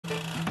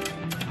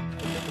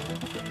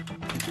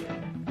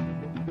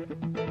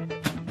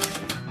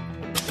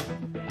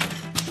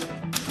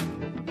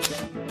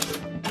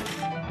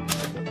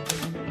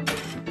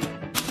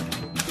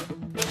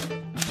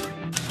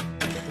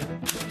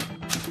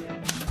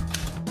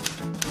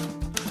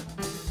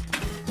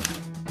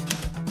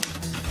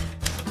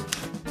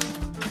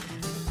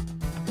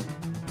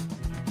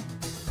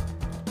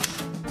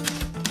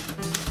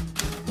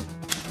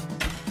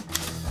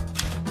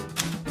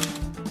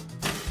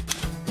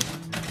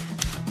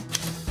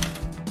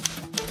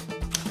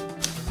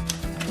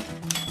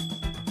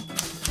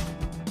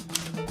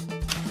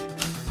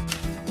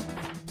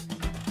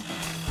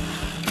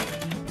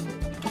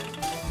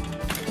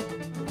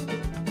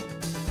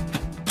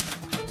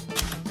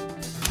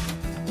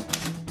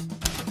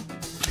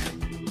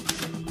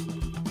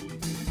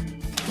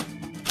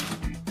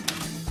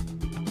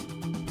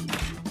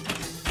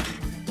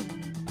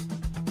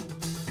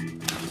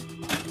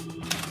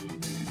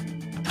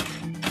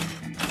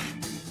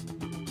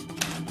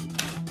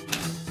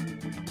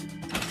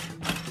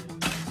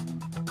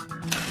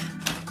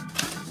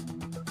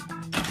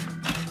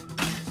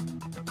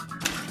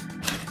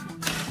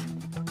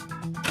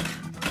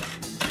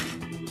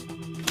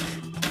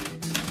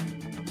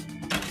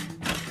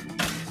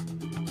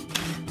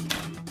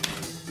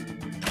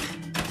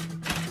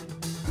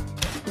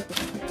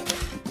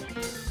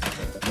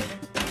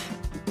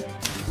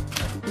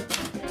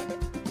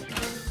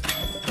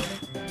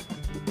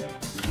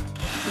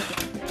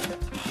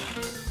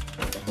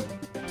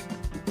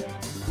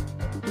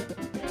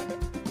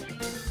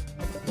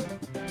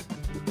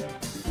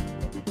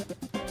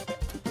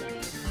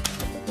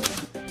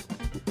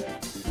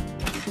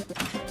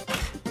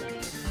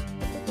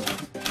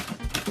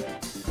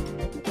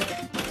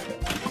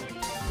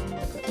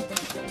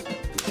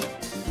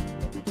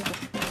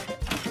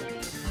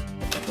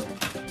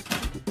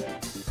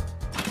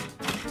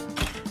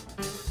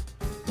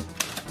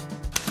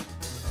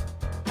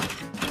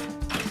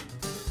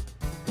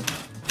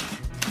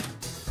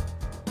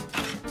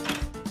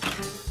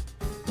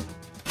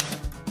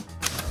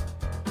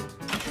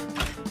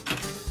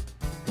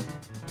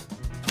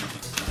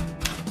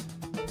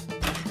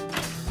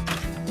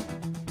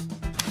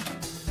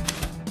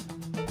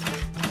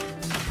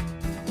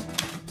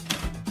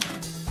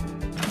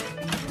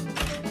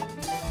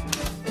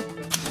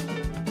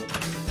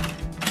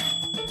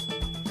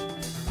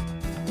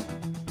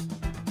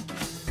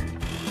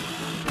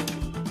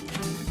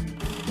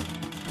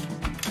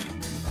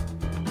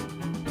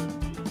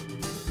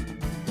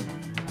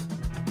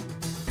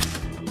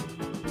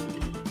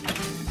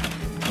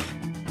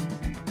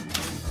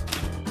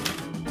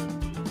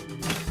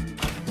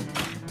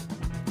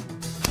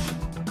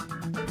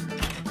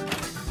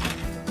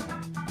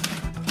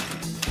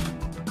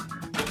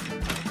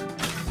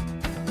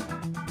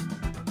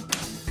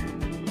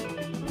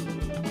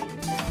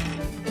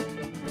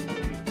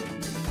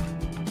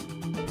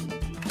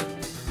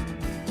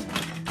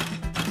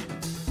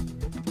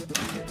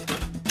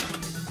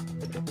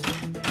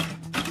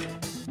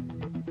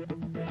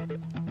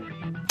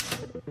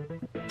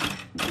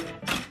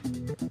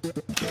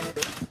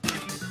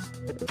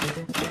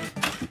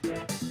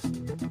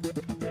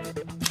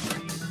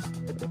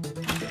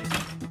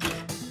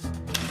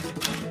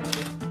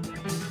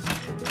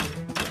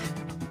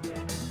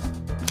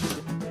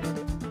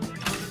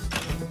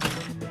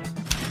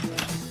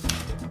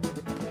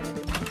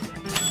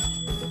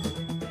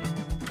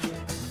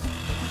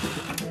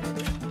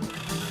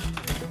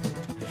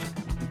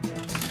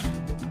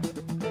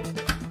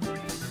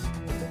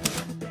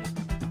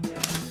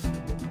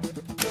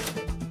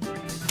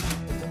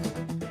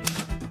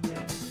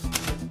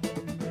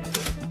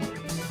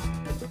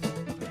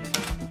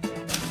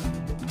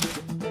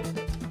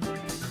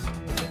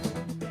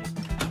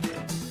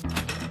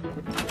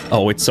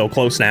Oh, it's so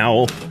close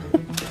now.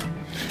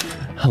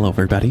 Hello,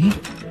 everybody.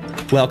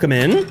 Welcome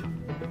in.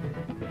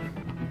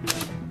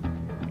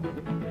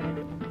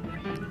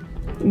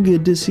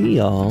 Good to see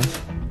y'all.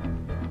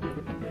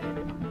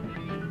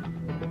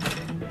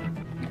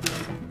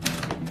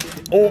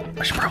 Oh,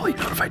 I should probably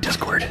notify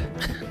Discord.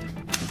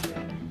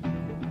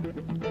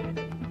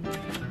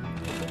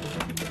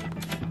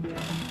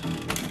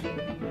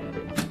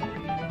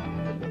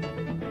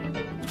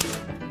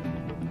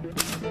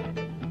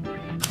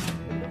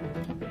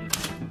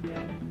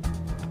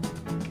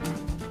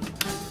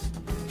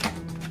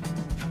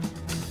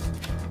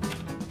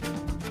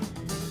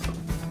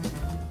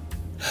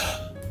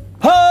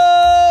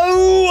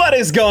 What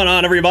is going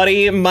on,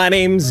 everybody? My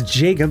name's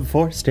Jacob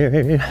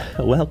Forster.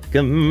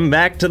 Welcome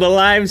back to the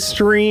live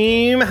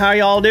stream. How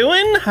y'all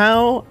doing?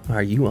 How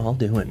are you all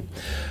doing?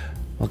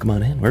 Welcome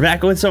on in. We're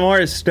back with some more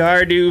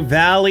Stardew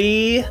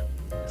Valley.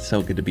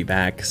 So good to be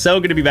back. So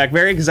good to be back.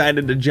 Very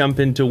excited to jump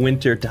into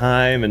winter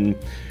time and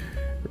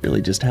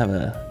really just have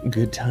a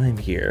good time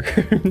here.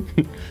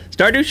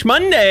 Stardew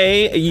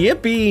Monday.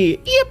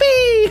 Yippee!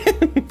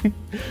 Yippee!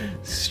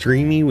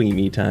 Streamy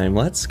weemy time.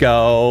 Let's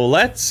go.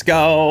 Let's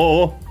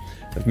go.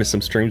 I've missed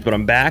some streams, but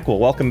I'm back. Well,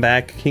 welcome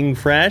back, King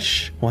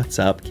Fresh. What's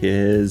up,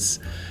 kids?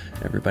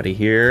 Everybody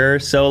here.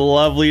 So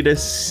lovely to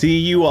see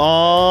you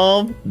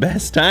all.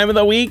 Best time of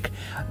the week,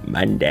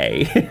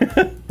 Monday.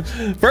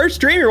 First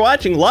stream you're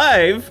watching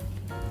live.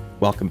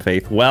 Welcome,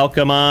 Faith.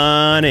 Welcome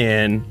on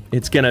in.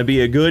 It's gonna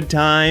be a good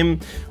time.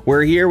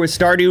 We're here with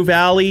Stardew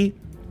Valley.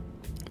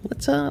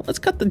 Let's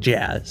cut the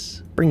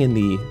jazz. Bring in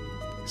the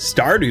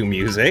Stardew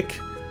music.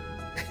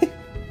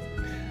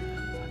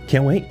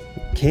 Can't wait.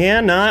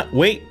 Cannot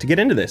wait to get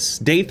into this.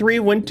 Day 3,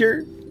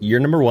 winter, year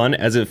number 1.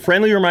 As a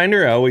friendly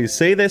reminder, I always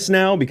say this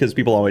now because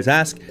people always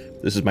ask.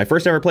 This is my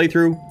first ever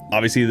playthrough.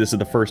 Obviously, this is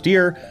the first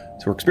year,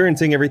 so we're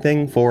experiencing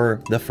everything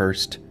for the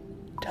first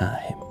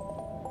time.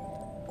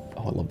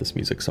 Oh, I love this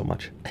music so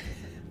much.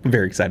 I'm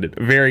very excited.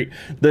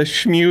 The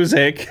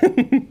schmusic.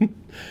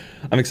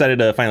 I'm excited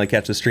to finally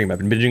catch the stream. I've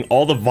been binging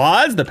all the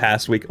VODs the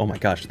past week. Oh my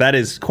gosh, that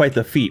is quite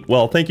the feat.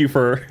 Well, thank you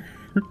for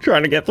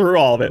trying to get through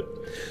all of it.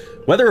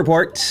 Weather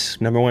report,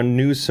 #1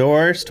 news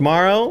source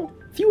tomorrow,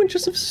 a few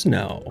inches of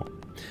snow.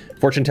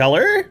 Fortune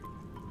teller,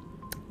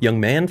 young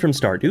man from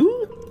Stardew.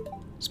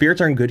 Spirits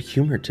are in good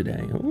humor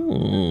today.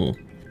 Ooh.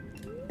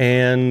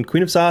 And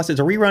Queen of Sauce is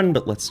a rerun,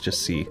 but let's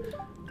just see.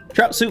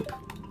 Trout soup.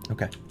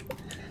 Okay.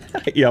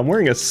 Yeah, I'm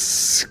wearing a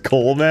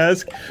skull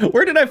mask.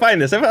 Where did I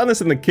find this? I found this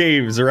in the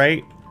caves,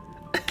 right?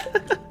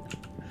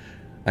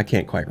 I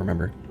can't quite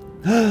remember.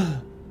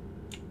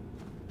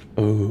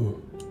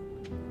 Oh.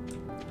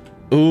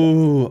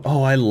 Ooh,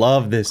 oh, I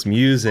love this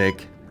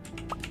music.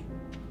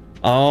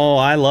 Oh,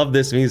 I love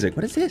this music.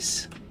 What is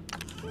this?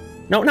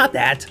 No, not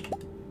that.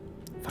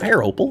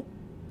 Fire opal?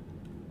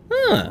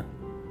 Huh.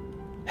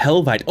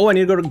 Helvite. Oh, I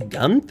need to go to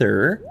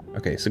Gunther.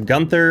 Okay, so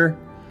Gunther.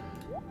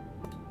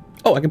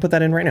 Oh, I can put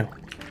that in right now.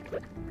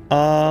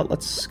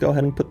 Let's go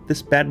ahead and put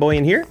this bad boy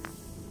in here.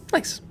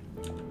 Nice.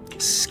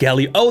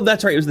 Skelly. Oh,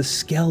 that's right. It was the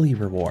Skelly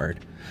reward.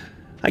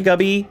 Hi,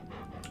 Gubby.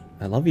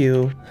 I love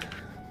you.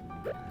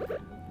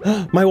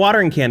 My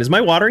watering can. Is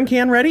my watering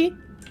can ready?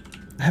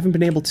 I haven't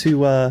been able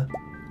to,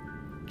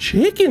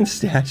 chicken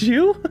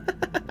statue?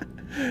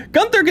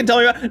 Gunther can tell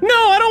me about.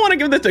 No, I don't want to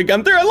give this to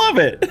Gunther. I love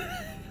it.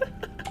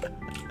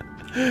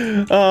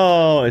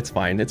 Oh, it's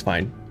fine. It's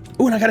fine.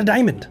 Ooh, and I got a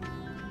diamond.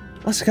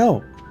 Let's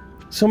go.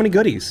 So many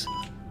goodies.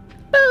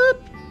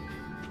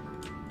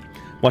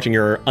 Watching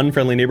your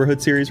Unfriendly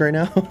Neighborhood series right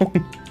now.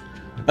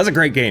 That's a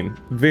great game.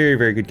 Very,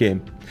 very good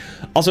game.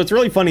 Also, it's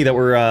really funny that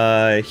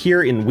we're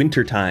here in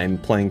wintertime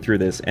playing through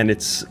this, and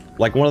it's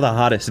like one of the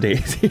hottest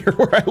days here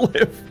where I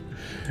live.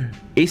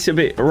 It's a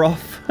bit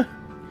rough.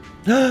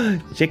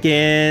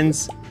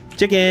 Chickens.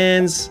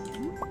 Chickens.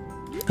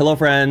 Hello,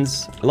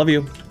 friends. I love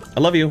you. I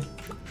love you.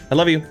 I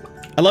love you.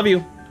 I love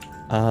you.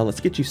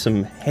 Let's get you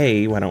some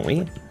hay, why don't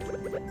we?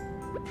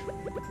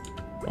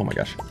 Oh my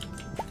gosh.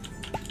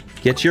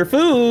 Get your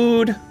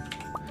food.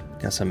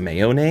 Got some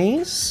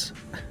mayonnaise.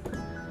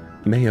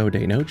 Mayo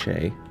de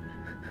noche.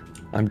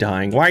 I'm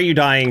dying. Why are you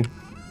dying?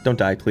 Don't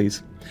die,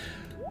 please.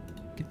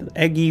 Get the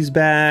eggies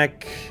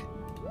back.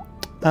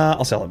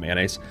 I'll sell it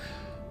mayonnaise.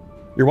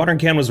 Your watering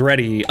can was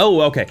ready.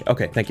 Oh, okay.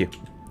 Okay, thank you.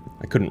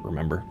 I couldn't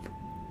remember.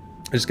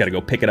 I just gotta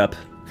go pick it up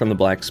from the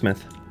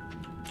blacksmith.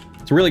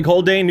 It's a really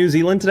cold day in New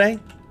Zealand today.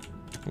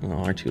 Oh,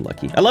 aren't you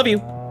lucky? I love you.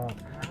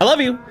 I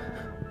love you.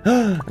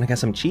 And I got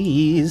some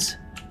cheese.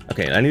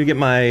 Okay, I need to get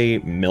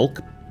my milk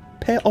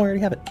pail. Oh, I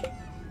already have it.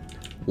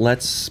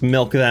 Let's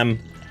milk them.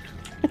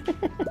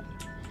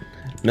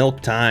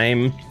 Milk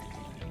time.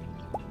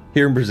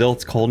 Here in Brazil,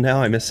 it's cold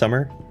now. I miss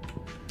summer.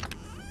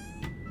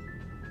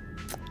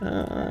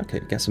 Okay,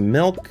 got some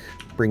milk.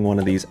 Bring one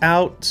of these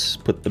out.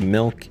 Put the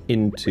milk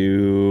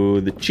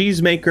into the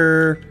cheese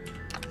maker.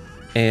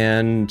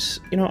 And,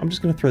 you know, I'm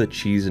just going to throw the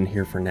cheese in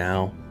here for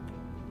now.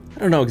 I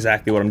don't know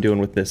exactly what I'm doing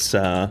with this,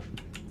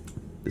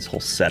 this whole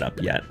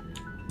setup yet.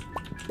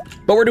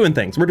 But we're doing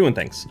things. We're doing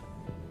things.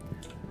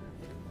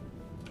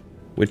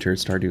 Winter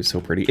Stardew is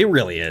so pretty. It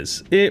really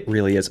is. It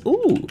really is.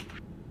 Ooh,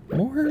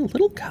 more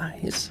little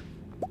guys.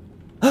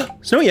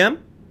 Snow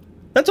yam.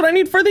 That's what I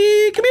need for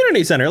the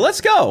community center. Let's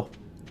go.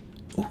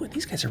 Ooh, and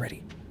these guys are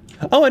ready.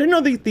 Oh, I didn't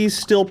know that these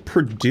still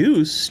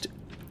produced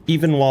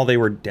even while they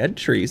were dead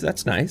trees.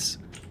 That's nice.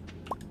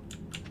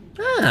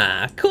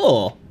 Ah,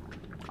 cool.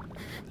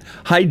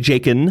 Hi,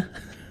 Jakin.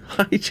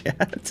 Hi,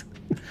 chat.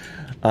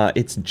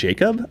 It's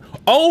Jacob.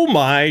 Oh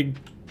my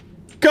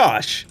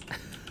gosh.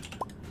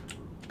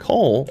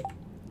 Cole.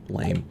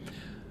 Lame.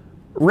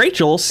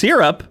 Rachel,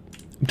 syrup.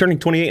 I'm turning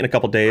 28 in a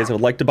couple days. I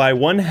would like to buy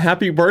one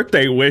happy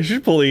birthday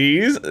wish,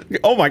 please.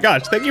 Oh my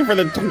gosh, thank you for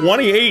the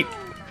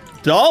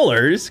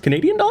 $28.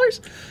 Canadian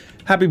dollars?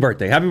 Happy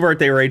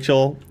birthday,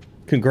 Rachel.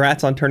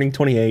 Congrats on turning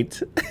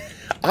 28.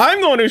 I'm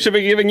the one who should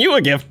be giving you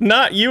a gift,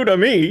 not you to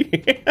me.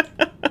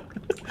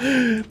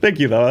 Thank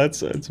you, though.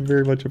 That's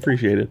very much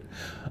appreciated.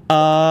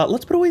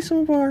 Let's put away some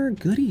of our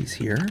goodies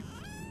here.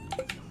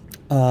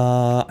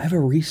 I have a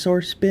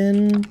resource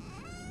bin.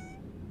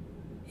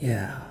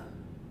 Yeah.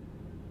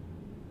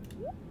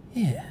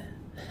 Yeah.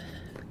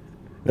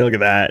 Look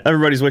at that.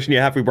 Everybody's wishing you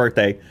a happy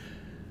birthday.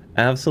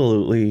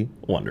 Absolutely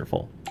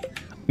wonderful.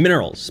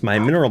 Minerals. My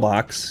mineral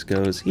box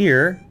goes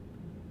here.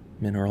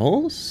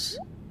 Minerals.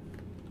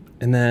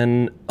 And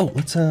then, oh,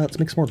 let's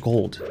make some more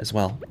gold as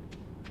well.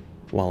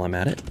 While I'm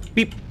at it.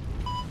 Beep.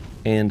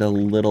 And a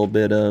little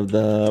bit of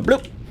the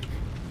bloop.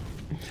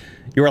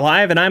 You're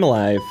alive and I'm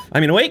alive. I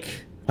mean,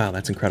 awake. Wow,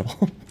 that's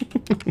incredible.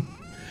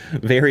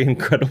 Very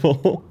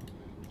incredible.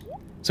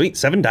 Sweet,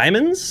 7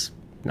 diamonds.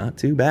 Not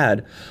too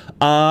bad.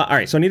 All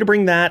right, so I need to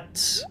bring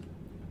that.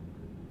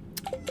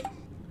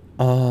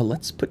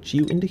 Let's put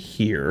you into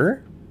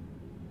here.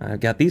 I've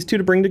got these 2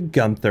 to bring to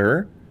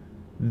Gunther.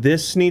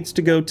 This needs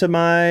to go to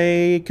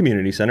my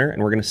community center,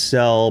 and we're gonna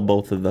sell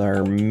both of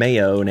our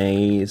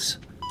mayonnaise.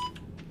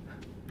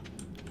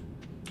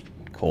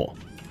 Cool.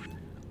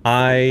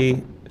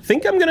 I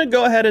think I'm gonna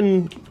go ahead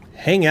and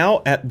hang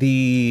out at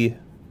the...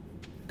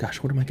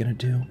 Gosh, what am I gonna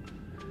do?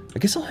 I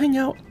guess I'll hang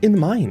out in the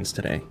mines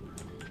today.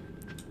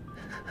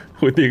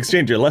 With the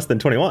exchange of less than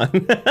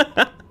 21.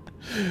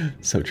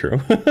 So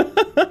true. All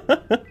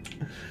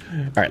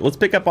right, let's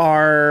pick up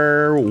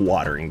our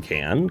watering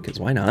can, because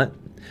why not?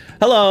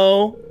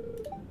 Hello.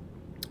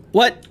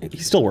 What?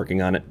 He's still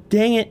working on it.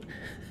 Dang it.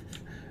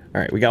 All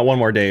right, we got one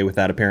more day with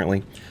that,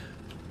 apparently.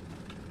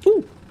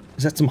 Ooh,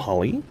 is that some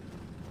holly?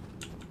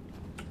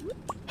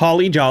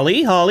 Holly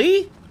jolly,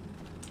 holly.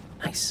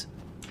 Nice.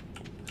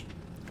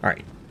 All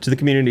right, to the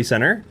community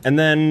center, and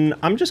then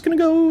I'm just gonna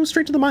go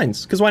straight to the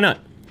mines, because why not?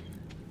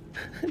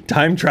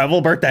 Time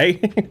travel birthday.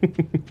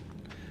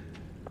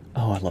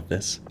 Oh, I love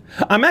this.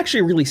 I'm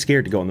actually really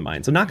scared to go in the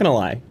mines. I'm not gonna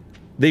lie.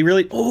 They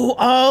really,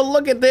 oh,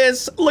 look at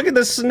this. Look at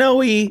the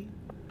snowy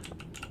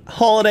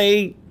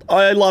holiday.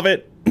 I love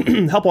it.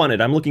 Help wanted.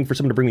 I'm looking for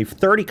someone to bring me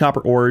 30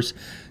 copper ores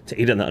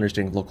to aid in the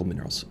understanding of local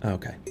minerals.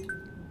 Okay.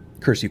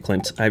 Curse you,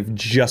 Clint. I've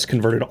just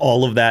converted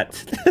all of that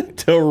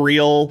to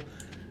real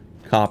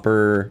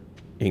copper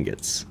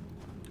ingots.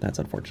 That's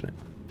unfortunate.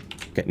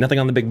 Okay, nothing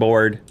on the big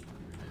board.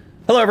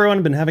 Hello, everyone.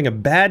 I've been having a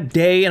bad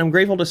day, and I'm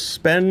grateful to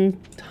spend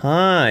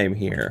time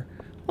here.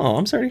 Oh,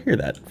 I'm sorry to hear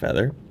that,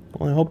 Feather.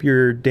 Well, I hope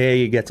your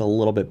day gets a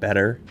little bit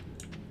better.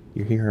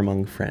 You're here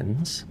among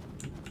friends.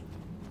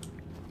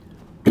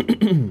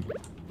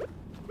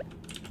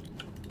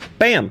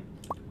 Bam!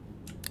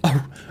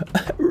 A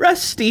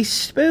rusty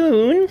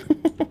spoon.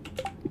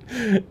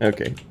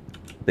 Okay.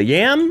 The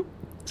yam?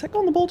 Does that go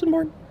on the bulletin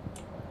board?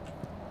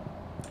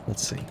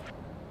 Let's see.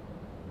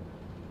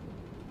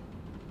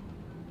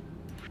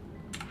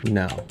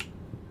 No.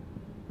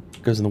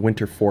 It goes in the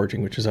winter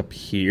foraging, which is up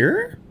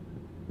here.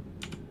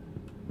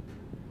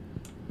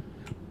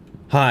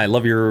 Hi,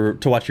 love to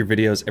watch your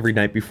videos every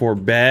night before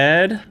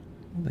bed.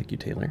 Thank you,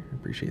 Taylor. I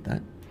appreciate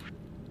that.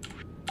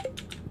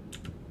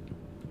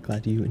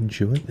 Glad you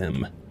enjoy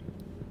them.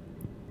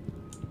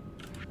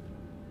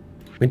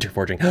 Winter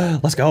foraging.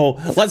 Let's go.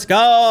 Let's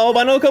go.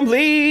 Bundle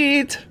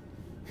complete.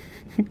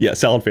 Yeah,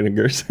 salad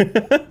fingers.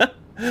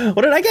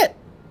 What did I get?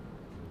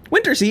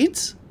 Winter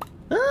seeds.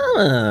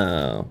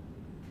 Oh,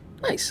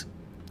 nice.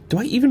 Do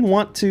I even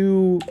want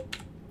to...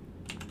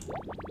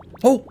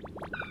 Oh,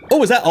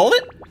 is that all of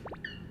it?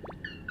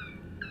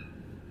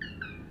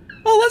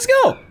 Oh, let's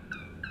go.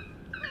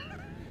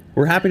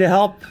 We're happy to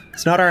help.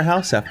 It's not our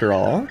house after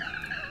all.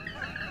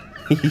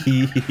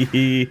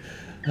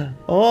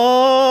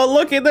 Oh,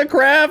 look at the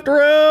craft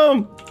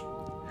room.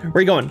 Where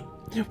are you going?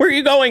 Where are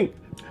you going?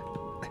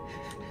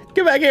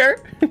 Get back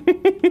here.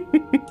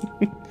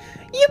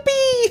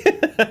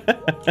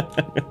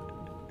 Yippee.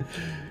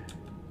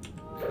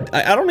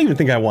 I don't even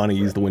think I want to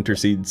use the winter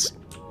seeds.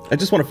 I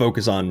just want to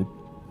focus on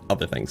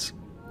other things.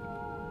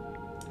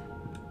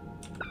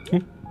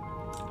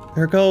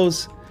 There it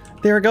goes.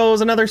 There it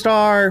goes, another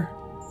star.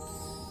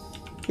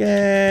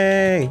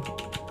 Yay.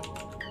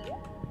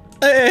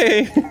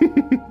 Hey.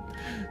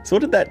 So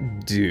what did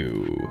that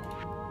do?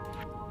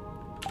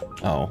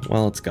 Oh,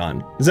 well, it's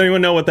gone. Does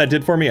anyone know what that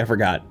did for me? I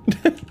forgot.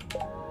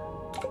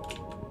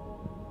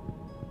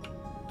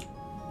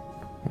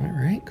 All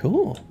right,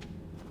 Cool.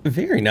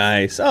 Very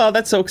nice. Oh,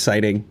 that's so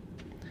exciting.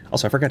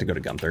 Also, I forgot to go to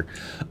Gunther.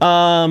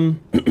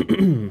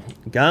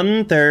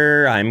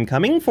 Gunther, I'm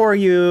coming for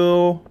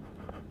you.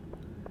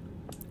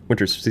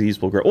 Winter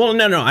seeds will grow. Well,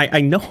 no,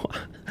 I know.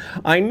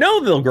 I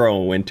know they'll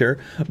grow in winter,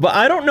 but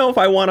I don't know if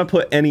I want to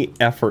put any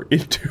effort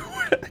into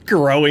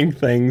growing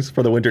things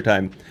for the winter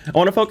time. I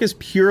want to focus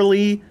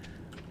purely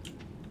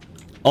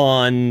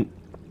on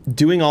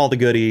doing all the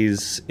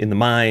goodies in the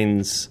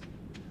mines.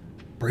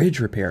 Bridge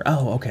repair.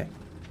 Oh, okay.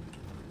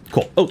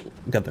 Cool. Oh,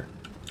 Gunther.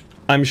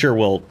 I'm sure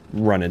we'll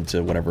run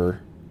into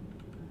whatever.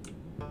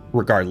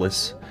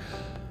 Regardless.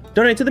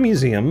 Donate to the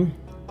museum.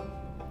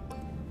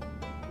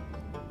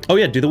 Oh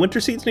yeah, do the winter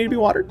seeds need to be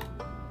watered?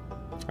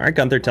 All right,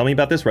 Gunther, tell me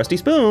about this rusty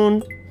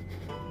spoon.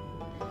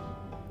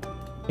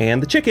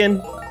 And the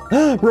chicken.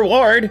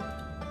 Reward.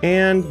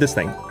 And this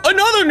thing.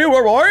 Another new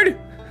reward!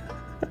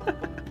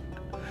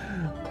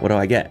 What do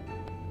I get?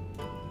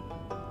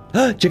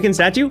 Chicken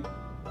statue?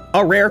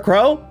 A rare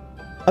crow?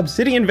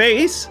 Obsidian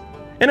vase?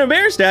 And a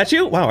bear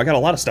statue? Wow, I got a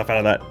lot of stuff out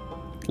of that.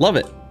 Love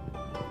it.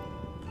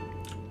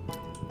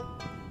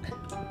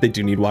 They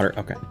do need water.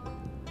 Okay.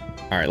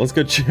 All right, let's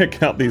go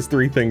check out these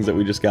 3 things that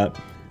we just got.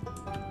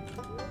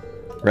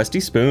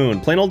 Rusty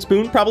spoon. Plain old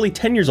spoon, probably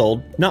 10 years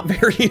old. Not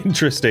very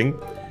interesting.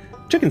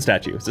 Chicken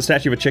statue. It's a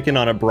statue of a chicken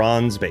on a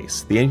bronze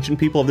base. The ancient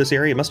people of this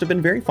area must have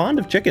been very fond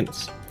of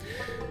chickens.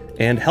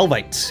 And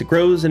helvite. It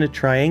grows in a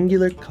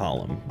triangular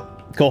column.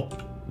 Cool.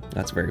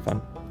 That's very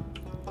fun.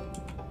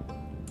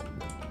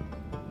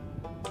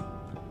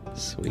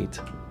 Sweet.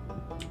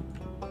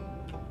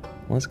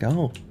 Let's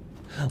go.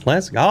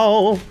 Let's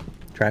go.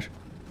 Trash.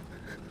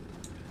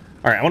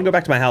 All right, I want to go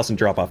back to my house and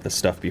drop off this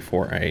stuff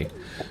before I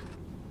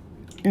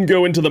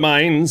go into the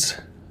mines.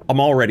 I'm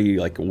already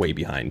like way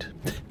behind.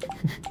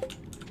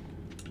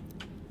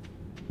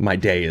 My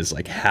day is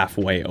like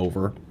halfway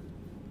over.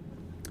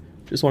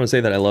 Just want to say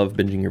that I love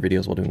binging your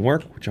videos while doing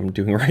work, which I'm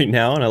doing right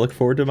now, and I look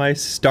forward to my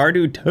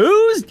Stardew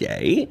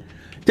Tuesday.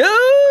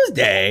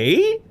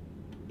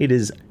 It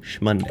is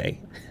Shmonday.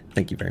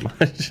 Thank you very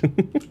much.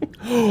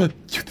 Oh,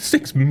 this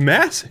thing's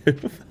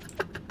massive.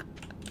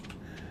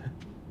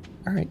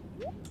 All right.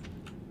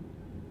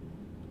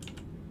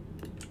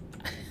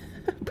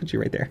 Put you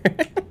right there.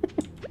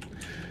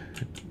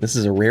 This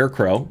is a rare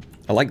crow.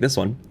 I like this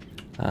one.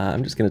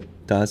 I'm just gonna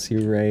toss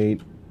you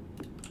right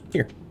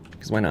here,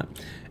 because why not?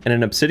 And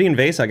an obsidian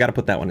vase, I gotta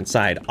put that one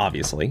inside,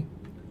 obviously.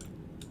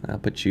 I'll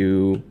put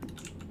you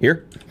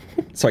here,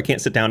 so I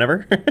can't sit down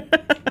ever.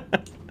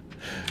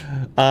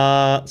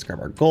 Let's grab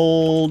our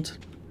gold.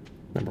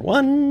 Number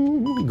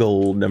 1,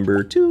 gold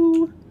number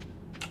 2.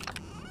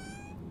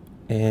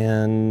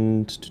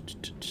 And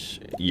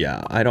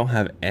yeah, I don't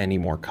have any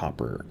more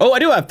copper. Oh, I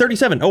do have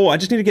 37. Oh, I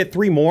just need to get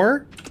 3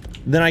 more.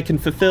 Then I can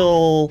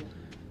fulfill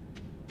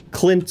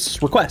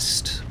Clint's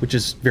request, which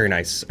is very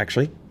nice,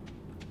 actually.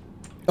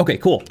 Okay,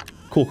 cool.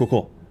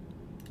 Cool.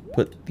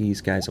 Put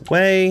these guys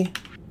away.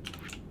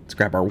 Let's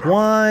grab our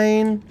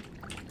wine.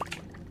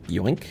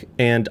 Yoink.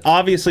 And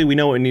obviously we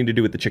know what we need to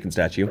do with the chicken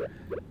statue.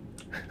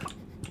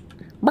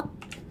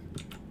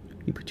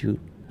 You put you...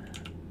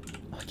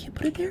 Oh, I can't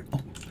put it there? Oh,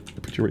 I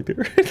put you right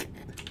there.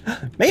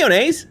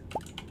 Mayonnaise!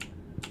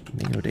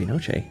 Mayo de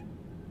noche.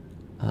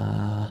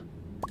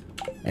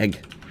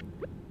 Egg.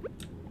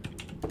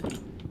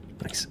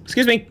 Nice.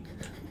 Excuse me.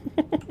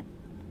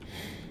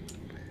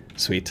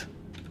 Sweet.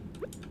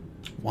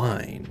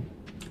 Wine.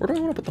 Where do I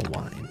want to put the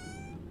wine?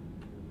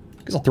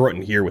 Because I'll throw it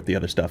in here with the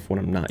other stuff when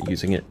I'm not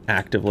using it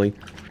actively.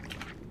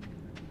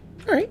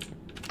 All right.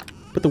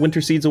 Put the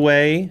winter seeds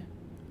away.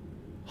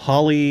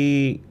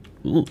 Holly.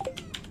 Ooh.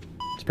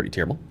 It's pretty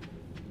terrible.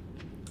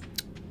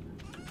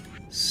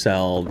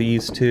 Sell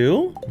these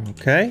 2.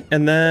 Okay.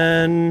 And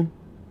then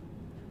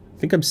I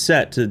think I'm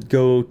set to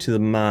go to the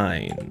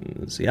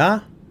mines.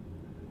 Yeah?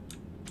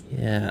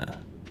 Yeah.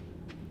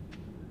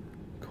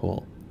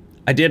 Cool.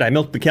 I did. I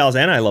milked the cows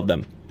and I love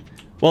them.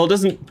 Well,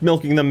 doesn't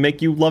milking them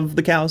make you love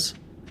the cows?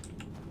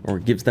 Or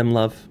gives them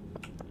love?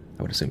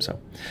 I would assume so.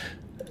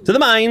 To the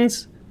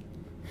mines!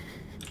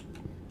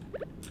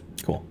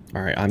 Cool.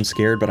 Alright, I'm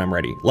scared, but I'm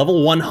ready.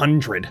 Level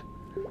 100.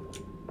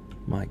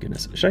 My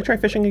goodness. Should I try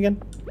fishing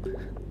again?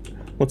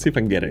 Let's see if I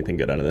can get anything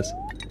good out of this.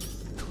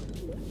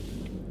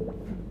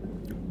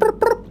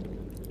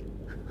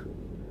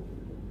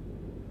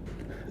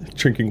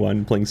 Drinking wine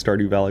and playing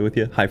Stardew Valley with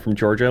you. Hi from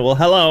Georgia. Well,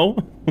 hello!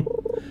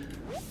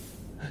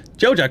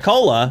 Georgia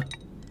Cola!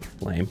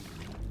 Lame.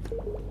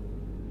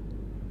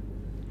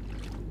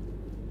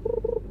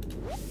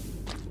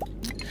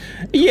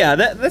 Yeah,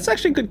 that's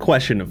actually a good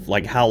question of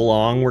like how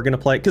long we're gonna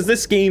play, because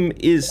this game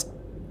is,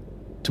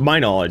 to my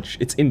knowledge,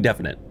 it's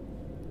indefinite.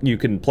 You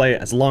can play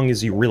it as long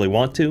as you really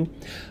want to.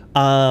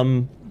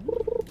 I'd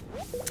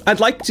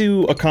like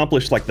to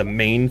accomplish like the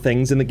main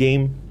things in the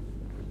game.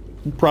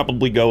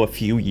 Probably go a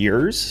few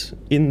years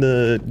in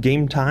the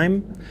game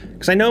time,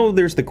 because I know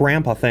there's the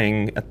grandpa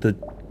thing at the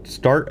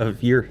start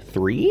of year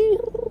 3.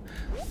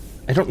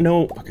 I don't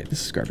know. Okay,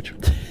 this is garbage.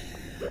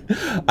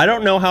 I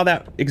don't know how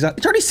that exactly.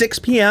 It's already 6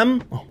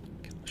 p.m. Oh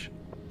my gosh.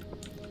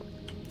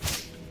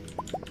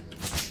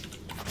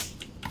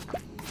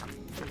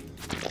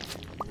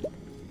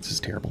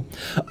 terrible.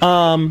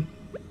 I'm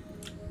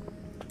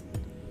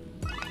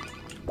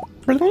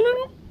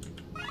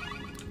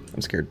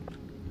scared.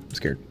 I'm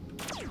scared.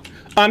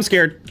 I'm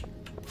scared.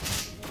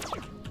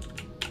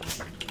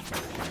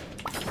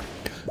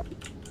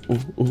 Ooh,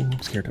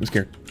 I'm scared. I'm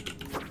scared.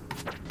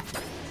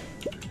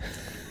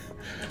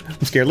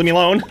 I'm scared. Leave me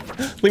alone.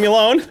 Leave me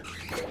alone.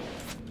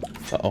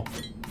 Uh-oh.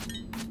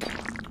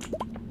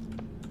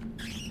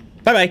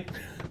 Bye-bye.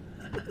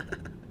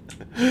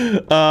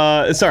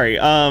 Sorry.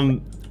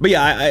 But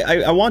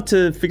yeah, I want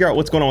to figure out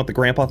what's going on with the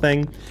grandpa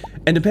thing.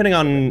 And depending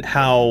on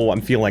how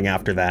I'm feeling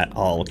after that,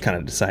 I'll kind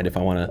of decide if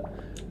I want to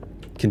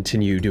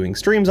continue doing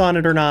streams on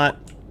it or not.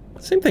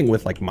 Same thing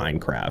with like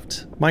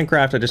Minecraft.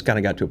 Minecraft, I just kind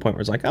of got to a point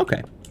where it's like,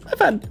 okay, I've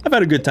had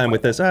a good time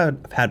with this. I've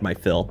had my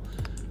fill.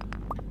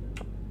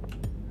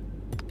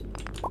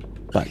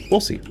 But we'll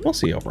see. We'll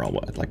see overall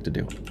what I'd like to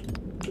do.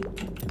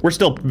 We're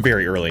still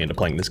very early into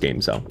playing this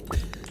game, so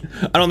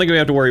I don't think we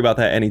have to worry about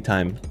that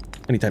anytime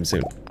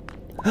soon.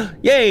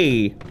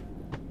 Yay!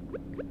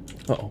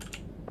 Uh-oh.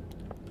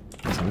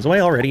 He's on his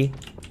way already.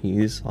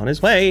 He's on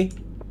his way.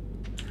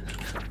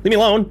 Leave me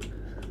alone.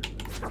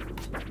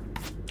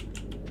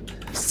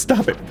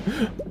 Stop it.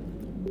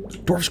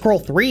 Dwarf Scroll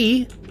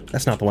 3?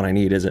 That's not the one I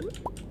need, is it?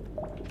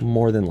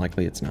 More than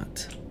likely it's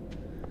not.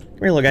 Come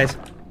here, little guys.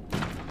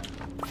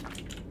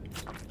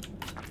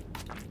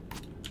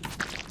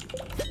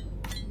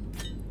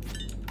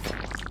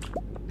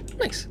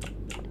 Nice.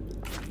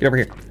 Get over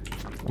here.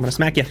 I'm gonna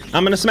smack you.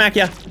 I'm gonna smack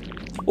you.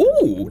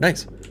 Ooh,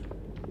 nice.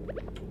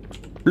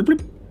 Bloop,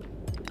 bloop.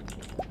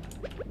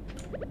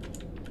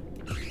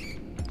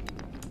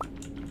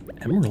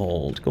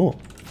 Emerald, cool.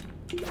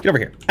 Get over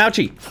here.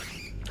 Ouchie.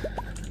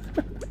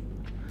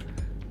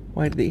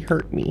 Why did they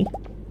hurt me?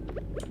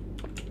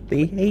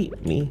 They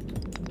hate me.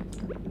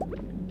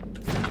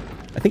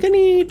 I think I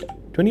need...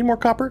 Do I need more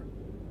copper?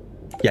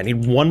 Yeah, I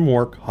need one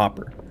more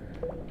copper.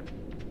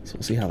 So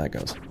we'll see how that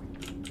goes.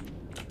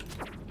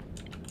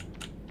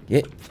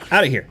 Get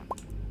out of here.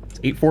 It's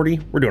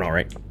 8:40. We're doing all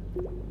right.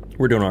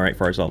 We're doing all right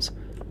for ourselves.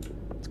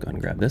 Let's go ahead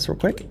and grab this real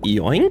quick.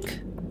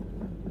 Yoink.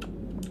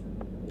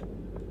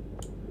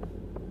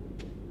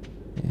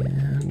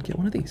 And get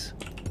one of these.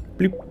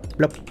 Bloop,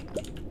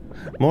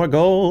 blop. More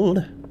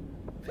gold.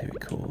 Very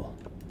cool.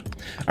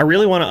 I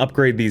really want to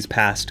upgrade these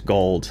past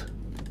gold.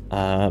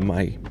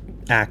 My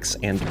axe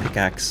and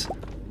pickaxe.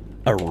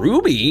 A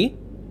ruby?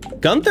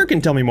 Gunther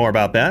can tell me more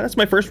about that. That's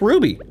my first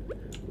ruby.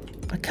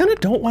 I kind of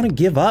don't want to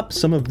give up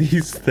some of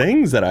these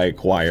things that I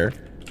acquire.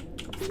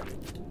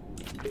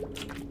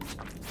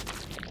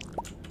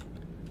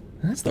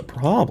 That's the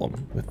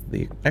problem with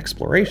the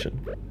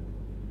exploration.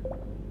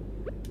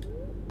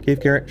 Cave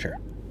carrot, sure.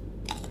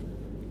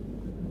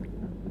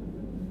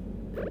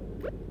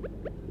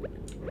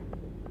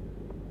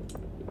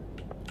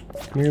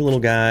 Come here, little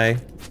guy.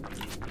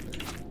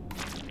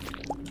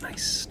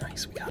 Nice,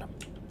 nice, we got him.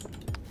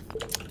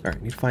 All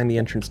right, need to find the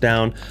entrance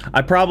down.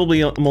 I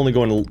probably am only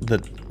going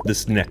to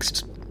this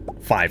next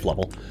 5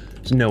 level.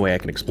 There's no way I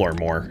can explore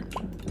more.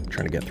 I'm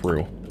trying to get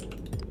through.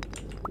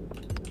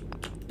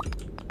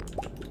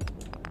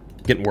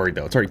 Getting worried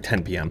though, it's already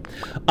 10 p.m.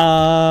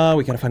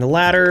 We gotta find a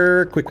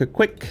ladder. Quick, quick,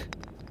 quick.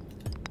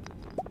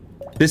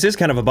 This is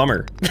kind of a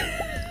bummer.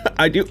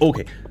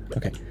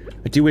 Okay.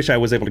 I do wish I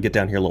was able to get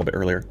down here a little bit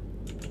earlier.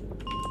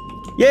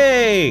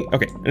 Yay!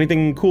 Okay,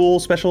 anything cool,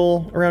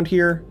 special around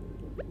here?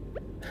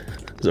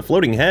 There's a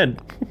floating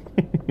head.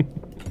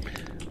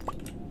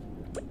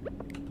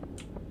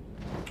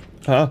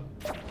 Got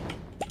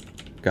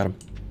him.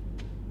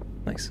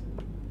 Nice.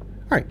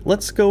 Alright,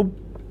 let's go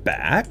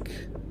back.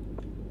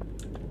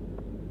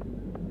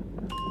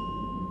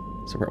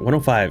 So we're at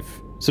 105.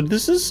 So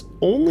this is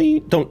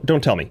only...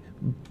 Don't tell me.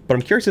 But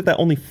I'm curious if that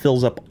only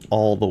fills up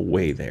all the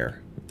way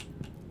there.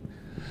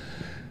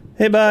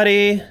 Hey,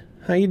 buddy.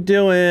 How you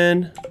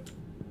doing?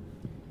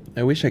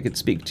 I wish I could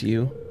speak to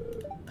you.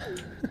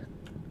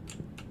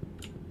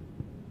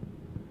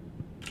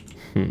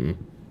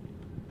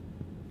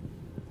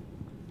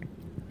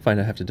 Find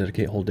I have to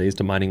dedicate whole days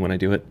to mining when I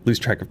do it. Lose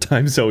track of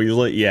time so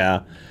easily.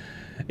 Yeah.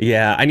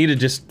 Yeah, I need to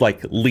just,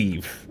 like,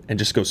 leave and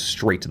just go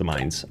straight to the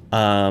mines.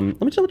 Let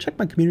me double check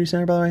my community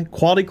center, by the way.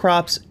 Quality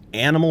crops,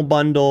 animal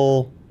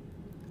bundle,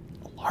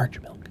 large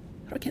milk.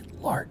 How do I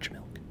get large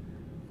milk?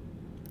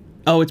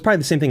 Oh, it's probably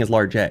the same thing as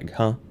large egg,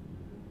 huh?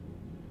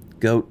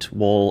 Goat,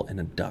 wool, and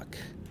a duck.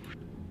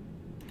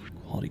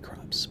 Quality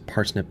crops,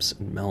 parsnips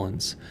and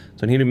melons.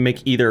 So I need to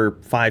make either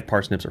 5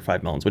 parsnips or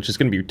 5 melons, which is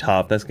going to be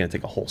tough. That's going to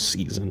take a whole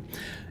season.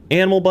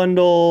 Animal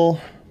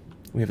bundle.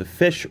 We have the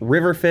fish,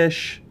 river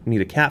fish. I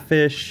need a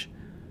catfish.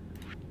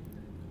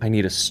 I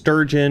need a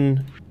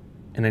sturgeon.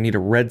 And I need a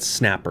red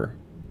snapper.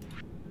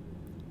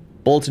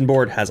 Bulletin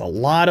board has a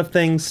lot of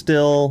things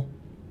still.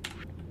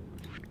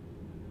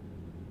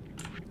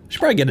 Should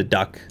probably get a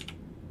duck.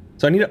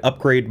 So I need to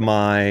upgrade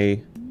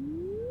my...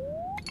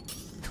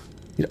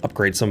 Need to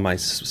upgrade some of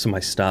my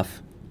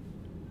stuff.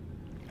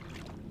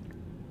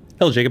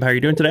 Hello, Jacob. How are you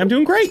doing today? I'm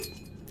doing great.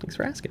 Thanks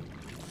for asking.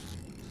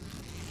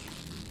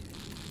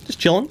 Just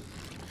chilling.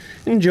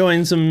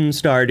 Enjoying some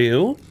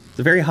Stardew.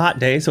 a very hot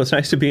day, so it's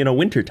nice to be in a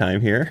winter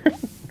time here.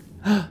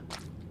 A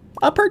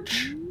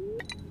perch.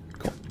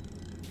 Cool.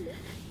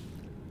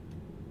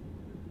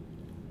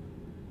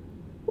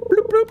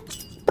 Bloop,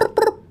 bloop. Burp,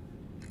 burp.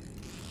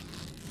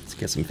 Let's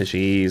get some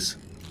fishies.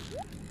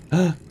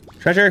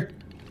 Treasure.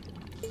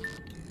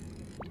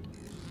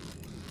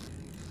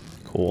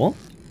 Cool.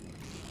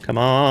 Come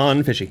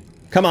on, fishy.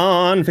 Come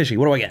on, fishy.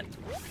 What do I get?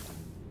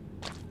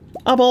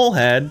 A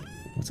bullhead.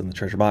 What's in the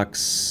treasure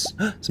box?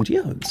 Some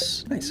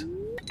geodes. Nice.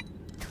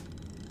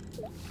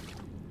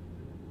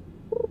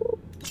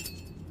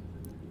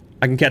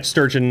 I can catch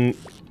sturgeon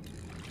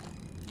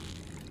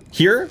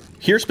here?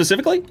 Here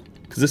specifically?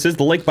 Because this is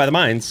the lake by the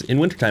mines in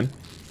wintertime.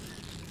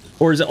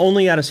 Or is it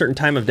only at a certain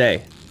time of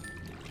day?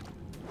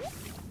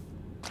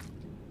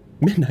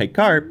 Midnight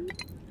carp.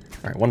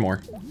 All right, one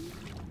more.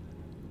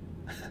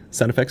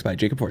 Sound effects by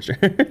Jacob Forster.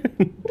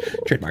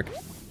 Trademark.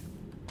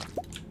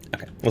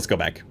 Okay, let's go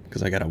back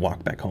because I gotta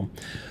walk back home.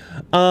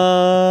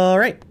 All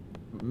right,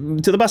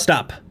 to the bus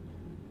stop.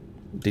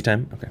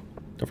 Daytime. Okay.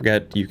 Don't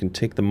forget you can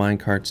take the mine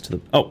carts to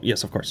the. Oh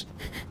yes, of course.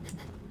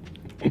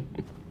 All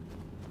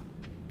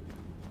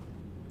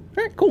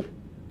right, cool.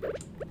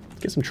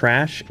 Get some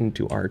trash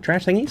into our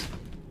trash thingies.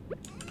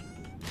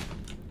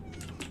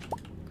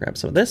 Grab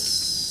some of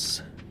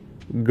this.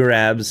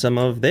 Grab some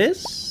of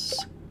this.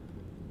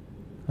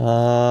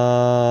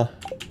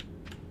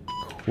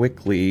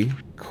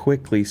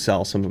 Quickly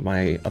sell some of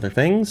my other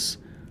things,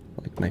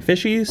 like my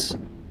fishies.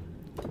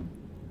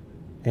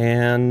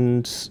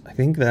 And I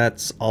think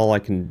that's all I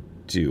can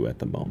do at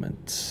the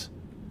moment.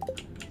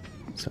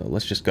 So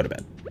let's just go to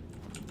bed.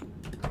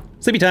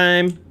 Sleepy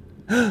time.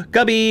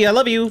 Gubby, I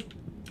love you.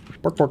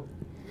 Bork, bork.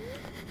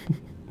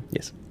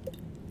 Yes.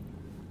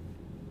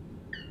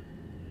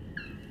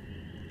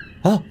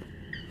 Oh.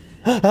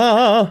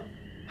 Oh,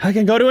 I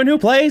can go to a new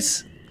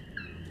place.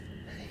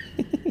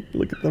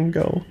 Look at them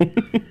go.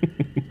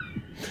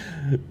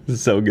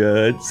 So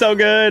good. So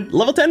good.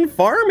 Level 10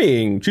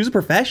 farming. Choose a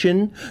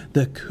profession.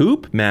 The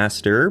Coop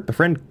Master.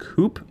 Befriend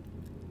Coop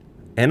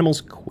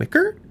animals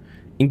quicker.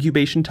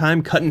 Incubation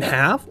time cut in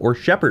half. Or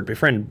Shepherd.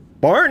 Befriend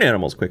barn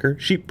animals quicker.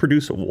 Sheep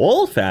produce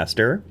wool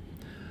faster.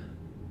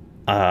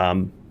 I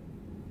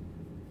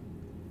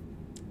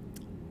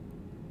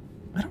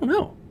don't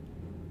know.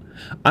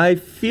 I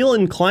feel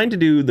inclined to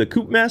do the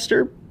Coop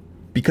Master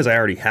because I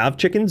already have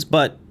chickens,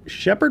 but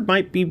Shepherd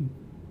might be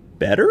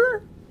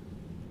better?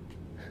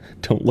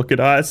 Don't look at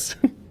us.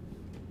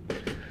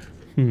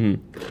 You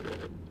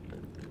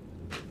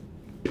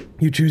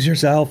choose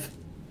yourself.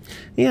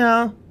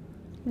 Yeah.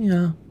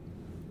 Yeah.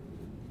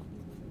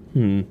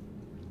 I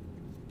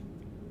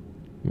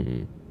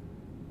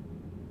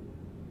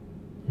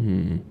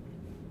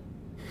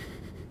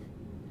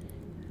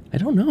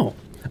don't know.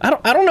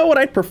 I don't know what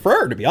I'd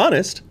prefer, to be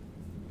honest.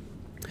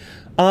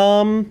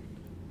 I'm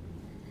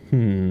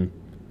a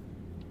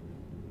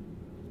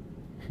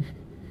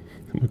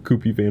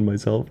Koopy fan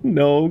myself.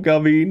 No,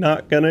 Gubby,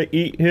 not gonna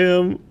eat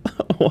him.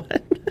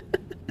 What?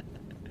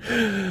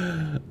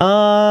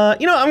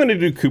 You know, I'm gonna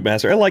do Coop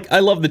Master. I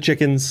love the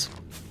chickens.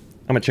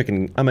 I'm a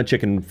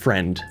chicken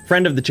friend.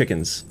 Friend of the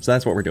chickens. So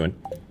that's what we're doing.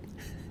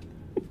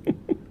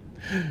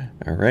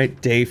 All right,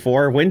 day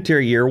 4,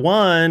 winter, year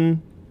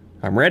 1.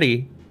 I'm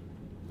ready.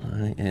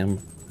 I am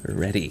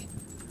ready.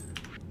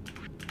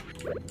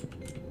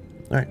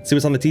 All right, see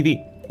what's on the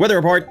TV. Weather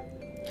report.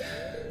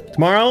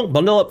 Tomorrow,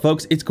 bundle up,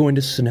 folks. It's going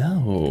to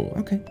snow.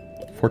 Okay.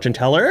 Fortune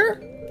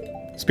teller.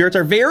 Spirits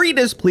are very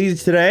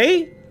displeased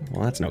today.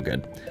 Well, that's no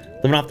good.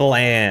 Living off the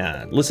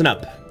land. Listen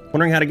up.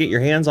 Wondering how to get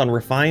your hands on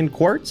refined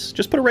quartz?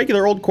 Just put a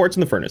regular old quartz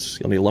in the furnace.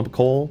 You'll need a lump of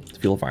coal to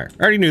fuel a fire.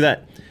 I already knew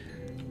that.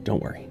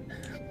 Don't worry.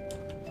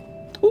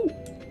 Ooh.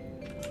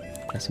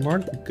 Got some more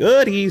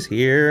goodies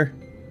here.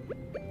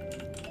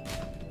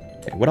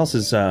 Okay, what else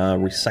is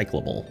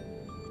recyclable?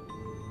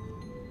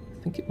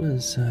 I think it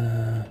was,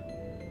 I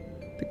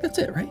think that's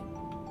it, right?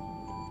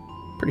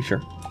 Pretty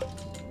sure.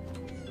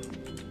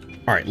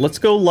 All right, let's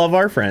go love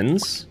our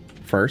friends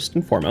first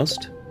and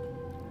foremost.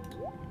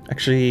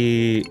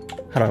 Actually,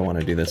 how do I want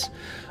to do this?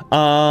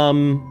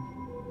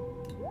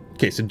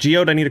 Okay, so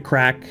geode I need to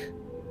crack.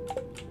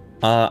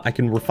 I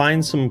can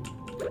refine some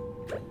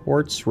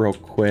quartz real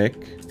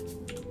quick.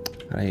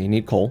 I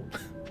need coal.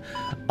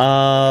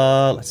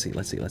 Let's see.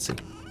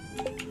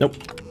 Nope.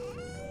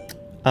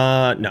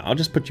 No, I'll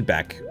just put you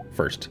back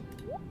first.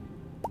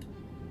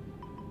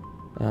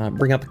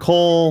 Bring out the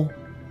coal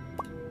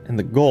and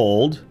the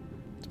gold.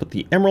 Let's put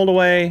the emerald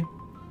away.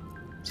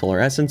 Solar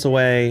essence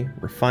away.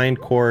 Refined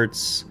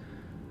quartz.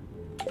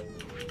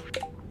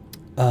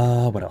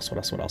 What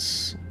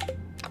else?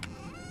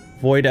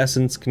 Void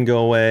essence can go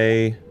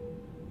away.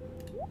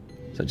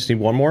 So I just need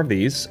one more of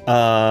these.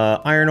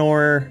 Iron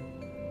ore.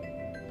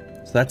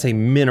 So that's a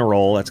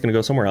mineral. That's gonna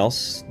go somewhere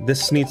else.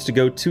 This needs to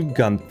go to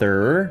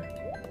Gunther.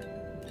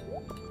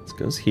 This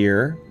goes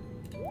here.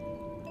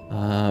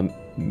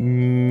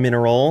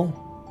 Mineral.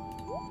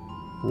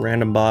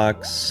 Random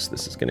box.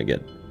 This is gonna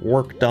get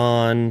worked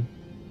on.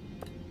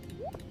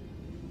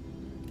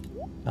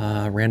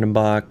 Random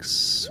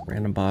box,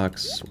 random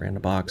box,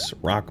 random box,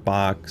 rock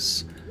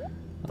box,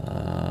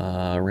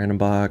 random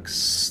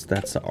box.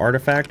 That's the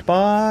artifact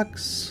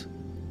box.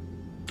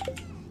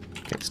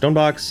 Okay, stone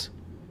box.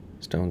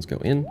 Stones go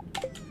in.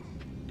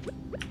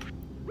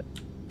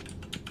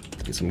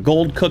 Get some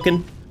gold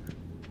cooking.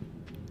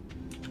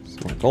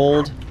 Some more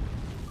gold.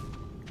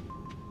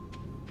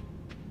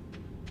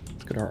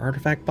 Let's go to our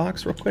artifact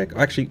box real quick. Oh,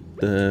 actually,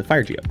 the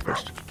fire geode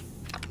first.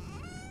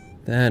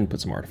 Then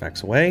put some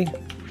artifacts away.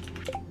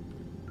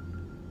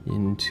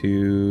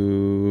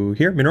 Into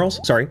here, minerals.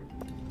 Sorry.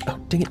 Oh,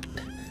 dang it.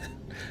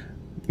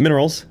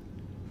 Minerals.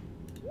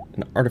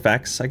 And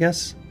artifacts, I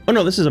guess. Oh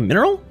no, this is a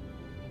mineral?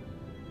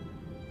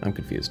 I'm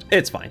confused.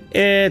 It's fine.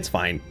 It's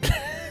fine.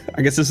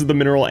 I guess this is the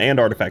mineral and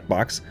artifact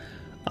box.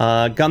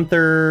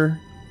 Gunther,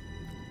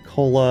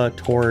 cola,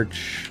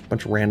 torch,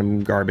 bunch of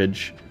random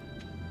garbage.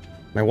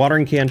 My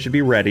watering can should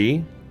be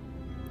ready.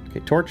 Okay,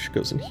 torch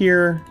goes in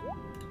here.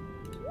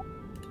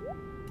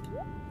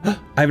 I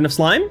have enough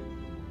slime?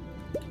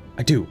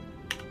 I do.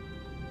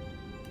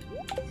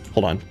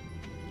 Hold on.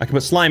 I can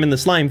put slime in the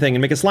slime thing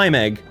and make a slime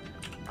egg.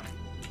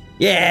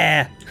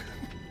 Yeah!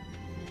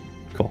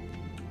 Cool.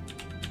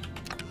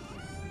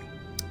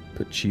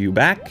 Put you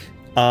back.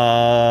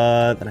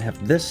 Then I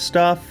have this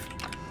stuff,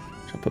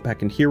 which I'll put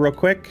back in here real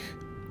quick.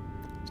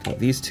 Let's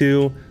these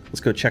two.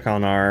 Let's go check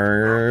on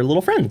our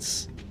little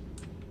friends.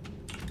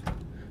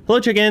 Hello,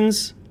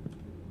 chickens.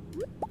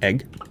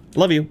 Egg.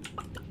 Love you.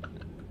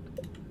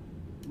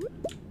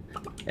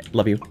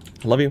 Love you.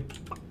 I love you.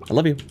 I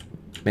love you.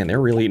 Man,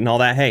 they're really eating all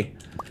that hay.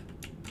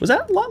 Was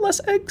that a lot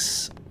less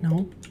eggs?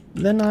 No.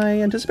 Than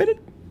I anticipated?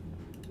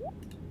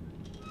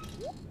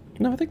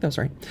 No, I think that was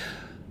right.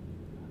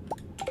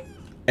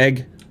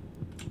 Egg.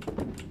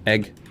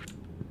 Egg.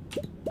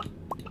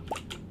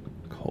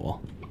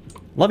 Cool.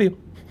 Love you.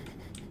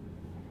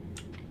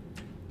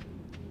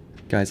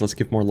 Guys, let's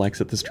give more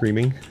likes at the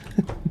streaming.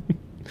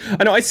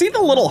 I know, I see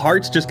the little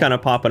hearts just kind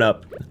of popping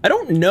up. I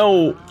don't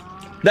know.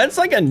 That's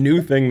like a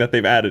new thing that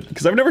they've added,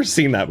 because I've never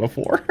seen that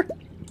before.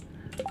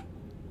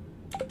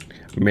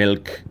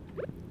 Milk.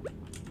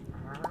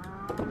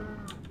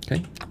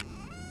 Okay.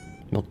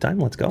 Milk time,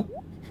 let's go.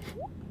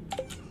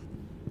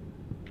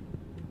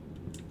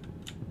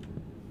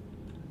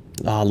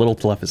 Ah, Little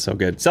Fluff is so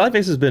good. Sally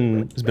Face has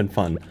been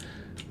fun.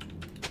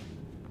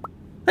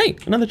 Hey,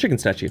 another chicken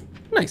statue.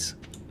 Nice.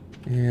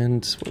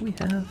 And what do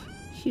we have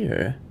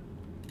here?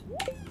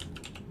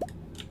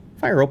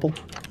 Fire opal.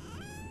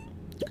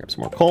 Grab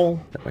some more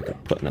coal. That way I can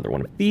put another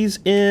one of these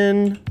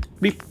in.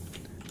 Beep.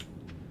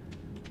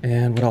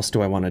 And what else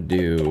do I want to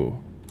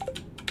do?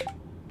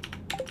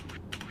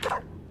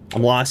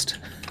 I'm lost.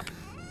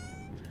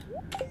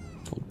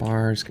 Gold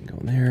bars can go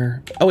in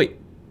there. Oh, wait.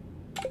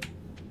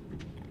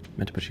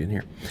 Meant to put you in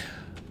here.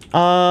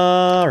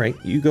 All right,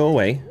 you go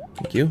away.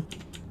 Thank you.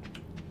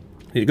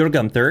 Need to go to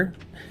Gunther.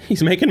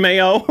 He's making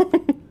mayo.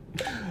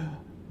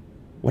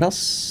 What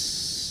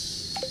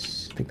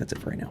else? I think that's it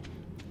for right now.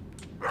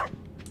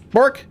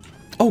 Bork!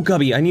 Oh,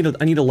 Gubby, I need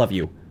to love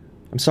you.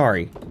 I'm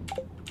sorry.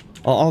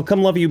 I'll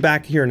come love you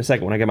back here in a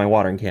second when I get my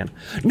watering can.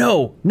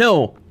 No,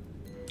 no!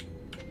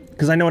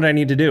 Because I know what I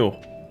need to do.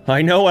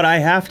 I know what I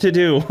have to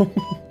do.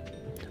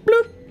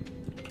 Bloop.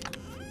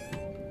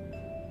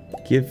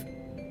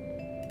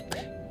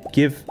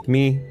 Give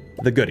me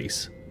the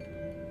goodies.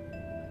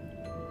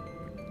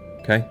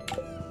 Okay.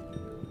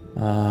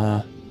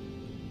 What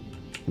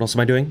else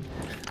am I doing?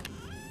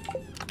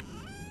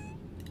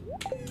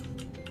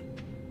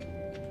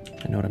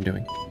 I know what I'm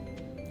doing.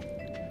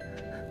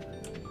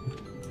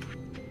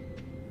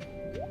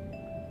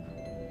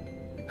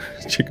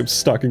 Jacob's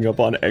stocking up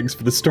on eggs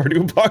for the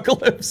Stardew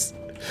Apocalypse.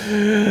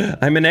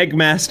 I'm an egg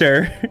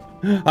master.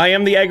 I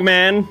am the egg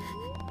man.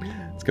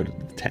 Let's go to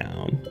the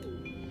town.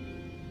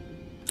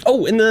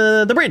 Oh, in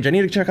the bridge. I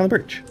need to check on the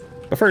bridge.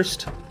 But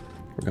first,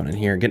 we're going in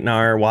here, getting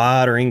our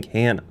watering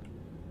can.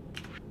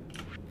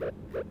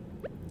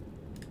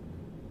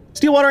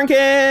 Steel watering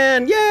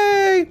can!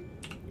 Yay!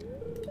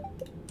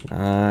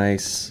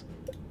 Nice.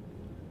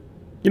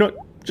 You know what?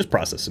 Just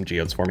process some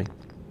geodes for me.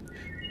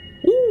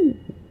 Ooh,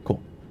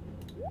 cool.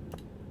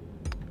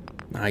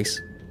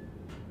 Nice.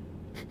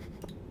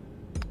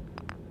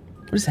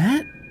 What is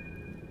that?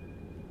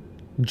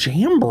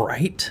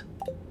 Jambrite?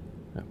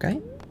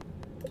 Okay.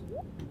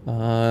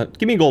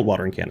 Give me a gold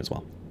watering can as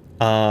well.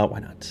 Why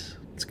not?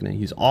 It's gonna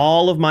use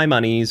all of my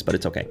monies, but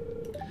it's okay.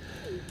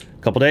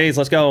 Couple days,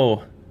 let's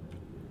go.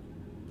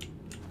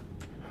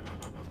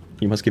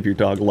 You must give your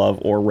dog love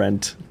or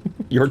rent.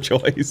 Your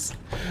choice.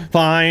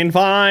 Fine,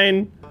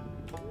 fine.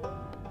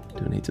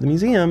 Donate to the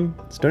museum.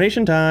 It's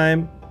donation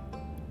time.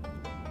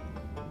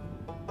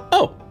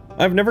 Oh,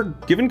 I've never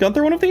given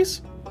Gunther one of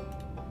these?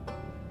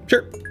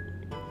 Sure. Give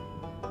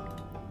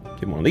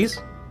him one of these.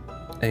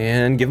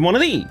 And give him one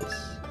of these.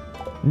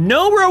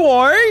 No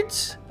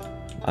rewards?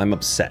 I'm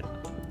upset.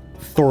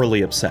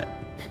 Thoroughly upset.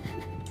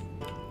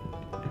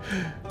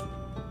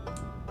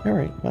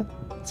 Alright, well,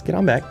 let's get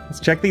on back. Let's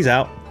check these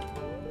out.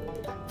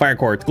 Fire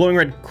quartz, glowing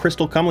red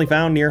crystal commonly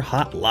found near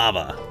hot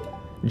lava.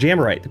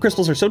 Jammerite. The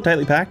crystals are so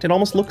tightly packed, it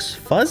almost looks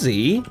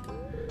fuzzy.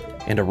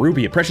 And a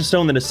ruby, a precious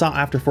stone that is sought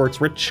after for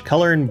its rich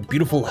color and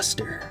beautiful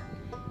luster.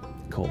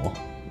 Cool.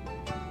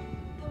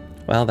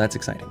 Well, that's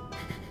exciting.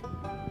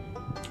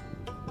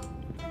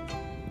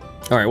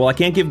 All right, well, I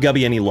can't give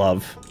Gubby any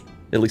love.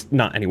 At least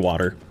not any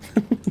water.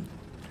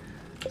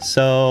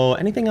 So,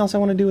 anything else I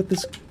want to do with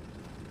this?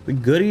 The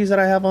goodies that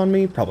I have on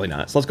me? Probably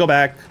not. So let's go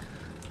back.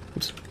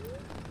 Oops.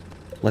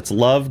 Let's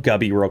love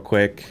Gubby real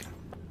quick.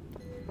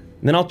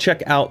 And then I'll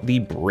check out the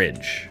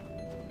bridge.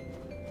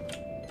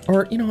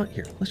 Or, you know what?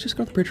 Here, let's just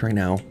go to the bridge right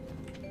now.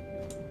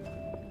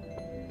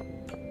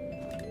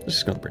 Let's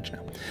just go to the bridge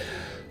now.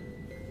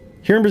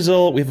 Here in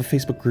Brazil, we have a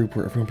Facebook group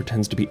where everyone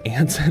pretends to be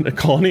ants in a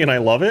colony, and I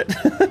love it.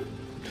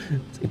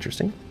 It's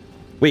interesting.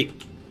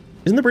 Wait,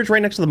 isn't the bridge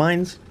right next to the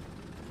mines?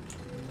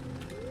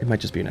 It might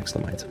just be next to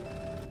the mines.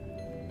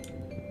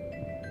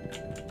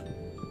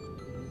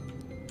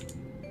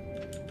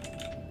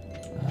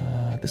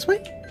 This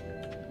way?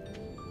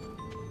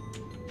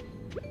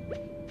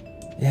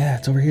 Yeah,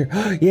 it's over here.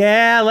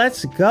 Yeah,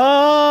 let's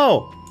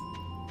go!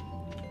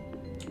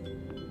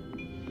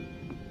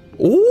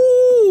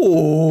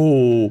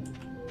 Ooh!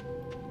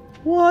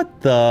 What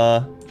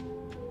the?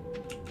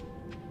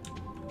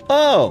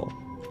 Oh!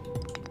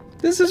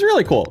 This is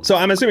really cool. So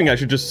I'm assuming I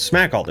should just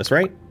smack all this,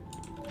 right?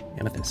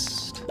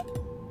 Amethyst.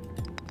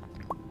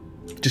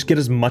 Just get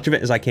as much of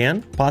it as I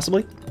can,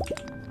 possibly.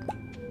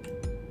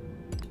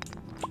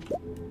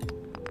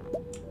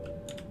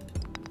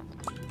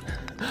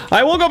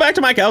 I will go back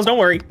to my cows, don't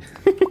worry.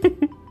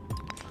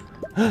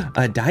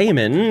 A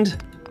diamond.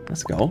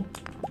 Let's go.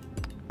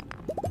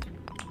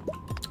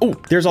 Oh,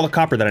 there's all the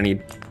copper that I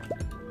need.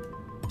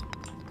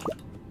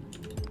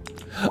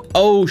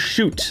 Oh,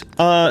 shoot.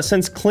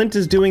 Since Clint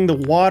is doing the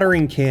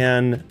watering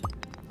can,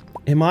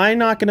 am I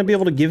not going to be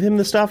able to give him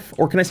the stuff?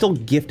 Or can I still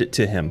gift it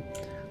to him?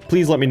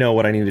 Please let me know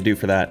what I need to do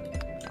for that.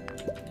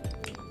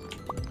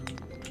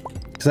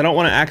 Because I don't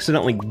want to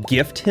accidentally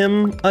gift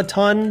him a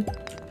ton.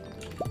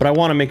 But I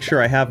want to make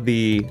sure I have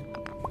the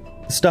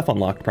stuff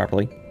unlocked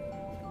properly.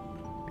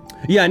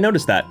 Yeah, I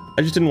noticed that.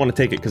 I just didn't want to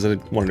take it because I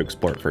wanted to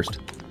explore it first.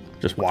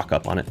 Just walk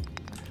up on it.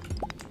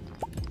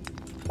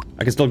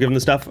 I can still give him the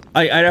stuff.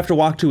 I'd have to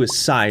walk to his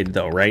side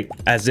though, right?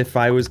 As if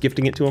I was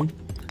gifting it to him.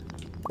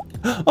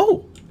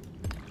 Oh!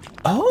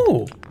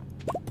 Oh!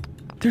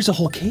 There's a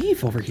whole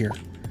cave over here.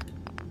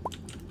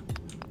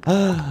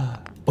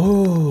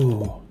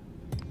 Oh!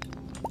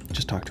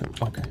 Just talk to him.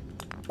 Okay.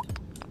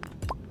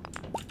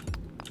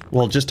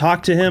 Well, just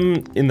talk to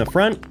him in the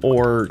front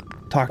or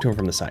talk to him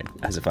from the side,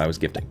 as if I was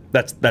gifting.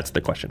 That's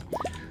the question.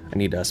 I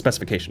need a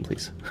specification,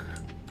 please.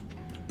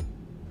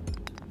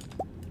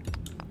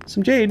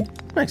 Some jade.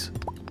 Nice.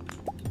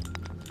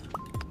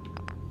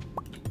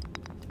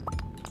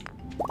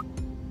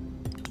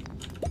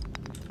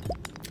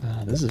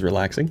 This is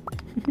relaxing.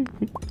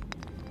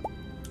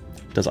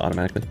 Does it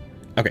automatically?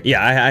 Okay,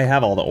 yeah, I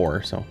have all the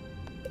ore, so.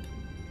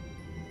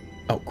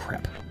 Oh,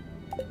 crap.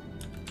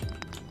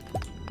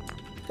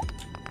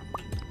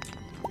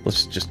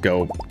 Let's just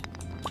go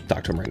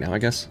talk to him right now, I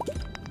guess.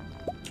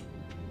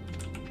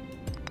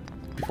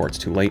 Before it's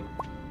too late.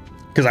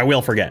 Because I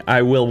will forget.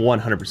 I will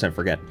 100%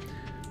 forget.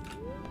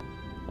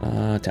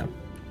 Town.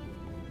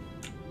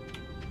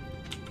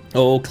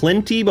 Oh,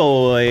 Clinty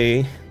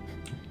boy.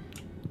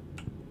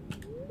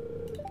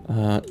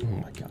 Oh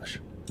my gosh.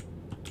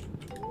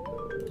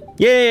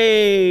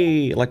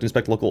 Yay! Elect and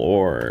inspect local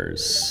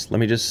ores. Let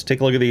me just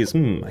take a look at these.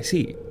 I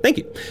see. Thank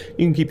you.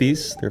 You can keep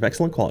these. They're of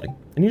excellent quality.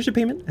 And here's your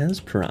payment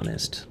as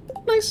promised.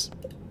 Nice.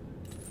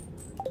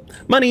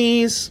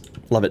 Monies.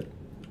 Love it.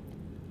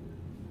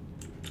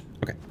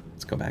 Okay,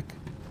 let's go back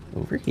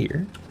over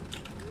here.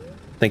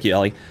 Thank you,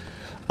 Ellie.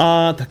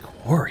 The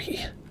quarry.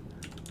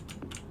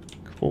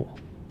 Cool.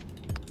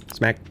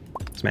 Smack,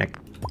 smack,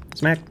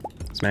 smack,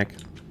 smack,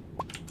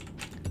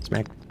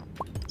 smack,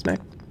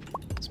 smack,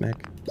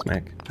 smack,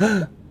 smack.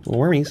 Little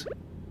wormies.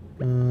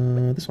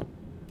 This one.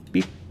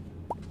 Beep.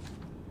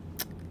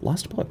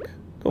 Lost book.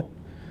 Cool.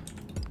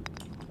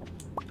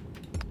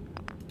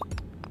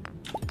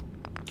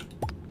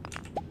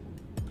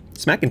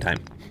 Smacking time.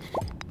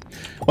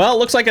 Well, it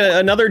looks like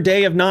another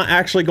day of not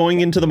actually going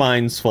into the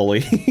mines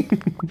fully.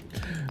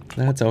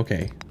 That's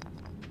okay.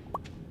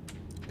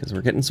 Because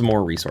we're getting some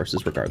more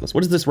resources regardless.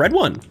 What is this red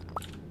one?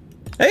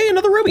 Hey,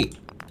 another ruby.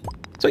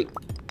 Sweet.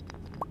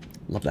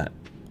 Love that.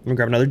 I'm gonna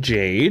grab another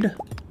jade.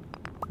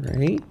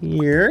 Right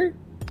here.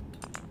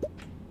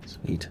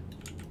 Sweet.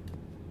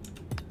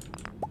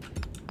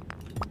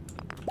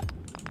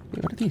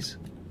 Wait, what are these?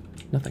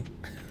 Nothing.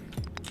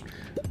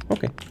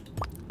 Okay.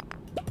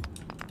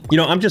 You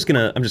know, I'm just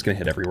gonna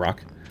hit every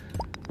rock.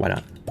 Why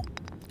not?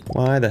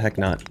 Why the heck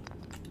not?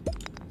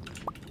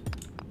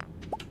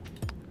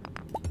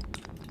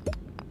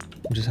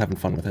 I'm just having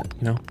fun with it,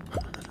 you know?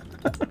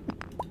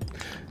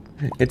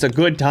 It's a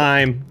good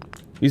time.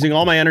 Using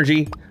all my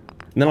energy.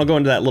 And then I'll go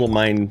into that little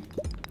mine.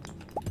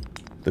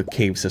 The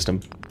cave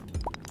system.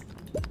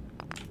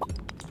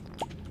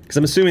 Because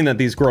I'm assuming that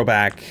these grow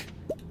back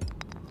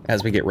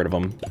as we get rid of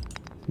them.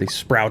 They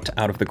sprout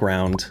out of the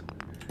ground.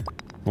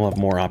 We'll have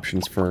more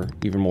options for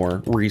even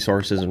more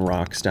resources and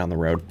rocks down the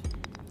road.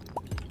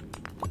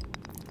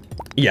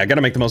 Yeah, I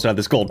gotta make the most out of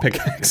this gold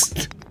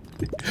pickaxe.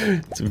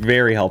 It's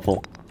very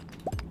helpful.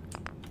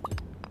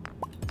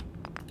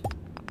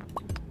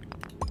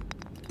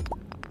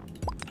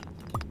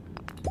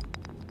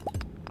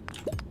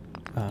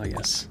 Oh,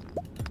 yes.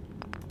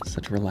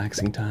 Such a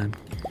relaxing time.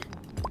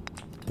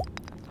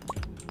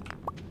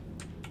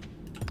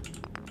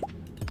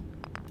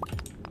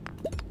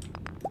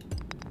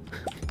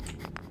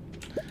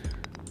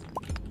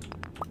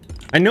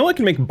 I know I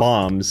can make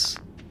bombs.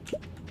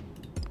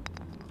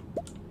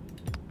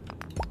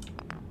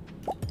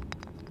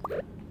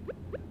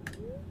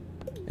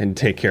 And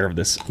take care of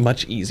this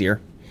much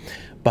easier.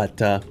 But,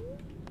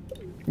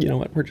 you know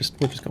what? We're just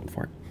going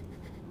for it.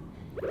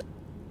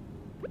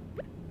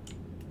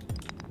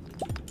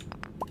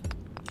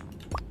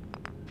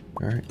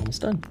 Alright,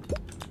 almost done.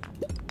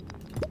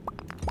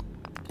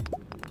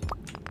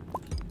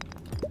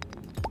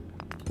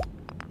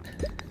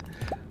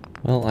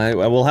 Well, I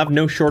will have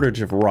no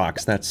shortage of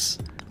rocks, that's...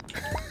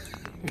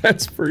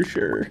 that's for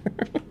sure.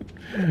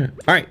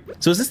 Alright,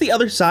 so is this the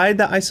other side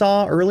that I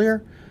saw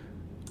earlier?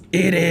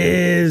 It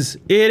is!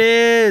 It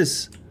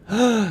is!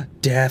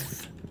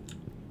 Death.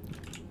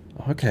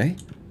 Okay.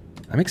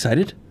 I'm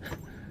excited.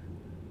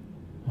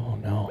 Oh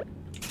no.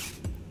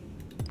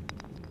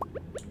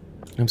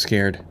 I'm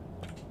scared.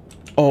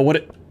 Oh, what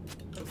it...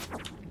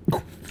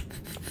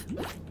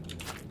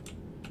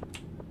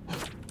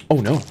 Oh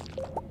no.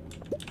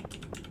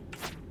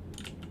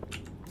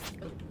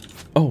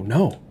 Oh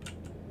no.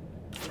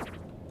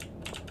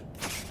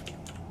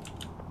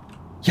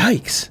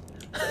 Yikes.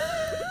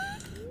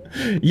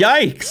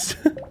 Yikes.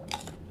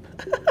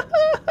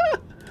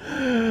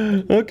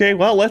 Okay,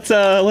 well,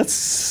 let's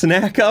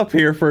snack up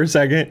here for a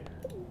second.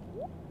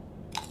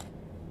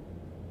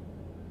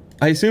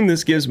 I assume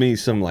this gives me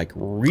some, like,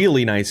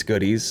 really nice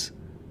goodies.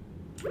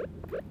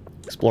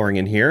 Exploring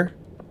in here.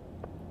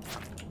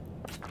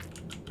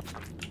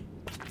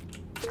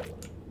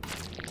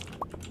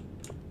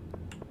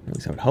 At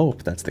least I would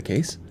hope that's the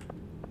case.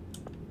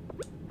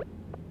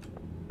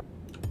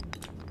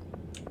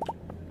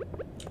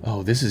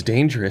 Oh, this is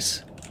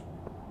dangerous.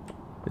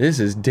 This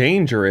is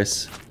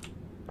dangerous.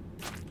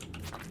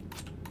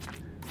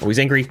 Oh, he's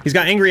angry. He's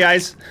got angry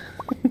eyes.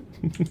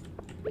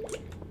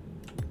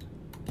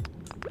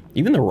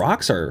 Even the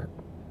rocks are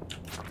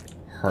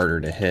harder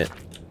to hit.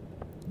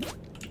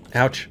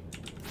 Ouch.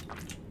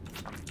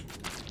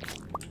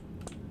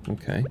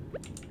 Okay.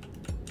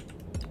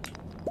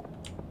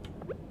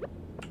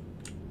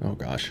 Oh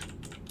gosh.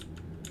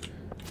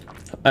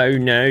 Oh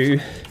no.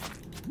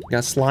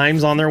 Got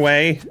slimes on their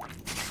way.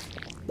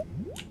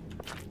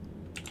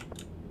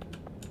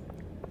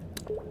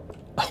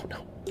 Oh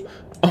no.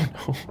 Oh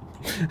no.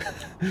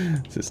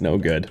 This is no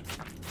good.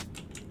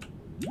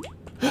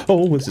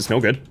 Oh, this is no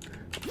good.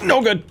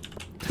 No good.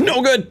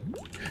 No good.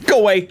 Go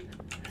away.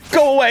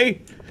 Go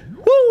away.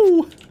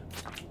 Woo.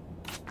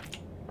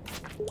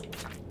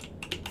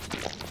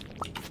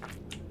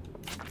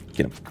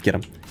 Get him. Get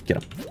him. Get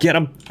him. Get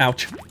him.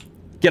 Ouch.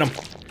 Get him.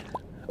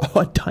 Oh,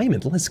 a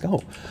diamond. Let's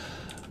go.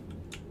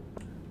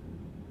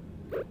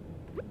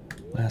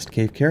 Last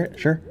cave carrot.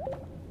 Sure.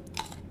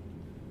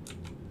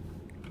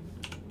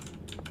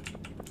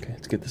 Okay,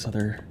 let's get this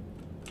other...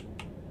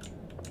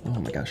 Oh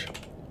my gosh.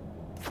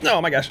 Oh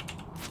my gosh.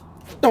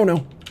 Oh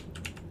no.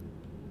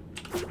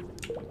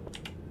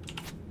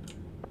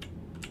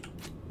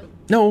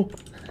 No.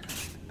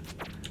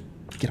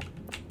 Get him.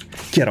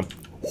 Get him.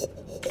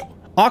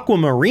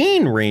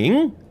 Aquamarine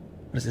ring?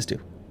 What does this do?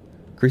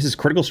 Increases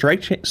critical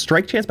strike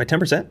chance by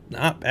 10%?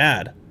 Not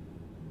bad.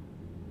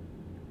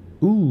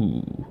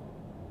 Ooh.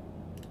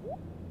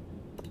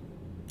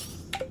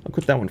 I'll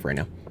equip that one for right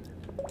now.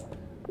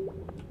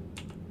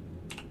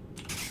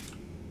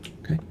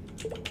 Okay.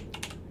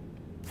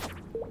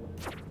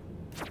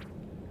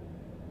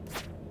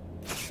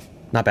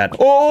 Not bad.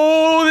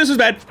 Oh, this is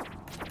bad.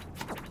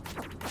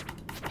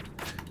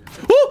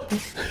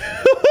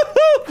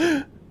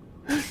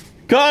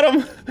 Got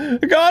him!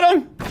 Got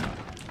him!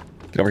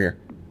 Get over here.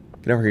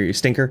 Get over here, you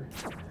stinker.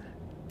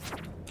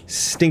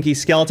 Stinky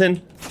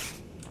skeleton.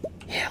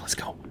 Yeah, let's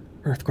go.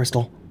 Earth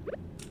crystal.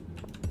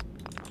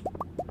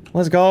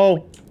 Let's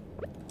go.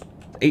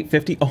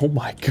 850. Oh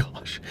my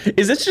gosh.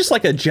 Is this just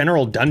like a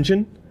general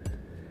dungeon?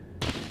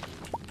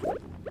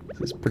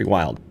 This is pretty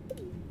wild.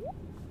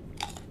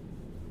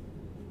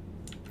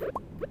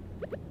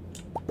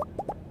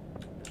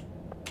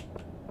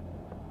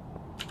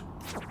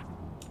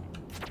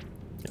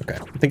 Okay,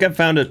 I think I've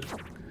found a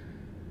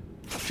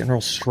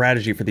general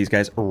strategy for these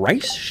guys. A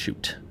rice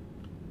shoot.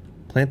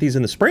 Plant these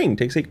in the spring.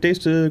 Takes 8 days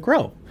to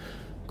grow.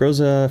 Grows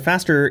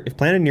faster if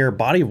planted near a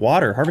body of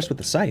water. Harvest with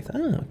the scythe.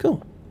 Oh,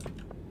 cool.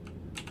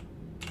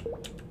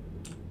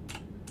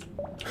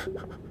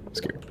 I'm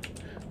scared.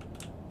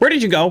 Where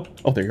did you go?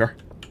 Oh, there you are.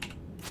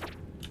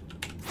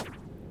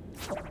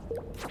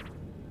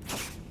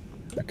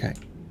 Okay.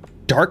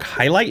 Dark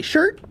highlight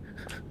shirt?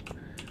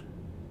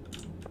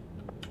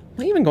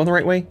 Am I even going the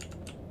right way?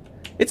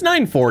 It's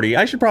 9:40.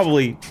 I should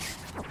probably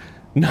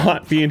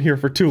not being here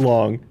for too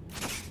long.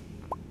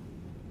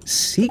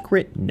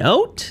 Secret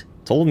note?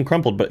 It's old and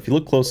crumpled, but if you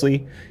look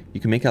closely, you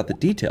can make out the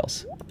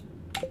details.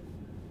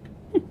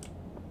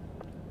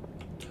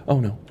 Oh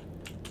no.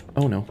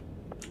 Oh no.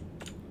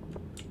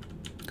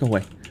 Go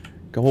away.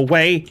 Go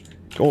away.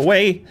 Go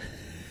away.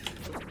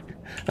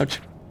 Ouch.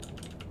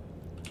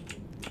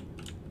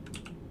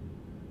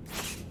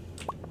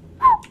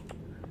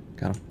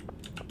 Got him.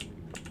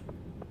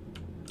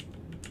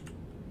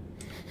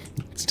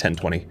 It's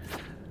 10:20.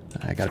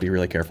 I gotta be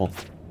really careful.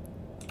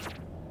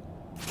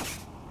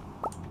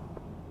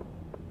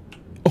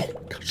 Oh my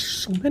gosh, there's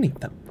so many of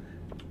them.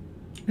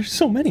 There's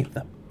so many of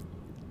them.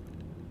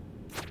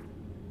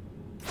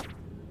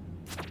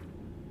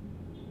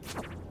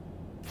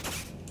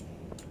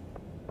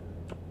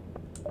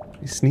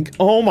 Sneak.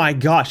 Oh my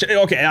gosh.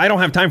 Okay, I don't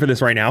have time for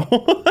this right now.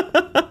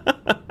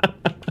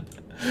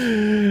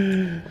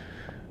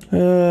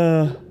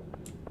 You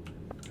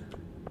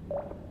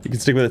can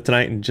stick with it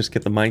tonight and just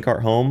get the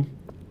minecart home.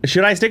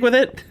 Should I stick with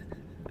it?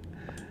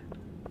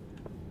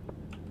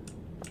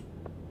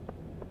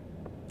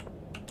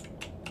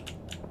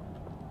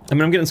 I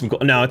mean, I'm getting some cool.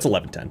 No, it's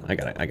 11:10. I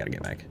gotta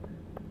get back.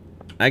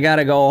 I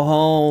gotta go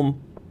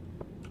home.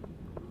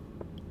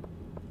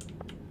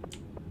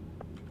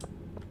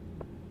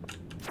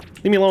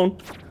 Leave me alone.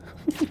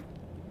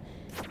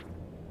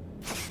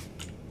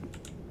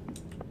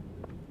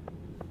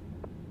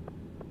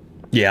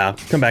 Yeah,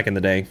 come back in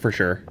the day, for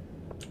sure.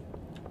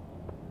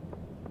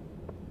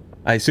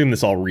 I assume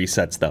this all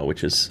resets, though,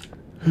 which is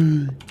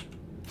a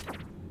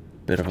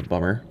bit of a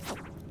bummer.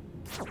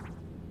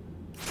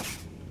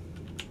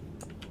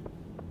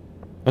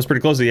 I was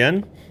pretty close to the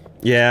end.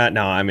 Yeah,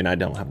 no, I mean, I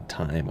don't have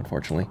time,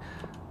 unfortunately.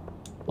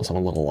 Also,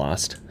 I'm a little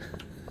lost.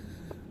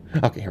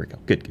 Okay, here we go.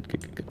 Good.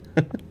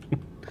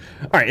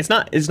 All right, it's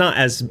not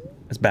as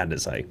bad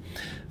as I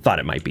thought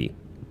it might be.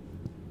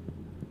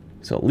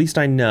 So at least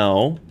I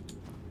know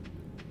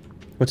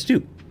what to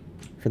do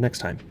for next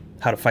time.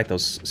 How to fight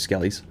those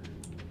skellies.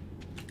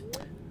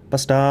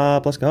 Bus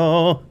stop, let's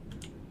go.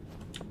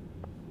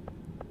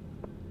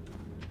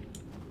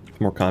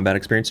 More combat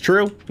experience.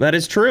 True, that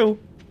is true.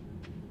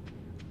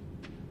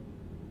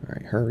 All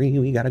right, hurry,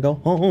 we gotta go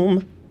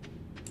home.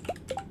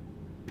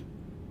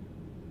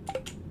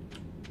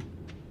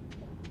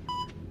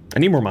 I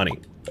need more money.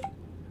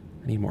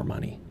 I need more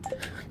money.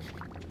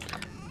 I'm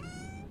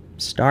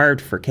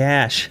starved for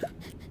cash.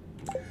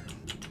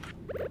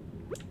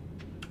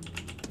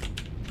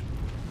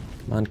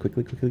 Come on,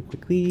 quickly.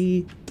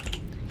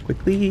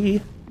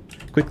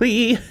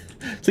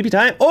 Sleepy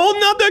time. Oh,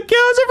 not the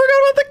cows! I forgot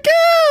about the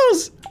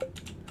cows!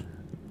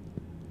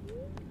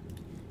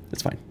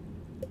 It's fine.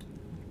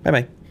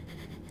 Bye-bye.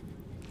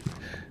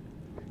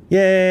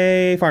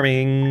 Yay,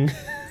 farming.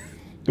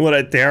 What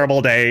a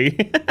terrible day.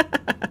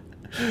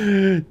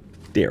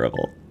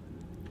 Terrible.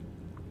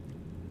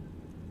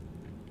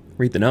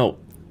 Read the note.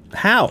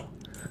 How? Do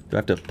I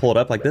have to pull it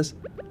up like this?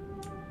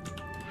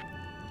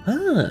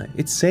 Ah,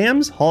 it's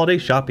Sam's holiday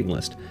shopping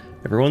list.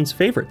 Everyone's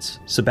favorites.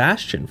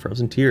 Sebastian,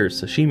 frozen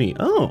tears, sashimi.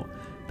 Oh,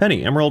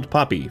 Penny, emerald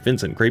poppy,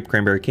 Vincent, grape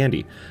cranberry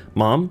candy.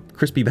 Mom,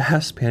 crispy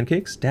bass,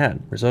 pancakes.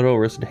 Dad, risotto,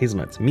 roasted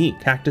hazelnuts. Me,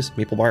 cactus,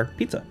 maple bar,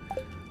 pizza.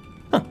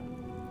 Huh.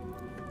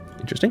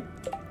 Interesting.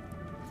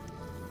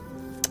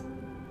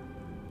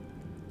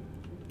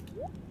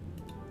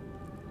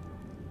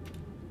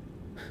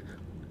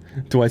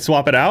 Do I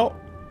swap it out?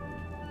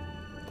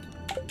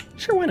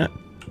 Sure, why not?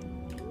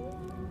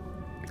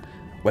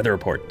 Weather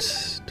report.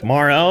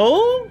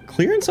 Tomorrow,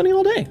 clear and sunny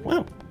all day.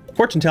 Wow.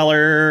 Fortune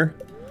teller.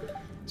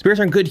 Spirits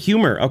are in good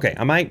humor. Okay,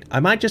 I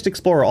might just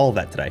explore all of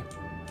that today.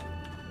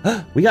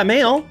 We got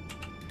mail.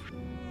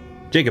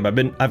 Jacob,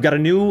 I've got a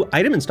new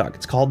item in stock.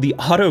 It's called the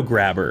Auto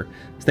Grabber.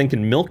 This thing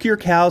can milk your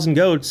cows and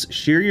goats,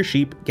 shear your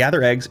sheep,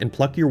 gather eggs, and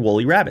pluck your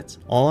woolly rabbits,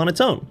 all on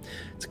its own.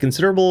 It's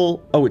considered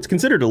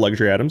a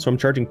luxury item, so I'm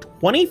charging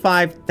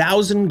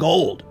 25,000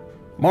 gold.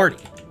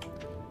 Marty.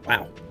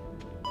 Wow.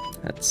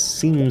 That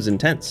seems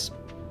intense.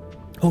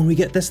 Oh, and we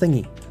get this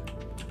thingy.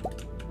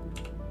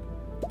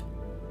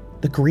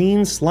 The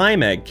green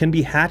slime egg can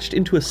be hatched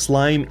into a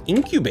slime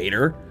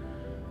incubator.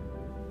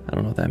 I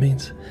don't know what that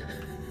means.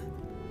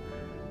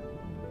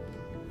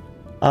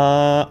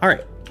 All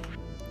right.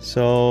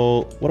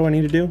 So what do I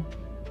need to do?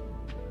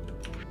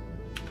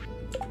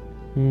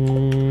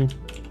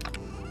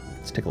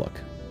 Let's take a look.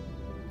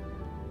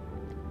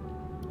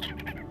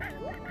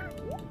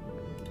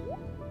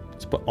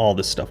 Let's put all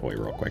this stuff away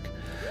real quick.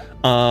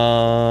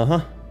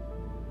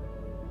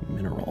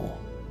 Mineral.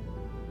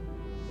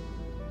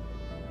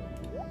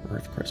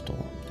 Earth crystal.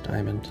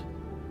 Diamond.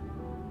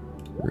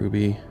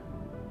 Ruby.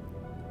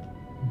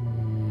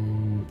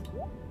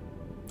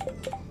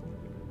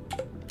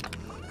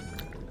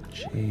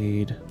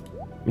 Jade.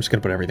 I'm just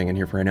gonna put everything in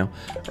here for right now.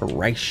 A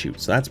rice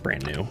shoot, so that's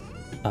brand new.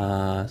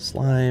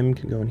 Slime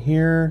can go in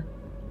here.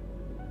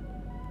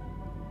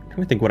 I'm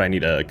trying to think what I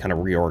need to kind of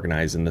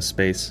reorganize in this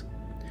space.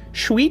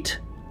 Sweet.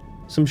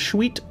 Some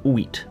sweet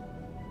wheat.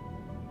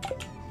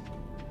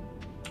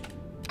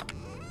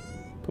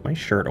 Put my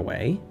shirt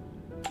away.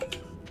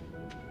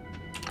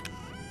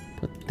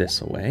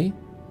 this away.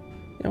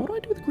 Yeah, what do I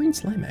do with the green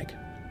slime egg?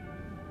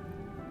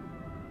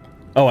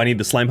 Oh, I need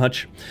the slime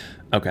hutch?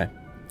 Okay.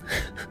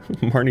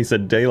 Marnie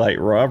said daylight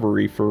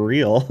robbery for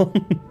real.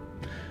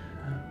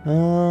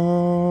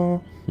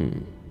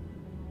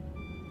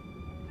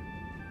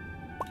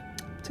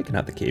 Taking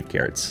out the cave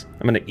carrots.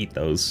 I'm gonna eat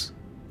those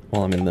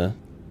while I'm in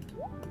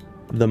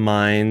the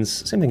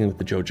mines. Same thing with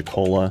the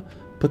Joja-Cola.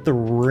 Put the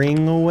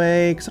ring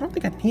away, because I don't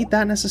think I need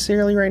that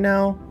necessarily right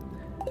now.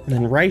 And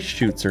then rice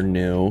shoots are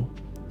new.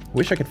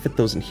 Wish I could fit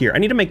those in here. I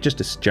need to make just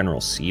a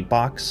general seed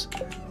box,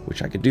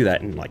 which I could do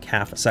that in like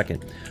half a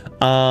second.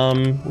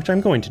 Which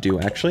I'm going to do,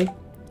 actually.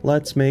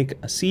 Let's make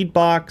a seed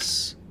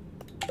box.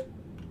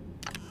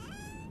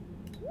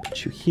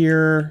 Put you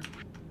here.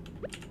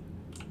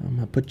 I'm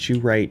gonna put you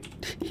right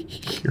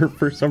here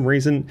for some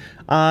reason.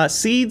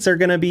 Seeds are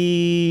gonna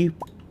be...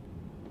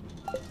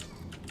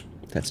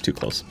 That's too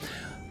close.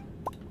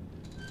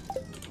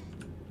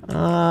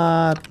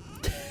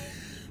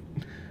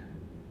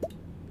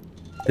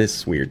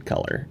 This weird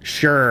color.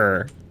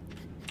 Sure.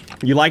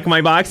 You like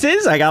my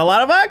boxes? I got a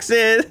lot of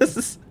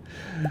boxes.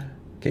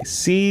 Okay,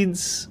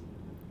 seeds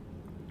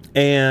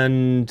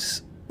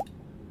and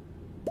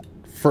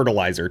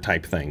fertilizer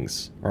type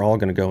things are all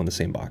gonna go in the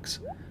same box.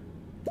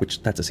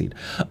 Which, that's a seed.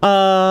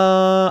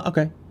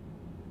 Okay.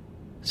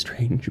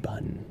 Strange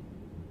bun.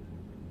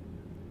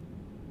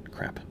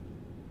 Crap.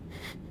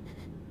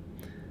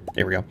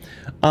 There we go.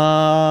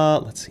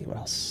 Let's see what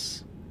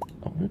else.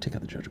 Oh, I'm gonna take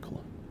out the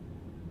Joja-Cola.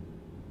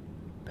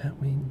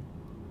 Batwing.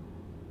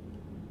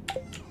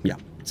 Yeah,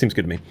 seems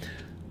good to me.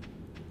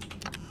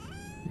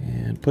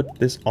 And put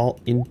this all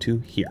into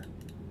here.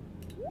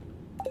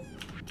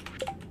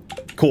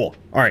 Cool.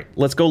 All right,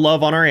 let's go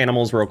love on our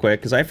animals real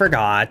quick, because I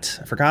forgot.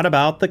 I forgot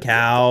about the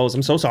cows.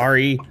 I'm so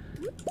sorry.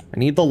 I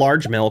need the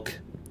large milk.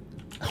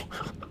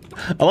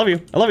 I love you.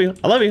 I love you.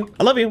 I love you.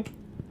 I love you.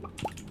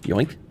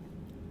 Yoink.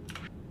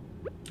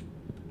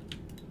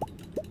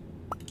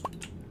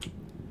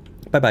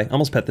 Bye-bye.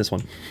 Almost pet this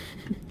one.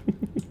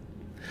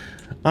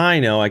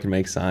 I know I can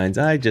make signs.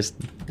 I just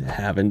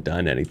haven't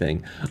done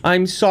anything.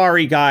 I'm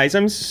sorry, guys.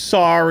 I'm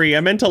sorry. I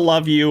meant to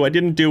love you. I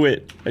didn't do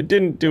it. I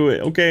didn't do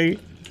it, okay?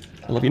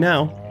 I love you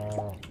now.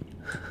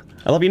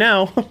 I love you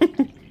now.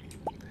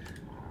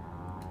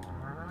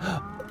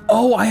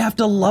 Oh, I have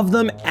to love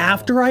them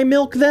after I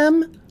milk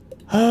them?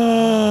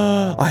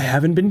 I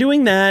haven't been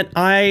doing that.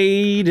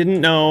 I didn't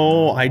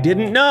know. I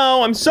didn't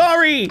know. I'm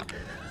sorry.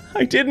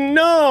 I didn't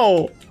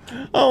know.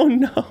 Oh,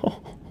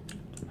 no.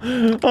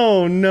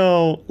 Oh,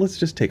 no. Let's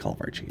just take all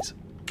of our cheese.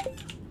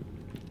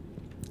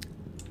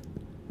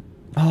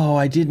 Oh,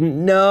 I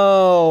didn't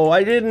know.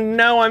 I didn't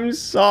know. I'm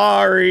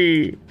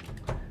sorry.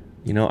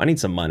 You know, I need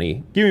some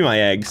money. Give me my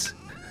eggs.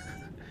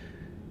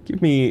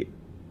 Give me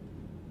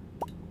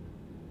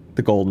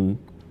the golden.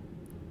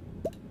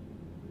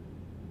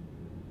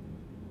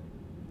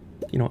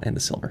 You know, and the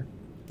silver.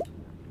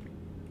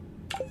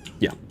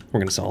 Yeah, we're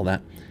gonna sell all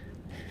that.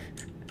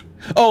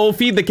 Oh,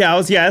 feed the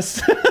cows,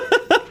 yes.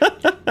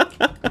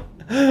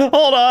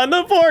 Hold on,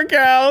 the poor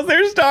cows,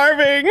 they're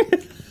starving.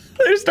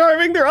 They're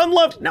starving, they're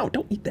unloved. No,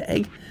 don't eat the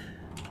egg.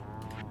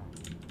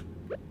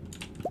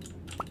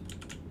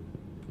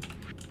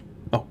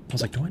 Oh, I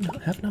was like, do I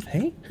not have enough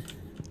hay?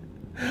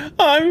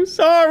 I'm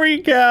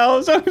sorry,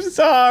 cows, I'm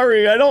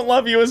sorry. I don't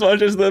love you as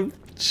much as the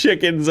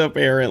chickens,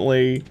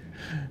 apparently.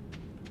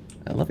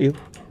 I love you.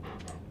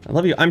 I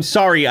love you. I'm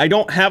sorry, I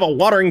don't have a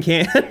watering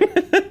can.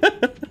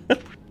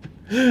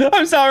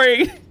 I'm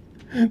sorry.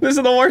 This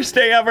is the worst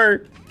day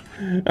ever.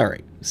 All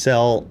right,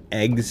 sell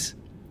eggs,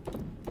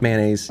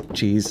 mayonnaise,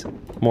 cheese,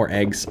 more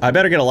eggs. I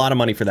better get a lot of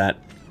money for that.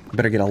 I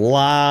better get a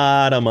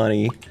lot of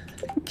money.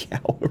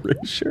 Cow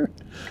erasure.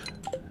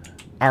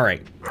 All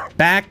right,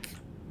 back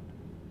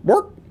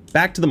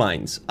to the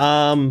mines.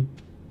 The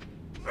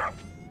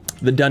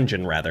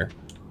dungeon, rather.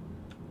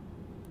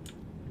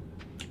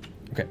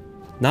 Okay,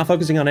 not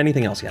focusing on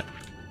anything else yet.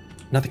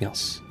 Nothing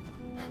else.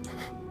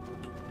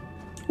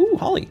 Ooh,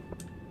 holly.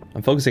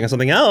 I'm focusing on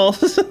something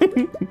else.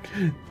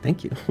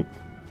 Thank you.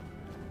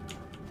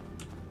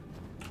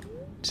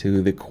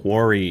 To the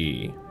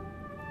quarry.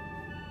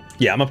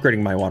 Yeah, I'm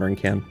upgrading my watering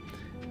can.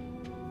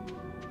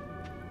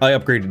 I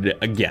upgraded it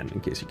again,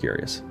 in case you're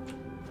curious.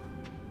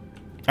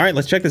 All right,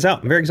 let's check this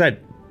out. I'm very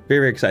excited. Very,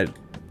 very excited.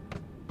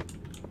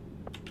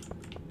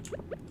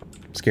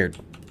 Scared,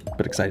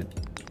 but excited.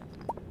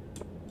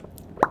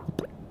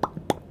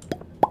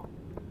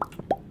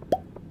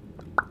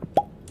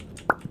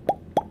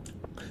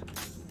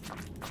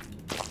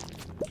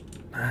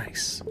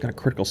 Nice. Got a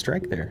critical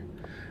strike there.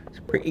 It's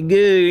pretty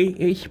good.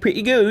 It's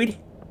pretty good.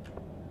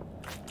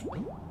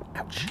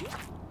 Ouch.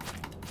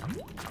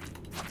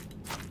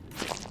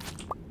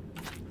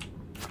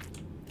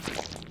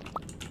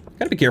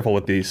 Gotta be careful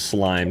with these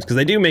slimes, because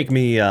they do make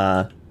me,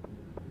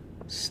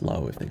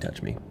 slow if they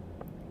touch me.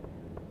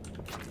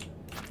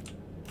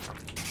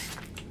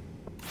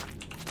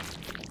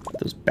 Are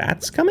those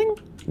bats coming?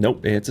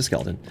 Nope, it's a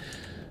skeleton.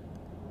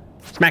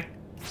 Smack!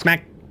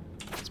 Smack!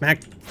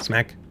 Smack!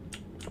 Smack!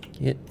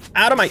 Get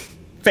out of my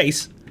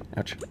face!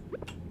 Ouch.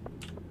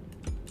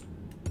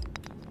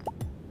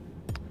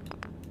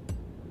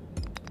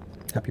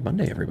 Happy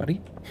Monday,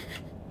 everybody.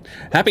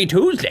 Happy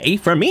Tuesday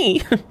for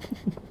me.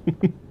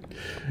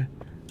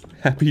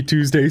 Happy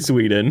Tuesday,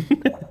 Sweden.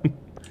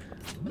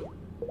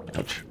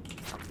 Ouch.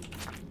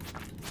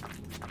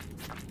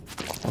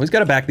 Always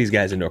gotta back these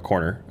guys into a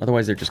corner.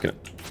 Otherwise, they're just gonna...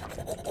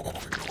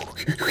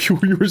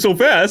 You were so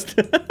fast.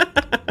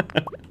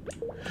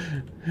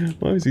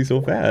 Why is he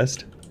so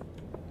fast?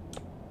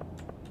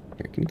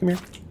 Here, can you come here?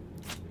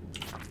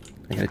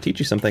 I gotta teach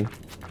you something.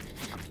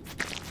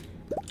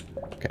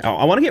 Okay,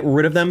 I want to get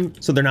rid of them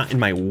so they're not in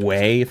my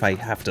way if I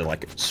have to,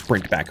 like,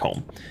 sprint back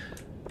home.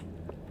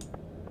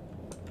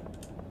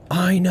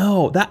 I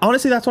know. That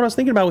honestly, that's what I was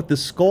thinking about with the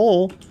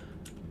skull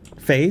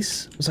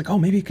face. I was like, oh,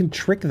 maybe you can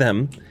trick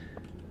them.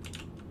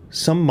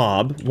 Some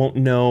mob won't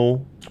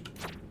know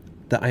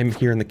that I'm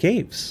here in the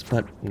caves,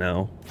 but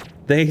no.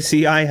 They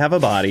see I have a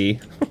body.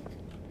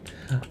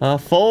 A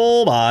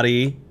full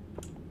body.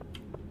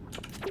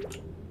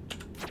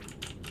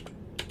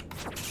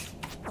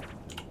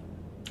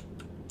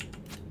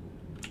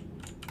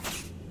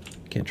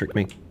 Can't trick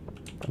me.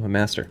 I'm a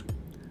master.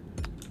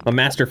 I'm a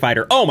master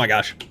fighter. Oh my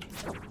gosh.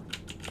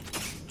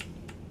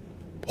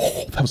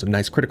 Oh, that was a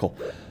nice critical.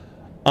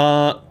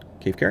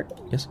 Cave carrot?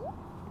 Yes.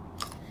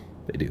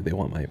 They do. They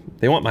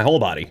want my whole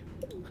body.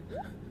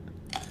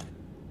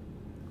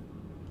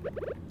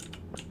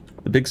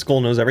 The big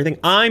skull knows everything.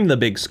 I'm the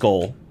big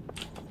skull.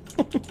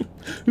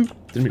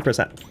 Didn't mean to press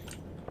that.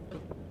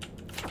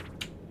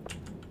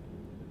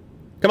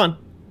 Come on.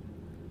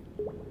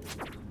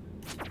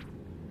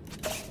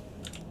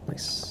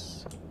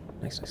 Nice.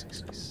 Nice, nice,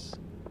 nice, nice.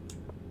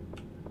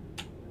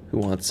 Who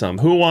wants some?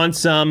 Who wants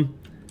some?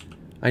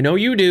 I know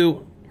you do.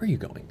 Where are you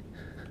going?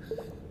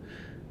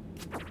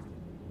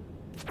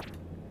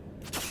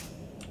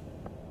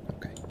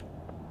 Okay.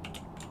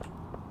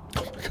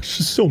 Oh my gosh,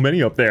 there's so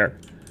many up there.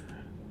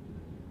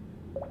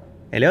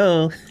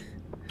 Hello.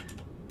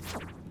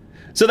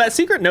 So that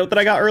secret note that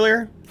I got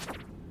earlier,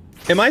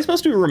 am I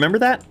supposed to remember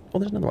that? Oh,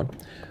 there's another one.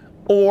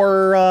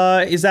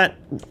 Or is that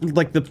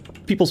like the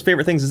people's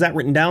favorite things? Is that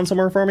written down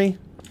somewhere for me?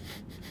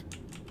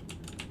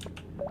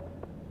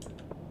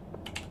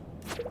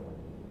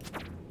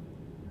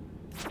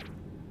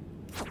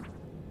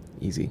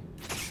 Easy.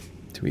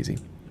 Too easy.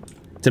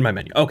 It's in my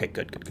menu. Okay,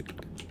 good, good, good,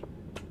 good.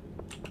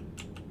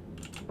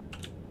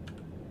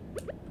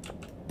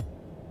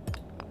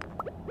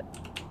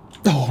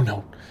 Oh,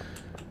 no.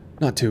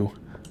 Not two.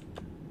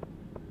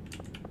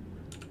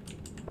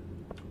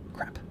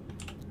 Crap.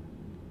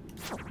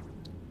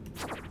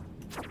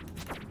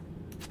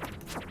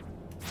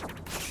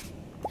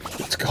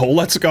 Let's go,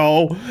 let's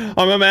go.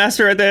 I'm a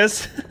master at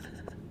this.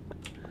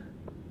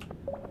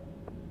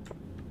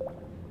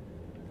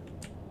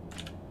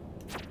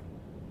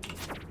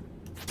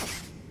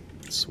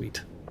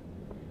 Sweet.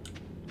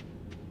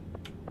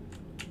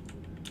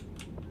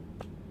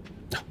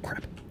 Oh,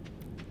 crap.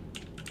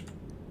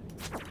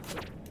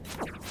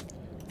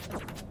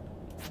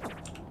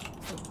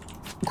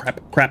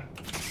 Crap, crap.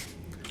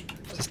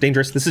 This is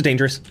dangerous. This is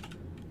dangerous.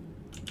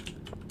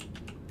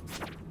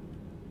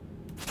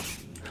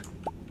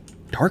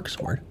 Dark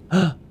sword?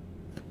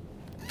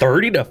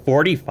 30 to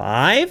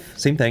 45?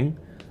 Same thing.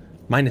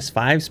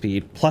 -5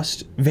 speed,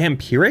 plus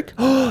vampiric?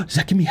 Does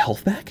that give me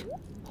health back?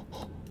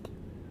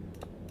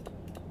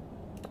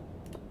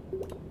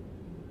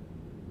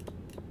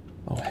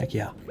 Oh, heck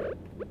yeah.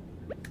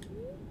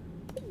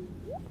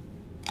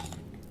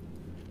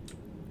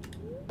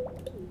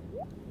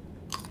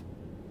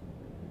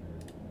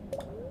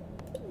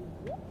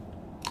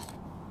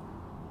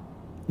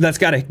 That's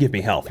gotta give me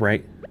health,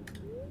 right?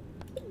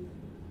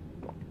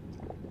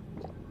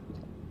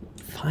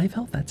 5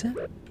 health, that's it?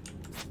 Okay,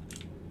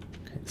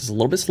 this is a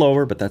little bit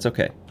slower, but that's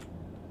okay.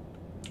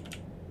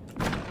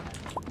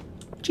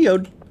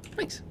 Geode.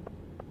 Nice.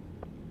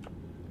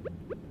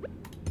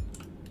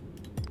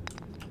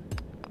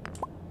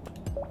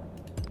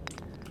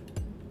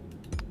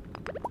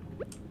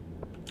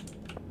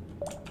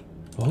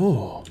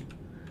 Oh.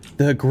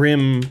 The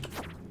Grim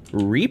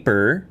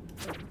Reaper.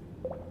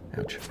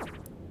 Ouch.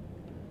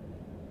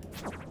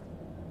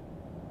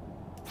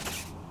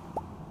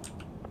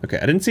 Okay,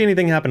 I didn't see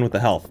anything happen with the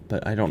health,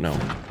 but I don't know.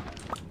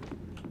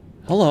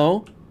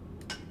 Hello?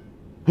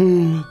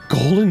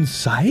 Golden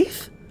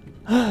Scythe?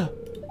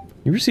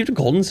 You received a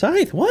golden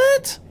scythe.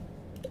 What?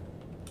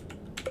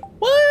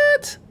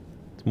 What?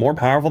 It's more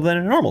powerful than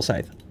a normal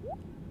scythe.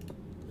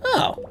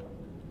 Oh.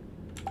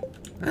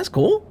 That's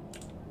cool.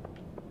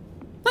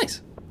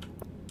 Nice.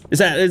 Is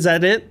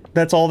that it?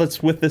 That's all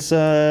that's with this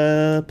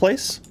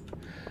place?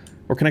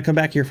 Or can I come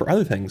back here for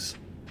other things?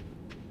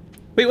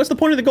 Wait, what's the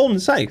point of the golden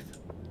scythe?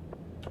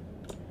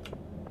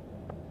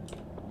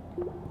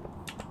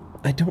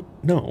 I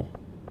don't know.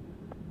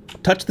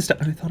 Touch the stuff.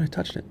 I thought I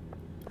touched it.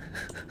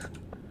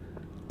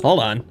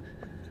 Hold on.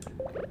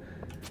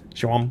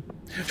 Shwam.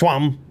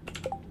 Shwam.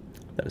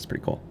 That is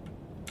pretty cool.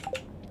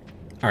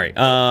 Alright,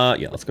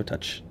 yeah, let's go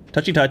touch.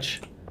 Touchy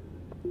touch.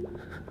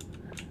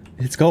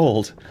 It's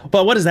gold.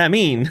 But what does that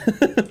mean?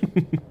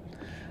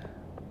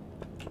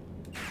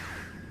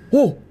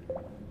 Whoa!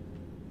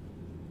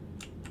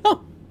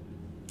 Oh!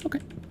 Okay.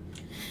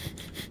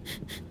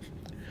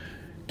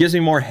 Gives me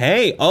more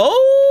hay.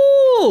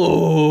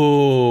 Oh,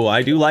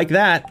 I do like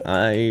that.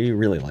 I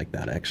really like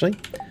that, actually.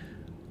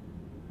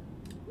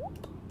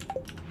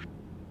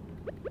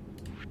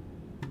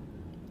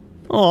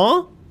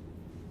 Aw.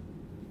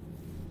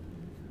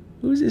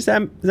 Is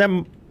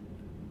that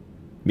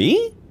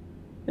me?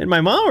 And my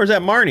mom, or is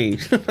that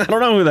Marnie? I don't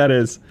know who that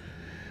is.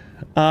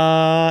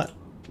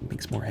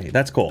 Makes more hay.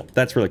 That's cool.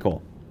 That's really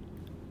cool.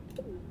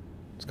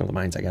 Let's go to the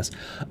mines, I guess. Do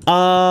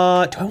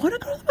I want to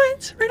go to the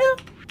mines right now?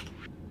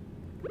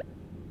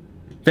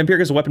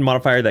 Vampiric is a weapon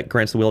modifier that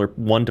grants the wielder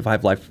 1 to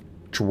 5 life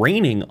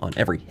draining on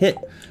every hit.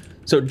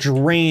 So it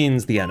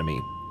drains the enemy.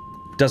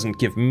 Doesn't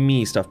give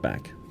me stuff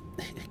back.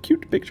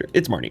 Cute picture.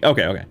 It's Marnie.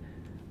 Okay, okay.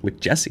 With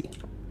Jesse.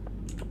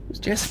 Who's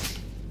Jesse?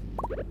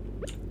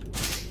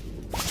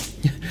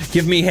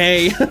 Give me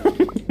hay.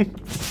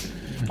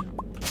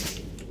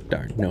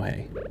 Darn, no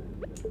hay.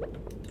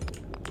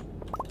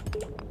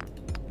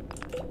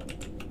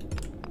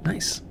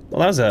 Nice. Well,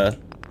 that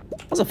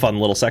was a fun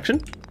little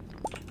section.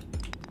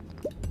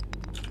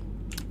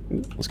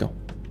 Ooh, let's go.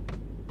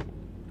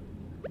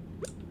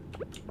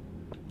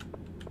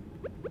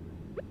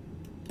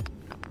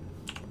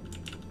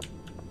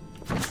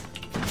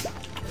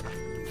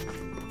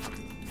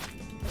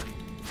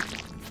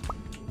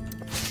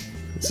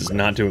 This is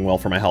not doing well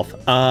for my health.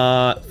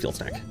 Field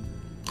snack.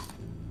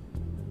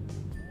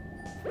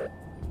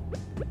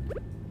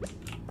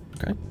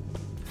 Okay.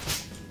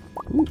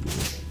 Ooh,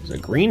 there's a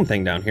green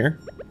thing down here.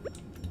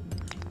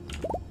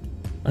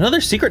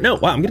 Another secret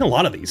note. Wow, I'm getting a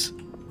lot of these.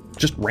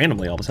 Just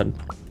randomly all of a sudden.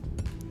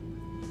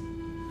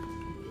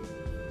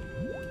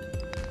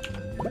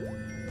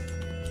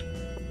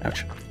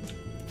 Ouch.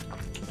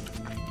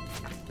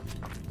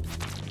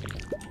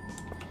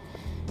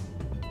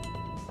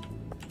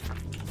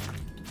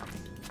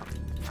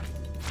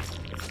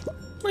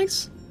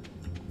 Nice.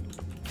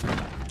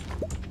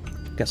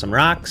 Got some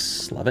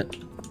rocks. Love it.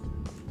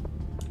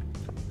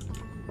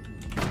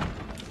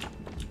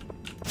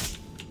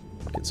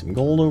 Get some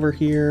gold over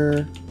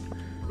here.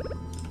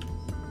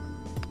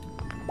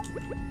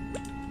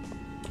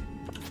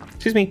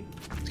 Excuse me.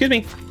 Excuse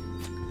me.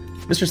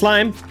 Mr.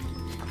 Slime.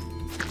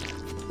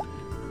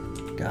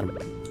 Got him.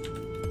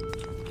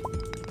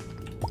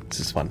 This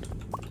is fun.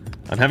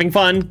 I'm having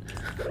fun.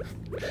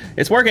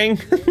 It's working.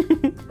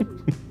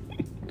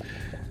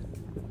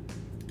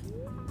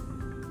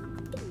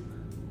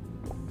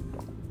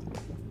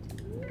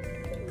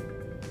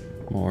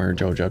 More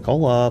Joja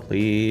Cola,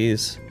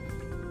 please.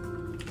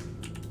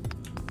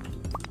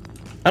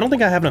 I don't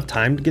think I have enough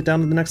time to get down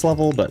to the next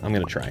level, but I'm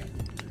gonna try.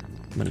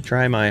 I'm gonna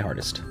try my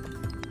hardest.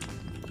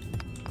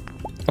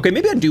 Okay,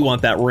 maybe I do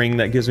want that ring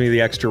that gives me the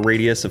extra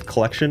radius of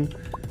collection.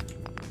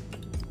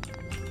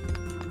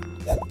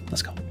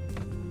 Let's go.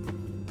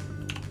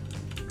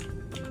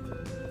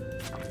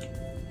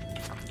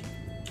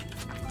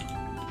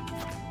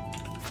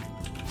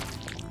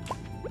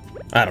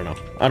 I don't know.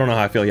 I don't know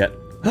how I feel yet.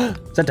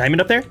 Is that diamond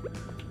up there?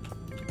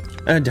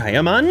 A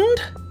diamond?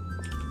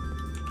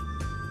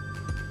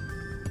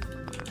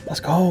 Let's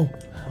go.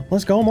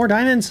 Let's go, more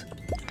diamonds.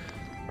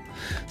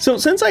 So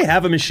since I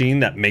have a machine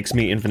that makes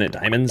me infinite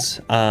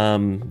diamonds,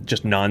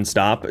 just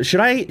non-stop,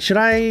 should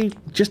I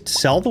just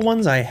sell the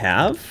ones I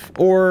have?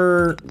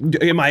 Or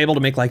am I able to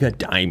make like a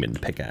diamond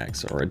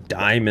pickaxe or a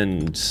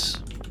diamond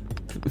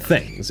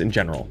things in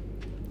general?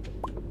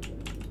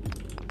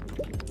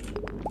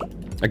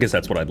 I guess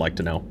that's what I'd like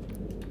to know.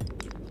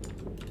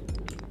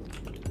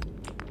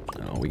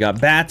 Oh, we got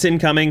bats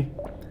incoming.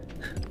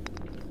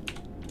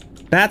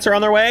 Bats are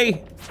on their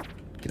way.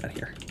 Get out of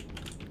here.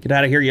 Get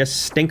out of here, you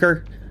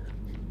stinker.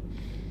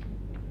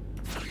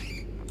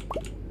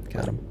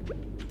 Got him.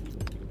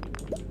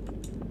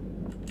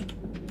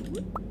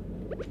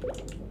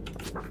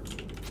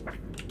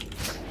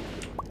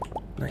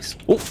 Nice.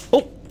 Oh,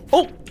 oh,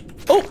 oh,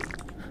 oh!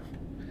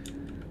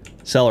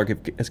 Sell or give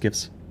as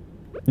gifts.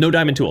 No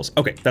diamond tools.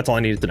 Okay, that's all I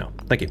needed to know.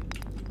 Thank you.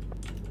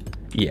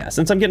 Yeah,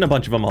 since I'm getting a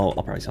bunch of them, I'll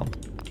probably sell them.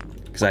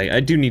 Because I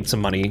do need some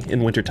money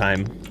in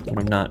wintertime when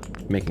I'm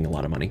not making a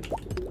lot of money.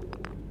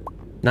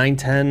 9,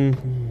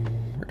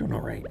 10. We're doing all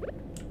right.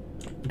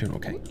 We're doing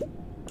okay.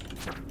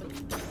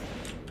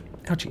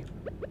 Ouchie.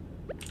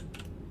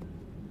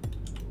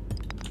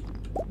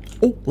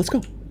 Oh, let's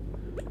go.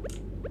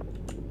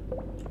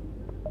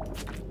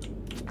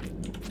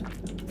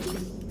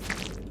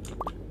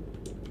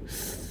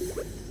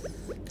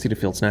 Let's eat a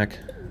field snack.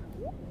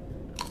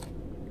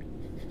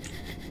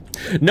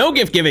 No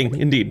gift giving,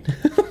 indeed.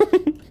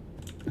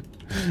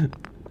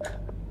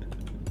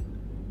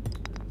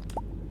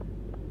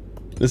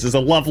 This is a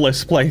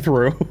loveless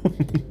playthrough.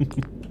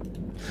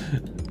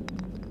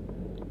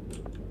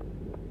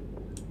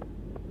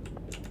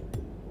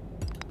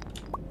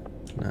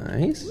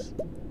 Nice.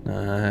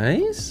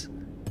 Nice.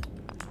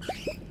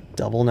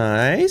 Double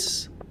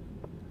nice.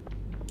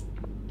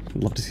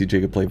 I'd love to see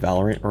Jacob play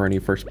Valorant or any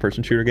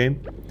first-person shooter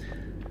game.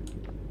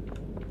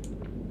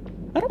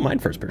 I don't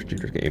mind first-person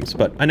shooter games,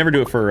 but I never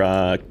do it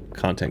for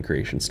content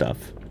creation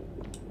stuff.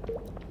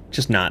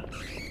 Just not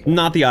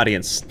the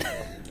audience.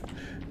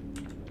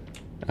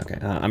 Okay,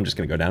 I'm just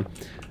gonna go down.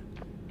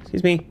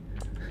 Excuse me.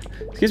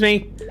 Excuse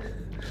me.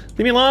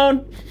 Leave me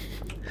alone.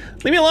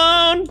 Leave me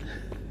alone.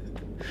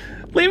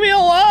 Leave me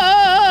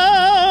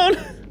alone.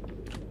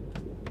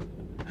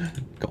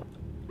 Cool.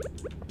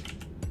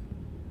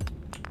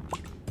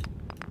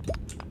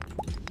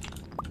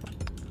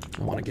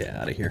 I want to get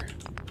out of here.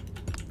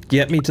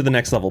 Get me to the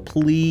next level,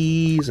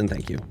 please, and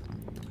thank you.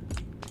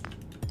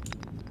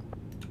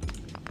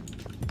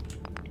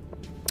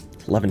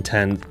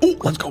 11:10. Oh,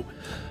 let's go.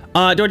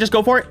 Do I just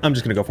go for it? I'm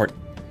just gonna go for it.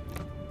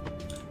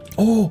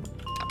 Oh.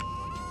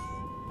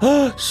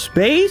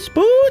 Space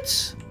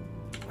boots?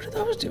 What do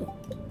those do?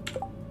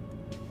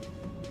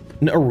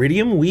 An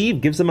iridium weave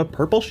gives them a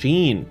purple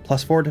sheen.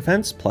 +4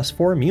 defense,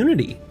 +4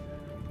 immunity.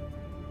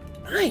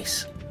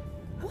 Nice.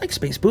 I like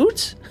space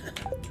boots.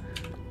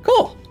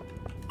 Cool.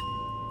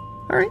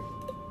 All right.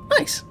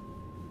 Nice.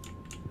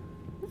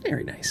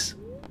 Very nice.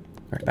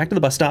 All right, back to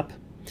the bus stop.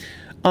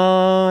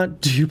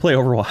 Do you play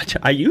Overwatch?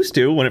 I used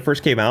to when it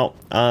first came out.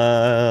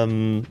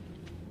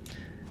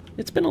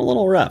 It's been a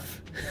little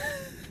rough.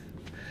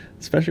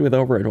 Especially with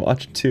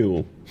Overwatch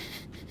 2.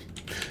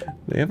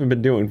 They haven't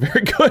been doing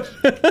very good.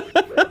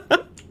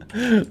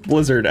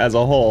 Blizzard as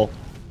a whole.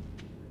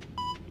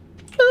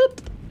 Boop.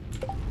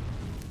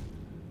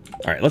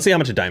 All right, let's see how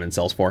much a diamond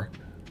sells for.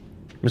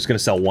 I'm just gonna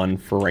sell one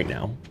for right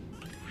now.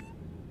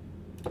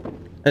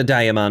 A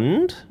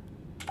diamond.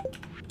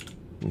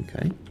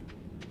 Okay.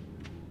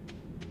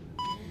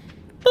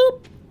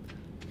 Boop.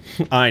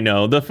 I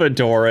know, the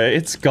fedora,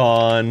 it's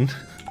gone.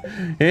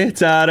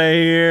 It's out of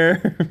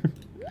here.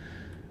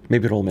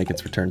 Maybe it'll make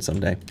its return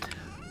someday.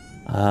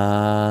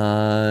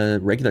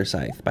 Regular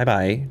scythe.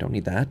 Bye-bye. Don't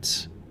need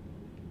that.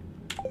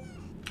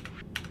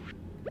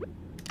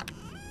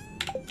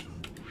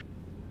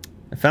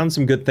 I found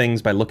some good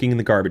things by looking in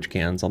the garbage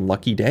cans on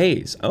lucky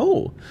days.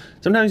 Oh,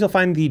 sometimes you'll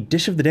find the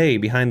dish of the day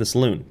behind the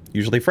saloon,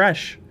 usually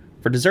fresh.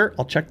 For dessert,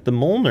 I'll check the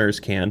Molnar's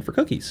can for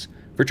cookies.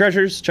 For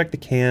treasures, check the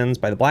cans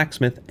by the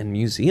blacksmith and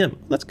museum.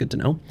 That's good to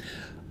know.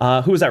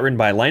 Who was that written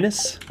by?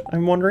 Linus,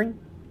 I'm wondering?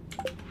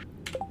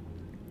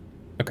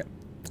 Okay.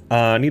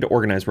 I need to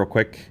organize real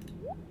quick.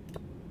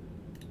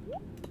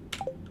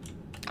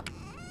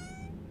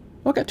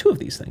 Oh, I got 2 of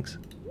these things.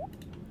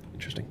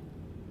 Interesting.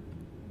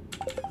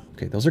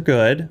 Okay, those are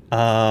good.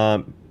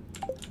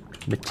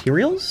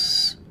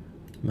 Materials?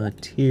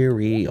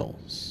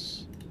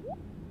 Materials.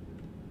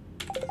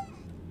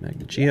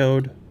 Magnet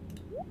geode.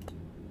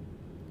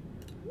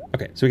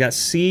 Okay, so we got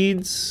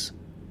seeds.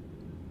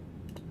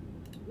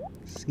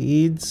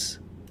 Seeds.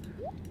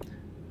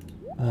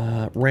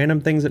 Random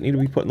things that need to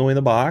be put in the way of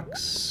the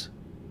box.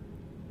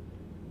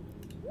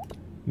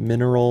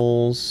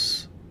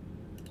 Minerals.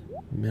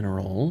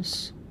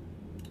 Minerals.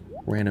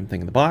 Random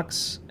thing in the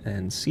box.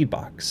 And seed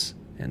box.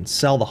 And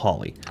sell the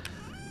holly.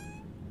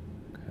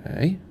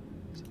 Okay.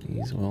 So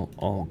these will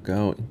all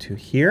go into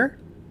here.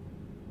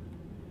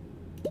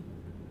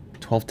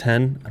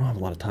 12:10. I don't have a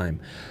lot of time.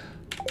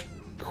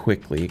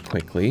 Quickly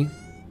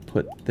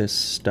put this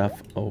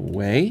stuff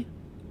away.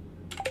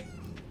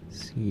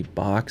 Seed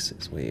box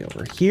is way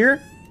over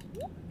here.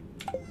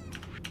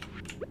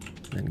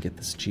 Then get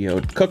this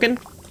geode cooking.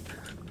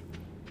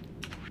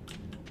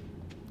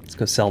 Let's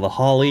go sell the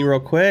holly real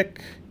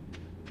quick.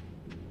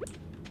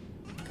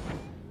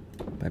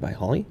 Bye-bye,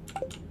 holly.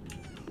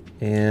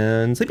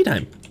 And sleepy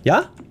time.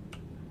 Yeah?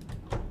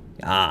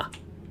 Yeah.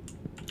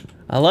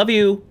 I love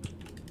you.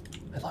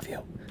 I love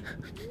you.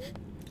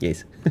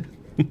 Yes.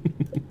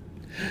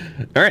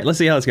 All right, let's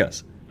see how this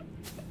goes.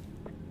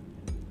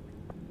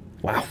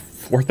 Wow,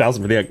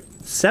 4,000 for the egg.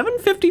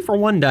 750 for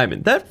 1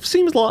 diamond. That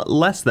seems a lot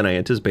less than I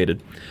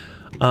anticipated.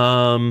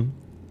 4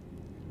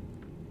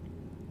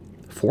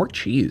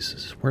 cheese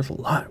is worth a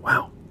lot.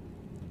 Wow.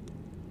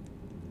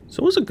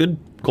 So it was a good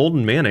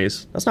golden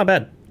mayonnaise. That's not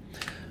bad.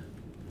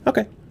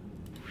 Okay.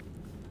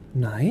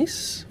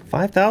 Nice.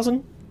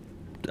 5,000.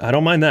 I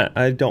don't mind that.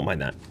 I don't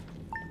mind that.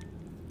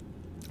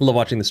 I love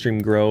watching the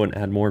stream grow and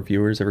add more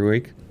viewers every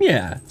week.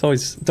 Yeah, it's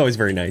always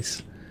very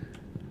nice.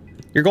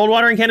 Your gold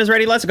watering can is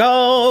ready. Let's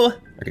go.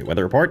 Okay,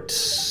 weather report.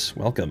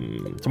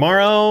 Welcome.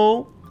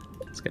 Tomorrow,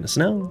 it's gonna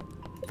snow.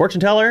 Fortune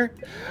teller.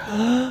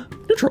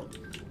 Neutral.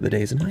 The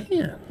day's in my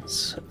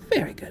hands.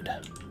 Very good.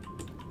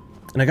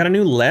 And I got a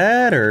new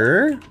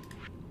letter.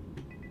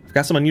 I've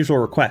got some unusual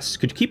requests.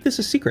 Could you keep this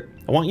a secret?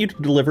 I want you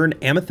to deliver an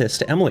amethyst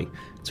to Emily.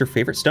 It's her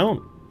favorite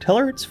stone. Tell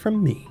her it's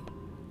from me,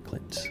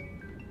 Clint.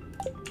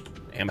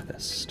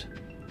 Amethyst.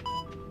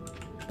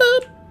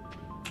 Boop.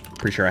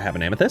 Pretty sure I have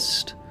an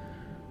amethyst.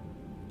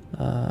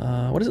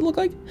 What does it look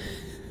like?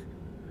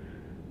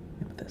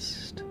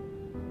 Amethyst.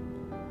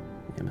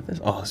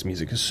 Amethyst. Oh, this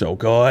music is so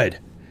good.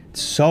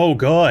 It's so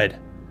good.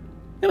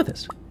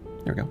 Amethyst.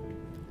 There we go.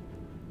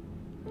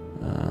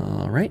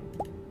 All right.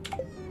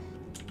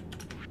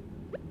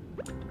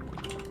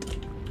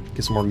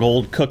 Get some more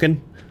gold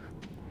cooking.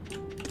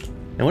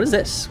 And what is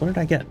this? What did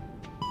I get?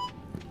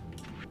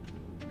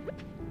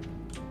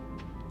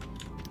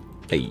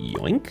 A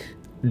yoink.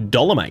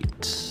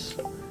 Dolomite.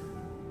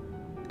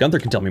 Gunther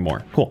can tell me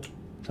more. Cool. So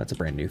that's a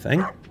brand new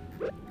thing.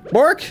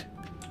 Bork!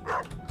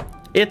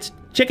 It's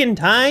chicken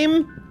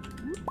time.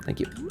 Thank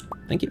you.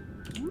 Thank you.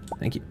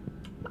 Thank you.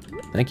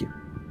 Thank you.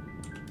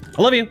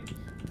 I love you.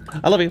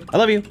 I love you. I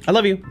love you. I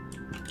love you.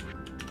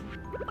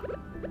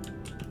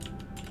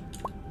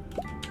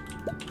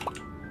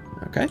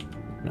 Okay.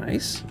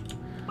 Nice.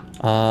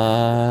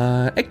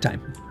 Egg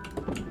time.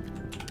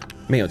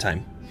 Mayo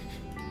time.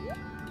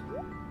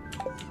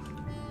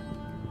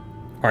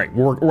 All right,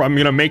 I'm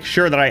gonna make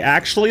sure that I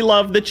actually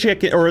love the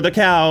chicken or the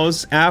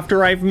cows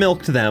after I've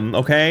milked them,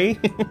 okay?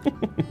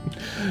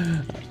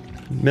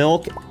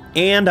 Milk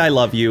and I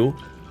love you.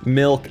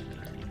 Milk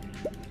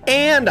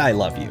and I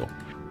love you.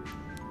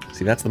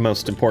 See, that's the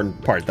most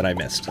important part that I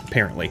missed,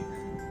 apparently.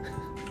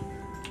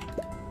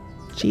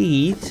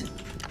 Cheese.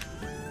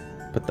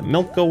 Put the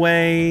milk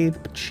away,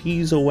 the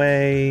cheese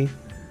away.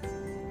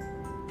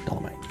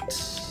 Dolomite.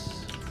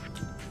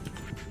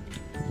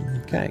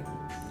 Okay,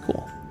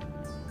 cool.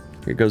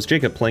 Here goes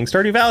Jacob playing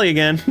Stardew Valley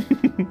again.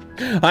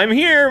 I'm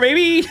here,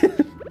 baby!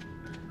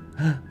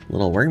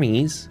 Little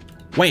wormies.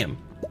 Wham!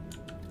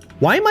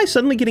 Why am I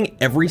suddenly getting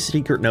every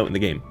secret note in the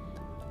game?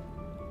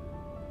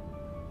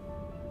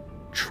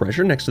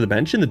 Treasure next to the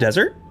bench in the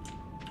desert?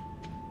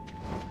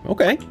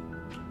 Okay.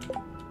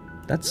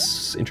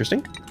 That's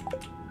interesting.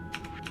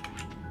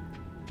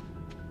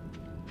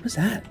 What is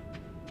that?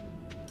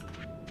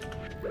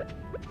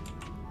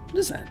 What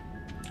is that?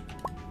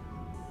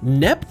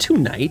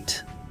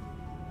 Neptunite?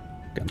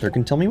 Gunther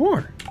can tell me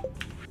more.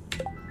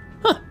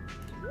 Huh.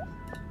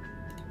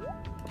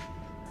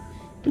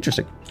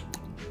 Interesting.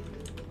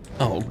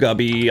 Oh,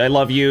 Gubby, I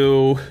love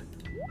you.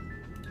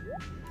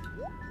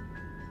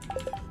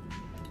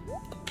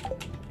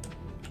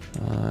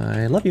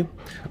 I love you.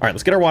 All right,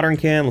 let's get our watering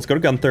can. Let's go to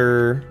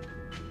Gunther.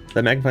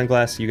 That magnifying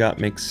glass you got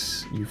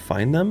makes you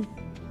find them?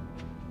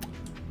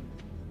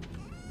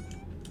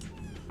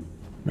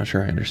 I'm not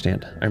sure I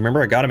understand. I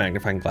remember I got a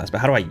magnifying glass, but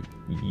how do I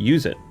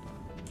use it?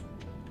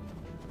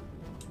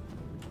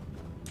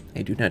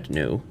 I do not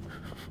know.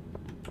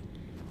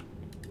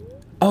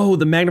 Oh,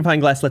 the magnifying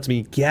glass lets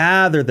me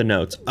gather the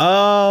notes.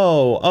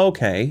 Oh,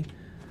 okay.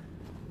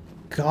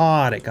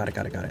 Got it, got it,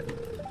 got it, got it.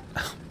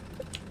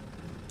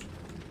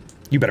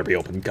 You better be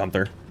open,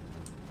 Gunther.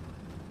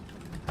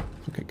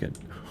 Okay, good.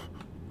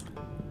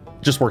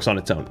 Just works on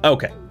its own.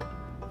 Okay.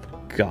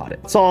 Got it.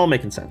 It's all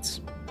making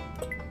sense.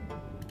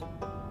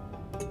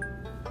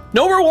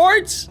 No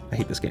rewards? I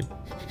hate this game.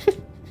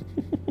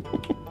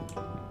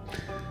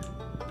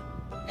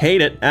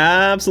 Hate it.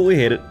 Absolutely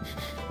hate it.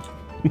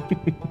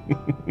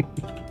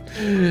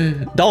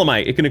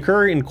 Dolomite. It can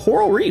occur in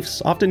coral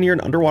reefs, often near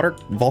an underwater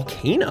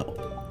volcano.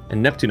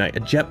 And Neptunite, a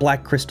jet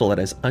black crystal that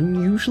is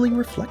unusually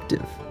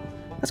reflective.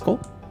 That's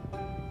cool.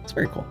 It's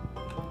very cool.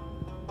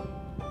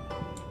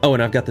 Oh,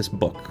 and I've got this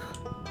book.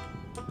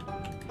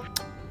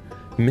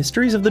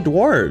 Mysteries of the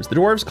Dwarves. The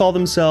dwarves call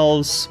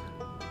themselves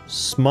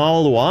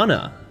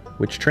Smaluana,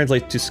 which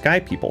translates to sky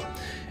people.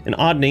 An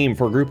odd name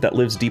for a group that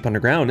lives deep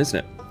underground, isn't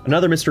it?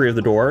 Another mystery of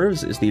the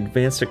dwarves is the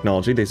advanced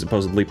technology they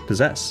supposedly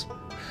possess.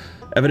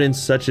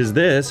 Evidence such as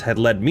this had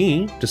led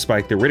me,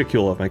 despite the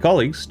ridicule of my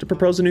colleagues, to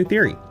propose a new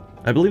theory.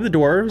 I believe the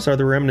dwarves are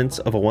the remnants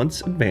of a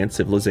once advanced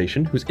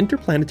civilization whose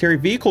interplanetary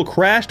vehicle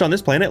crashed on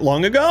this planet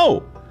long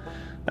ago.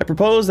 I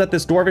propose that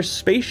this dwarvish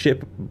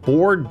spaceship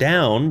bore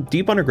down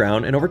deep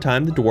underground, and over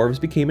time the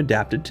dwarves became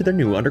adapted to their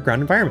new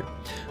underground environment.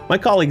 My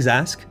colleagues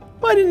ask,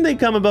 why didn't they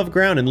come above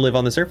ground and live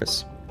on the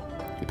surface?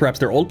 Perhaps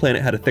their old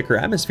planet had a thicker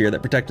atmosphere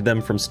that protected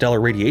them from stellar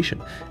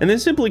radiation, and they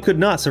simply could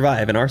not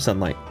survive in our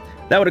sunlight.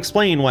 That would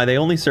explain why they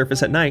only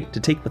surface at night to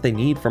take what they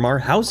need from our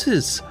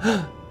houses.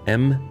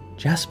 M.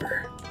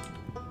 Jasper.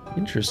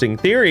 Interesting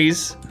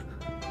theories.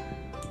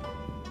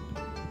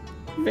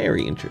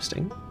 Very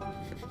interesting.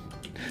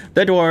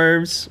 The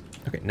dwarves.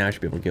 Okay, now I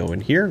should be able to go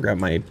in here, grab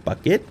my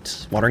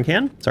bucket, watering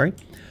can, sorry.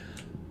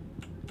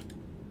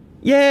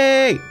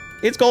 Yay!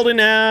 It's golden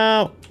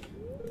now!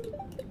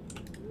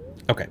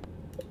 Okay.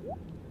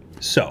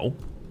 So,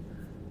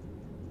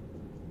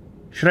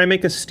 should I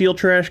make a steel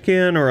trash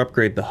can or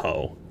upgrade the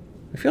hoe?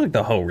 I feel like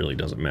the hoe really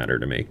doesn't matter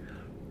to me.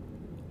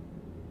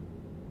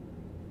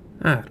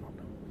 I don't know.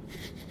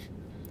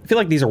 I feel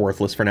like these are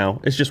worthless for now.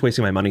 It's just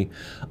wasting my money.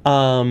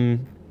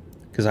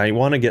 Because I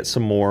want to get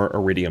some more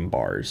iridium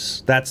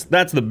bars. That's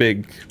the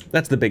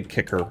big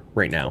kicker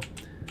right now.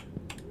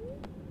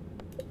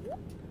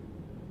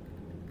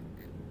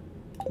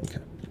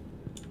 Okay.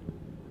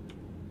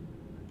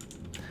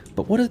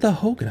 But what is the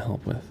hoe gonna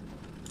help with?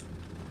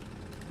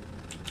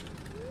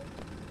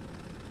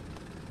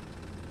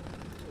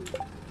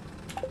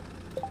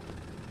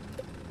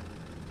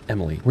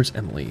 Emily, where's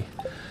Emily?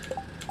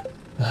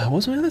 What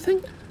was my other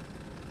thing?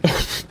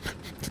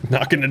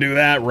 Not gonna do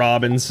that,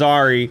 Robin,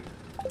 sorry.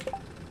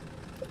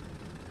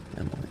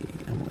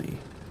 Emily.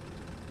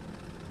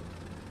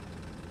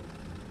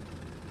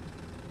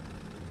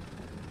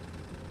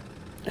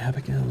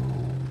 Abigail,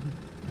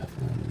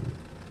 Evelyn.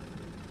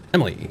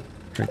 Emily,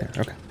 right there,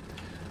 okay.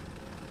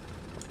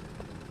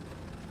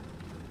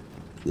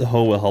 The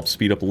hoe will help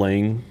speed up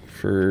laying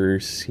for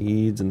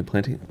seeds and the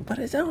planting, but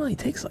it only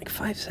takes like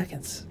 5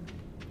 seconds.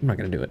 I'm not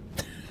gonna do it.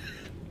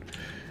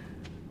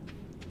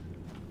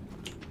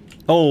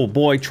 Oh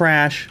boy,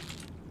 trash.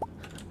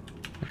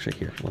 Actually,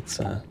 here, let's,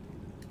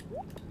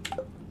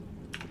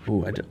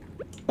 ooh, I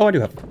do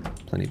have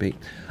plenty of bait.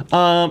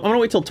 I'm gonna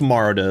wait till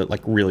tomorrow to,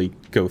 like, really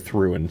go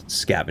through and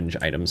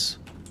scavenge items.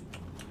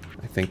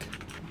 I think.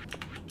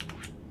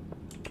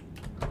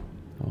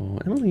 Oh,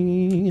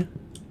 Emily.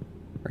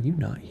 Are you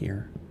not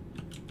here?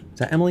 Is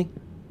that Emily?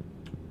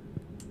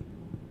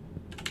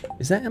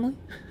 Is that Emily?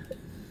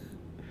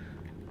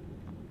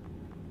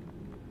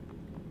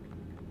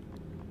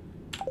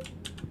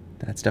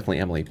 That's definitely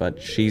Emily,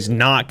 but she's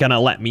not gonna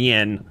let me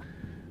in.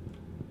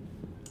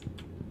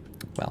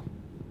 Well.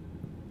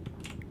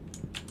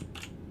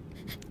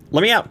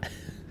 Let me out.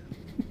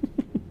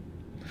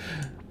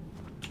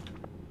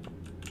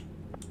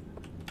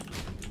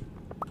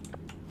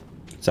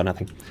 So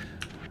nothing.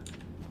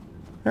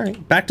 All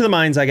right, back to the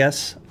mines, I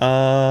guess.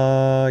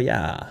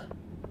 Yeah.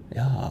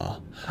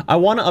 I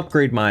want to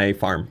upgrade my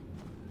farm.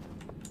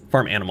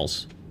 Farm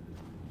animals,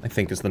 I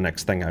think, is the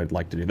next thing I would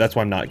like to do. That's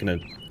why I'm not going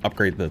to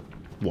upgrade the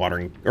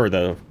watering, or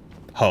the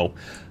hoe.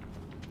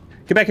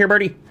 Get back here,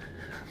 birdie.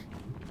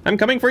 I'm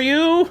coming for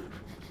you.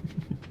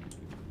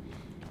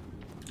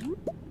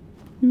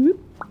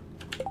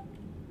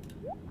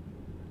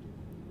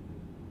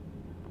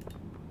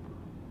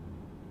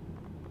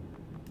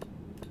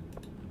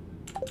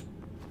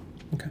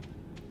 Okay.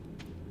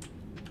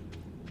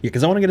 Yeah,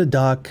 because I want to get a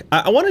duck.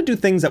 I want to do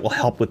things that will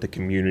help with the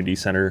community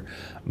center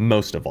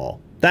most of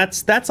all.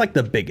 That's like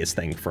the biggest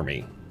thing for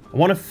me. I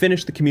want to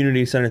finish the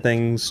community center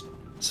things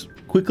as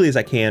quickly as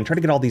I can, try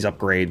to get all these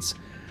upgrades,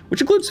 which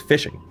includes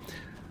fishing.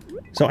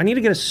 So I need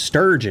to get a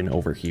sturgeon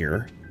over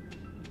here.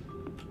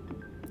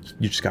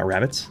 You just got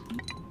rabbits?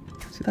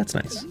 See, that's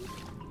nice.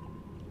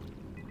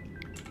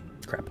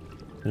 Crap.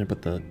 I'm gonna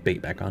put the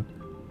bait back on.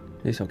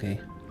 It's okay.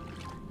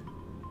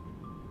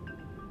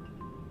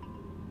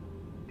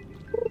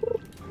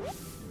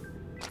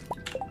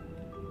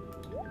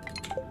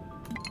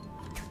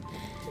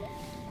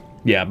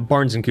 Yeah,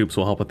 barns and coops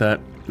will help with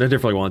that. I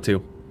definitely want to.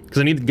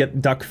 Because I need to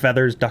get duck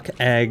feathers, duck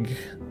egg,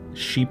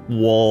 sheep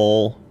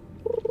wool.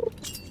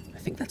 I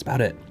think that's about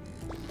it.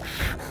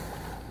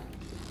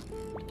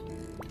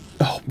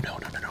 Oh,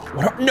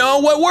 no.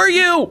 What were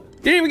you?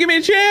 Didn't even give me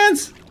a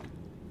chance.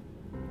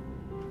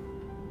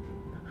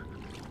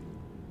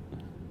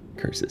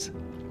 Curses.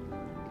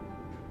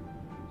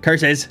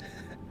 Curses.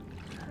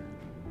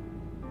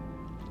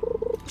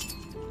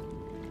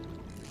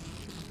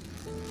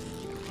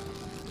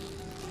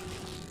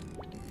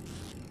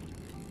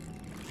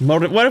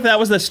 What if that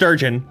was the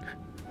sturgeon?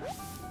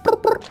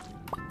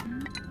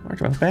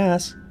 Largemouth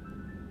bass.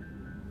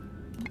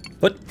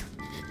 What?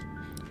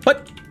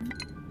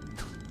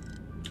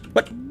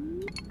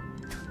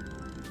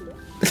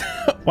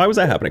 Why was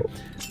that happening?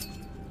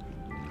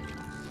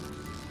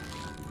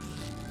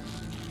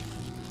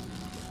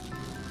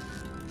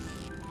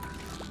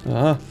 Where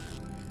are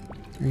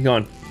you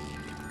going?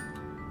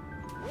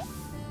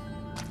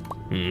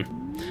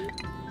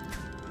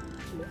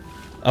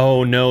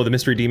 Oh no, the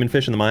mystery demon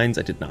fish in the mines?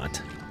 I did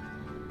not.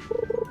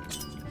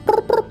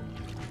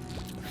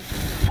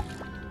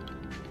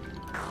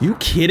 You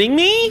kidding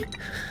me?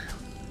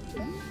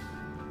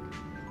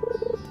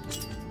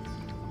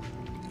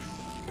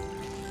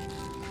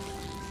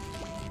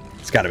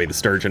 It's gotta be the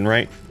sturgeon,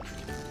 right?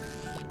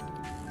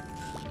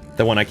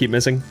 The one I keep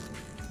missing?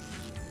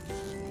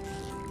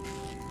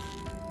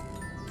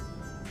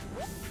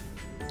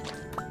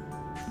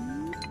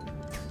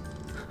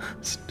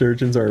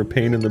 Sturgeons are a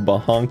pain in the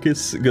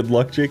bahonkus. Good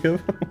luck,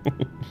 Jacob.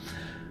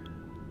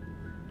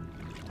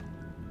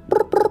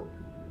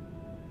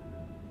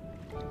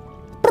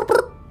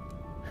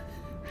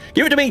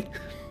 Give it to me!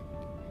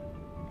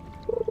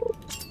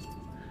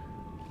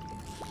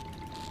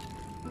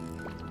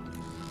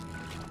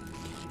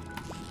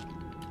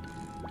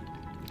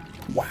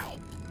 Wow.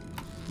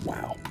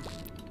 Wow.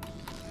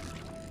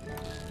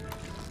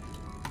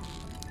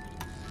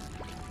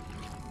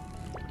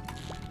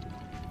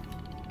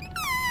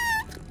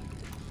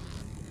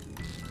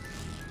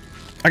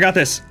 I got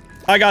this.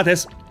 I got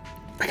this.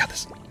 I got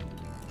this.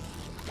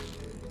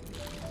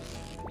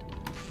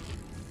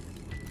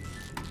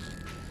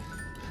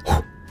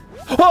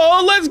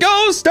 Oh, let's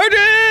go, sturgeon!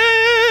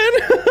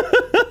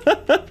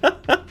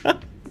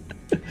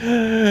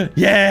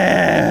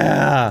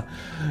 Yeah!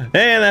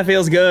 And that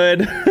feels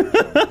good.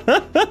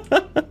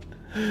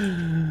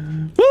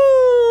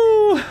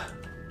 Woo!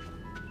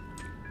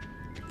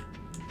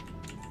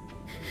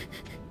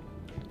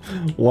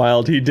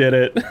 Wild, he did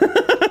it.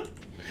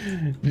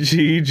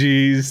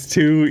 GG's,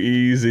 too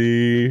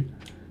easy.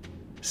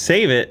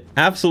 Save it?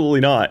 Absolutely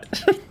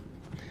not.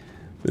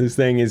 This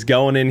thing is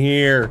going in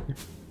here.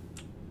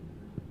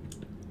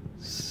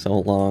 So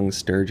long,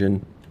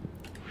 sturgeon.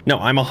 No,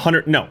 I'm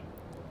 100. No.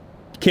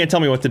 Can't tell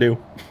me what to do.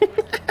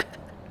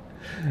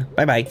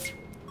 Bye-bye.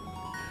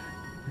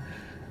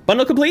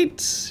 Bundle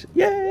complete!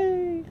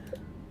 Yay!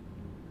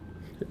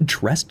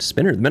 Dressed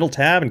spinner. The metal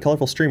tab and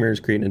colorful streamers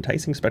create an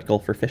enticing spectacle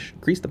for fish.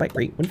 Increase the bite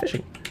rate when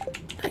fishing.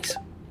 Nice.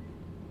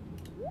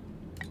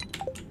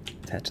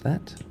 Attach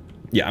that.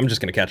 Yeah, I'm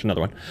just gonna catch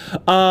another one.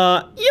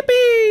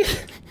 Yippee!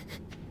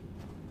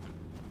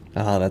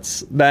 Oh,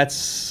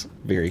 that's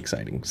very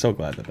exciting. So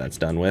glad that that's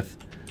done with.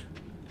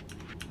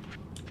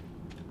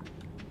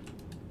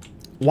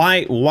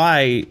 Why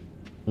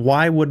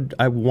would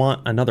I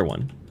want another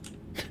one?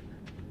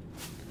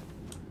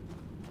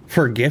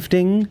 For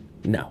gifting?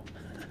 No.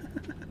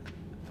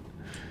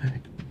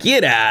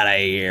 Get out of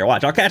here.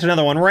 Watch, I'll catch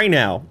another one right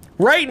now.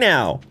 Right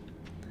now.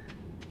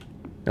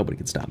 Nobody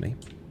can stop me.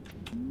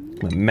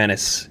 I'm a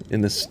menace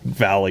in this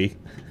valley.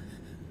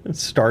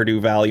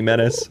 Stardew Valley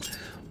menace.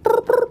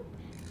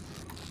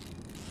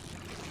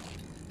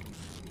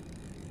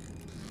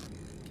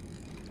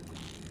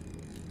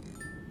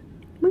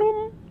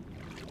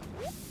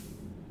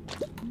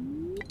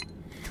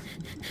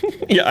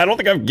 Yeah, I don't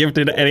think I've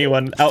gifted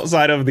anyone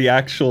outside of the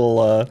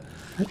actual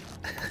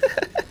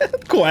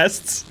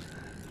quests.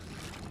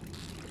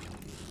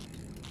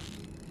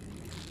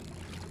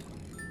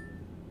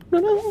 No.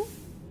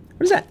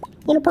 What is that?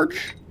 Little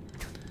perch.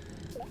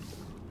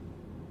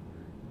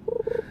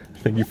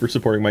 Thank you for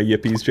supporting my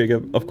yippies,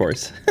 Jacob. Of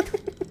course.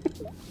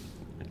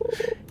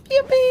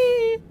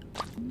 Yippee!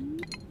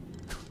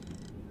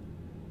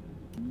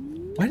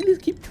 Why do these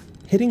keep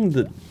hitting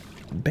the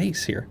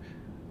base here?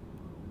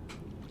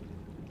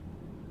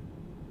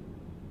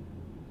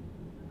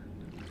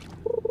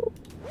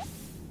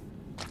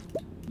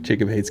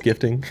 Jacob hates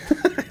gifting.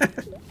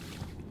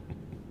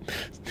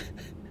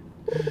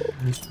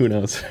 Who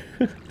knows?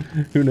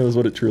 Who knows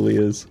what it truly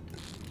is?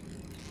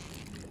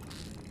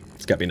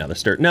 It's gotta be another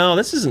sturgeon. No,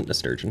 this isn't a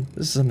sturgeon.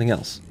 This is something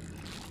else.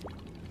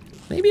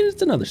 Maybe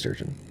it's another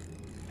sturgeon.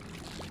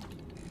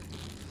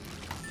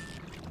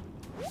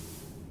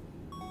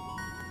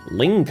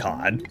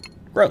 Lingcod?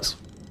 Gross.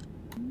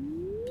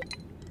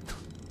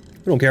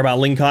 We don't care about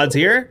lingcods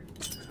here.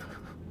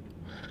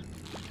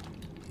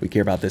 We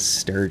care about this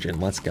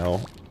sturgeon. Let's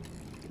go.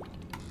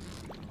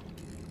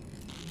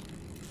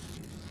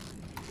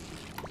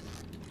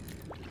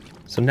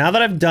 So now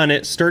that I've done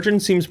it, sturgeon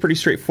seems pretty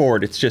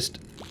straightforward. It's just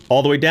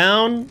all the way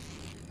down,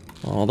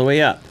 all the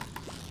way up.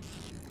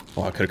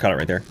 Oh, I could have caught it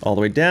right there. All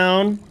the way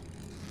down, and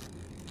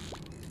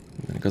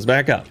then it goes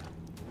back up.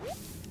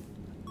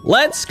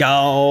 Let's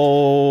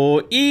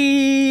go!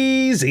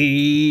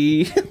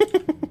 Easy!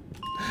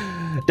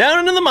 Down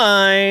into the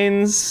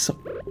mines!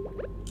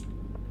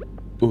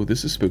 Ooh,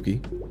 this is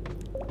spooky.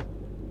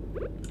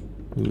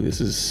 Ooh, this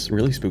is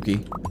really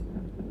spooky.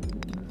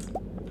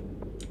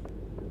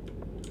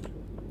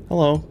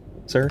 Hello,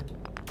 sir.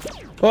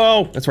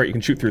 Oh, that's right, you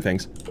can shoot through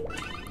things.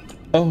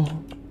 Oh.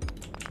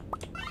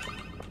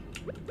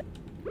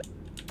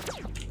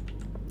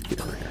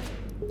 Get over here.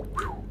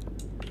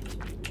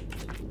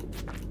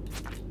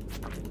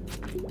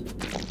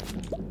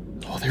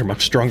 Oh, they're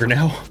much stronger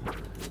now.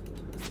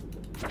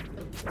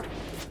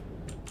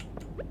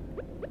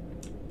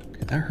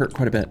 Okay, that hurt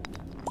quite a bit.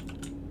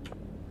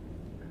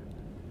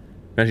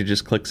 Imagine it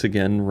just clicks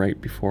again right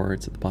before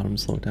it's at the bottom,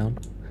 slow it down.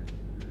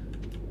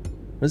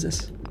 What is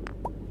this?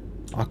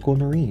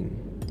 Aquamarine.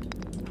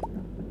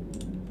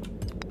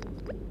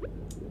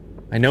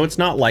 I know it's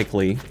not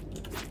likely,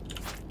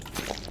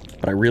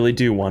 but I really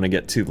do want to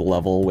get to the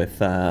level with,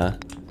 oopsie,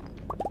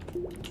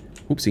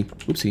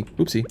 oopsie,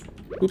 oopsie,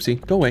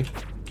 oopsie, go away.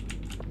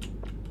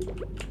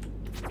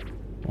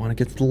 I want to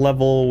get to the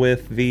level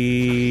with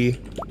the,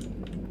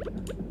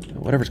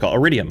 whatever it's called,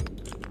 iridium.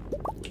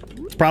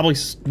 It's probably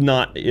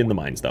not in the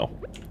mines, though,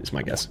 is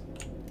my guess.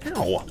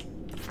 Ow.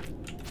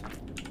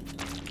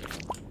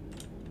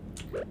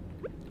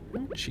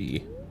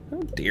 Gee, how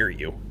dare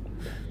you?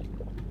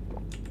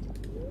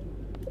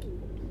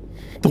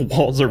 The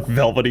walls are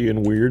velvety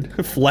and weird.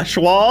 Flesh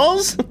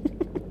walls? Oh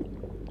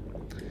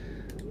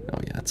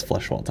yeah, it's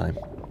flesh wall time.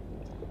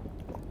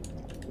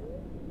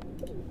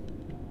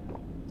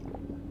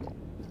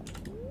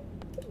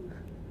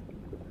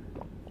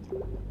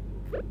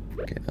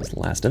 Okay, that was the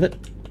last of it.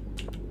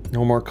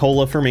 No more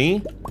cola for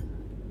me.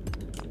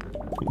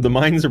 The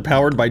mines are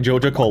powered by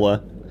Joja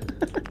Cola.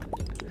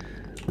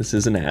 This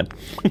is an ad.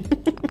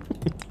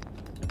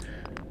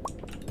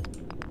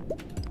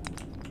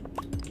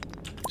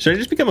 Should I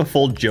just become a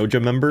full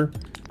Joja member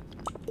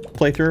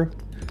playthrough?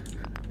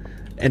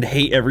 And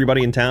hate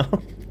everybody in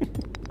town?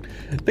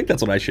 I think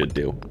that's what I should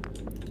do.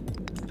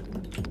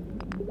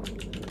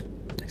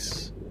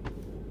 Nice.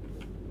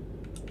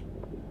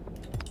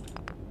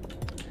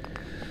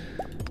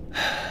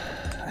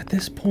 At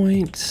this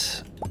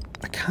point,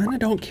 I kind of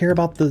don't care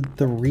about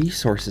the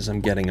resources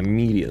I'm getting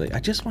immediately. I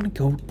just want to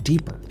go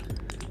deeper.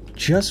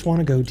 Just want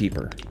to go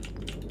deeper.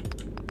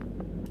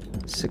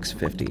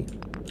 650.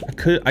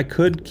 I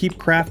could keep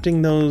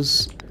crafting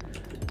those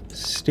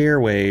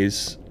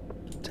stairways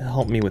to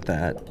help me with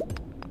that.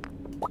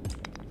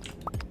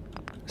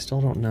 I still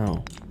don't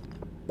know.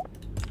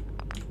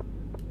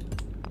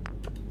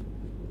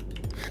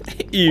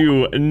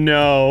 You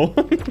no.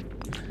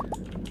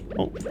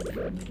 Oh. Come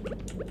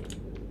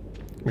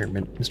here,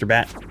 Mr.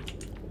 Bat.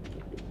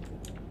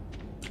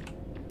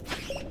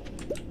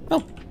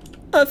 Oh,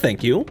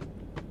 thank you.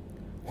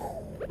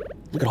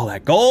 Look at all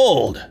that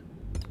gold.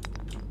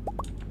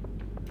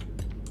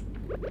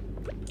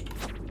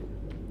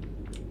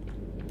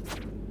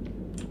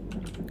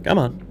 Come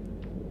on.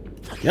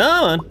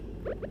 Come on.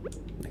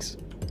 Nice.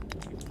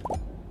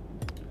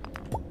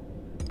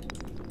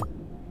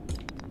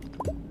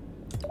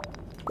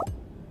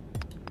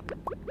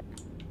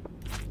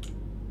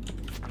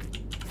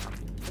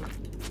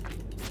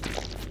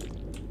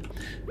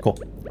 Cool.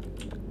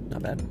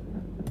 Not bad.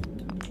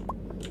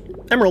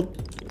 Emerald.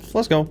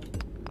 Let's go.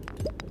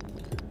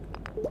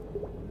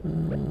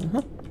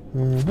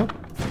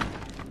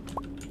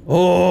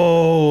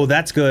 Oh,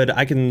 that's good.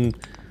 I can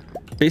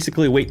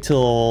basically wait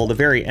till the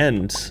very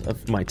end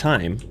of my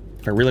time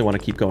if I really want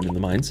to keep going in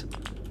the mines.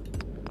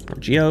 More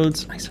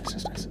geodes. Nice, nice,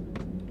 nice, nice.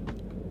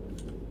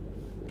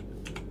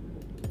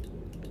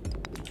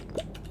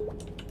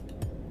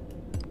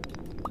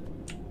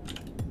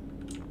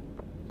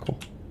 Cool.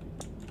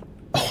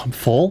 Oh, I'm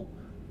full?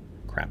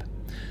 Crap.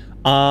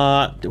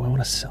 Do I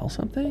want to sell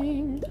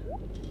something?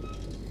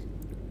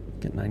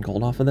 Get 9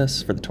 gold off of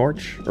this for the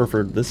torch? Or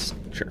for this?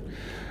 Sure.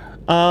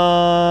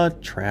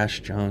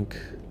 Trash, junk.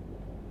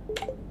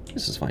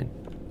 This is fine.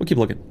 We'll keep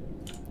looking.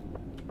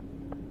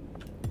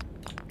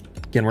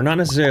 Again, we're not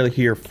necessarily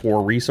here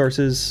for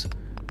resources.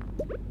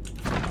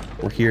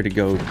 We're here to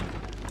go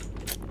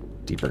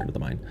deeper into the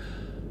mine.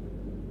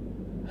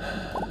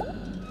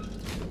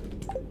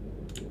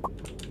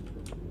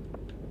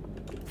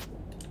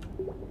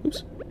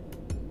 Oops.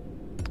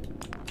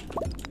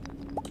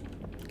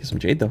 Get some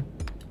jade, though.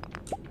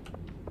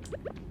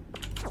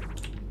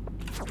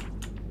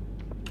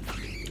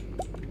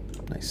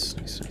 Nice,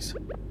 nice, nice.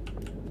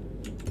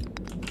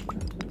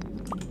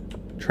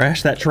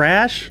 Trash that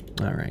trash?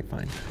 Alright,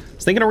 fine. I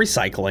was thinking of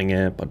recycling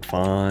it, but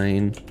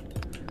fine.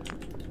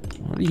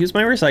 I want to use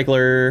my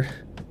recycler.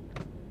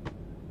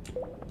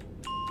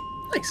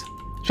 Nice.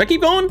 Should I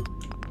keep going?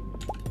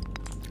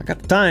 I got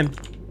the time.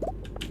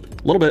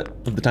 A little bit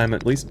of the time,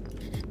 at least.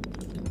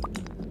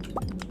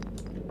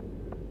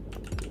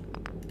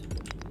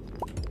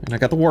 And I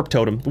got the warp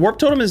totem. The warp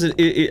totem is...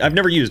 I've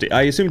never used it.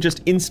 I assume it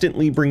just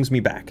instantly brings me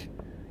back.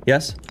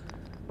 Yes?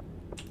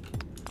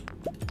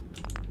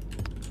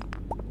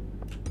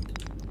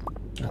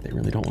 Oh, they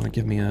really don't want to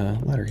give me a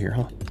letter here,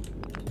 huh?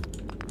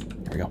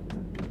 There we go.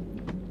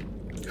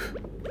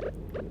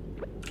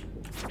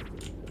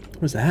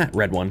 What is that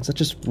red one? Is that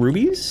just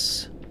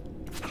rubies?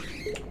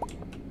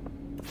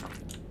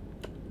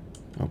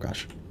 Oh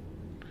gosh.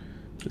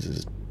 This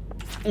is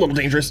a little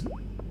dangerous.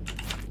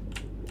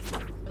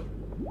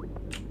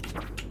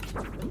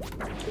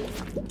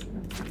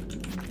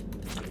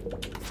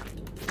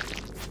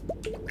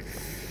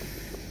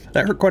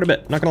 That hurt quite a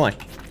bit, not gonna lie.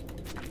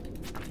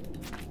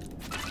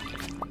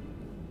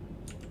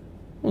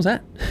 What was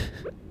that?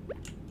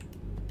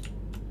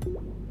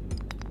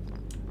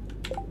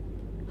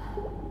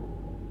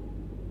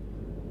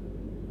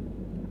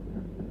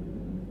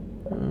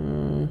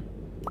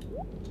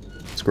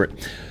 Screw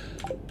it.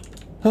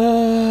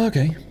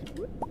 Okay.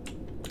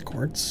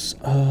 Quartz.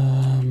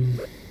 Ooh,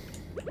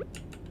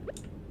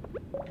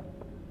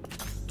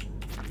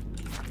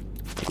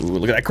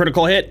 look at that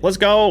critical hit. Let's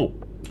go.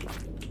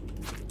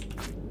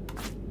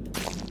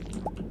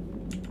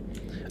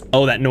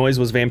 Oh, that noise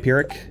was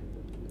vampiric?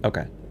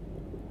 Okay.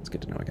 That's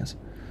good to know, I guess.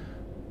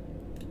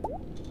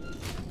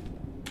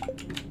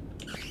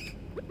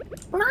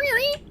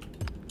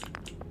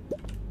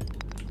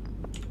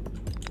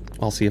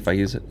 I'll see if I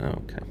use it. Oh,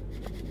 okay.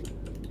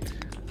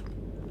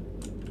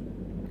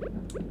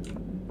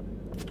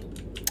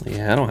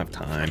 Yeah, I don't have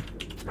time.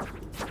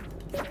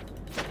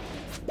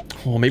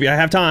 Oh, maybe I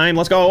have time.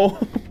 Let's go.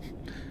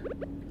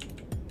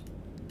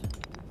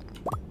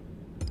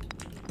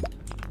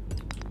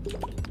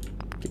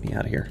 Get me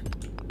out of here.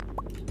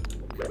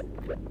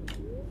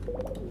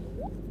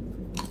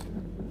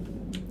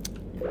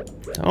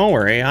 Don't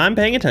worry, I'm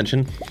paying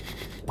attention.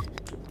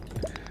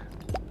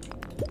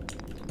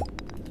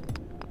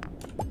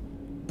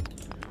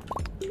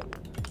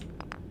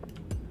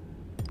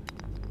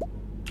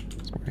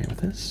 What's where I am with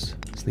this?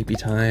 Sleepy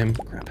time.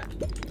 Crap.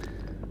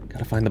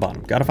 Gotta find the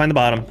bottom. Gotta find the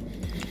bottom.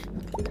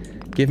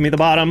 Give me the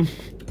bottom.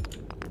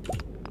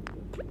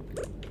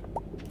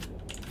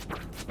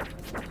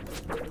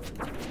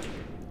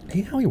 I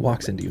hate how he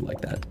walks into you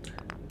like that.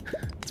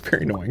 It's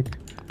very annoying.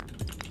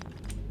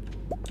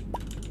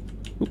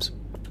 Oops.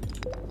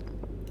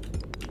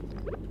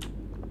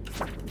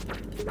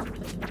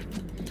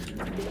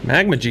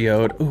 Magma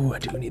geode. Ooh, I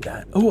do need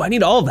that. Ooh, I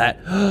need all of that.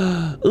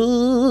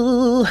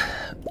 Ooh.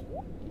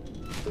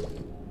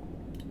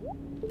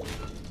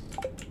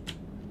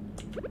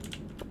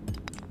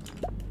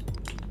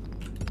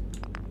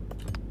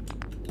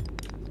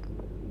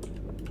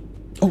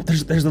 Oh,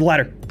 there's the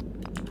ladder.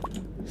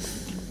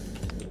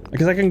 I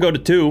guess I can go to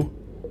 2.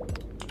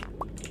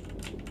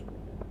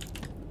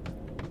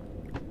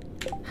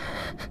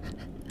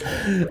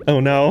 Oh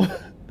no.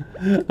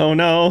 Oh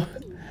no.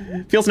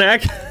 Feel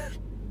snack.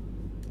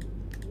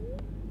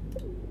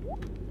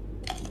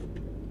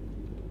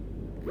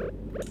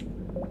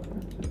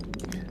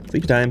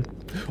 Sleep time.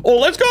 Oh,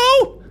 let's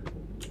go!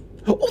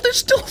 Oh, there's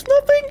still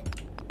nothing!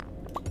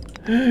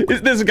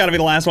 This has got to be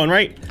the last one,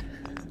 right?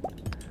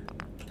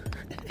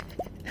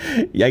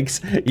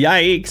 Yikes.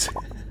 Yikes.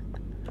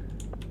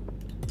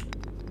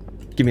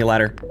 Give me a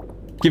ladder.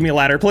 Give me a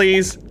ladder,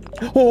 please.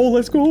 Oh,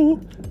 let's go.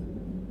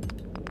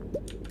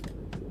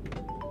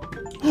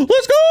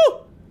 Let's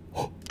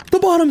go! The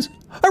bottoms!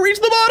 I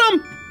reached the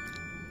bottom!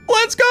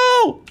 Let's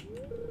go!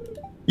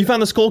 You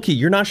found the skull key.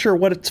 You're not sure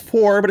what it's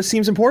for, but it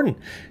seems important.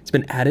 It's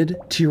been added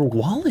to your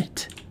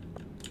wallet.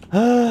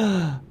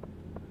 Can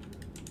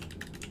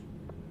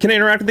I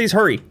interact with these?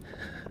 Hurry.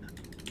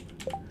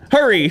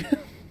 Hurry!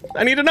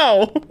 I need to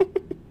know.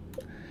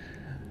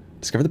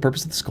 Discover the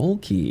purpose of the skull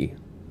key.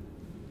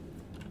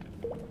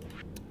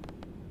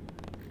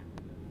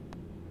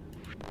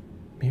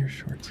 Mirror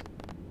shorts.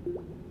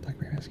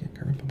 Blackberry basket,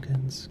 carbon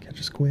pumpkins, catch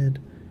a squid.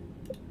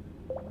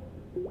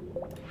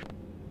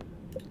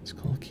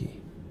 Skull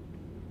key.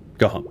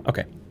 Go home.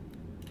 Okay.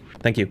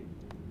 Thank you.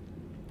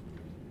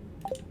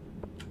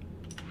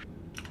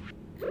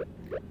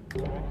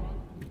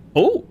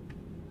 Oh!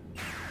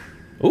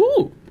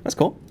 Ooh! That's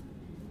cool.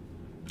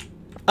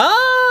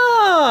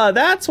 Ah!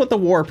 That's what the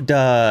warp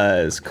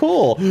does.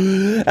 Cool.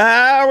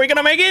 Are we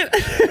gonna make it?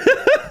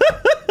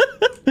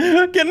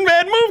 Get in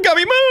bed. Move,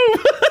 Gubby,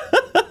 move!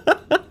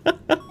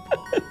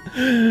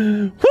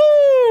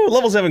 Woo!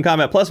 Level 7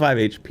 combat, plus 5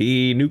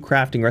 HP. New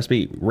crafting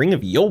recipe, Ring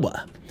of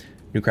Yoba.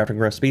 New crafting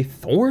recipe,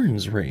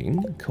 Thorns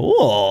Ring.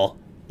 Cool.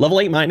 Level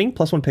 8 mining,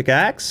 plus 1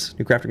 pickaxe.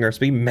 New crafting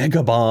recipe,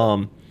 Mega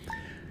Bomb.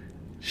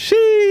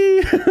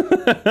 She.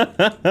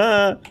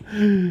 That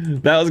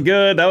was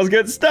good. That was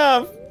good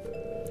stuff.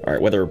 All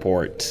right, weather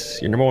report.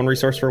 Your #1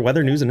 resource for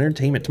weather, news, and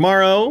entertainment.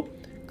 Tomorrow,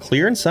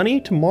 clear and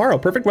sunny tomorrow.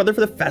 Perfect weather for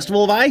the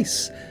Festival of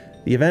Ice.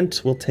 The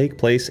event will take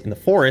place in the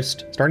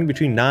forest, starting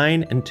between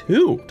 9 and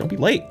 2. Don't be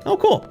late. Oh,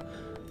 cool.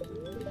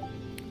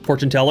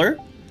 Fortune teller.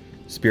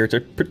 Spirits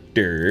are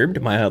perturbed,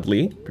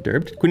 mildly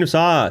perturbed. Queen of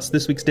Sauce.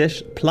 This week's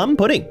dish, plum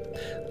pudding.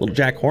 Little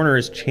Jack Horner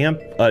is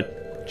champing or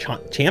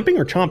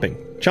chomping?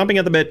 Chomping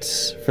at the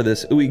bits for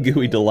this ooey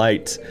gooey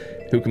delight.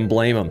 Who can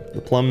blame him?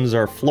 The plums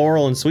are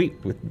floral and sweet,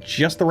 with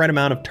just the right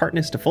amount of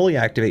tartness to fully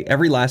activate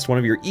every last one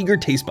of your eager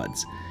taste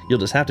buds. You'll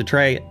just have to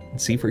try it and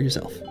see for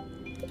yourself.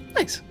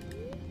 Nice.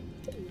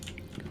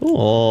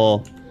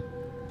 Cool.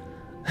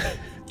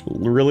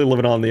 Really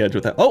living on the edge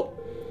with that. Oh!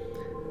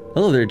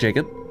 Hello there,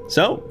 Jacob.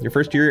 So, your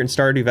first year in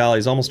Stardew Valley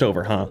is almost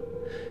over, huh?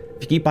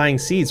 If you keep buying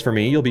seeds for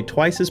me, you'll be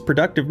twice as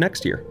productive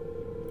next year.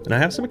 And I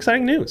have some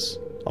exciting news.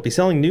 I'll be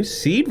selling new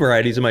seed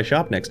varieties in my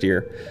shop next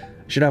year.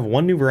 I should have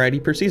 1 new variety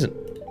per season.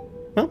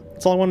 Well,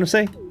 that's all I wanted to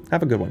say.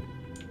 Have a good one.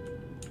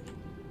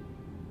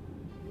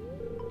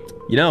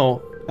 You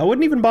know, I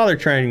wouldn't even bother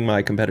trying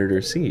my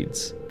competitor's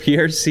seeds.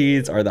 Pierre's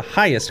seeds are the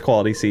highest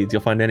quality seeds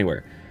you'll find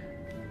anywhere.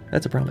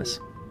 That's a promise.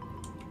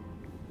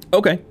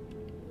 Okay.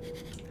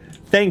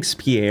 Thanks,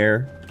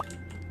 Pierre.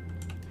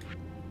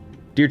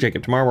 Dear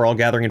Jacob, tomorrow we're all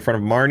gathering in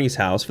front of Marnie's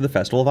house for the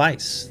Festival of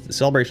Ice, the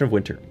celebration of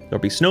winter. There'll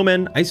be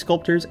snowmen, ice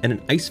sculptors, and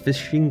an ice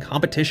fishing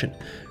competition.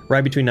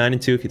 Ride between 9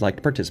 and 2 if you'd like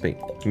to participate.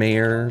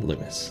 Mayor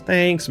Lewis.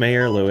 Thanks,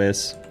 Mayor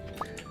Lewis.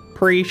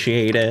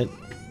 Appreciate it.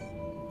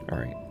 All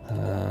right.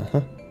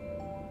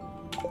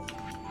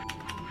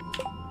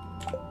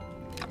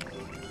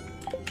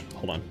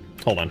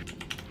 Hold on.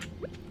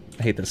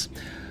 I hate this.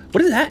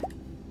 What is that?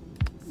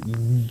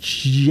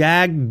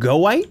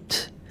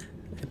 Jagoite?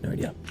 I have no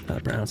idea how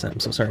to pronounce that. I'm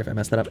so sorry if I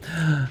messed that up.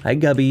 Hi,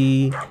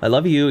 Gubby. I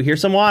love you.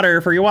 Here's some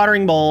water for your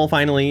watering bowl,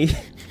 finally.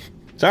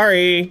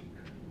 Sorry.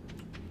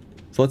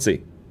 So let's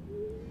see.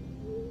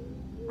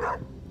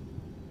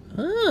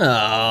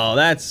 Oh,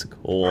 that's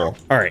cool.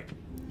 All right.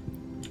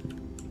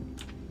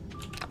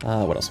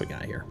 What else we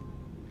got here?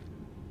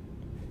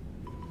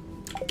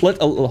 Hold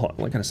on.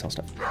 What kind of sell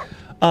stuff?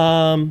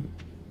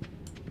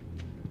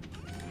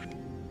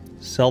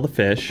 Sell the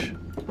fish.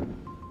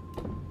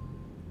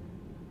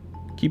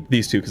 Keep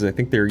these two because I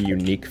think they're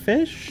unique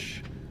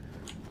fish.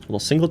 Little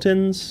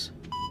singletons.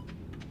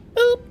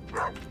 Boop.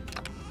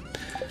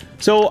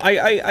 So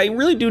I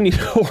really do need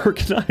to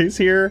organize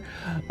here.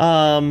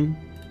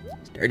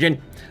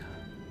 Sturgeon.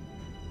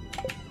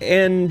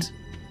 And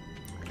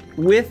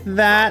with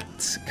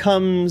that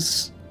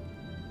comes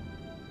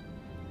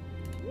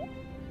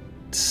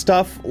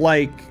stuff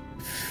like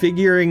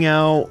figuring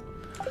out,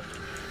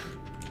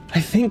 I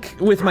think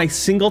with my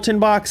singleton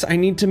box, I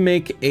need to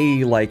make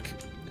a like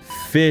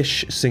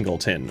fish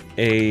singleton,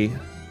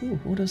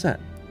 what is that?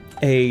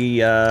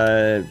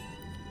 A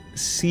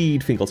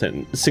seed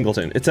singleton,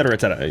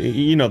 etc.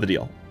 You know the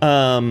deal.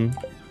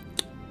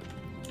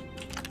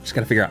 Just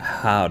gotta figure out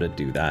how to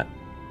do that.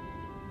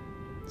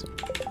 So,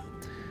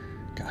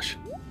 gosh,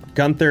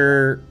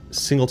 Gunther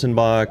singleton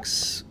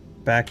box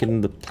back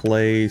into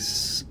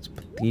place. Let's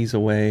put these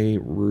away.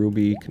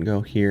 Ruby can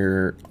go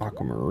here.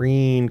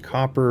 Aquamarine,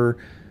 copper,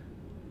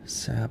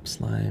 sap,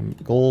 slime,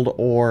 gold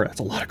ore. That's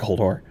a lot of gold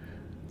ore.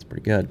 That's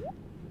pretty good.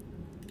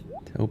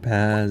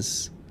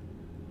 Topaz,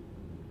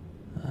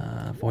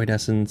 void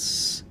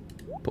essence.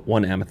 Put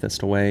 1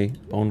 amethyst away.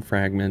 Bone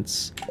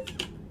fragments.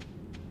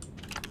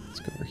 Let's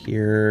go over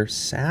here.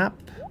 Sap,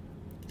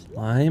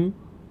 slime,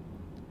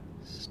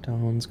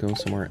 stones go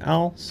somewhere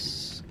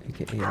else.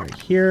 AKA right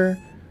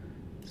here.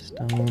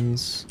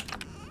 Stones.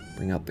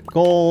 Bring out the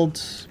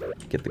gold.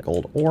 Get the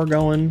gold ore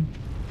going.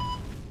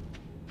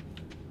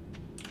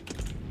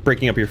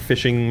 Breaking up your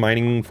fishing,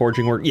 mining,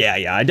 forging work. Yeah,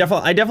 yeah. I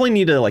definitely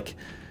need to, like...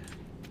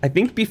 I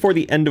think before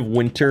the end of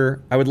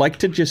winter, I would like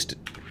to just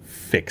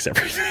fix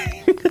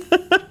everything.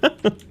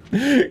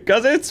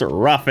 Because it's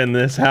rough in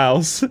this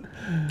house.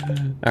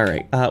 All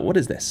right, what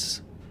is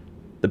this?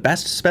 The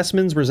best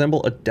specimens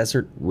resemble a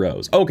desert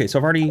rose. Okay, so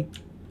I've already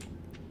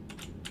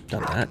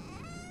done that.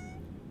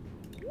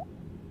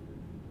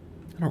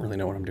 I don't really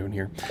know what I'm doing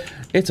here.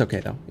 It's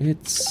okay, though.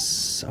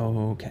 It's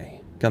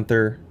okay.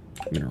 Gunther,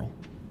 mineral.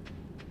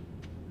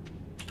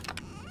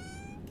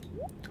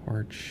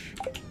 Torch.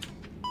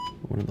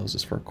 One of those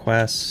is for a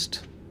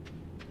quest.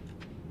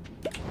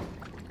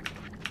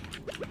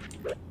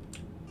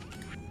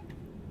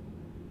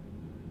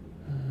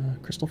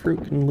 Crystal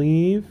fruit can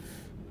leave.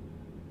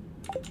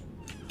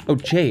 Oh,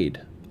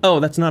 jade. Oh,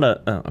 that's not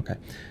a... Oh, okay.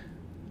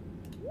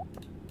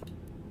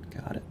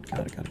 Got it.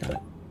 Got it. Got it. Got it.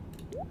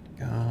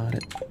 Got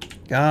it.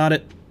 Got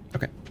it.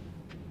 Okay.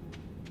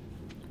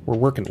 We're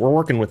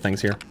working with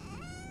things here.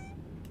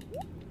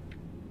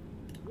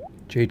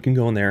 Jade can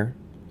go in there.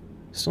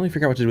 Still need to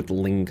figure out what to do with the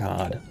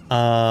lingcod.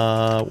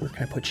 Where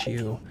can I put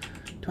you?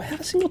 Do I have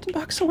a singleton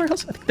box somewhere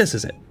else? I think this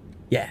is it.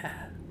 Yeah.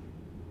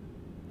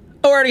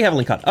 Oh, I already have a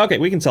lingcod. Okay,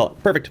 we can sell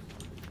it. Perfect.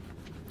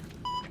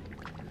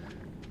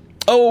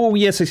 Oh,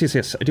 yes, yes, yes,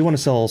 yes. I do want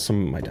to sell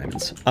some of my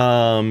diamonds.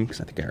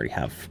 Because I think I already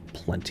have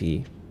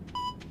plenty.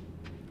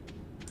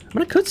 I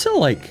mean, I could sell,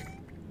 like,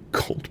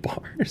 gold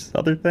bars,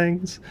 other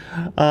things.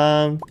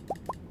 I'll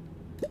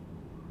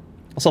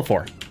sell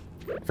 4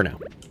 for now.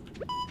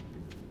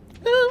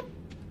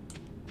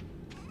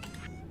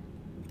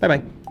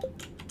 Bye-bye.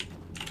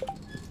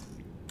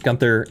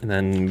 Gunther, and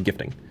then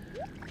gifting.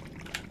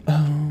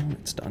 Oh,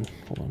 it's done.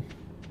 Hold on.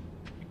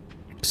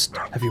 Psst.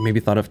 Have you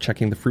maybe thought of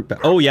checking the fruit bag?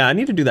 Oh, yeah, I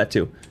need to do that,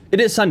 too.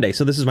 It is Sunday,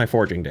 so this is my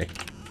foraging day.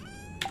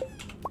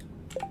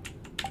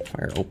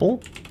 Fire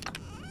opal.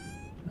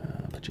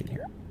 Put you in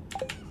here.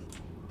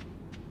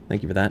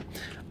 Thank you for that.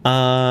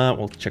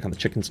 We'll check on the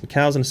chickens and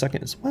cows in a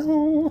second as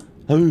well.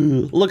 Oh,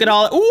 look at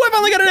all... Ooh, I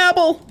finally got an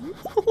apple!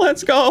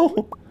 Let's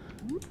go!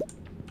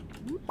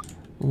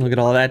 Look at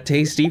all that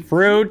tasty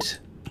fruit.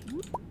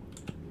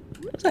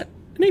 What's that?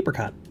 An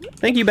apricot.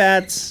 Thank you,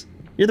 bats.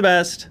 You're the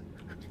best.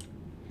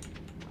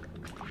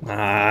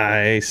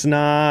 Nice,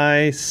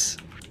 nice.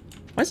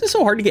 Why is it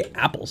so hard to get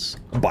apples,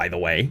 by the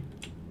way?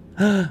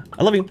 I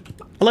love you.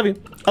 I love you.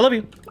 I love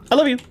you. I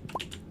love you.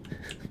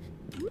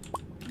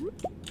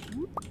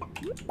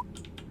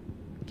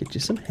 Get you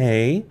some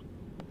hay.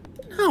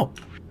 No.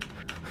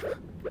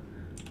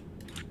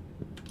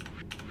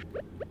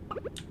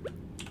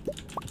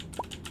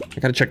 I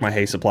gotta check my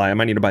hay supply. I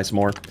might need to buy some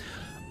more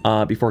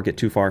before I get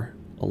too far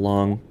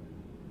along.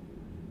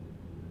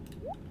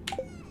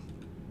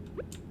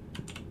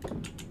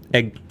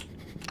 Egg.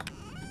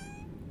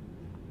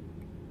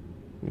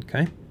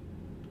 Okay.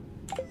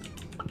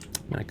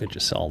 I could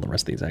just sell the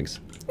rest of these eggs.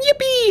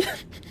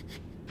 Yippee!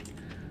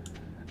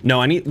 No,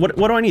 I need... What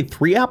do I need?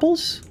 3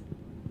 apples?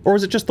 Or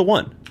is it just the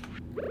 1?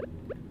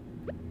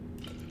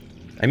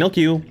 I milk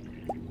you,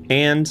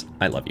 and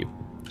I love you.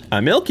 I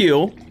milk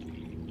you,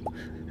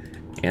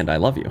 and I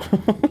love you.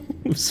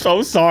 I'm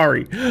so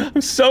sorry.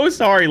 I'm so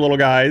sorry, little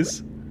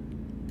guys.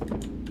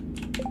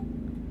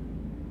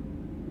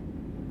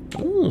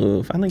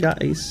 Ooh, finally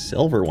got a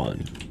silver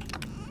one.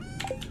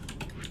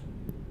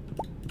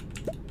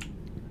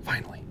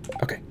 Finally.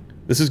 Okay.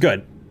 This is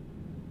good.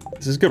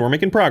 This is good. We're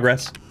making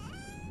progress.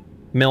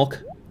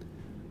 Milk.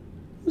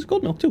 There's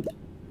gold milk, too.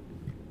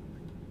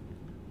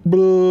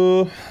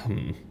 Blah.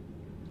 I'm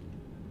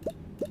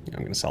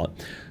gonna sell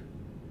it.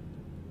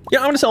 Yeah,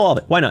 I'm gonna sell all of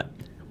it. Why not?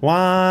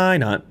 Why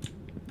not?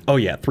 Oh,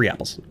 yeah. 3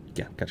 apples.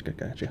 Yeah, gotcha,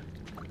 gotcha.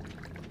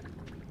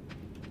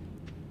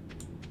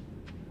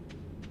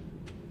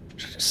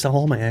 Should I just sell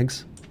all my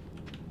eggs?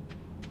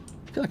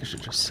 I feel like I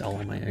should just sell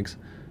all my eggs.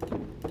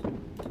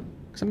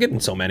 Because I'm getting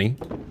so many.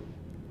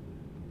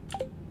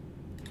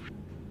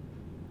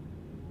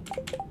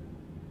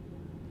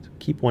 So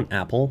keep 1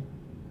 apple.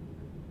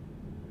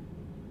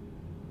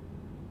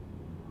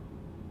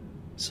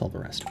 Sell the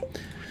rest.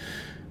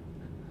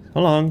 So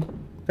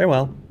long.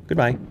 Farewell.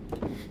 Goodbye.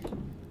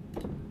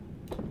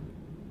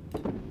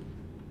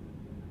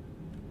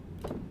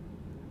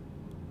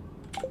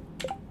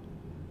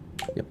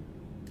 Yep.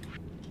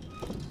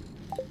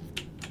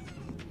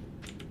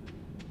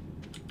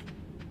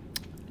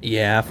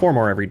 Yeah, 4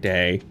 more every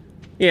day.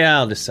 Yeah,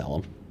 I'll just sell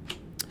them.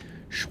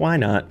 Why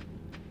not?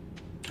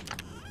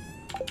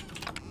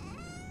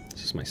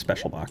 This is my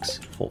special box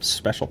full of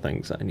special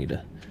things that I need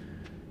to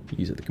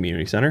use at the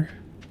community center.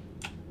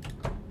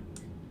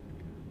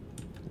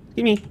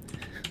 Give me.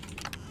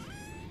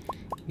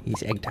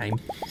 It's egg time.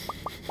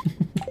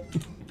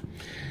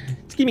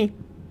 Give me.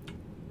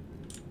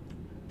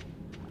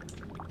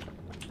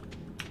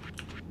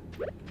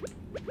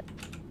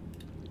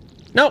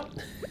 Nope.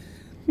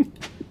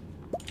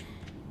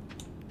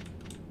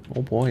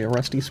 Oh boy, a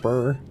rusty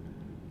spur.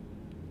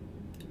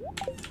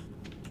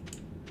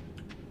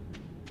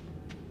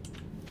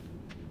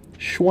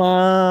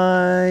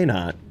 Why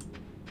not?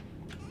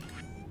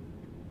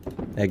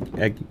 Egg,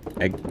 egg,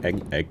 egg,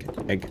 egg, egg,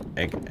 egg,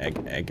 egg,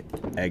 egg, egg,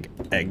 egg,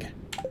 egg.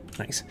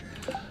 Nice.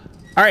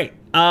 All right,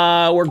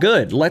 we're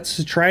good.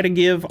 Let's try to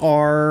give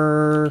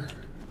our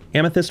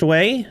amethyst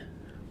away.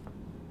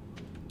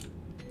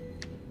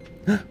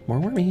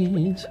 More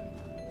wormies.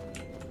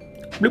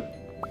 Bloop.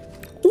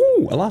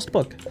 Ooh, a lost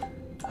book.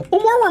 Oh,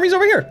 more wormies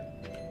over here.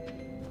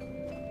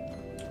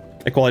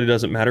 Equality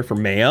doesn't matter for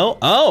Mayo.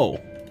 Oh,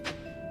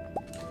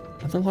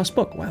 another lost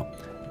book. Wow,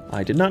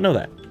 I did not know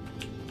that.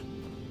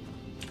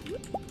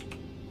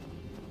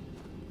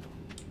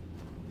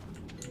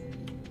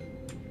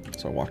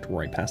 So I walked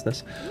right past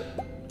this.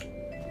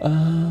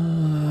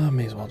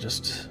 May as well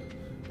just...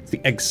 It's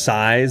the egg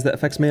size that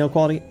affects Mayo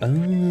quality.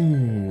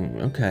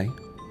 Oh, okay.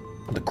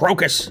 The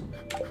crocus.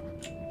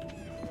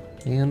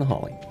 And the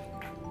holly.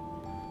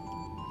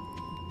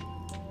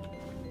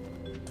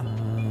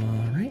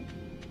 Alright.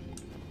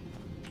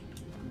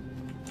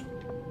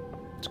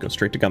 Let's go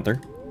straight to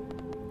Gunther.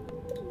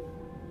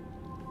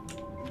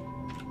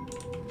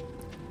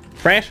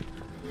 Trash.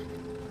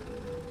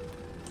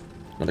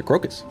 Another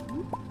crocus.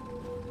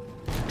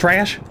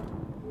 Trash.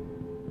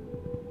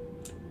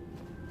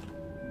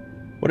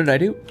 What did I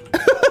do?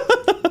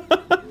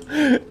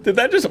 Did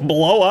that just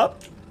blow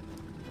up?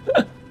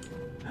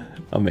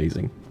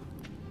 Amazing.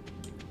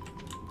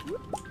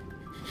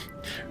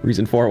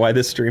 Reason for why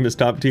this stream is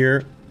top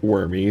tier?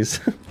 Wormies.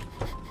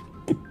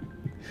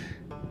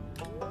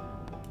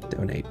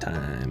 Donate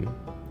time.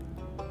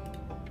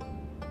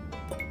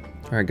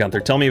 Alright,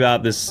 Gunther, tell me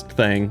about this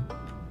thing.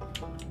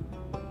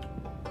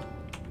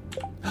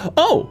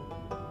 Oh!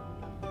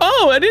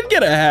 Oh, I did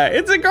get a hat.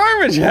 It's a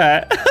garbage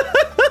hat.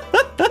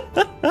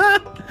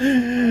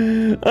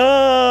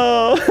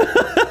 Oh,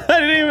 I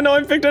didn't even know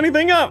I picked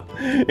anything up.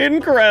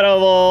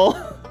 Incredible.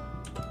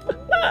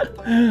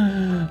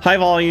 High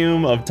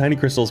volume of tiny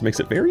crystals makes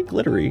it very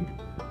glittery.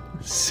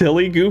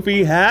 Silly,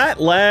 goofy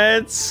hat.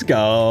 Let's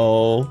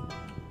go.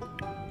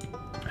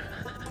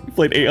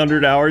 Played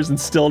 800 hours and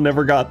still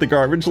never got the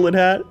garbage lid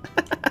hat.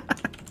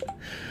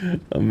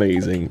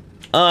 Amazing.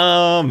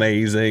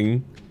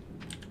 Amazing.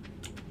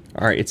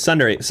 All right, it's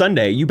Sunday.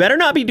 Sunday. You better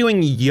not be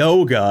doing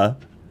yoga.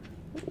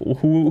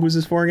 Who's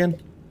this for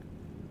again?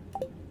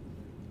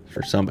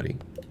 For somebody.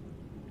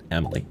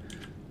 Emily.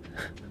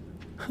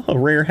 A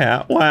rare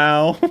hat.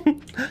 Wow.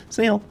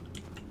 Snail.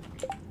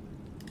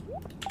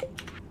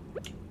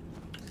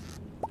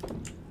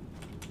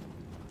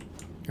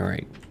 All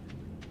right.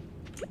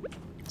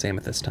 It's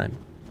amethyst time.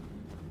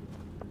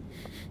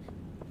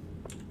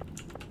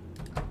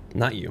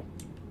 Not you.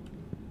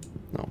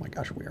 Oh my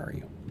gosh, where are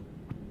you?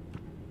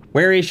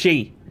 Where is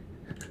she?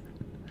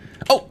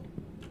 Oh,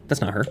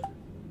 that's not her.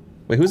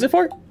 Wait, who's it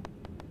for?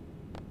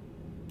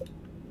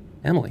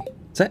 Emily.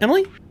 Is that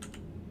Emily?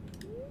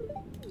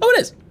 Oh,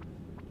 it is.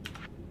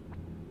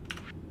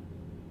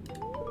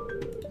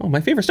 Oh,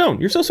 my favorite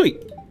stone. You're so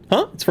sweet.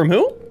 Huh? It's from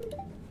who?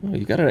 Oh,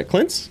 you got it at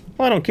Clint's?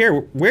 Oh, I don't care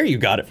where you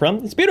got it from.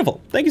 It's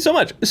beautiful. Thank you so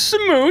much.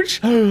 Smooch.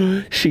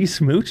 She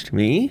smooched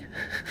me.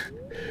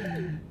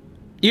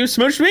 You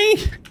smooched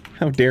me?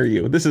 How dare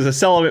you? This is a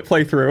celibate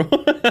playthrough.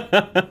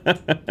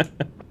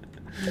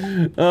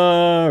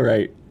 All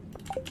right.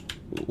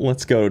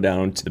 Let's go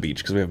down to the beach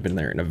because we haven't been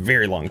there in a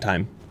very long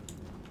time.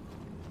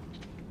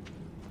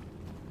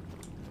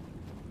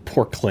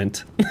 Poor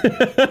Clint.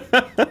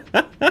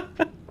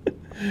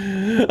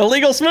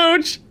 Illegal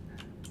smooch!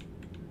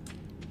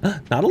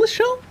 Nautilus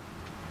shell?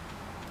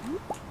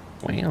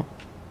 Wow.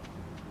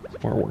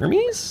 More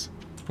wormies?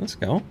 Let's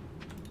go.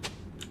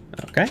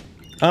 Okay.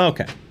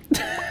 Okay.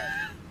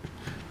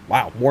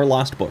 Wow, more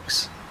lost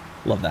books.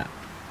 Love that.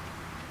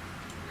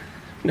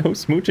 No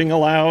smooching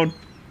allowed.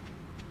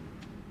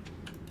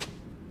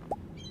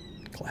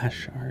 Glass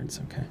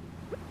shards, okay.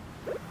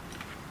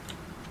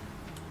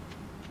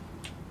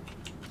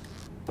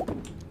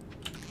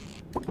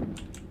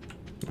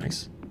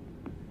 Nice.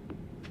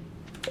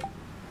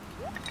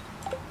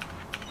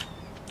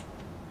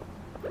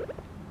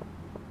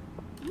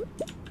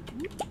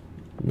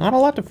 Not a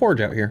lot to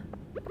forge out here.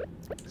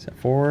 Except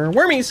for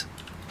wormies.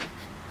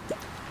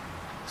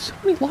 So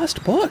many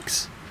lost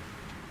books.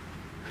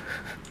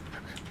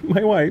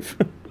 My wife.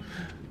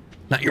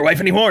 Not your wife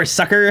anymore,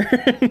 sucker.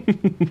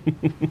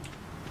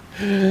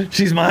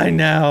 She's mine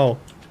now.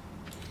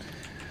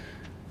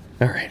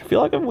 All right, I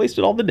feel like I've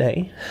wasted all the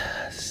day.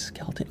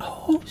 Skeleton.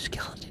 Oh,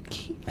 skeleton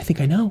key. I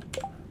think I know.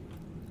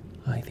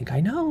 I think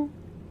I know.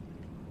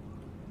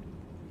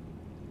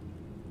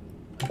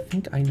 I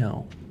think I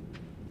know.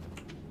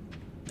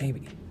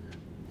 Maybe.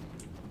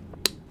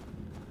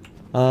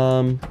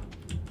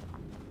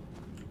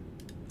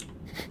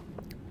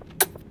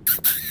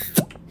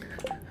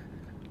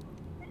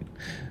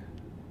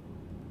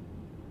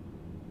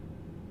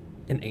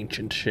 An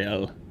ancient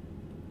shell.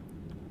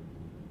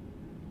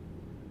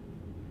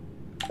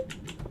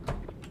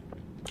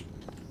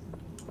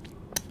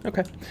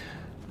 Okay.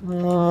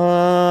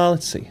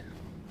 Let's see. Can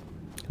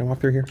I walk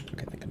through here?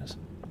 Okay, thank goodness.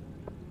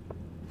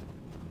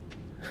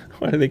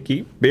 Why do they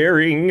keep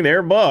burying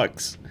their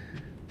books?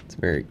 It's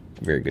very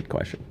Very good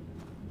question.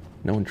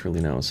 No one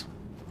truly knows.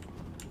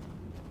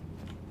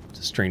 It's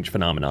a strange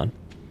phenomenon.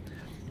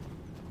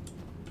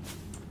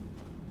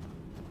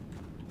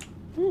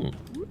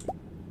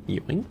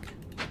 Yoink.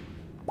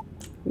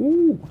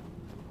 Ooh.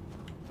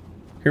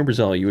 Here in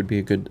Brazil, you would be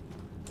a good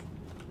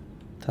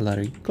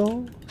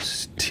talarico.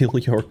 Steal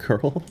your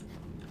girl.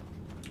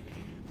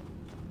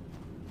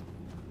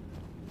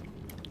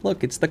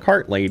 Look, it's the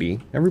cart lady.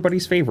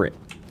 Everybody's favorite.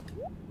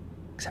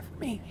 Except for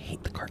me. I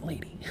hate the cart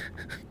lady.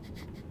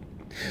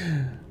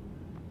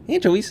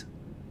 Anchovies.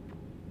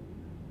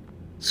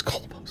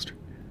 Skull poster.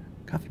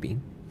 Coffee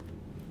bean.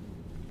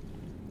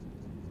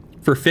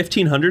 For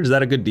 1,500, is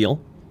that a good deal?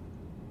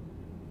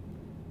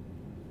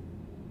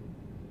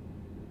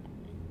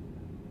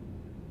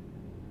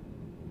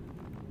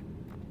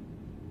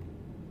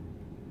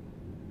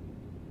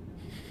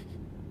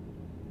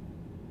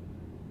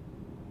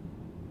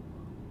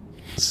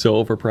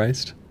 So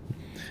overpriced.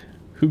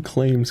 Who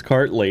claims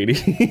cart lady?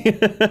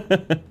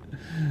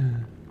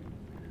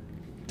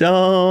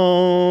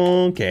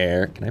 Don't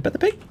care. Can I pet the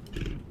pig?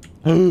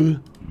 I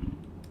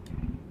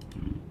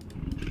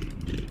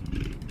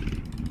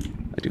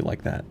do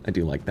like that. I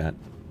do like that.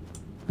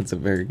 That's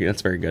very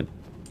good.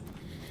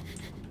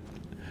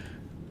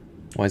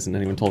 Why hasn't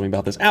anyone told me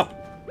about this? Ow!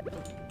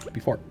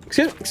 Before.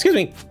 Excuse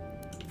me.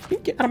 Can you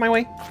get out of my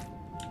way?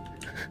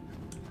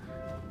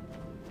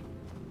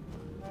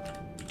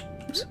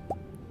 Oops.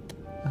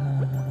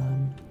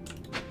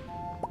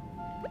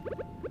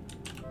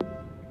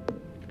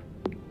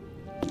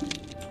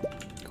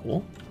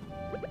 Cool.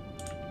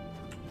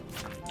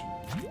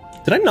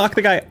 Did I knock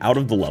the guy out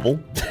of the level?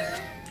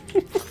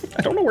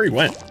 I don't know where he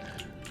went.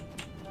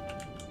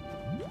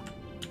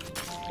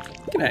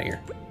 Get out of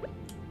here.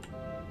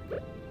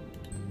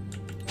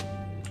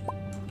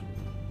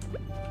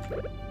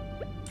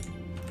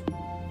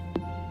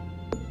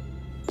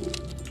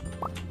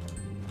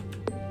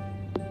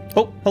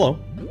 Oh, hello.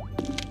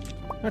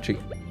 Archie.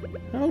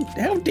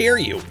 How dare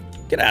you?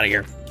 Get out of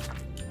here.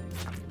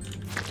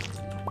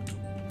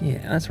 Yeah,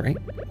 that's right.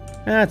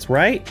 That's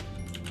right.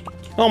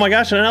 Oh my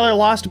gosh, another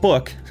lost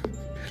book.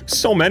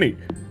 So many.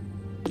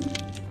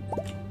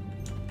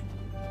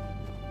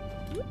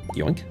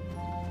 Yoink.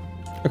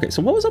 Okay,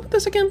 so what was up with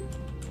this again?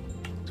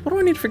 So what do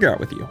I need to figure out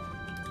with you?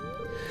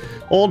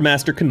 Old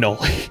Master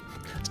Cannoli.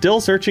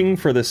 Still searching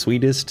for the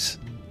sweetest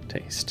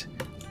taste.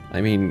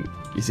 I mean,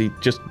 is he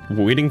just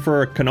waiting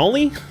for a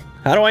cannoli?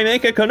 How do I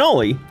make a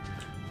cannoli?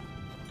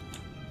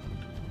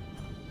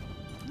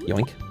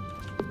 Yoink.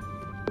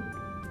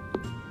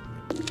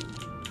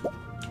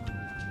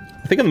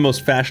 I think I'm the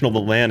most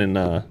fashionable man in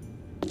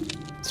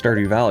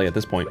Stardew Valley at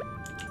this point.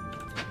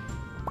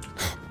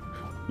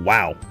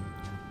 Wow.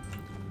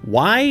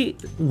 Why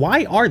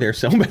are there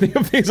so many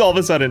of these all of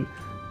a sudden?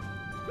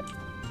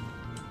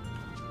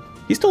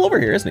 He's still over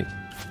here, isn't he?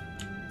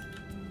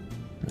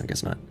 I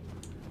guess not.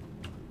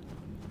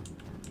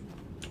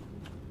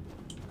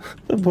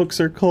 The books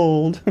are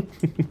cold.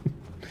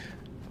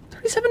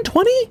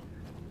 3720?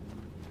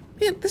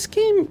 Man, this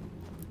game...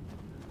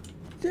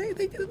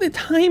 The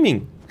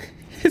timing.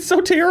 It's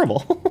so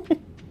terrible.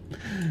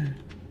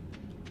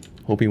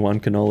 Obi-Wan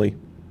cannoli.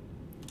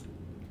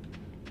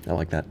 I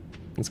like that.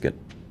 That's good.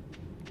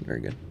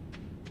 Very good.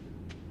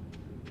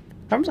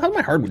 How's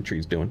my hardwood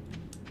trees doing?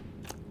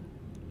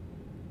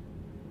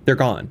 They're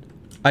gone.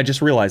 I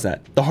just realized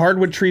that. The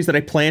hardwood trees that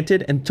I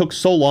planted and took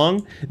so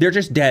long, they're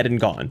just dead and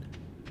gone.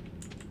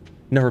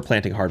 Never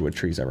planting hardwood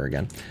trees ever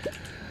again.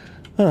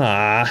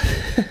 Ah.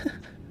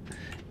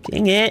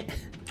 Dang it.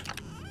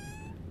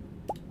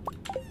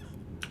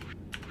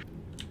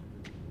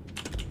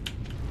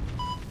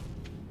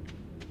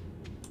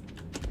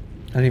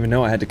 I didn't even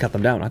know I had to cut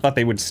them down. I thought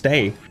they would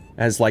stay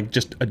as like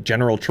just a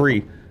general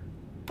tree.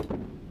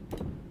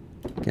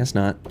 Guess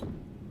not.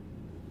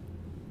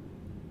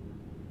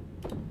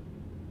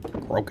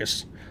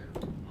 Crocus.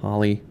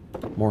 Holly.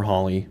 More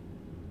holly.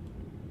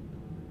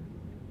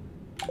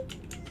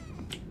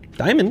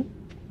 Diamond.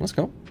 Let's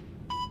go.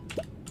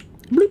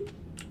 Bloop.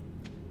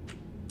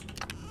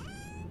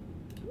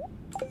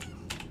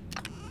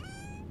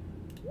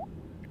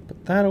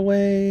 Put that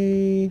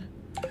away.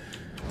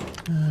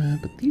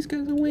 Put these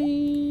guys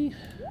away.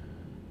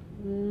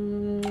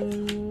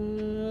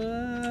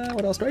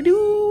 What else do I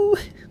do?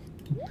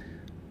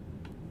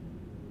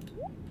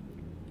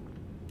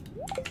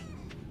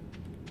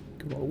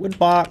 Give a wood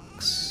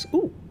box.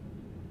 Ooh.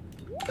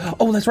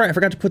 Oh, that's right. I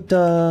forgot to put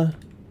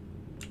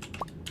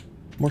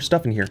more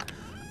stuff in here.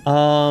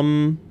 I'll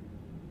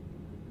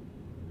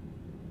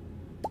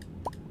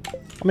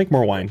make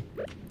more wine.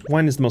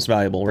 Wine is the most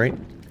valuable, right?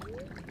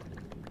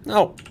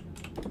 Oh.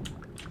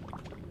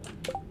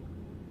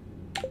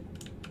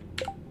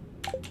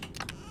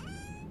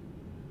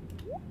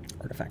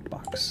 Artifact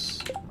box.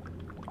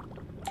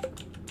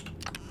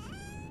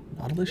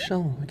 Nautilus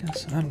shell, I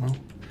guess. I don't know.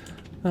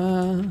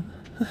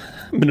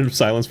 A minute of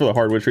silence for the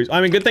hardwood trees. I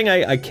mean, good thing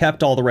I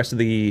kept all the rest of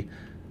the...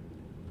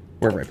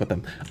 Wherever I put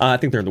them. I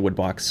think they're in the wood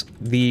box.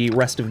 The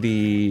rest of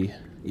the...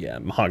 Yeah,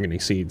 mahogany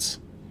seeds.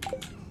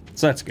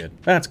 So that's good.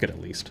 That's good at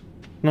least.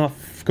 Not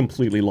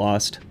completely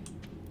lost.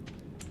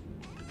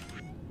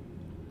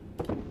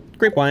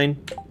 Grape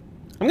wine.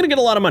 I'm gonna get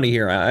a lot of money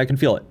here. I can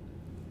feel it.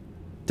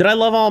 Did I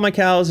love all my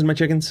cows and my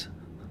chickens?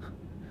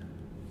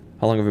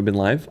 How long have I been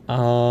live?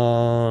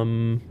 I'll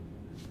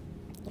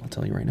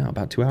tell you right now,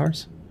 about 2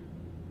 hours.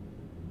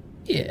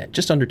 Yeah,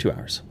 just under 2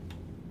 hours.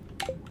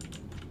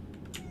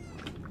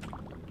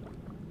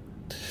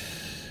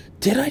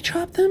 Did I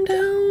chop them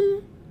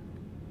down?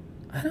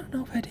 I don't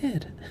know if I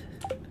did.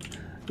 I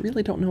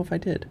really don't know if I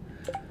did.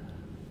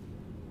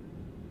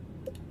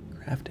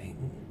 Crafting.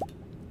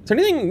 Is there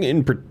anything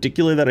in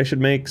particular that I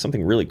should make?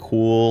 Something really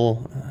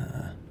cool?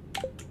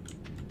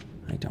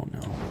 I don't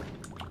know.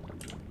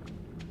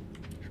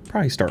 Should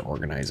probably start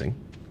organizing.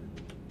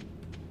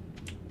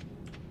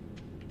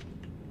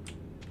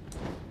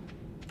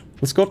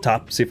 Let's go up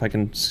top, see if I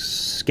can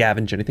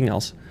scavenge anything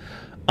else.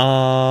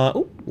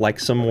 Oh, like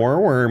some more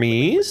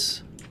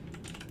wormies.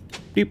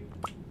 Beep.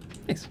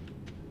 Nice.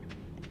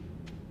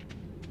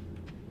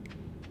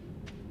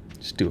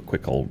 Just do a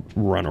quick old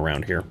run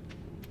around here.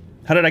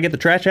 How did I get the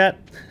trash hat?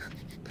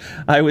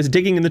 I was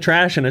digging in the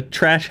trash and a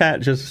trash hat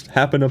just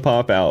happened to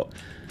pop out.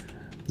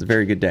 It was a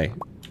very good day.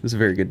 It was a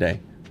very good day.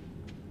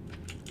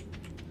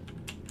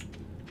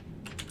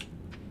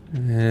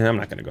 I'm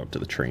not gonna go up to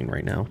the train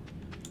right now.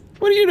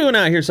 What are you doing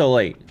out here so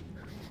late?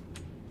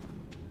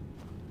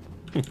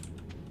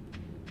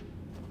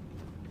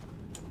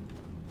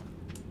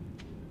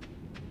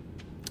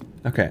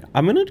 Okay,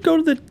 I'm gonna go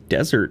to the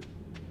desert.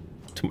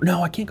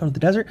 No, I can't go to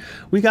the desert.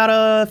 We got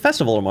a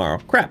festival tomorrow.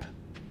 Crap.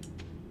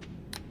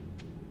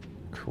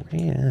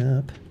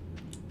 Crap.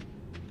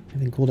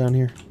 Anything cool down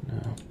here?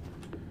 No.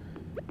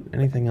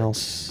 Anything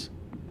else?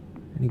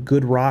 Any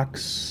good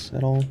rocks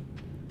at all?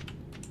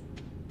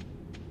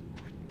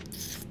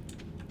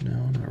 No,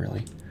 not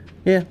really.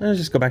 Yeah, let's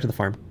just go back to the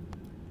farm.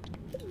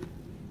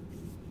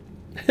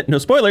 No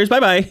spoilers,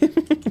 bye-bye.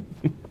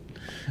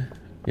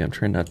 Yeah, I'm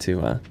trying not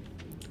to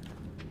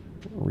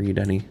read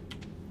any.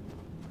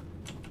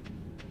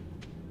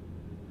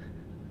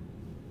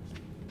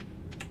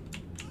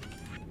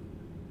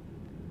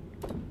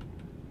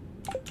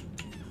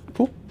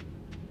 Cool.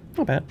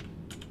 Not bad.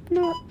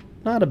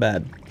 Not a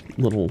bad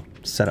little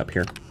setup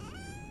here.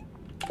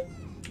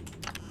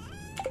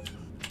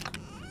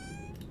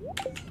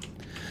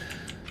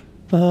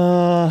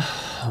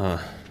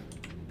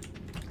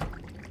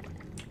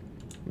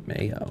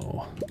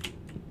 Mayo.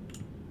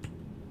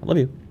 I love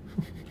you.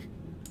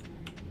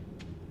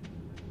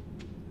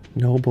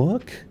 No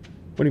book?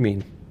 What do you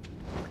mean?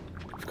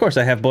 Of course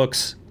I have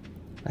books.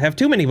 I have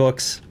too many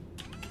books.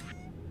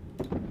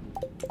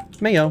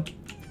 Mayo.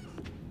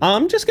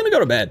 I'm just gonna go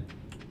to bed.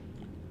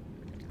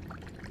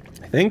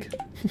 I think.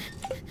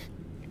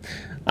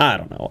 I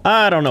don't know.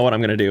 I don't know what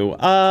I'm gonna do.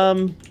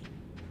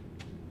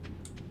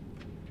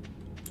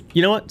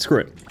 You know what? Screw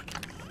it.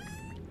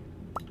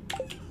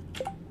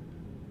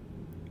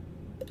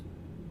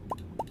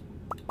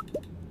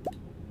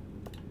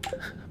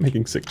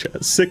 Making 6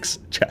 chests. 6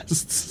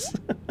 chests.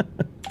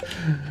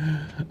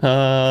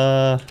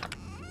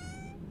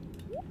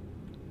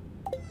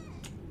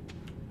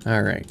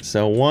 Alright,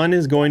 so one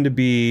is going to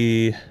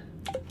be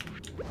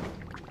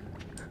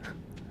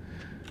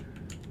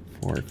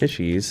for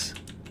fishies.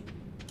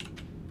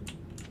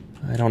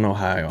 I don't know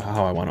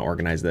how I want to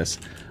organize this.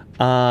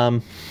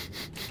 I'm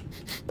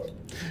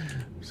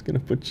just gonna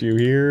put you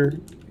here,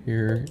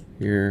 here,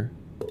 here,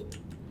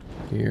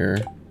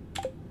 here.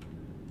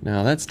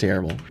 No, that's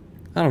terrible.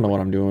 I don't know what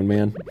I'm doing,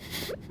 man.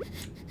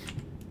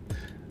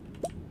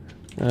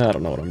 I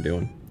don't know what I'm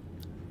doing.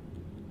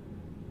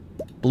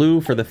 Blue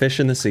for the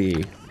fish in the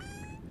sea.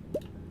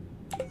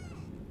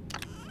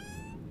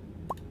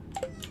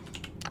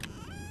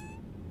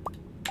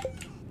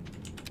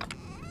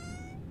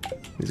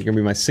 These are gonna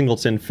be my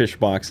singleton fish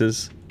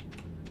boxes.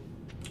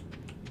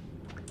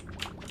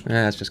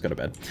 Let's just go to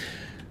bed.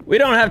 We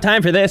don't have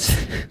time for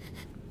this.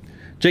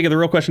 Jacob, the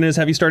real question is,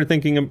 have you started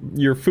thinking of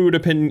your food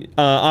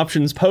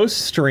options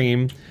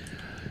post-stream?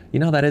 You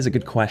know, that is a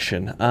good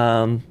question.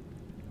 I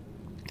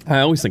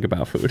always think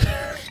about food.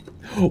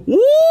 Woo!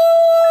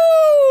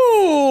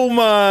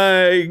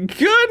 My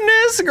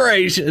goodness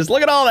gracious!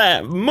 Look at all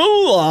that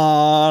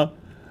moolah!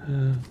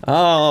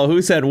 Oh,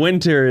 who said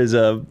winter is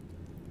a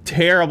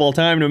terrible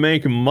time to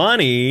make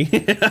money?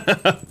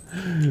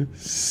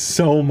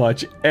 So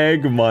much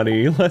egg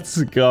money.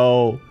 Let's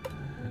go.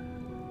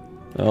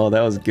 Oh,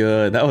 that was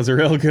good. That was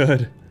real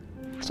good.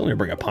 Still need to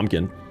bring a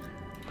pumpkin.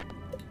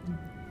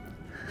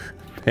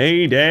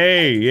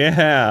 Payday,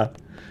 yeah.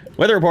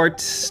 Weather report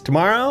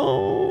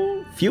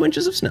tomorrow. Few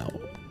inches of snow.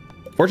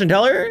 Fortune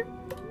teller.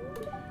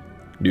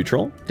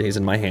 Neutral. Days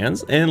in my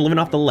hands. And living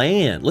off the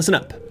land. Listen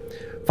up.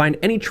 Find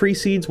any tree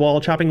seeds while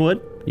chopping wood.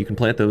 You can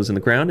plant those in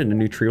the ground and a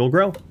new tree will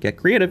grow. Get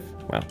creative.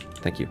 Wow,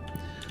 thank you.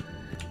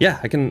 Yeah,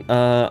 I can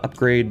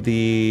upgrade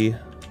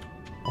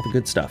all the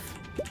good stuff.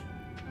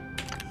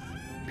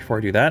 Before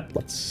I do that,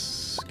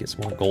 let's get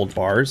some more gold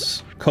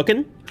bars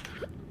cooking.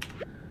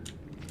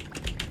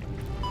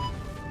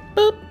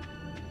 Boop.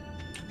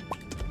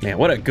 Man,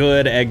 what a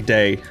good egg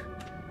day.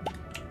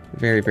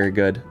 Very, very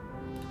good.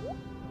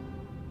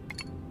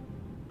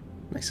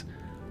 Nice.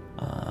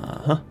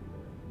 Uh-huh.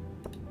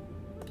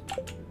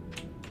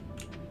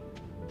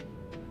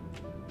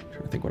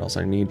 Trying to think what else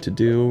I need to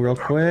do real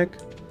quick.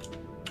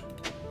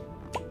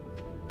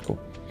 Cool.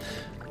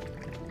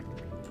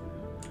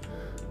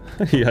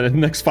 Yeah, the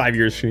next 5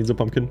 years she needs a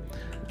pumpkin.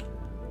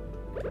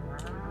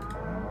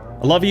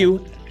 I love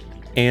you,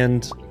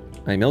 and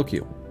I milk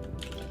you.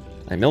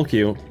 I milk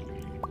you,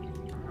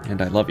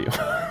 and I love you.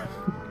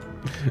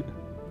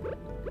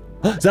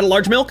 Is that a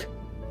large milk?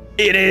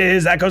 It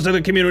is! That goes to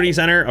the community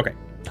center. Okay,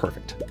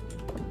 perfect.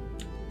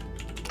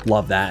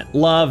 Love that.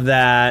 Love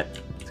that.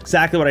 It's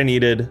exactly what I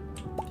needed.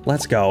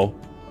 Let's go.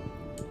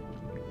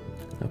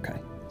 Okay.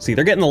 See,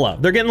 they're getting the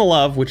love. They're getting the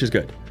love, which is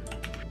good.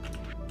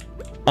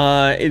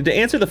 To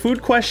answer the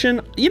food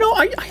question, you know,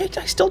 I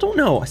still don't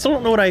know. I still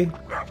don't know what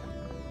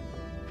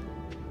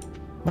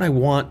I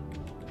want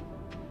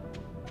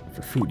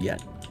for food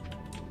yet.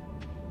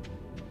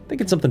 I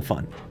think it's something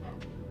fun.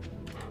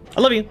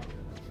 I love you.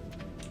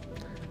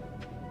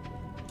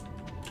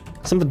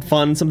 Something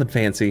fun, something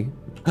fancy.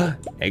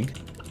 Egg.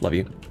 Love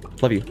you.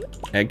 Love you.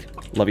 Egg.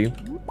 Love you.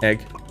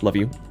 Egg. Love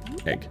you.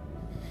 Egg.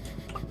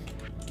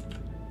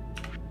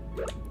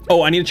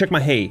 Oh, I need to check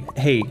my hay.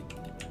 Hey.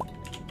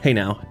 Hey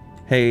now.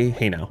 Hey,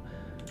 hey now.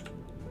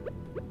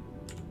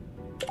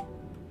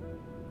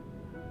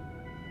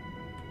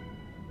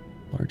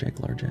 Large egg,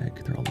 large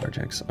egg. They're all large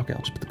eggs. Okay,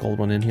 I'll just put the gold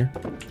one in here.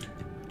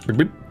 Boop,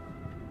 boop.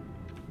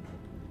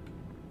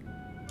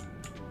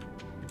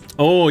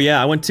 Oh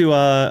yeah, I went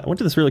to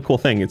this really cool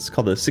thing. It's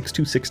called the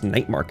 626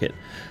 Night Market.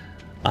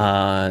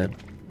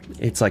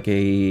 It's like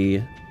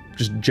a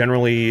just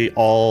generally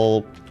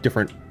all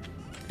different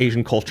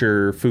Asian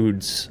culture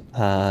foods,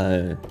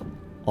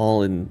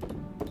 all in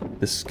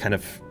this kind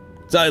of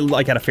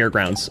like at a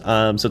fairgrounds.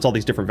 So it's all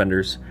these different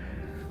vendors.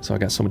 So I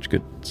got so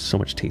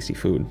much tasty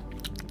food.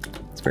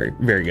 It's very,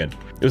 very good.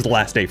 It was the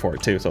last day for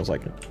it too, so I was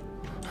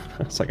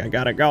like, I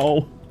gotta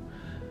go.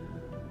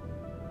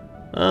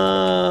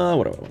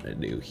 What do I want to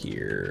do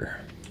here?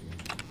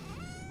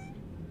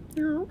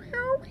 Okay.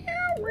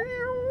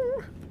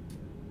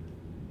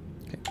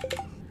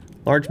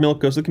 Large milk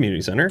goes to the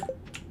community center.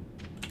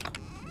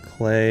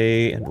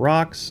 Clay and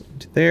rocks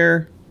to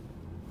there.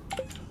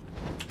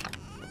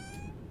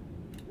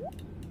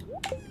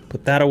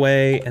 Put that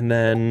away, and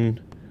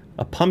then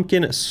a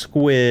pumpkin, a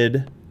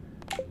squid,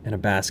 and a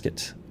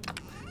basket.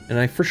 And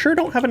I for sure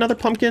don't have another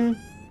pumpkin.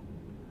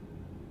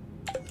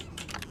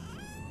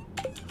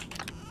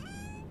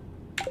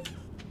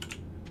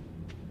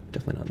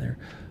 Definitely not there.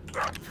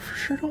 For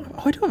sure don't have,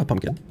 oh, I do have a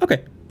pumpkin.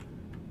 Okay.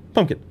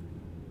 Pumpkin.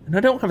 And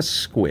I don't have a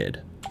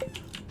squid.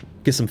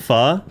 Get some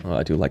pho. Oh,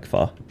 I do like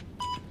pho.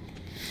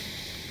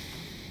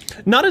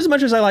 Not as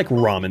much as I like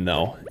ramen,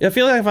 though. I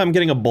feel like if I'm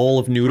getting a bowl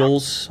of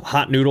noodles,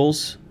 hot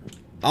noodles,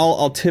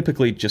 I'll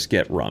typically just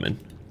get ramen.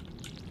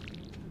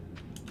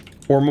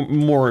 Or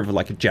more of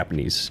like a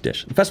Japanese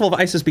dish. The Festival of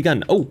Ice has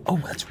begun. Oh,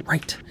 that's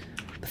right.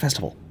 The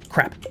festival.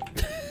 Crap.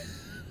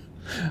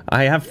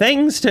 I have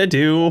things to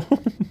do.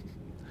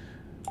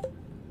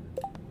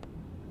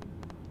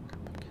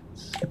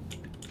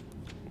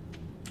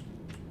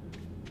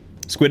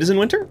 Squid is in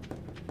winter?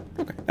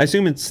 Okay. I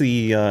assume it's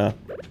the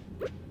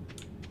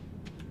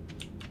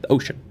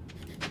ocean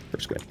for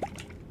squid.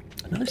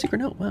 Another secret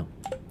note. Wow.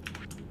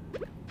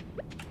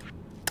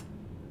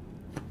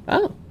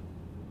 Oh.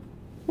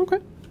 Okay.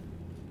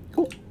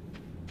 Cool.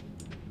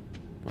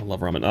 I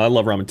love ramen. I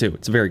love ramen too.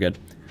 It's very good.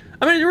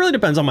 I mean, it really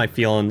depends on my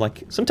feeling.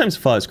 Like, sometimes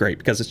pho is great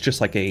because it's just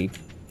like it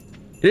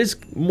is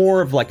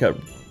more of like a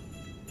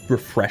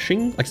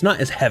refreshing. Like, it's not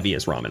as heavy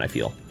as ramen, I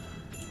feel.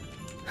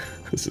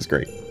 This is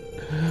great.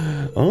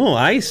 Oh,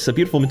 ice. A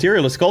beautiful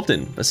material to sculpt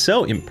in, but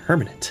so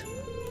impermanent.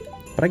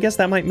 But I guess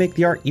that might make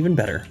the art even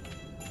better.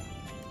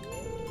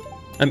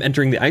 I'm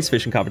entering the ice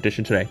fishing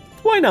competition today.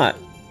 Why not?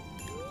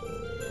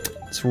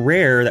 It's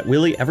rare that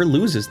Willie ever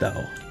loses,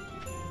 though.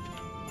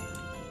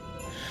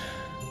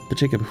 But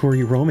Jacob, who are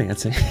you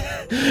romancing?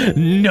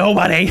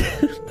 Nobody!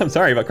 I'm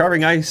sorry, but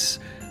carving ice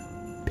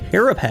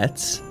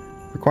parapets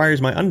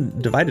requires my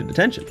undivided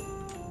attention.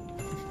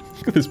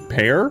 Look at this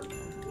pear.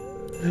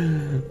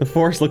 The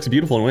forest looks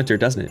beautiful in winter,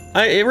 doesn't it?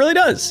 It really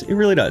does. It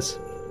really does.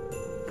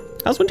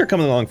 How's winter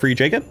coming along for you,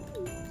 Jacob?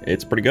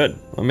 It's pretty good.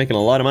 I'm making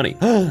a lot of money.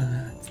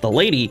 It's the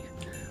lady.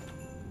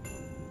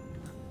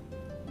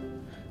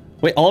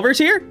 Wait, Oliver's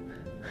here?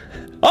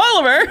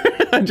 Oliver!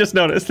 I just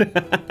noticed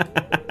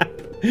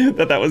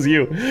that was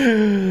you.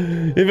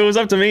 If it was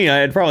up to me,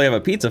 I'd probably have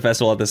a pizza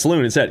festival at the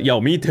saloon and said,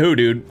 yo, me too,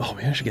 dude. Oh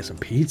man, I should get some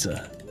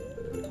pizza.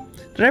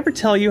 Did I ever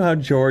tell you how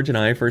George and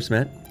I first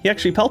met? He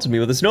actually pelted me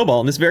with a snowball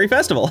in this very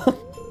festival.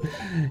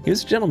 He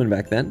was a gentleman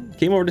back then.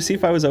 Came over to see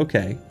if I was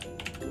okay.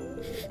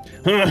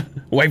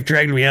 Wife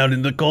dragged me out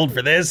in the cold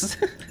for this.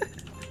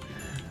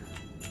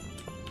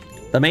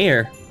 The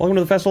mayor. Welcome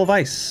to the Festival of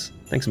Ice.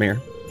 Thanks, Mayor.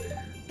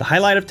 The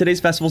highlight of today's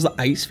festival is the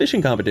ice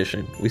fishing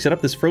competition. We set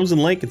up this frozen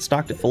lake and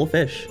stocked it full of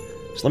fish.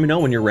 Just let me know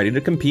when you're ready to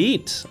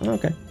compete. Oh,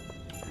 okay.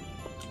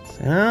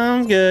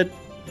 Sounds good.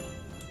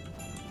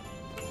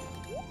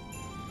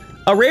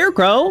 A rare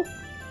crow.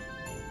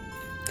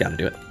 Gotta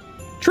do it.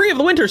 Tree of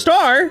the Winter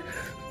Star.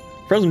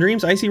 Frozen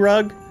Dreams, Icy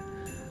Rug.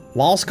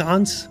 Wall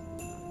scones.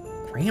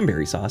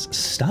 Cranberry sauce.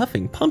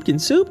 Stuffing. Pumpkin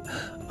soup.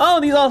 Oh,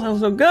 these all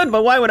sound so good,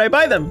 but why would I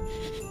buy them?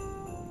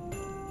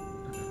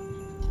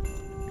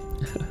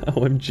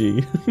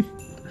 OMG.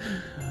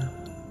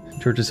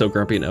 George is so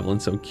grumpy and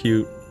Evelyn's so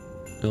cute.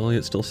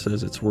 Elliot still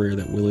says it's rare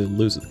that Willie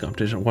loses the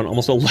competition. Won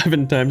almost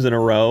 11 times in a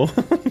row.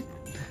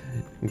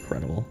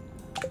 Incredible.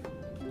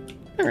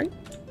 All right.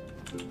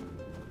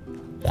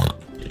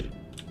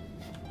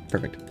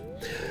 Perfect.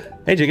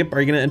 Hey, Jacob,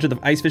 are you gonna enter the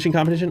ice fishing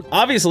competition?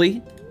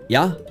 Obviously.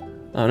 Yeah.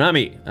 Oh, not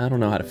me. I don't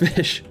know how to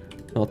fish.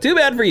 Well, too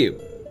bad for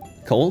you.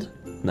 Cold?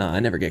 Nah,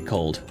 I never get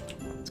cold.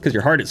 It's because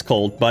your heart is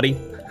cold, buddy.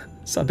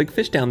 Saw a big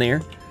fish down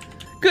there.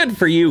 Good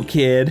for you,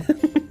 kid.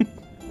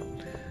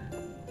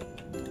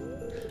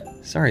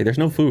 Sorry, there's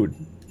no food.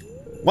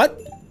 What?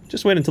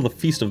 Just wait until the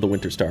Feast of the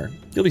Winter Star.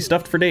 You'll be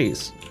stuffed for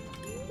days.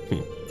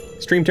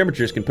 Extreme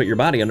temperatures can put your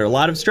body under a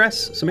lot of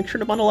stress, so make sure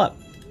to bundle up.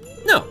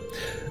 No.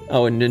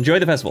 Oh, and enjoy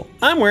the festival.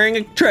 I'm wearing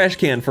a trash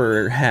can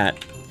for a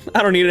hat.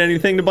 I don't need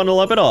anything to bundle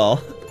up at all.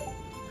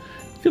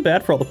 I feel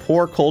bad for all the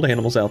poor cold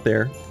animals out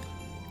there.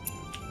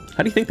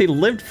 How do you think they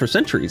lived for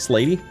centuries,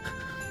 lady?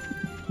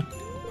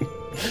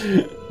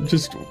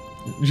 just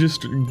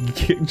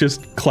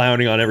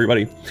clowning on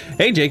everybody.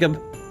 Hey,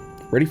 Jacob.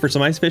 Ready for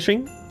some ice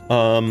fishing?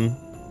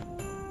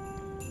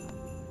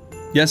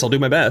 Yes, I'll do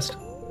my best.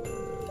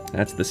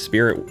 That's the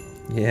spirit.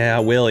 Yeah,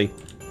 Willie.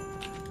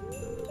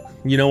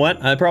 You know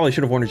what? I probably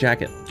should have worn a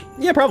jacket.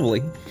 Yeah,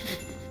 probably.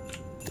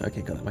 I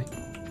can't go that way.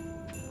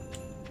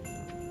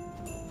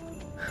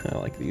 I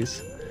like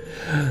these.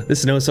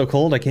 This snow is so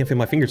cold, I can't feel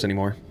my fingers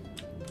anymore.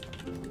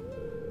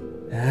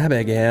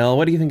 Abigail,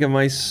 what do you think of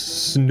my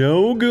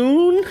snow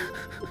goon?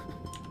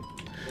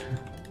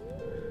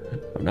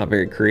 I'm not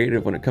very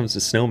creative when it comes to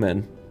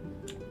snowmen.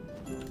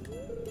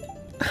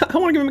 I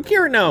want to give him a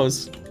carrot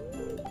nose.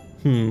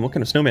 What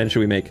kind of snowman should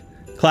we make?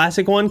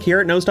 Classic one,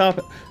 carrot nose top,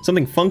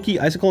 something funky,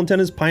 icicle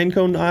antennas, pine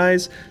cone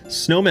eyes.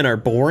 Snowmen are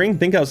boring.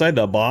 Think outside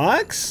the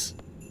box.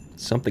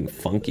 Something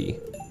funky.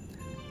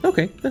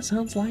 Okay, that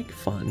sounds like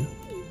fun.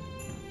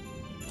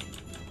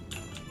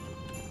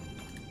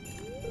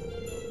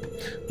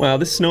 Wow,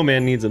 this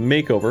snowman needs a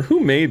makeover. Who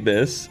made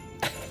this?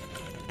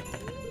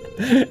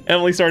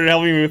 Emily started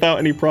helping me without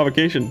any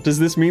provocation. Does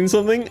this mean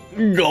something?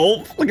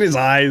 Gulp. Look at his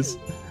eyes.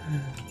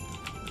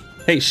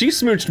 Hey, she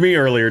smooched me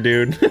earlier,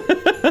 dude.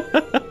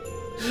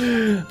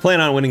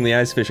 Plan on winning the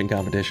ice fishing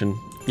competition.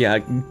 Yeah,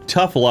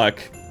 tough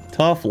luck.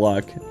 Tough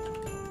luck.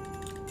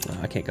 Oh,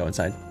 I can't go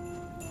inside.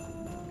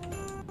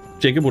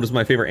 Jacob, what is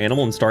my favorite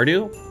animal in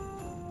Stardew?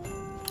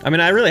 I mean,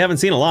 I really haven't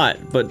seen a lot,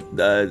 but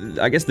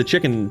I guess the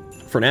chicken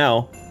for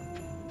now.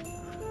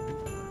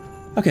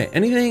 Okay,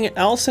 anything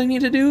else I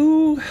need to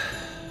do?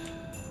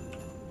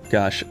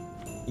 Gosh,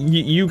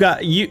 you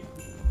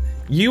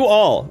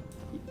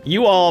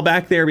all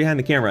back there behind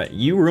the camera,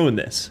 you ruined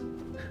this.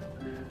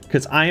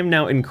 Because I am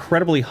now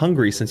incredibly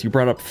hungry since you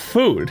brought up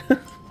food.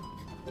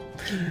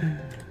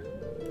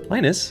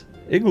 Linus,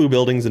 igloo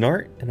buildings and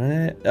art, and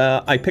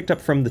I picked up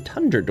from the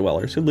tundra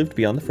dwellers who lived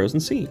beyond the frozen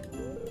sea.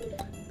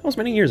 That was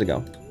many years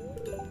ago.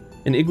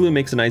 An igloo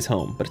makes a nice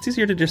home, but it's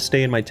easier to just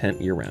stay in my tent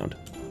year-round.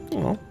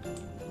 Oh.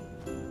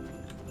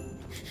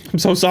 I'm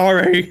so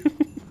sorry.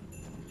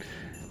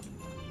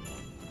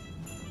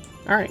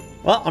 All right,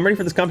 well, I'm ready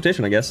for this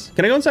competition, I guess.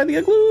 Can I go inside the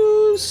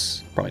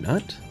igloos? Probably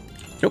not.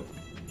 Nope.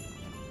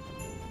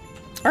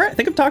 All right, I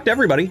think I've talked to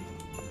everybody.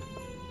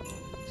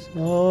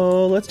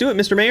 So let's do it,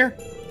 Mr. Mayor.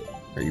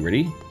 Are you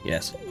ready?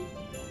 Yes.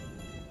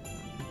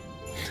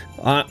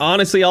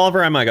 Honestly,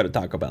 Oliver, I might go to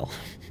Taco Bell.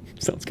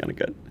 Sounds kind of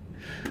good.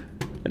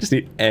 I just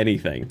need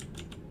anything.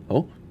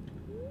 Oh.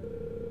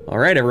 All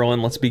right,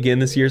 everyone, let's begin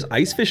this year's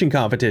ice fishing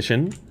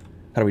competition.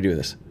 How do we do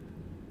this?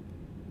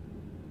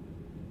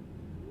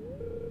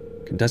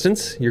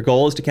 Contestants, your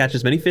goal is to catch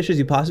as many fish as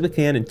you possibly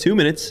can in 2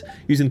 minutes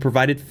using the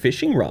provided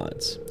fishing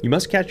rods. You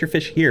must catch your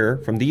fish here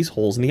from these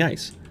holes in the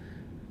ice.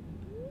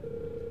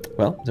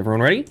 Well, is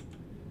everyone ready?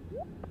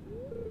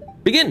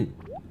 Begin!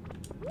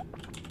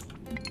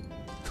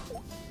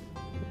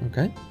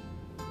 Okay.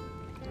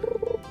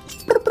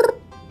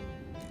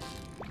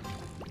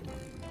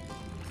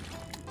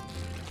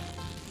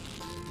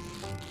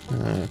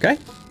 Okay.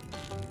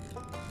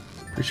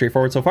 Pretty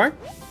straightforward so far.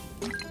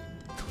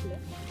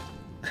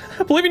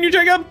 I believe in you,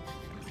 Jacob!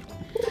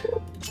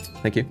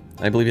 Thank you.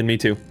 I believe in me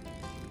too.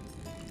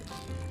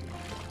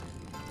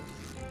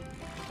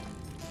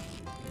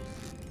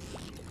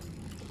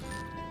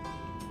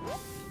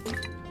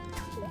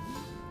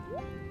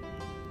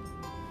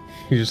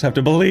 You just have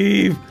to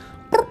believe.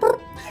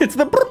 It's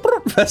the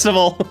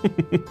festival.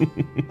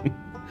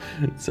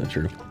 It's so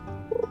true.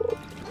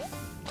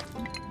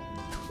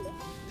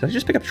 Did I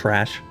just pick up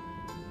trash?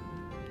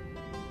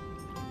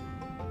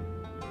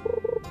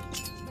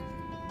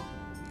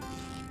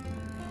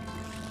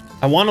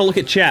 I want to look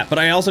at chat, but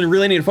I also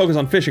really need to focus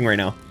on fishing right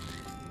now.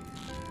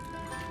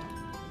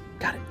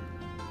 Got it.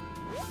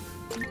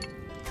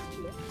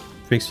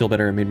 Makes me feel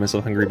better. I made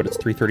myself hungry, but it's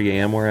 3:30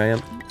 a.m. where I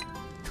am.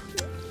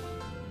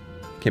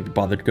 Can't be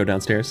bothered to go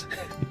downstairs.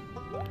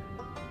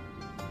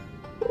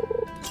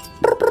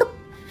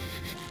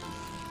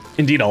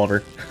 Indeed,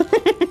 Oliver.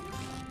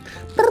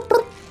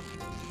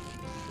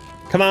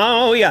 Come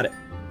on, we got it.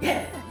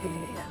 Yeah.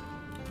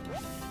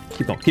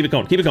 Keep going, keep it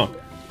going, keep it going.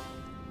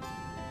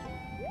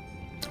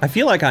 I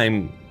feel like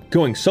I'm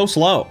going so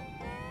slow.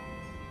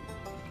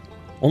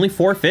 Only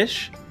 4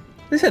 fish?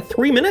 This had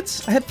 3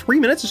 minutes? I had 3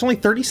 minutes, there's only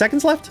 30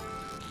 seconds left?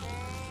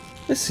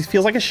 This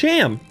feels like a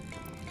sham.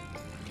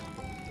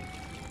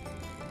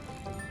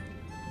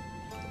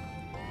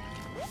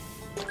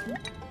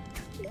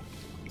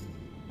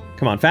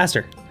 Come on,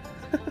 faster.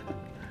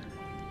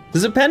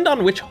 Does it depend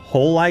on which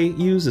hole I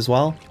use as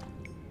well?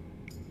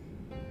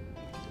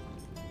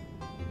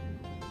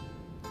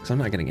 Because I'm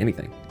not getting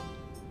anything.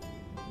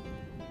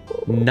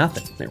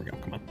 Nothing. There we go,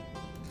 come on.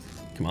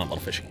 Come on,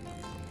 little fishy.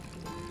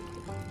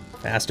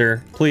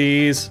 Faster,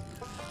 please.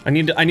 I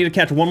need to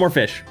catch one more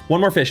fish.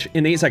 One more fish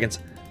in 8 seconds.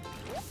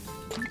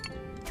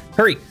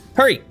 Hurry,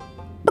 hurry.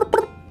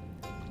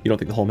 You don't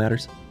think the hole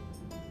matters?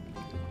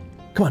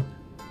 Come on.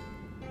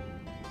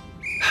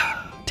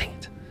 Dang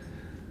it.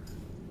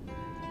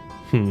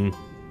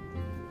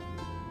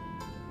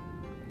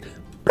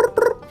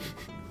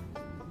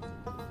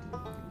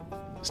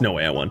 There's no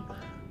way I won.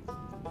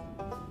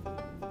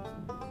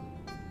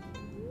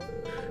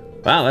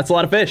 Wow, that's a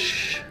lot of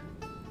fish.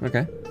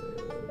 Okay.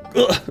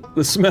 Ugh,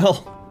 the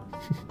smell.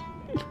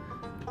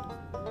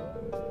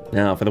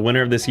 Now, for the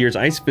winner of this year's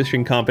ice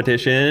fishing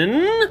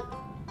competition.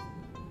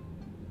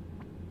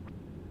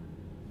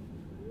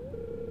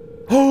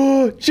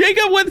 Oh,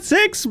 Jacob with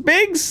 6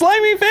 big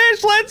slimy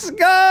fish. Let's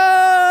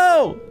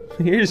go.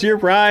 Here's your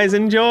prize.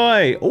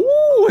 Enjoy.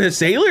 Ooh, a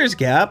sailor's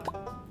cap.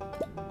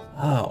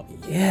 Oh,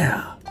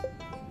 yeah.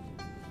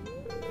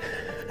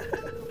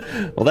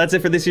 Well, that's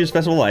it for this year's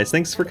Festival of Ice.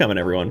 Thanks for coming,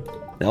 everyone.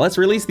 Now let's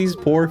release these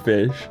poor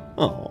fish.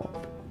 Oh,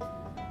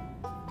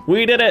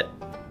 we did it.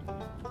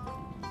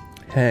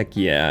 Heck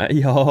yeah,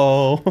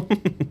 yo.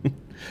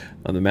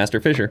 I'm the master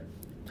fisher.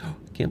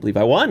 Can't believe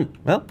I won.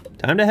 Well,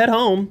 time to head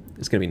home.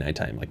 It's gonna be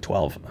nighttime, like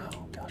 12.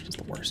 Oh gosh, that's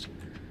the worst.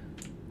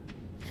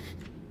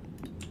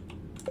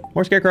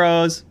 More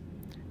scarecrows.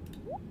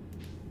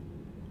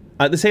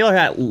 The sailor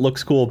hat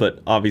looks cool,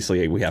 but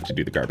obviously we have to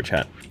do the garbage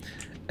hat.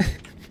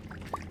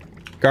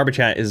 Garbage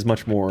hat is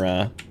much more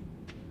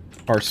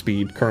our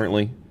speed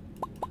currently.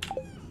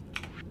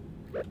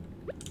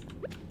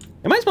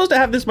 Am I supposed to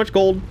have this much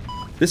gold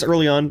this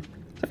early on?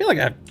 I feel like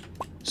I have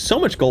so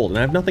much gold and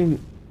I have nothing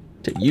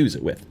to use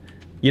it with,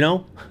 you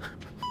know?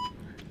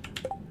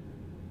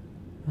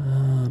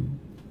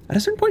 At a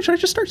certain point, should I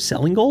just start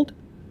selling gold?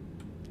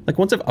 Like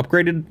once I've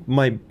upgraded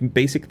my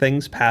basic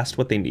things past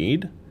what they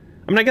need?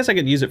 I mean, I guess I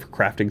could use it for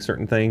crafting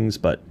certain things,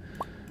 but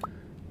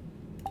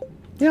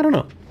yeah, I don't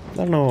know. I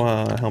don't know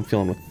how I'm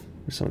feeling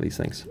with some of these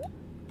things.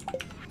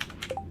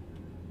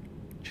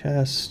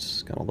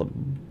 Chests, got all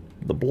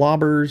the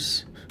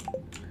blobbers.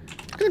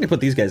 I'm gonna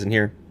put these guys in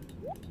here.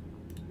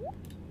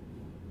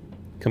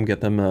 Come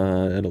get them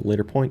at a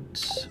later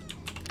point.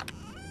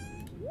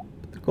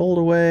 Put the gold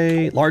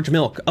away. Large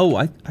milk. Oh,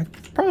 I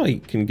probably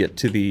can get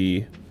to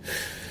the...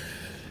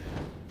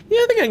 Yeah,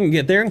 I think I can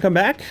get there and come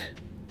back.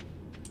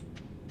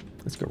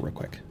 Let's go real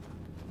quick.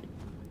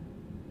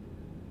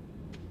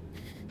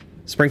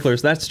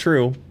 Sprinklers, that's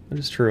true. That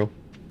is true.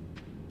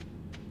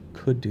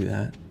 Could do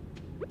that.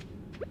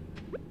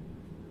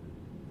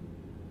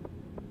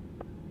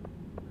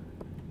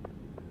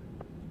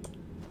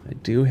 I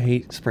do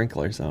hate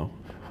sprinklers, though.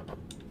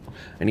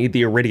 I need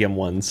the iridium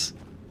ones.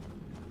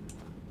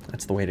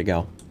 That's the way to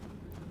go.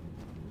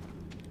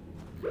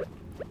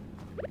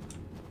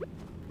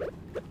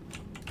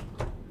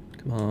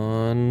 Come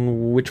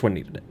on. Which one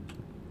needed it?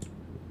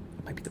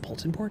 Might be the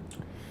bulletin board.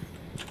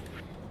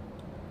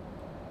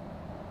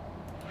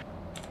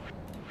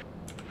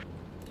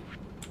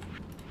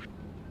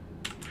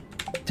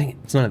 Dang it,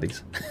 it's none of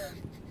these.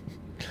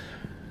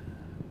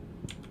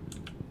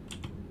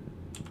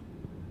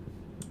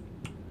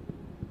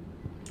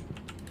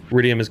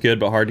 Iridium is good,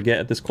 but hard to get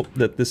at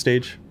this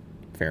stage.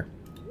 Fair.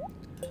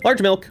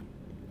 Large milk.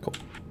 Cool.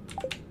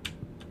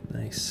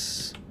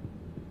 Nice.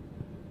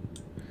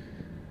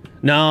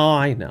 No,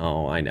 I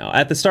know.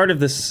 At the start of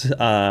this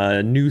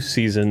new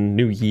season,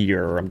 new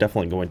year, I'm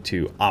definitely going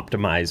to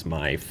optimize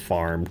my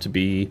farm to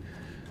be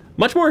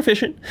much more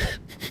efficient.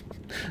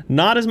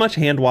 Not as much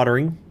hand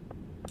watering.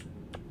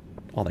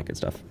 All that good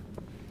stuff.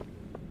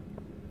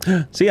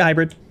 See ya,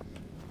 hybrid.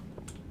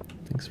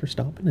 Thanks for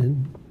stopping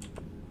in.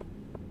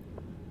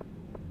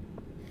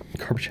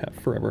 Garbage hat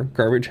forever.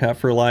 Garbage hat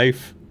for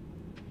life.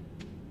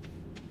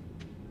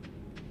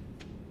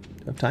 Do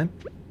you have time?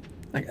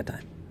 I got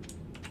time.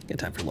 Got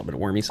time for a little bit of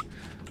wormies.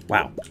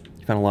 Wow.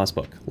 You found a lost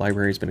book.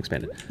 Library's been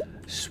expanded.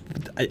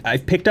 I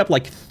picked up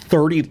like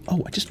 30...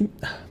 Oh, I just...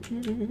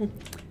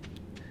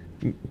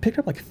 picked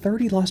up like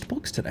 30 lost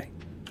books today.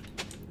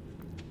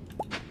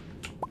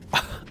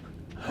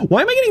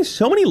 Why am I getting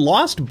so many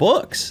lost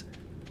books?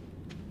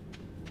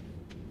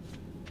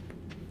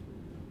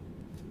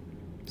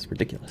 It's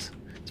ridiculous.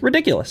 It's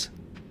ridiculous.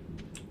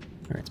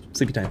 right,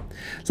 sleepy time.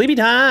 Sleepy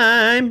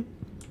time!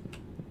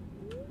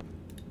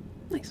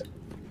 Nice.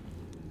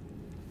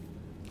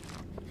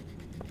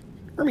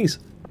 Hermes.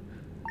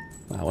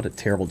 Wow, what a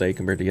terrible day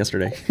compared to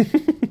yesterday.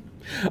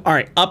 All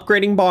right,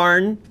 upgrading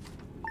barn.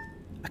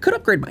 I could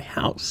upgrade my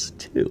house,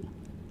 too.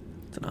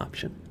 It's an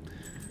option.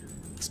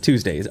 It's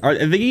Tuesdays. Are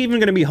they even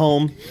going to be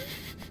home?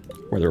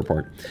 Weather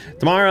report.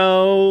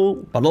 Tomorrow,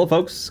 bundle of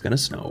folks, gonna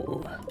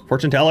snow.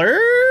 Fortune teller.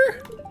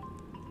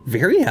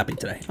 Very happy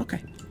today.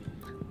 Okay.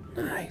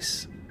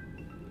 Nice.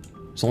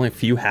 There's only a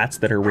few hats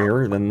that are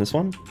rarer than this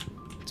one.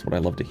 That's what I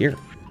love to hear.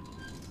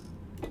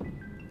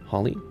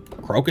 Holly.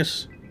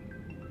 Crocus.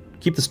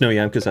 Keep the snow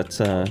yam because that's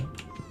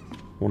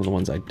one of the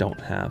ones I don't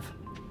have.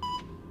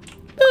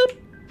 Boop.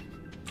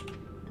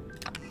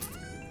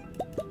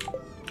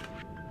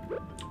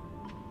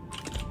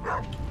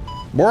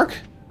 Bork.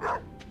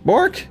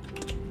 Bork.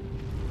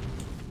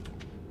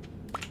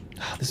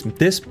 Oh,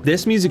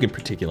 this music in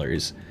particular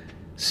is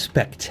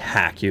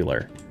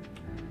spectacular.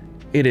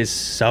 It is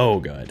so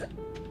good.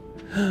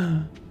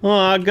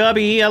 Aw,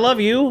 Gubby, I love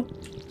you.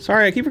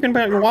 Sorry, I keep forgetting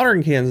about your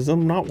watering cans.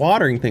 I'm not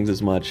watering things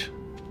as much.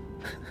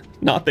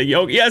 Not the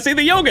yoga. Yeah, see,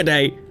 the yoga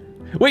day.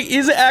 Wait,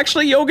 is it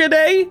actually yoga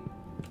day?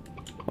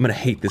 I'm gonna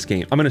hate this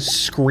game. I'm gonna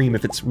scream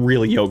if it's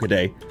really yoga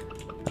day.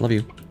 I love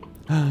you.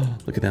 Oh,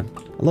 look at them.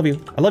 I love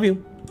you. I love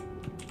you.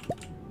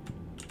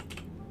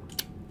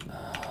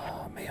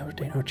 Oh, Mayo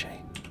de Noche.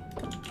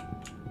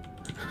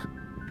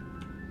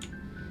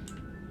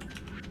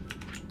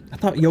 I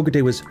thought yoga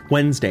day was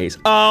Wednesdays.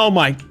 Oh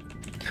my.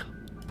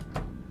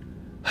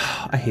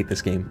 I hate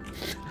this game.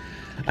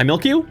 I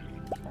milk you.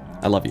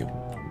 I love you.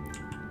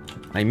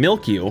 I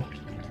milk you.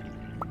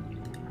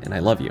 And I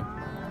love you.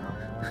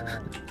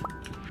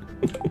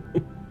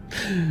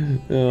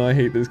 Oh, I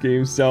hate this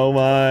game so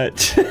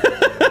much.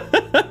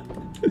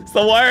 It's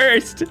the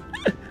worst.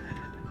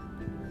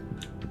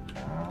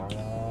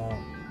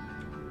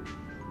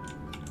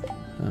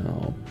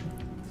 Oh.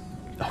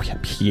 Oh yeah,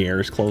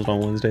 Pierre's closed on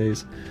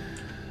Wednesdays.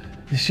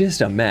 It's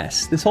just a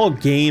mess. This whole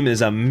game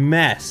is a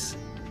mess.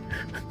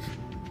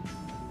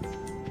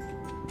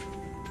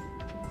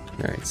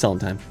 All right, selling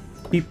time.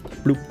 Beep,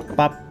 bloop,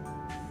 bop.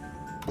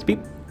 Beep,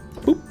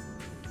 boop.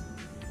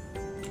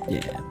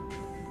 Yeah.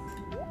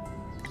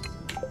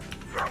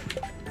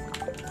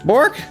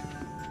 Bork?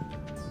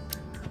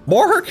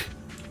 Bork?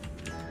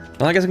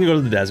 Well, I guess I can go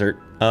to the desert.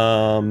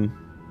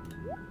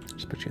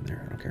 Just put you in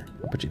there. I don't care.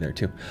 I'll put you there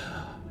too.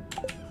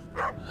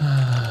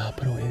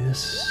 Put away this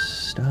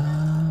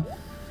stuff.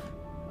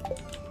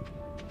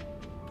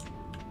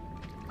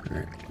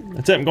 Alright.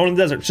 That's it. I'm going to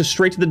the desert. Just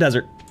straight to the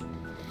desert.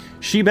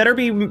 She better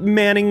be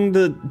manning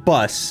the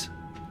bus.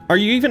 Are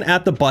you even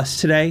at the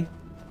bus today?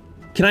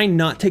 Can I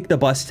not take the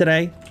bus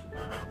today?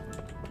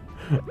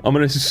 I'm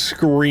gonna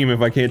scream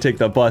if I can't take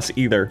the bus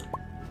either.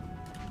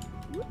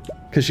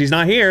 Because she's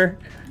not here.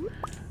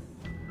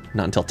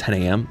 Not until 10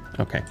 a.m.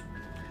 Okay.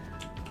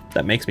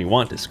 That makes me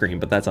want to scream,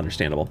 but that's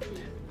understandable.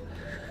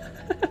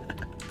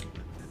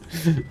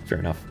 Fair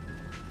enough.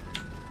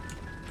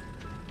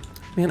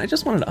 Man, I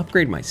just wanted to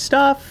upgrade my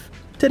stuff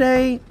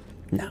today.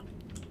 No.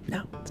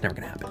 No, it's never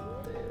gonna happen.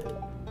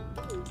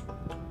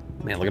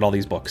 Man, look at all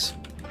these books.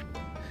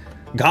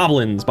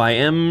 Goblins by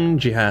M.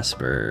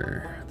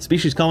 Jasper. The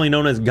species commonly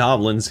known as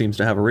goblins seems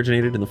to have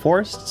originated in the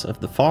forests of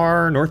the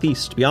far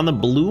northeast beyond the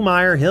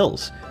Bluemire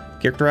Hills.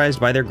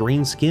 Characterized by their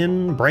green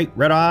skin, bright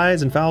red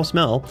eyes, and foul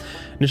smell,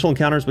 initial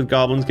encounters with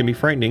goblins can be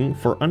frightening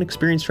for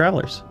unexperienced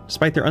travelers.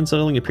 Despite their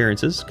unsettling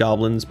appearances,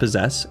 goblins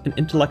possess an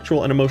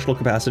intellectual and emotional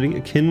capacity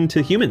akin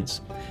to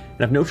humans,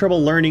 and have no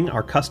trouble learning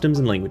our customs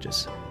and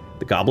languages.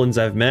 The goblins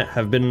I've met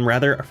have been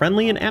rather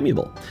friendly and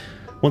amiable.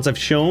 Once I've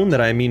shown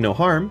that I mean no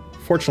harm,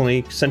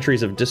 fortunately,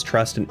 centuries of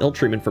distrust and ill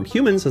treatment from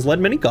humans has led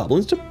many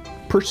goblins to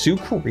pursue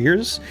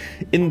careers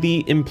in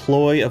the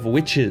employ of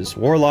witches,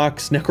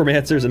 warlocks,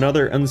 necromancers, and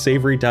other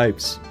unsavory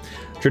types.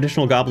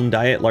 Traditional goblin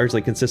diet largely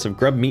consists of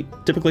grub meat,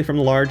 typically from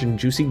the large and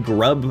juicy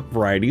grub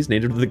varieties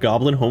native to the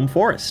goblin home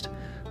forest.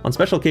 On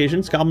special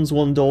occasions, goblins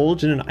will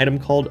indulge in an item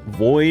called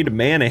void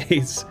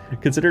mayonnaise,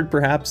 considered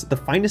perhaps the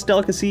finest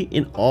delicacy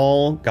in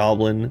all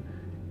goblin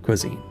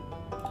cuisine.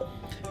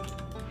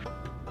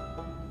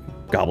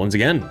 Goblins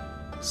again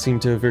seem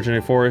to have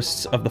originated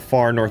forests of the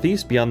far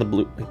northeast beyond the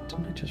blue. Wait,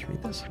 didn't I just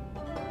read this?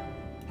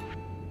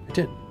 I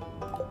did.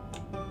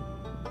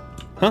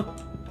 Huh?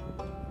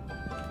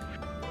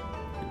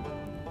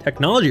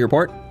 Technology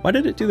report. Why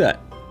did it do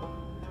that?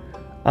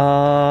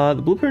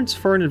 The blueprints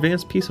for an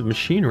advanced piece of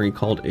machinery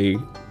called a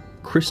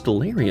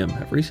crystallarium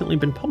have recently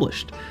been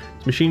published.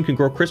 This machine can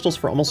grow crystals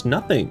for almost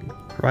nothing,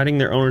 providing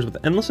their owners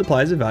with endless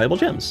supplies of valuable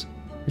gems.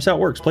 Here's how it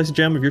works. Place a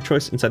gem of your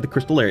choice inside the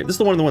crystallarium. This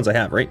is one of the ones I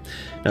have, right?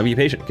 Now be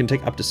patient. It can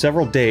take up to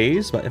several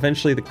days, but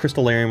eventually the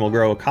crystallarium will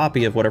grow a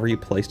copy of whatever you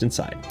placed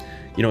inside.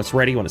 You know it's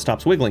ready when it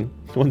stops wiggling.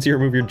 Once you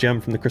remove your gem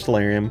from the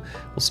crystallarium,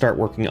 we'll start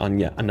working on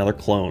yet another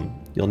clone.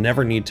 You'll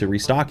never need to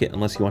restock it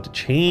unless you want to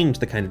change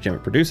the kind of gem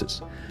it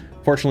produces.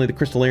 Fortunately, the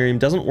crystallarium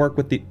doesn't work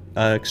with the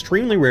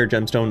extremely rare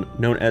gemstone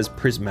known as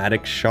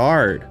prismatic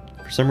shard.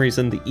 For some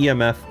reason, the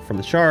EMF from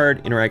the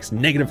shard interacts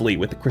negatively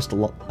with the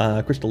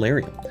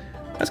crystallarium.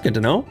 That's good to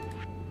know.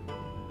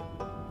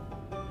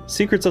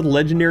 Secrets of the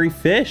legendary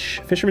fish.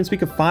 Fishermen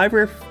speak of 5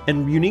 rare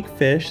and unique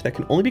fish that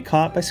can only be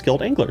caught by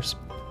skilled anglers.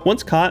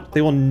 Once caught,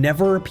 they will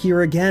never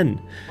appear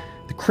again.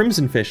 The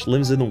crimson fish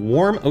lives in the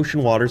warm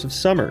ocean waters of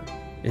summer.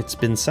 It's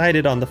been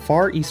sighted on the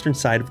far eastern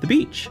side of the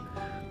beach.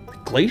 The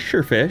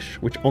glacier fish,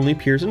 which only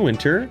appears in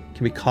winter,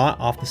 can be caught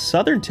off the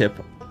southern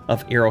tip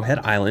of Arrowhead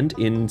Island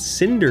in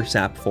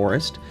Cindersap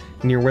Forest,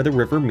 near where the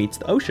river meets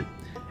the ocean.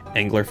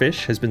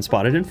 Anglerfish has been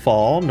spotted in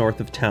fall,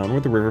 north of town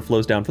where the river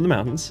flows down from the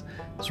mountains.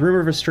 There's a rumor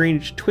of a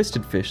strange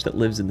twisted fish that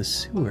lives in the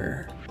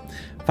sewer.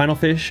 Final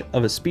fish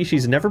of a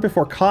species never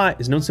before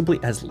caught is known simply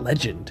as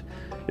Legend.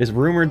 It is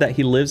rumored that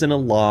he lives in a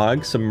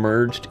log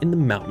submerged in the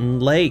mountain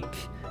lake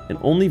and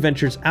only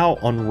ventures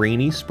out on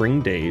rainy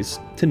spring days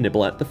to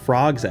nibble at the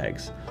frog's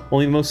eggs.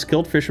 Only the most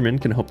skilled fishermen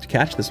can hope to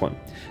catch this one.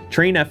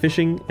 Train at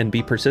fishing and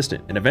be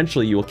persistent, and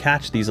eventually you will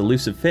catch these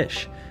elusive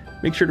fish.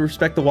 Make sure to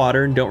respect the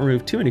water and don't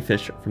remove too many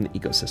fish from the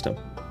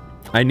ecosystem.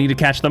 I need to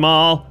catch them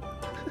all.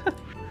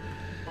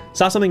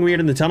 Saw something weird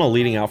in the tunnel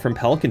leading out from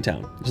Pelican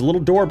Town. There's a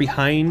little door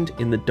behind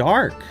in the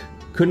dark.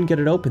 Couldn't get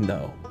it open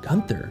though.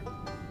 Gunther.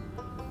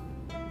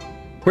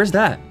 Where's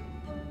that?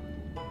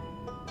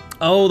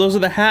 Oh, those are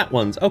the hat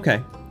ones.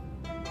 Okay.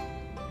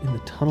 In the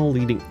tunnel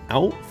leading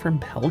out from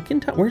Pelican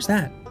Town? Where's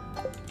that?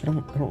 I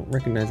don't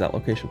recognize that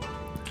location.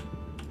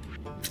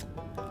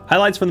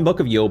 Highlights from the Book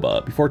of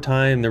Yoba. Before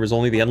time, there was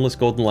only the endless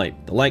golden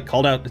light. The light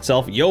called out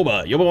itself,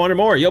 Yoba. Yoba wanted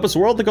more. Yoba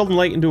swirled the golden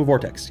light into a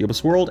vortex. Yoba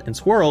swirled and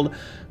swirled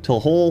till a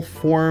hole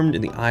formed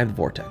in the eye of the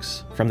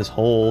vortex. From this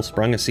hole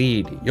sprung a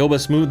seed. Yoba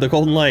smoothed the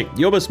golden light.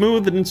 Yoba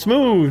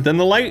smoothed, and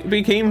the light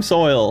became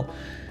soil.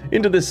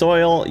 Into the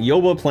soil,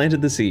 Yoba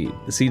planted the seed.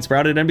 The seed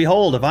sprouted, and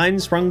behold, a vine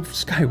sprung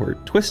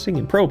skyward, twisting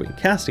and probing,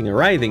 casting a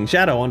writhing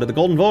shadow onto the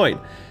golden void.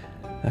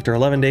 After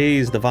 11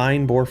 days, the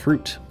vine bore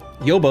fruit.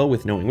 Yoba,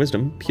 with knowing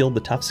wisdom, peeled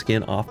the tough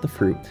skin off the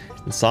fruit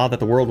and saw that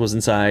the world was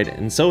inside,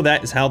 and so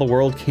that is how the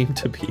world came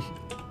to be.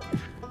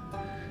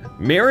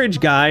 Marriage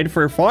guide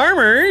for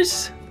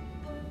farmers!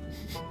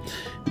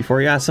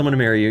 Before you ask someone to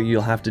marry you,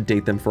 you'll have to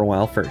date them for a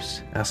while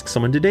first. Ask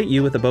someone to date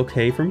you with a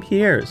bouquet from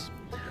Pierre's.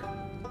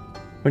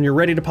 When you're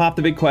ready to pop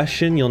the big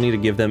question, you'll need to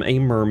give them a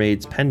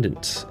mermaid's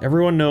pendant.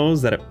 Everyone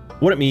knows that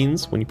what it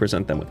means when you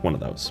present them with one of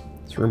those.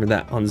 It's rumored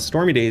that on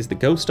stormy days, the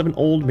ghost of an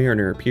old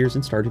mariner appears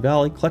in Stardew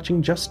Valley,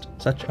 clutching just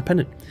such a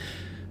pendant.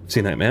 I've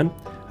seen that, man.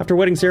 After a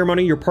wedding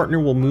ceremony, your partner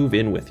will move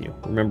in with you.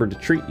 Remember to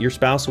treat your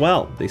spouse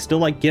well. They still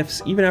like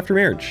gifts even after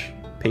marriage.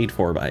 Paid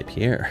for by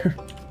Pierre.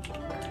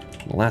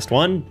 The last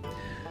one,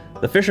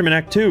 the Fisherman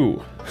Act 2.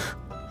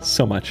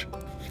 So much.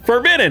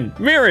 Forbidden!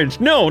 Marriage!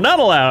 No, not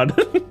allowed!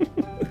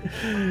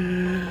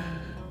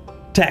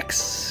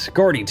 Tex.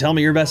 Gordy, tell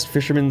me your best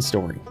fisherman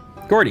story.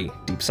 Gordy,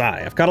 deep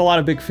sigh. I've caught a lot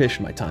of big fish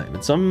in my time,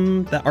 and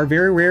some that are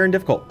very rare and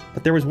difficult,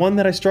 but there was one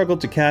that I struggled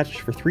to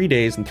catch for 3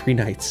 days and 3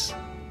 nights.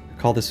 I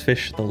call this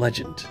fish the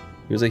Legend.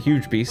 He was a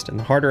huge beast, and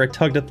the harder I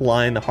tugged at the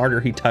line, the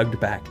harder he tugged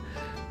back.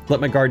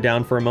 Let my guard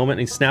down for a moment,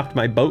 and he snapped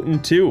my boat in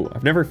two.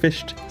 I've never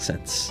fished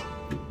since.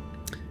 Do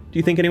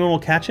you think anyone will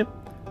catch him?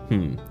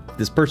 If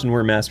this person were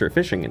a master at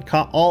fishing and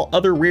caught all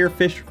other rare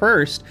fish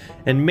first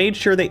and made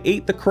sure they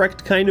ate the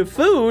correct kind of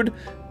food,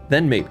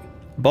 then maybe.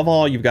 Above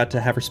all, you've got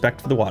to have respect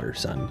for the water,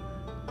 son.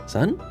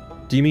 Son?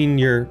 Do you mean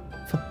your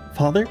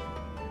father?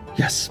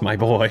 Yes, my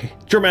boy.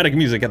 Dramatic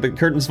music at the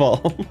curtains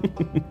fall.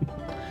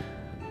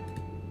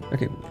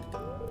 Okay.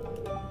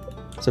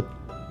 So,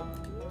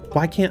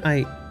 why can't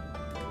I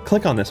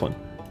click on this one?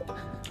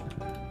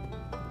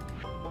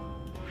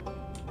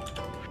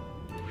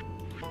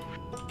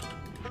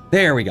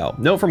 There we go.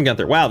 Note from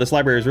Gunther. Wow, this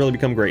library has really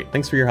become great.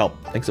 Thanks for your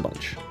help. Thanks a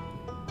bunch.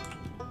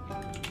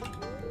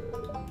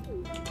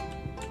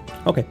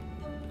 Okay.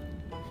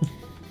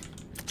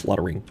 It's a lot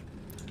of reading.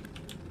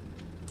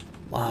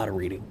 A lot of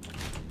reading.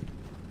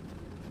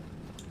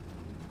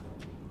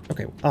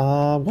 Okay,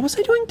 what was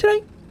I doing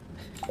today?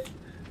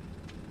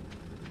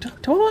 Do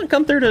I want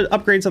Gunther to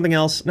upgrade something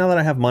else now that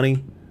I have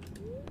money?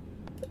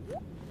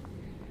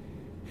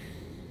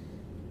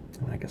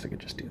 I guess I could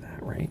just do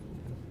that, right?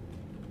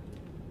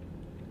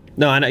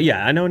 No, I know,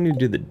 yeah, I know I need to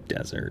do the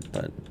desert,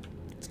 but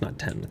it's not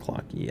 10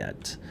 o'clock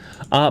yet.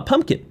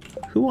 Pumpkin.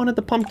 Who wanted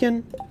the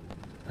pumpkin?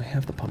 I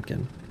have the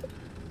pumpkin.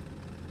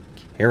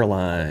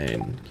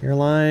 Caroline.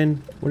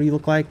 Caroline, what do you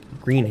look like?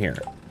 Green hair.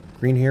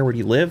 Green hair, where do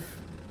you live?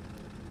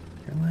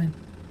 Caroline.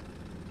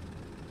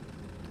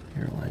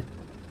 Caroline.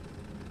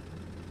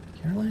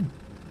 Caroline.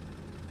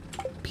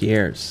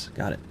 Pierre's.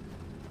 Got it.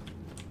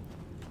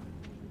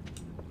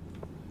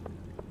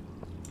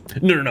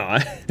 No.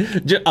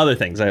 Other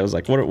things. I was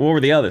like, what were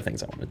the other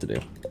things I wanted to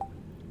do?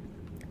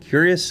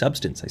 Curious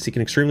substance. I seek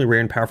an extremely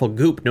rare and powerful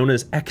goop known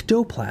as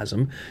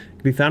ectoplasm. It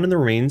can be found in the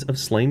remains of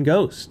slain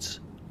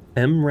ghosts.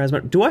 M.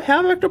 Raspberry. Do I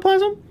have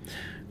ectoplasm?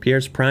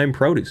 Pierre's Prime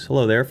Produce.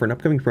 Hello there. For an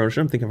upcoming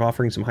promotion, I'm thinking of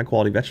offering some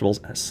high-quality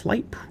vegetables at a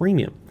slight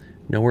premium.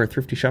 Know where a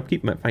thrifty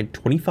shopkeep might find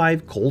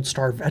 25 gold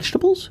star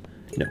vegetables?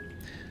 No.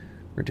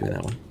 We're doing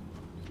that one.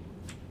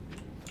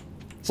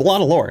 It's a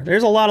lot of lore.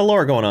 There's a lot of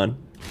lore going on.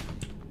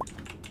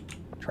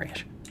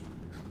 Trash.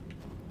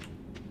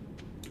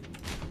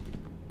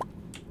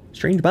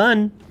 Strange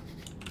bun.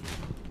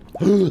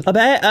 a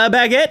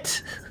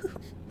baguette.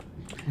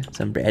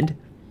 Some bread.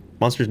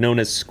 Monsters known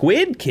as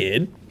Squid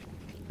Kid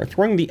are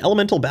throwing the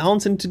elemental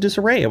balance into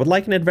disarray. I would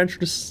like an adventure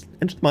to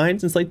enter the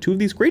mines and slay 2 of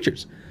these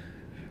creatures.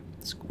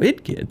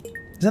 Squid Kid?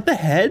 Is that the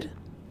head?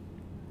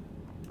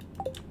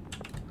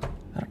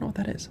 I don't know what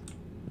that is.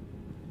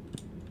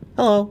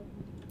 Hello.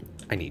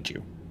 I need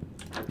you.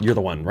 You're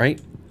the one,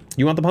 right?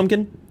 You want the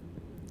pumpkin?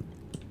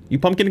 You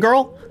pumpkin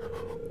girl?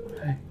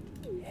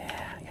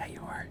 Yeah,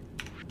 you are.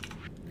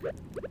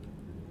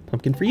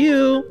 Pumpkin for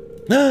you.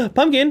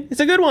 Pumpkin, it's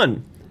a good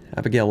one.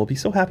 Abigail will be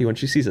so happy when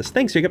she sees us.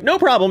 Thanks, Jacob. No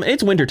problem.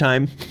 It's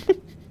wintertime.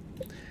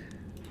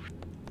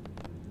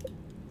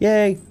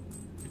 Yay.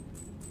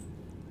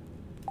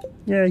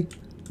 Yay.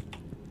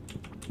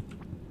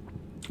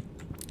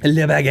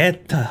 Le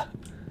baguette.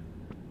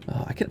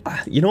 Oh, I could,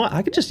 you know what?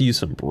 I could just use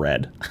some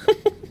bread.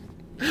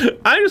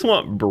 I just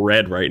want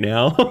bread right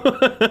now.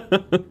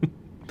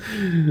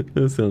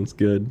 That sounds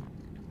good.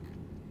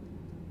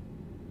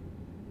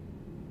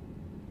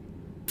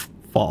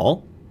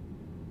 Fall.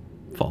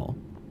 Fall.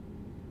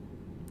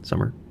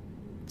 Summer.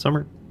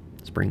 Summer.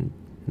 Spring.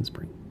 And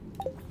spring.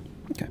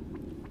 Okay.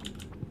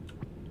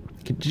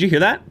 Did you hear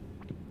that?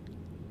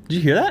 Did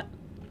you hear that?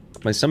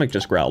 My stomach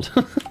just growled.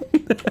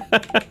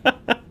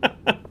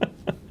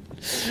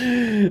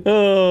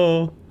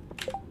 Oh.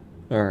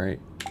 Alright.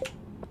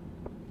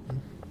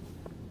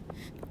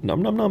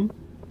 Num num num.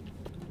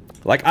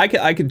 Like,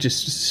 I could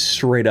just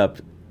straight up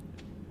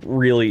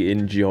really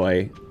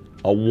enjoy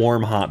a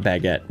warm hot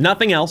baguette.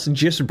 Nothing else,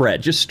 just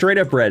bread. Just straight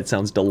up bread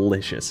sounds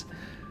delicious.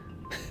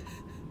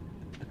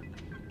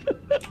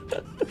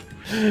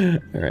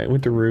 Alright,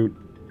 winter root.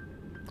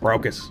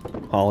 Crocus.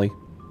 Holly.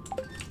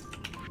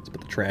 Let's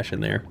put the trash in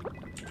there.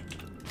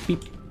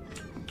 Beep.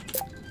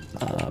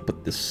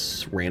 Put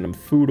this random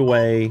food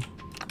away.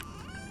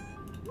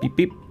 Beep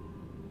beep.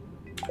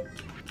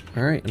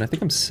 Alright, and I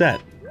think I'm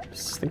set. I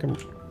think I'm...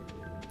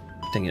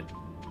 Dang it.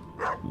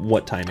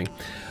 What timing?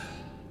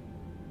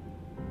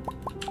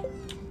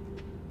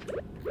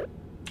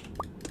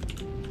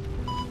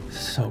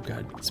 So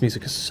good. This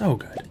music is so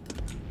good.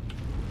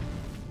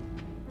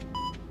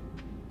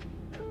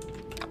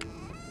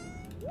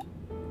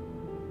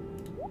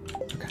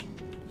 Okay.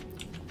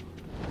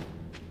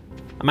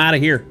 I'm out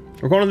of here.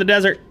 We're going to the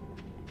desert.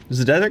 Is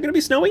the desert gonna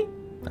be snowy?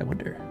 I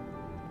wonder.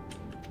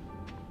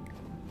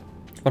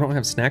 I don't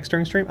have snacks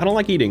during stream. I don't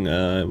like eating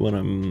when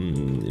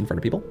I'm in front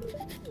of people.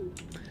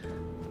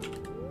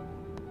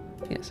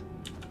 Yes.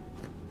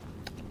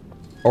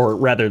 Or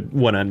rather,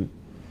 when I'm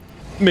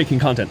making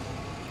content.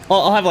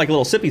 I'll have like a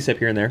little sippy sip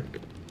here and there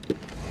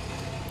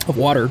of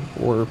water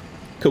or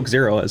Coke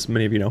Zero, as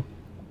many of you know.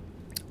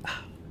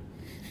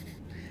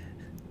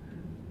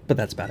 But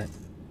that's about it.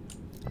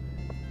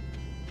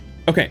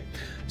 Okay,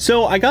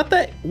 so I got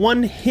that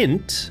one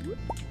hint.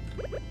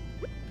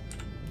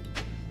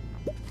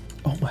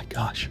 Oh my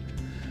gosh.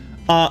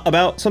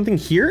 About something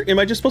here? Am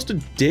I just supposed to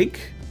dig?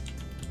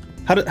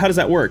 How does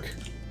that work?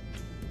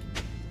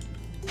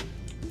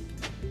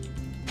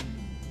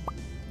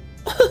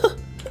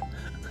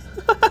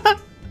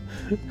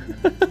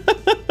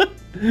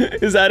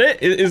 Is that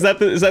it? Is that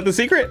the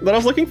secret that I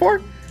was looking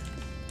for?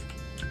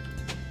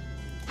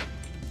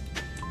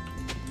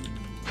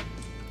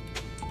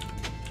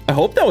 I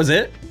hope that was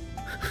it.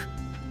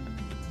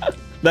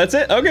 That's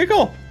it? Okay,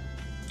 cool.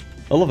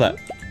 I love that.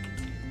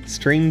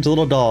 Strange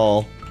little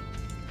doll.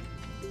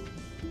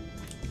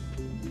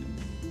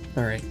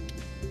 Alright.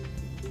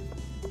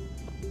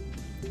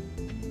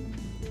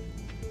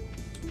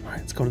 Alright,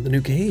 let's go to the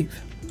new cave.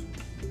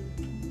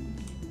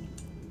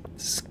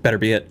 This better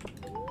be it.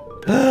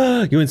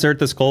 You insert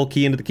the skull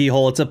key into the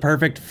keyhole. It's a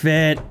perfect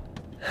fit.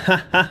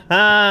 Ha ha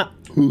ha.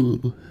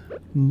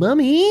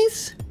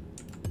 Mummies?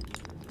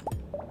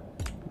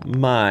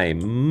 My,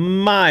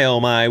 oh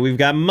my, we've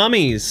got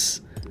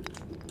mummies.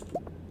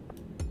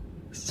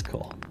 This is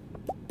cool.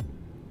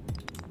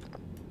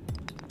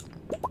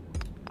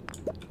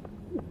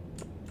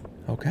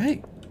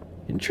 Okay,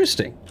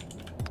 interesting.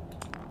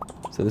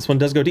 So this one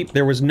does go deep.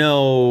 There was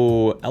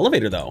no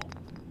elevator though.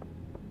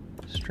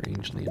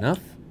 Strangely enough.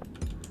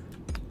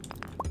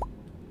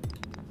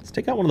 Let's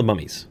take out one of the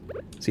mummies.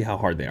 See how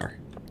hard they are.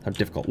 How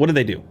difficult. What do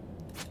they do?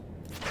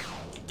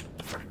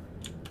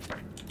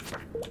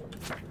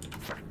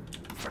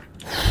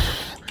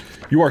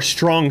 You are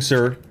strong,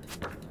 sir.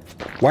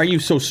 Why are you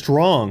so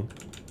strong?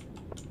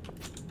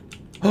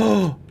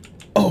 Oh,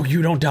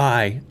 you don't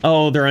die.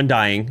 Oh, they're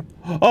undying.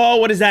 Oh,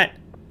 what is that?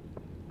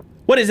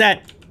 What is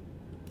that?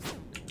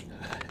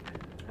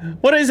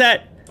 What is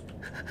that?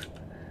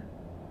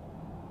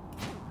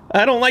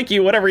 I don't like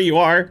you, whatever you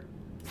are.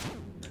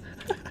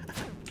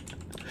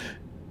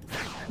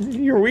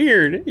 You're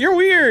weird. You're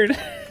weird.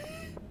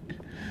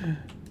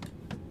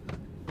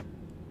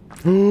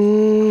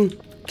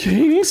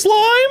 King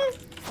slime?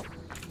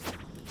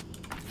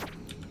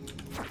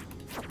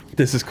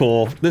 This is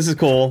cool. This is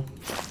cool.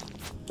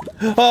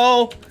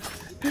 Oh,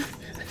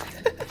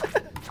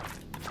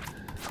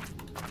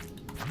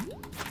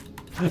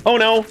 Oh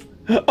no!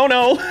 Oh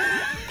no!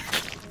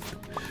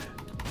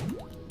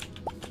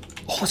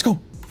 Oh, let's go!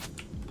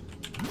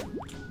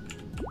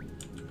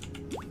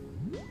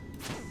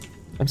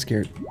 I'm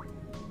scared.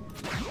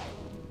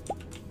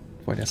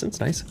 Void essence,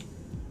 nice.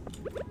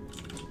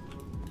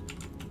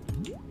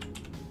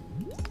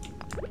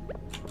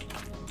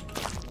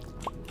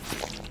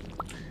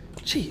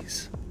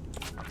 Jeez.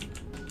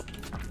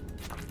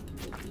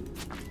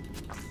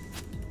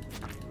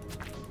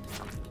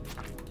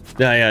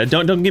 Yeah,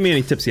 don't give me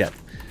any tips yet.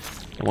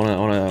 I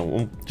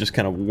wanna just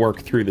kind of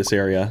work through this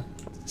area,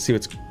 see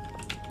what's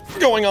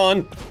going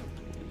on.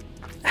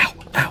 Ow,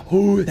 ow,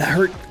 ooh, that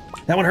hurt.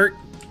 That one hurt.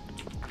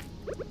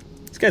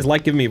 These guys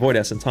like giving me void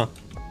essence, huh?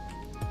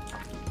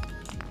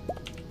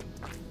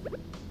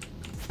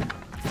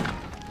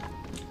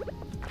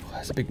 Oh,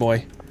 that's a big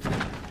boy.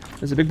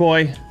 There's a big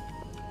boy.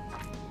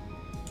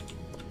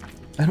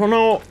 I don't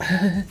know.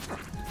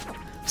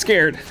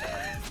 Scared.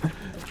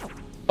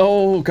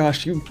 Oh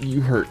gosh,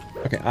 you hurt.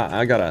 Okay,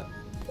 I gotta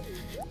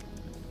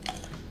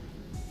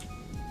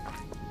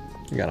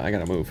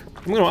move.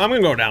 I'm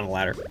gonna go down the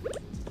ladder.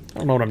 I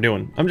don't know what I'm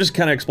doing. I'm just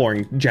kind of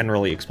exploring,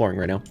 generally exploring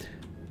right now.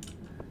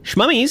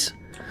 Schmummies?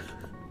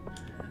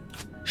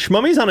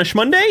 Schmummies on a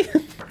Schmonday?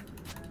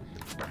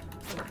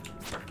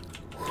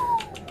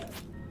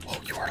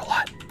 Oh, you hurt a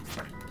lot.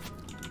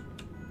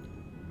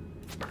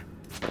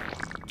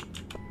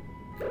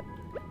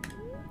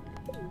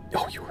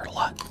 Oh, you hurt a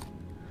lot.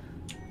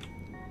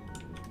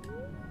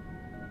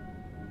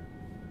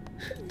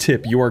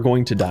 Tip, you are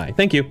going to die.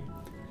 Thank you.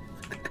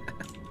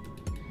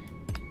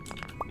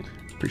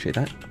 Appreciate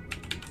that.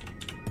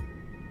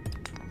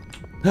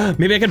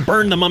 Maybe I can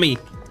burn the mummy.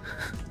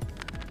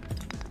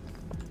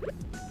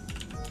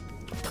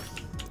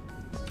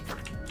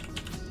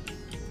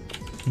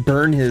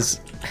 Burn his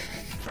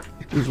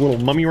little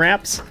mummy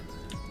wraps.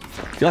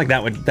 I feel like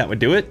that would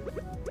do it.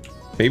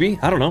 Maybe,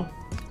 I don't know.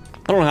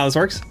 I don't know how this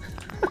works.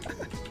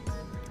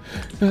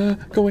 Go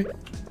away.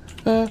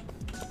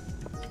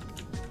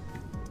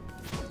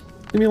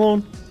 Leave me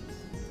alone.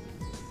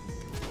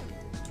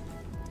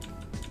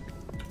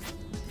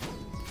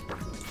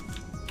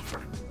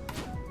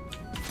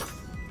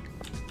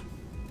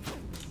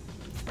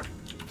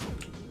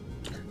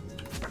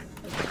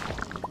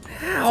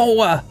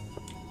 Ow!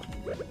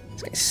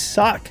 These guys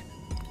suck.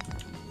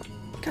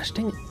 Gosh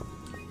dang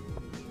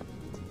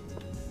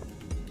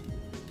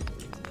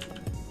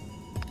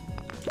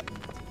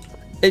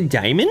it.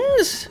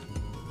 Diamonds?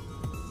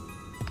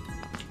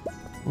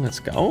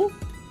 Let's go.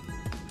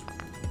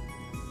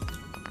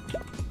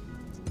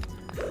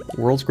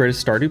 World's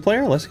greatest Stardew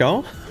player? Let's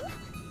go.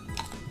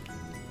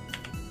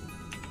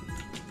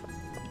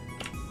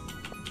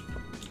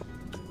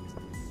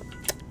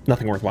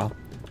 Nothing worthwhile.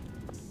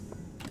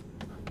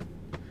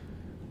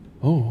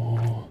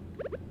 Oh.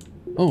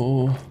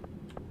 Oh.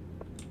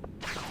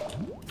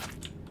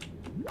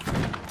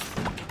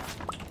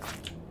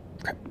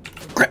 Crap.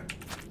 Crap.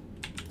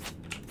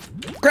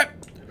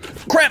 Crap.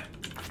 Crap.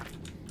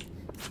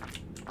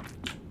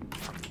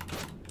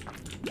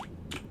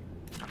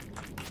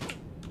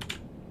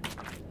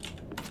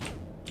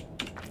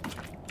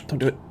 Don't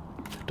do it.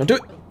 Don't do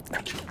it.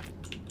 Ouch.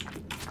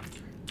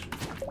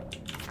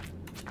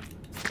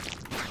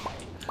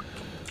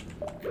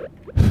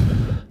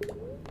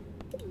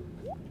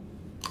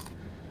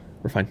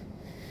 We're fine.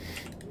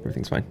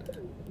 Everything's fine.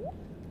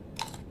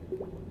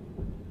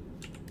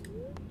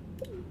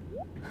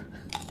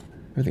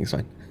 Everything's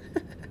fine.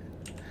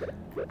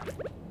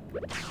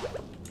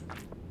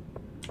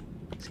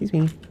 Excuse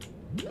me.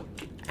 Ow.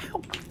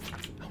 Oh,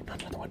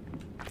 not another one.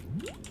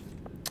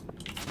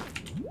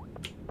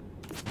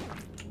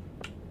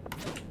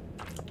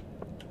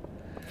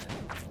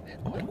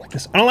 Oh, I don't like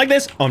this. I don't like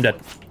this. Oh, I'm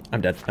dead.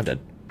 I'm dead. I'm dead.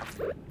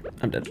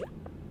 I'm dead.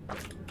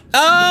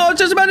 Oh, it's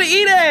just about to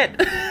eat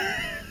it.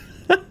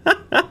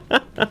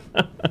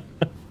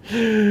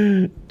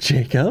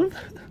 Jacob?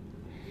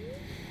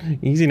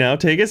 Easy now,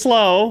 take it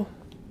slow.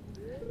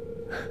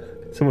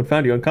 Someone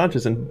found you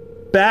unconscious and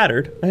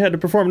battered. I had to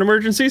perform an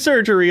emergency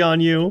surgery on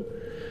you.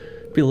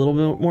 Be a little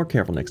bit more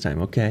careful next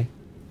time, okay?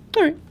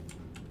 Alright,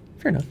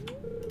 fair enough.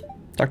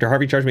 Dr.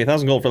 Harvey charged me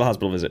 1,000 gold for the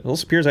hospital visit. It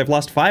also appears I've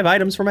lost 5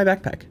 items from my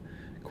backpack.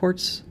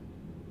 Quartz.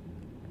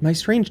 My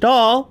strange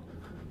doll.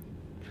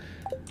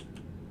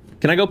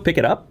 Can I go pick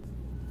it up?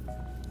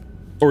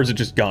 Or is it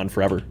just gone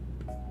forever?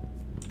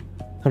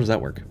 How does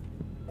that work?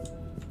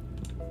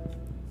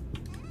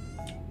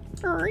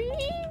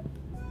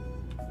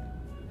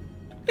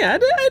 Yeah,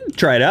 I'd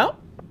try it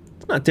out.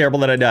 It's not terrible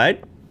that I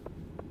died.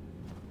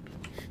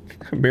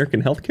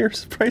 American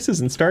healthcare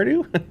prices in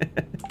Stardew?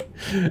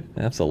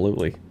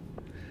 Absolutely.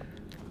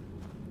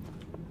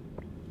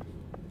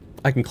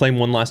 I can claim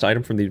one last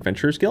item from the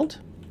Adventurers Guild?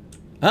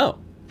 Oh.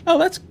 Oh,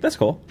 that's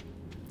cool.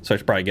 So I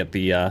should probably get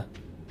the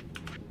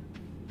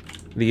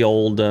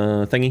old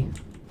thingy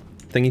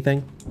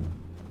thing.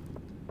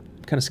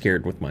 I'm kind of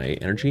scared with my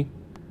energy.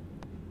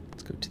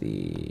 Let's go to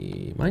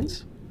the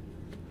mines.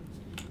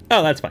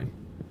 Oh, that's fine.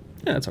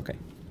 Yeah, that's okay.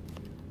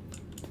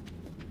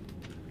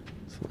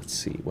 So let's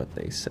see what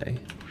they say.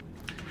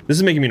 This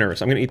is making me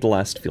nervous. I'm gonna eat the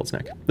last field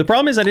snack. The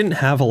problem is I didn't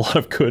have a lot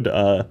of good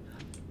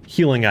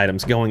healing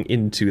items going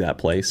into that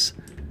place.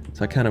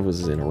 So I kind of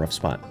was in a rough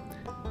spot.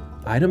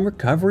 Item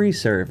recovery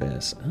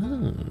service.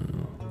 Oh.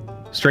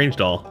 Strange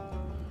doll.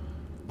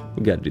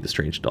 We gotta do the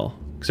strange doll.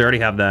 Because I already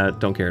have that.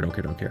 Don't care, don't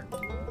care, don't care.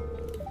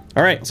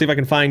 All right, see if I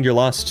can find your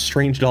lost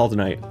strange doll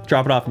tonight.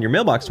 Drop it off in your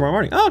mailbox tomorrow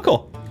morning. Oh,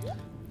 cool.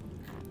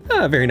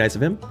 Ah, very nice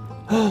of him.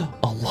 A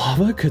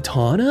lava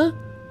katana?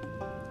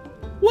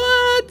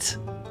 What?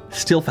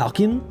 Steel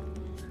falcon?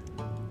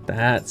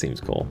 That seems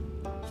cool.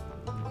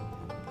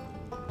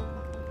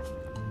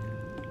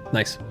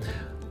 Nice.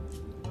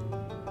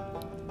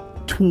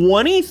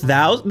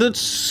 20,000? The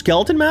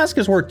skeleton mask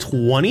is worth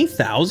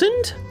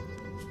 20,000?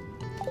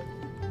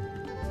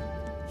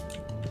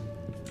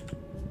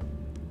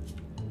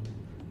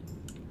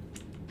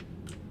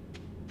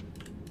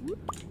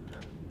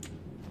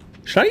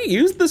 Should I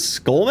use the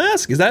skull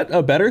mask? Is that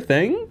a better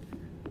thing?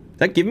 Does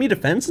that give me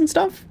defense and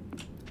stuff?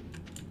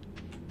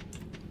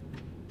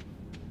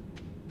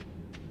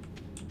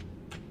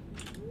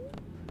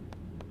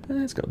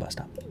 Let's go to the bus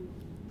stop.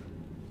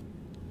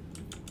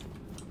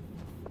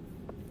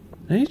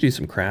 I need to do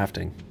some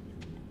crafting.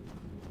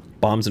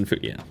 Bombs and food,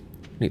 yeah.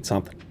 Need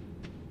something.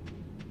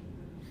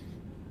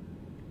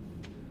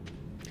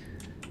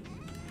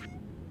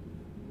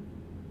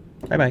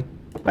 Bye-bye.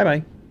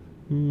 Bye-bye.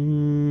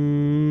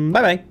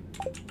 Bye-bye.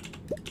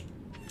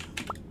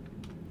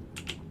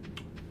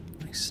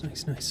 Nice,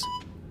 nice, nice.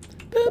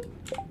 Boop.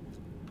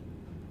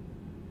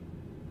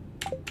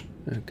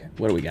 Okay,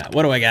 what do we got?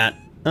 What do I got?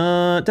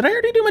 Did I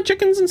already do my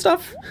chickens and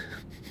stuff?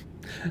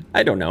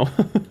 I don't know.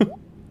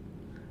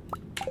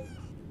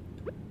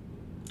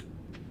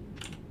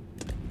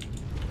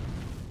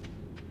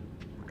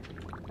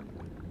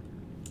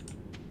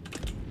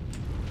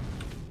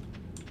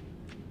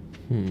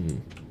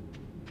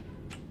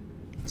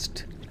 It's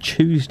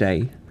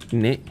Tuesday,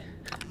 isn't it?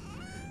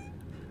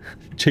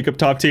 Jacob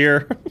top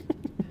tier.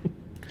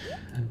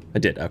 I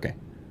did, okay.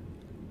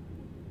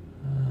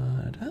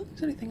 Did I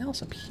lose anything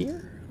else up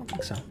here? I don't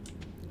think so.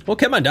 Well,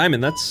 kept my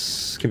diamond,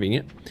 that's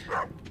convenient.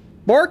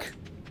 Bork!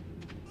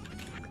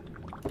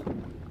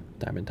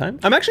 Diamond time.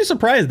 I'm actually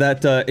surprised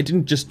that it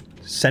didn't just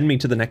send me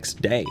to the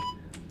next day.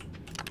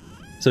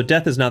 So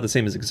death is not the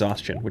same as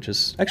exhaustion, which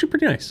is actually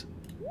pretty nice.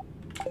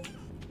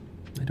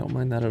 I don't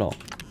mind that at all.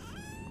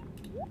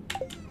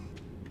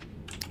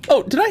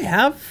 Oh, did I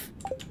have...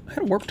 I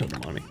had a warp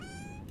totem on me.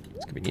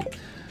 That's convenient.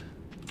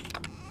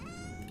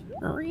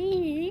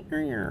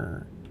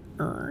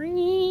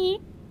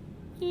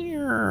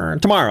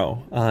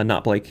 Tomorrow,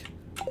 not Blake.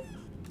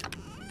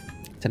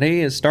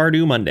 Today is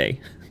Stardew Monday.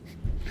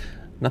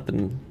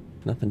 Nothing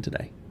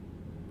today.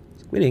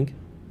 Quitting.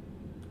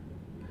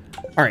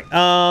 All right.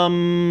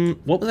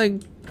 What do I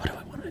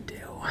want to do?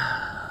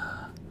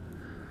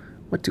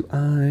 What do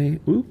I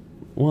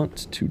want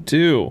to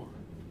do?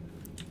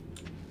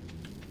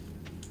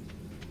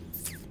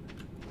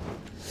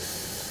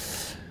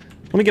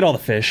 Let me get all the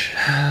fish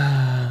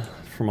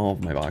from all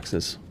of my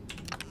boxes.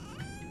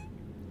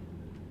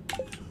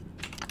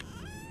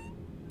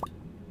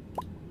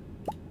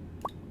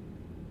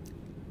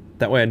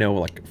 That way I know,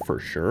 like, for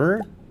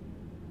sure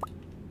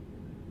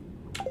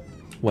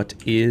what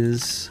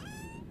is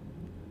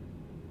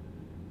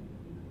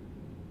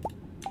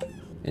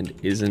and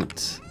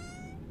isn't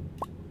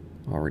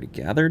already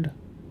gathered.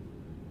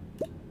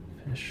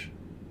 Fish.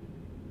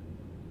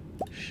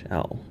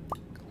 Shell.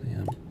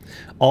 Clam.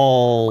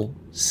 All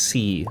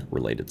sea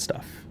related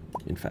stuff,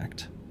 in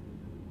fact.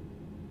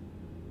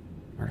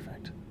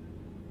 Artifact.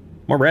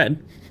 More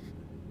red.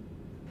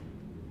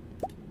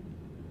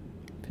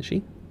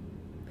 Fishy.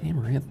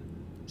 Amaranth.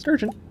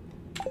 Sturgeon.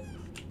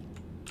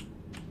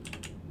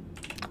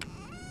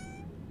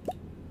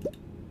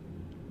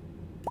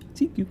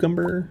 Sea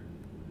cucumber.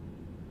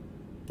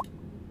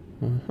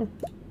 Okay,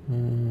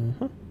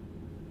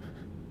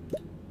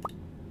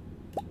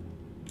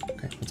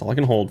 that's all I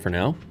can hold for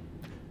now.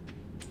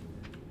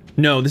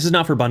 No, this is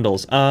not for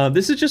bundles.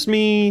 This is just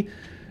me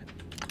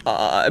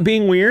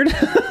being weird.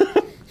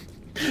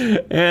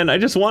 And I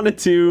just wanted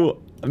to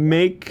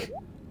make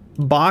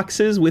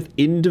boxes with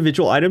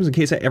individual items in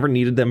case I ever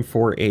needed them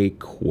for a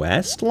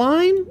quest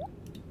line,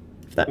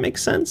 if that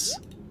makes sense.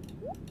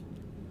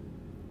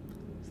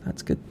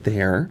 That's good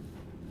there.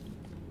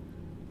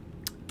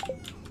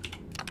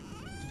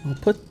 I'll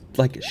put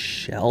like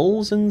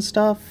shells and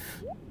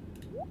stuff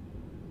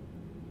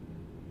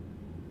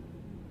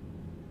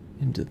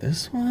into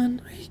this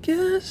one, I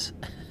guess.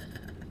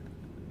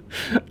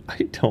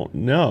 I don't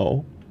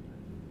know.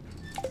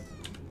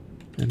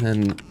 And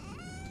then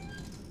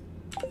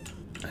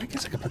I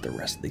guess I could put the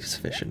rest of these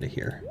fish into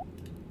here.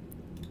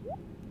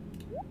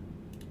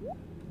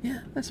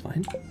 Yeah, that's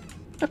fine.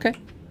 Okay.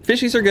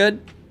 Fishies are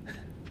good.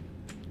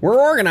 We're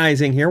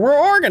organizing here. We're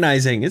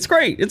organizing. It's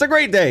great. It's a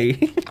great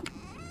day.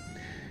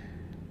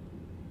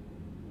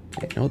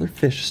 Okay, no other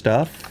fish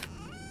stuff.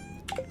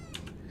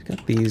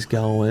 Got these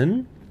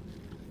going.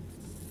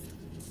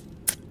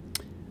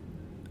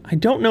 I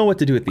don't know what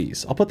to do with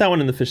these. I'll put that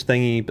one in the fish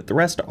thingy, but the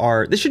rest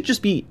are... This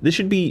should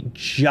be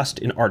just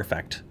an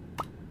artifact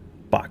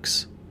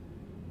box.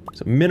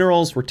 So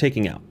minerals we're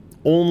taking out.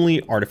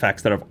 Only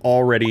artifacts that I've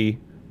already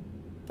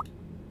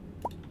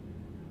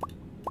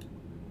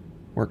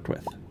worked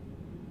with.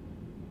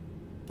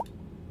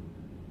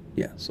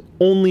 Yeah, so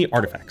only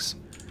artifacts.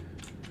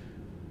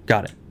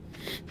 Got it.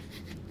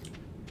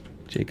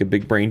 Jacob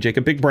Big Brain,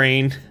 Jacob Big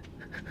Brain.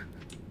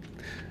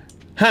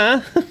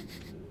 Huh?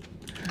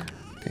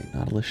 Okay,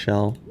 Nautilus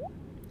shell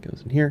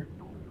goes in here.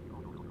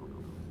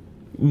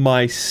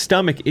 My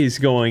stomach is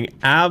going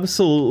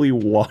absolutely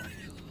wild.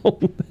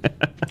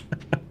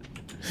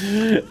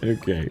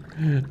 Okay.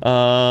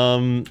 I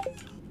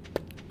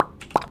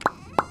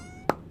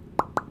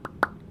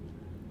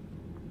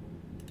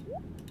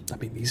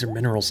mean, these are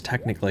minerals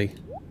technically.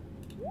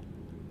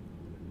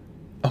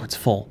 Oh, it's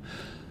full.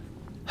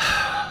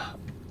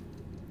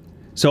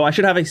 So I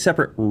should have a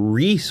separate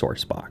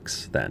resource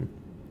box then.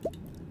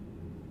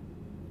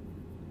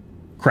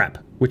 Crap,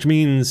 which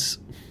means...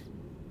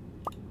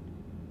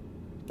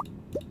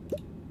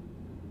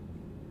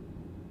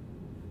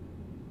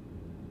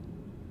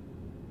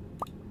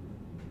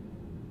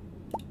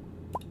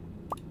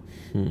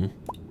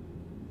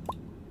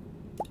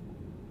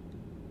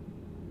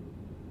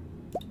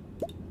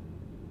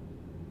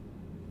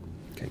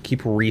 Okay,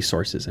 keep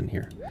resources in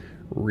here.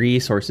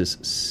 Resources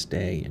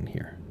stay in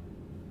here.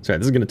 Sorry,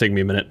 this is gonna take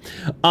me a minute.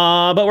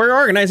 But we're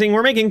organizing,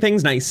 we're making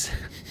things nice.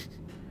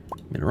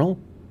 Mineral,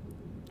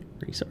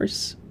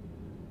 resource,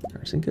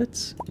 artisan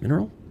goods,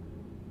 mineral,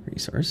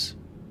 resource.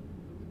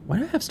 Why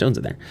do I have stones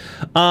in there?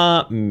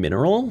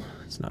 Mineral,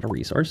 it's not a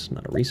resource,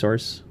 not a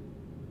resource,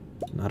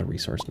 not a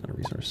resource, not a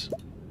resource.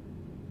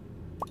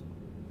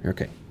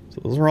 Okay,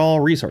 so those are all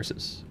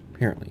resources,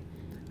 apparently.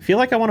 I feel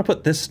like I want to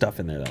put this stuff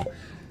in there, though.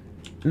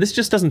 This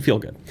just doesn't feel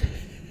good.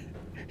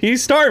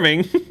 He's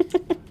starving.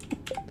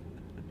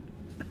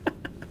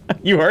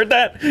 You heard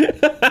that?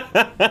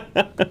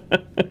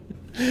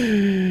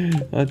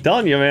 I'm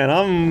telling you, man,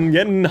 I'm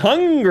getting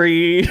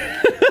hungry.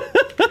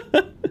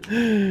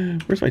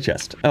 Where's my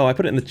chest? Oh, I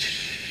put it in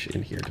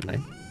in here, didn't I?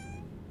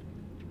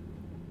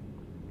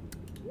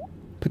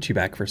 Put you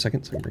back for a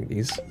second so I can bring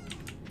these.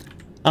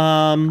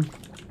 Hold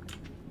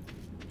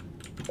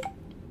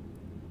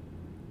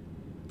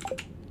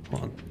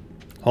on.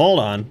 Hold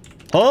on.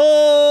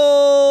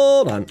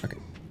 Hold on. Okay.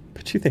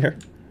 Put you there.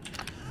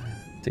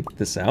 Take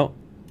this out.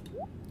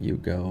 You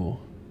go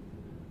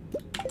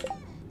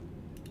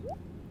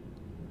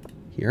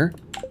here.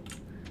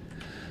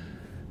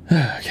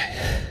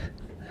 Okay.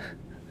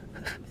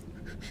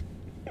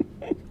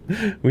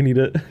 We need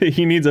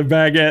he needs a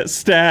baguette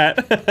stat.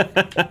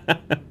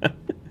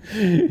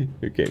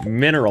 Okay,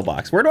 mineral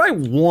box. Where do I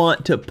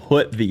want to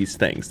put these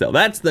things, though?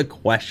 That's the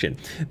question.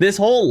 This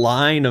whole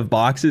line of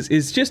boxes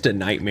is just a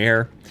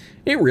nightmare.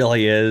 It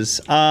really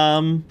is.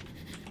 We're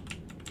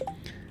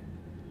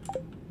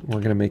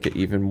gonna make it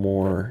even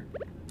more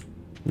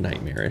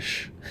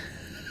nightmarish.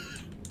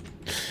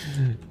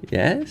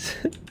 Yes?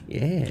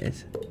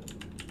 Yes.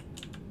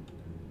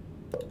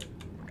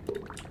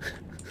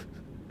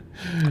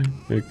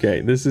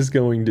 Okay, this is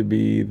going to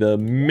be the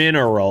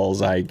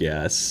minerals, I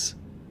guess.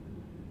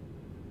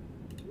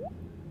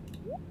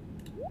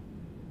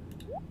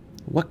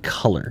 What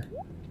color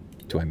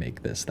do I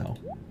make this, though?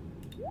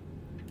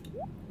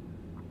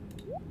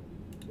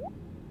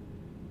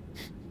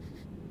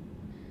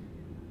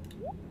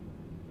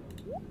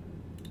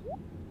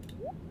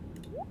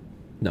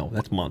 No,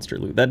 that's monster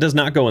loot. That does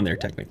not go in there,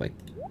 technically.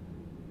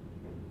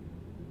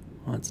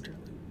 Monster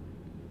loot.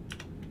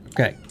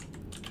 Okay.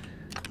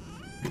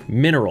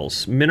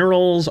 Minerals.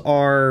 Minerals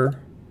are...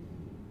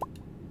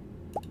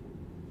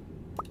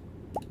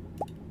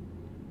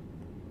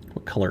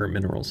 What color are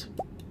minerals?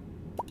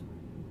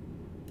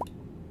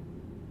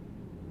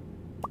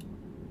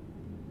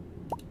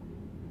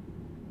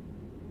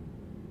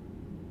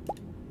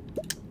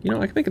 You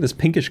know, I can make it this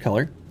pinkish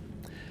color.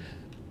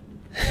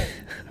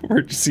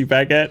 Emergency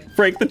baguette.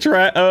 Break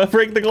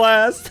the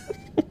glass.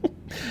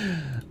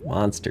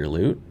 Monster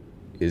loot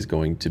is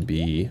going to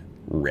be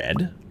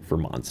red for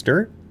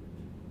monster.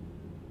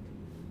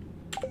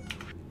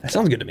 That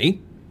sounds good to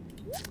me.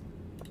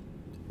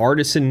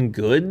 Artisan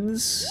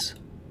goods.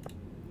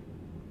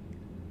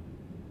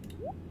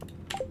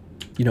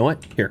 You know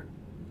what? Here.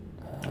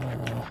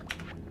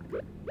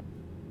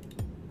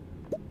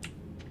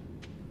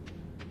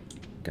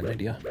 Got an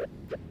idea.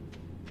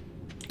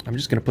 I'm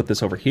just gonna put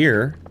this over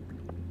here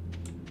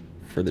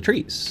for the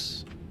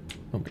trees.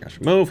 Oh my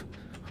gosh, move.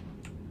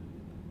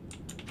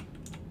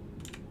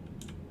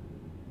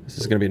 This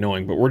is gonna be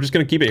annoying, but we're just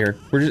gonna keep it here.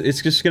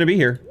 It's just gonna be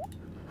here.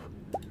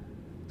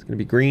 It's gonna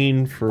be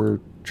green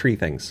for tree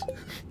things.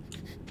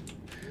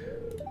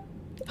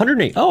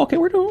 108. Oh, okay,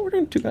 we're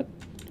doing too bad.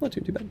 Not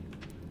too bad.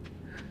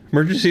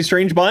 Emergency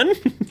strange bun.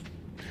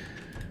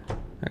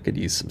 I could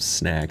use some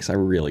snacks. I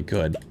really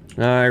could.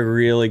 I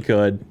really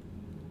could.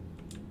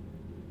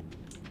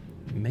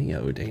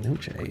 Mayo de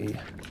noche.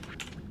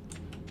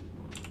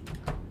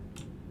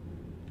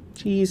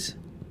 Cheese.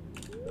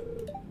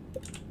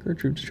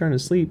 Gertrude's trying to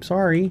sleep.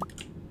 Sorry.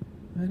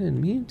 I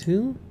didn't mean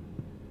to.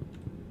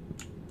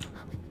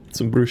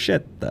 Some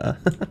bruschetta.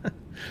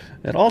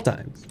 At all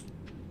times.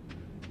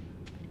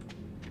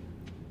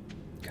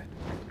 Okay.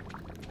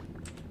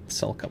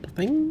 Sell a couple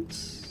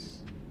things.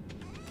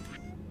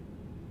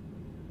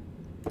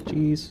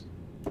 Cheese.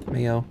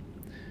 Mayo.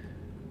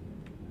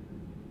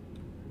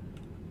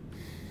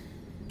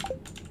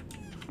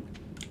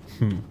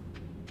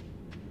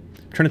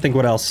 Trying to think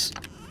what else,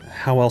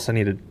 how else I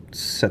need to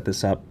set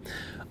this up.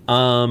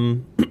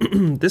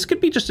 This could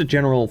be just a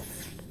general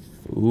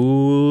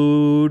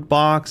food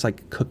box,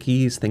 like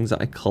cookies, things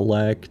that I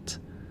collect.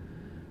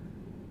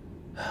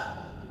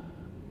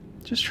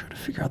 Just trying to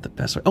figure out the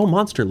best way. Oh,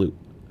 monster loot.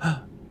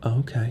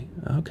 Okay,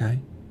 okay.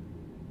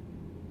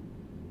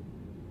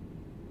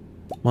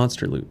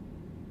 Monster loot.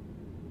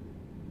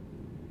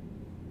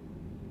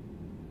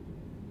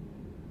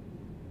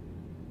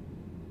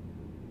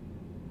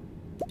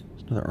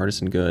 Another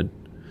artisan good.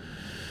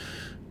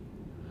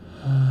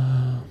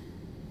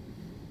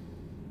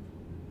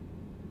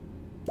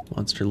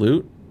 Monster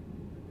loot.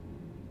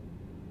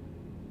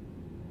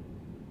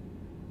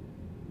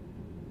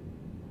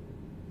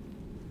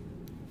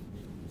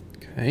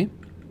 Okay.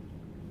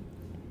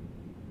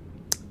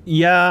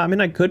 Yeah, I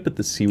mean, I could put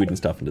the seaweed and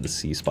stuff into the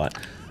C spot.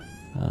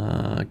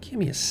 Give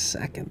me a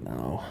second,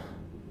 though.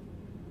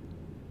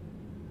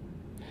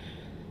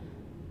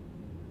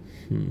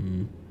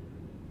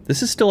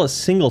 This is still a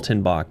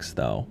singleton box,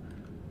 though.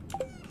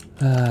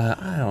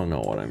 I don't know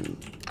what I'm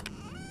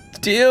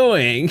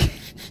doing.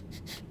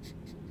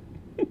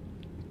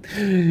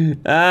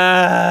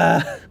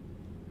 I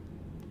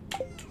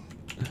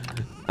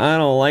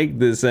don't like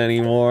this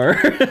anymore.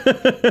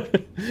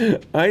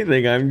 I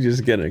think I'm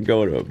just gonna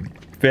go to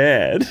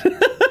bed.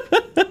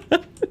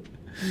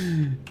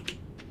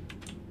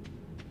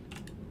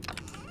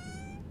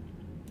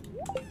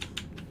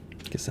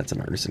 Guess that's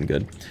an artisan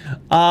good.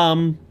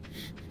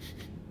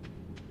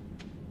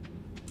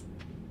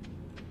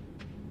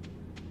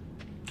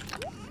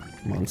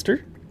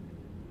 Monster?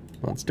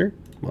 Monster?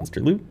 Monster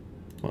loot?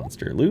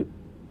 Monster loot?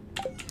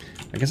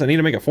 I guess I need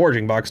to make a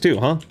foraging box too,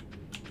 huh?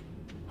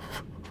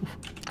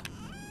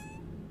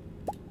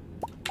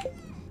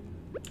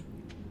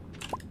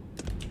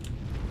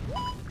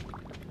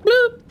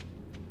 Bloop!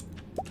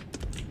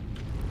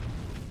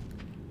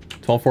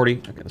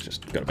 12:40. Okay, let's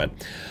just go to bed.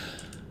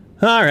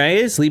 All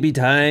right, sleepy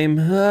time.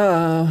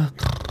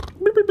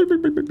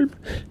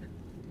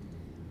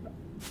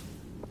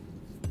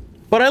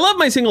 But I love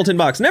my singleton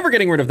box. Never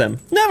getting rid of them.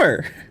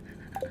 Never.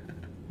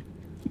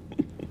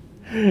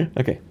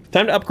 Okay,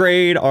 time to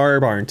upgrade our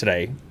barn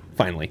today.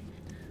 Finally.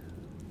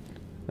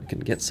 I can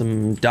get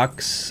some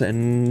ducks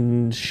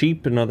and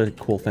sheep and other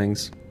cool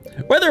things.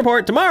 Weather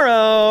report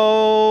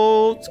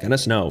tomorrow. It's gonna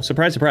snow.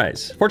 Surprise,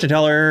 surprise. Fortune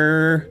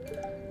teller.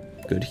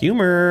 Good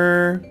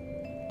humor.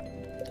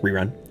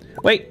 Rerun.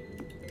 Wait.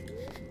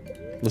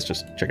 Let's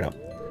just check it out.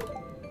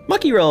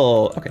 Mucky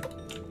roll. Okay.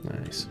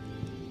 Nice.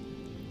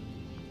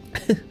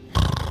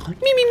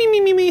 Me, me, me,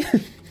 me, me, me.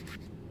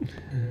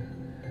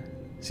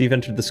 So you've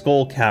entered the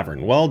Skull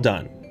Cavern. Well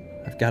done.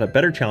 I've got a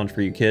better challenge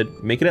for you, kid.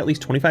 Make it at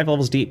least 25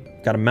 levels deep.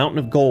 Got a mountain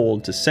of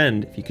gold to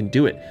send if you can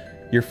do it.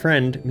 Your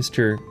friend,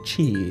 Mr.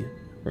 Chi.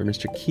 Or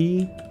Mr.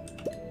 Key.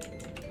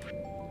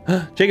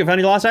 Jacob found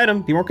your lost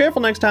item. Be more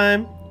careful next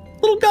time.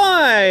 Little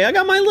guy. I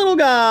got my little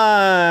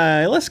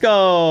guy. Let's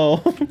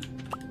go.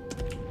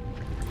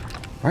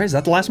 Alright, is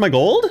that the last of my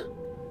gold?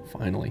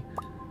 Finally.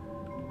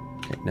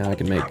 Okay, now I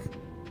can make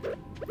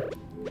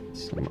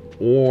some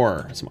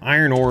ore. Some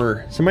iron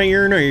ore. Some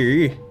iron ore.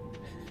 Look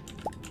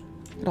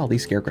at all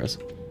these scarecrows.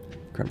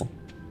 Incredible.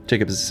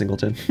 Jacob is a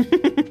singleton.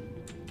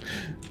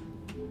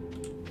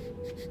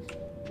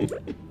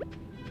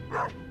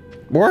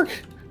 Bork?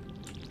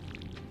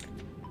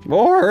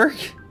 Bork?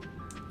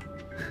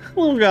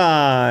 Little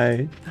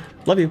guy.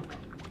 Love you.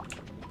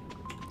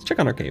 Let's check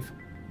on our cave.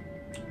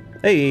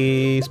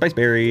 Hey,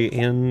 spiceberry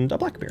and a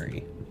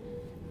blackberry.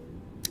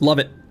 Love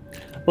it.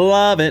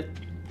 Love it.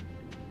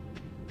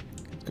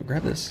 Let's go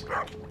grab this.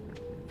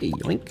 Hey,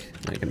 yoink.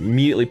 I can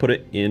immediately put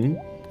it in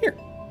here.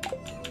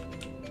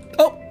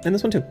 Oh, and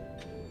this one too.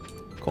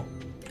 Cool.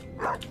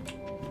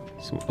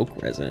 Some oak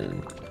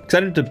resin.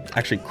 Excited to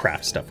actually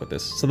craft stuff with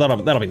this, so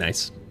that'll be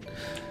nice.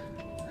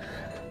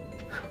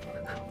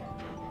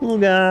 Little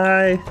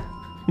guy.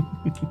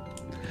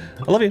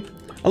 I love you.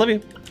 I love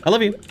you. I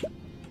love you.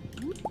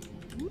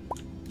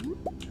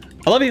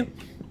 I love you.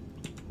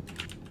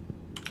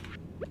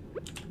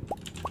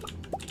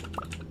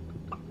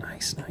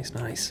 Nice, nice,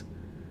 nice.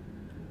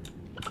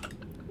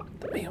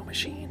 The mayo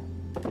machine.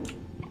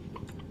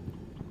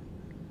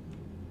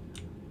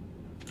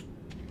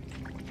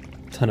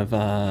 Ton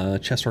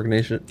of chest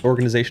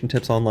organization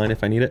tips online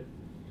if I need it.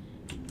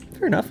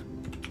 Fair enough.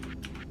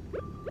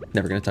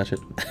 Never gonna touch it.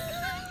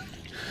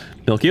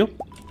 Milk you,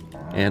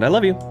 and I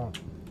love you.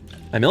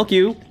 I milk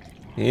you,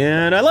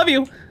 and I love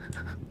you.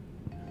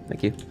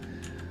 Thank you.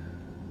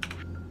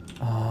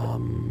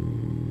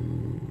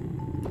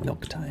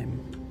 Milk time.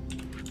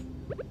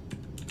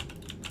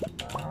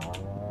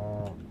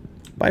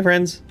 Bye,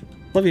 friends.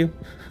 Love you.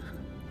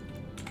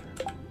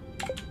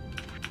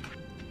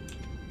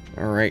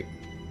 All right.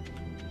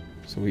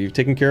 So we've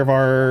taken care of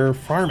our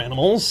farm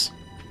animals,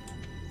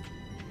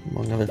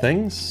 among other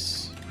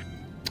things.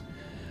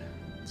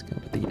 Let's go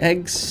with the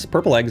eggs.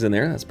 Purple eggs in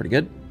there. That's pretty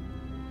good.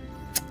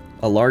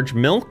 A large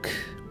milk.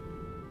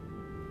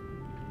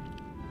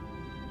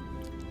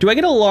 Do I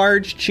get a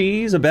large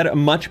cheese? A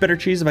much better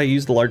cheese if I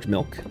use the large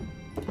milk?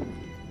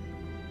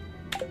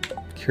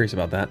 Curious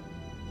about that.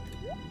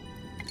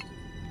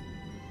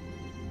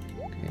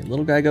 Okay,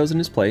 little guy goes in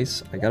his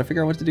place. I gotta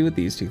figure out what to do with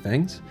these two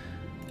things.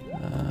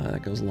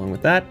 That goes along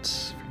with that.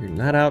 Figuring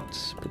that out.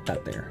 Put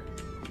that there.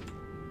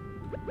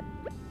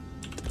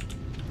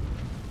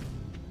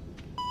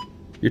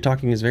 Your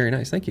talking is very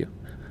nice. Thank you.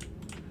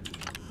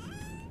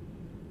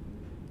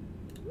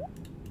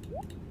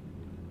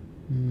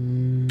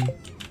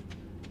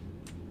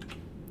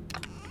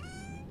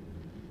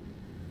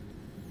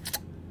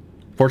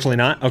 Fortunately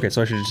not. Okay,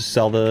 so I should just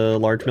sell the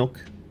large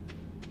milk.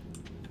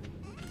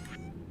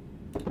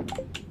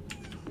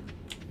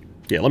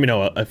 Yeah, let me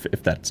know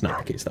if that's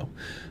not the case, though.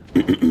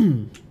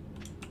 I'm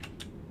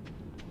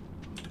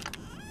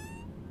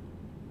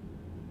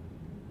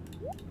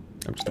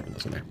just throwing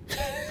this in there.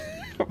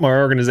 My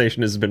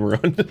organization has been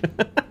ruined.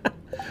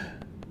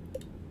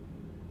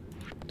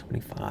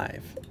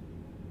 25.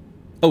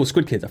 Oh,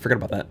 squid kids. I forgot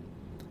about that.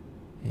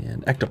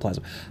 And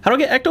ectoplasm. How do I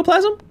get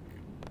ectoplasm?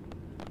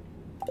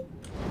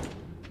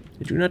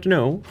 Did you not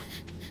know?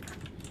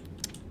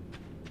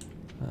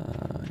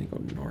 I need to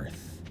go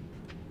north.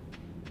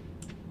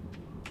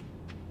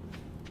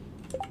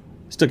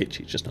 Still get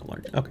cheese, just not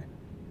large. Okay.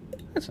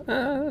 That's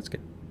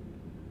good.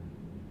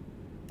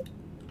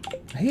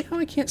 I hate how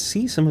I can't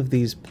see some of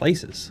these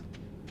places.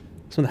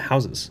 Some of the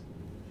houses.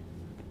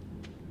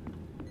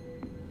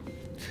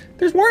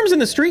 There's worms in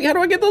the street. How do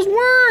I get those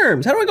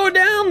worms? How do I go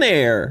down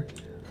there?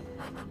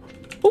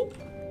 Oh,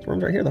 there's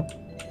worms right here, though.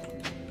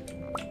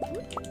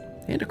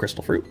 And a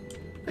crystal fruit.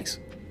 Nice.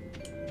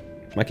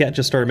 My cat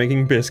just started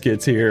making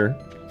biscuits here.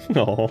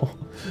 Oh,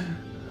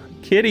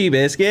 kitty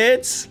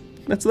biscuits.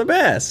 That's the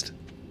best.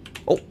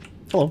 Oh,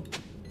 hello.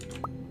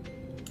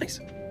 Nice.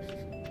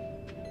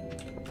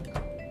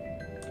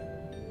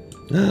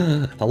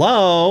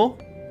 Hello.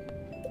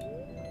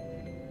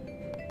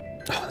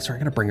 Oh, that's right. I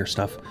gotta bring her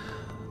stuff.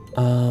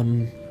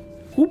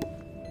 Whoop.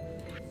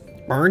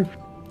 Barn.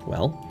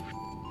 Well.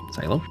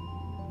 Silo.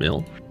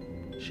 Mill.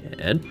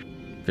 Shed.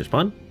 Fish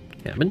pond.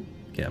 Cabin.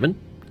 Cabin.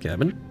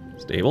 Cabin.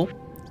 Stable.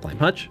 Slime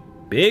hutch.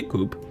 Big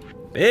coop.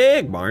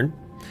 Big barn.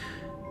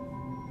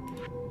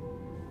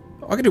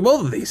 Oh, I can do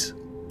both of these.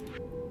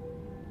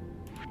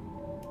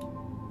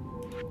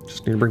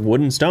 Just need to bring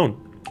wood and stone.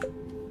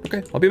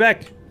 Okay, I'll be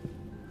back.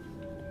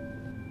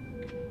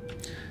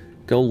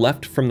 Go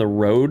left from the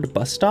road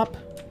bus stop.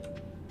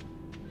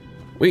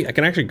 Wait, I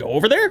can actually go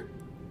over there?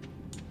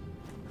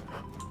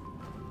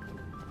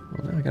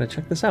 Well, now I gotta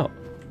check this out.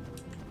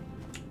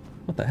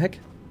 What the heck?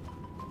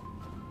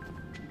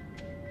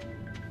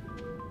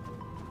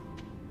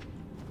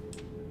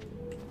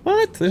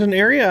 What? There's an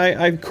area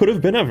I could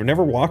have been, I've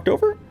never walked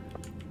over?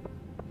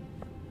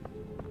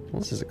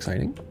 Well, this is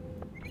exciting.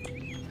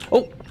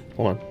 Oh,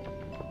 hold on.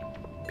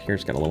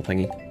 Pierre's got a little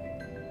thingy.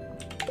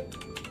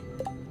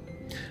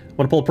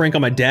 Want to pull a prank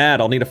on my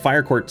dad? I'll need a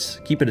fire quartz.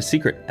 Keep it a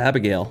secret.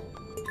 Abigail.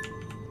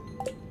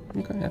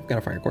 Okay, I've got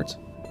a fire quartz.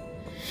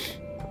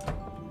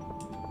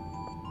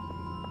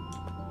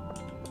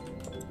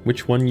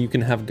 Which one you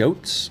can have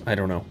goats? I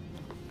don't know.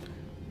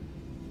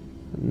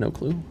 No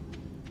clue.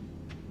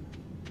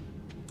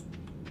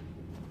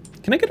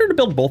 Can I get her to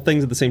build both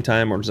things at the same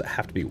time, or does it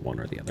have to be one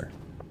or the other?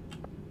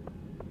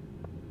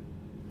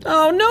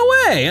 Oh,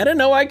 no way! I didn't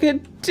know I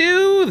could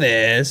do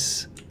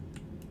this.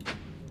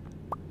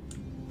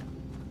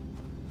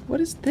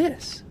 What is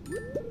this?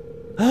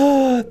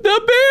 The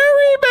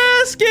berry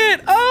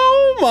basket!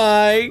 Oh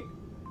my!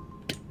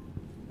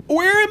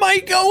 Where am I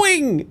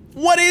going?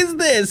 What is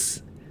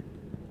this?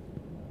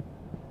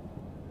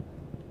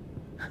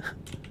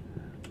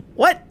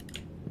 What?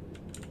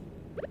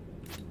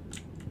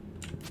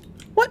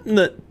 What in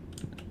the...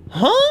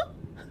 Huh?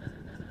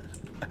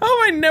 How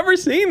have I never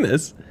seen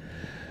this?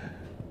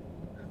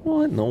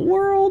 What in the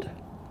world?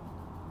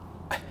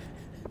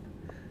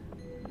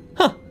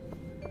 Huh.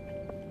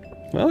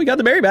 Well, we got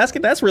the berry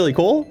basket. That's really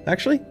cool,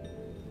 actually.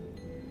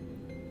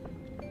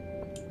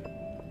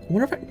 I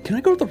wonder if I... Can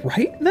I go to the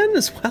right then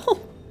as well?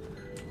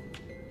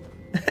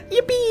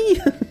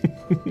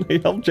 Yippee!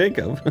 I helped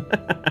Jacob.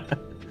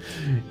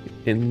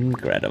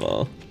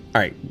 Incredible.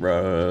 All right,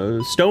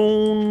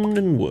 stone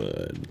and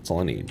wood. That's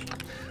all I need.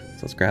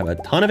 So let's grab a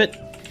ton of it.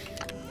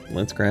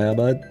 Let's grab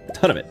a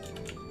ton of it.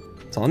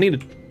 That's all I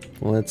needed.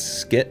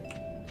 Let's get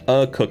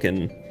a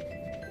cooking.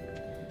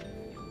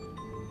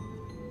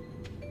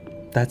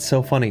 That's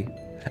so funny.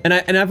 And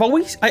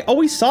I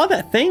always saw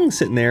that thing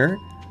sitting there.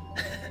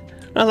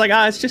 I was like,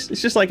 it's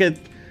just like a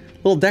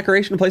little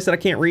decoration place that I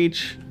can't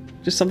reach.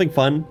 Just something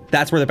fun.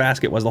 That's where the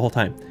basket was the whole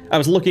time. I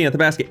was looking at the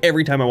basket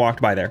every time I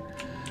walked by there.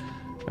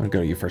 I'm gonna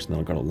go to you first and then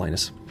I'll go to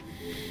Linus.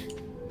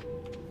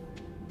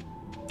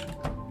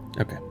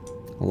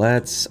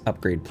 Let's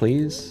upgrade,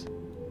 please.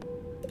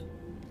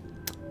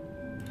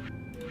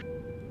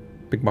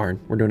 Big barn.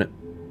 We're doing it.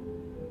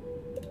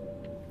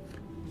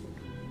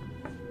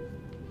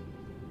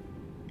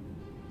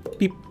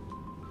 Beep.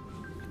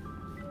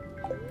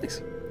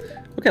 Nice.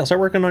 Okay, I'll start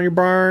working on your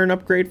barn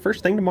upgrade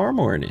first thing tomorrow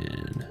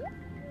morning.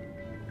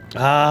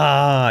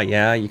 Ah,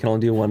 yeah, you can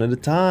only do one at a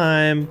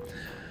time.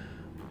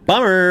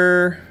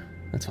 Bummer.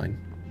 That's fine.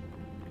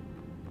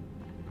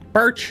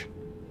 Birch.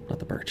 Not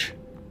the birch.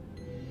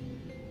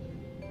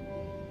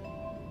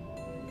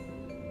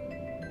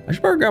 I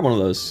should probably grab one of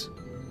those.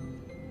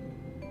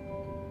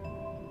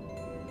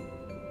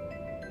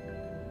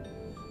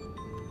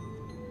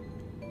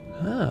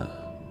 Ah.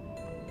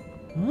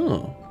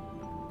 Oh.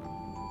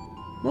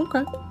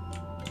 Okay.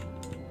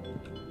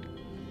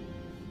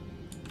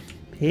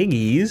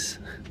 Piggies.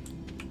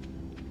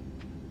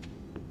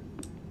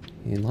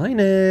 Hey,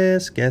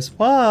 Linus, guess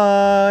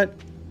what?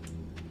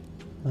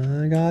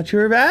 I got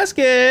your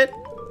basket.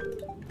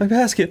 My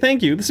basket,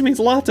 thank you. This means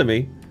a lot to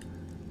me.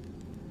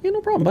 Yeah,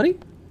 no problem, buddy.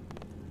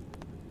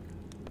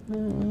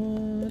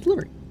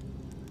 Delivery.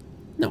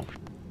 No.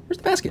 Where's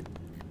the basket?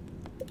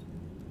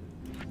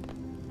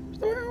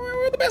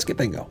 Where'd the basket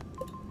thing go?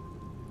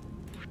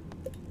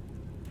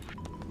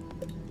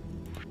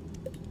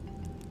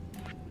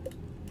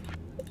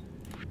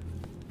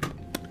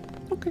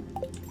 Okay.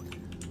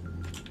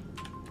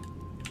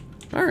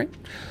 All right.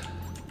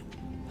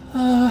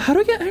 How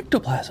do I get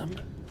ectoplasm?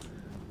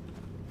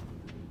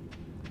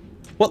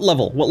 What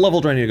level? What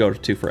level do I need to go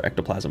to for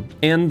ectoplasm?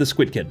 And the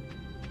squid kid.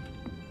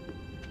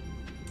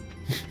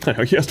 I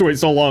know, he has to wait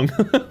so long.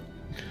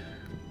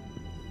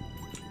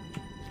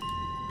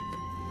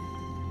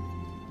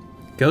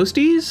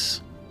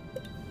 Ghosties?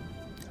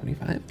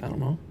 25? I don't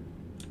know.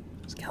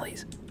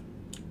 Skellies.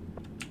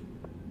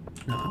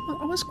 No,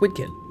 I want squid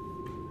kid.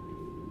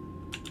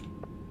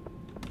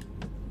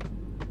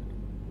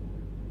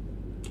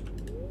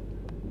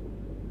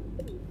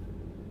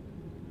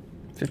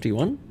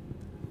 $51?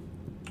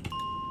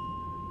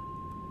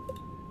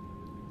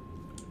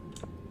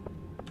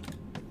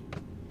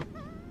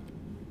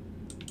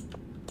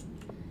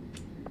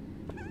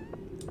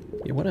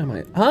 Yeah, what am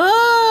I?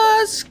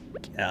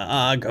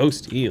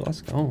 Ghosty,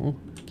 let's go.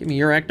 Give me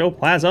your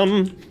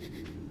ectoplasm.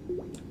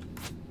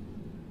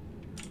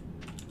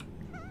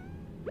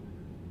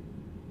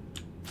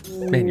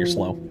 Man, you're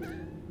slow.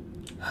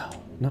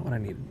 Not what I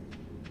need.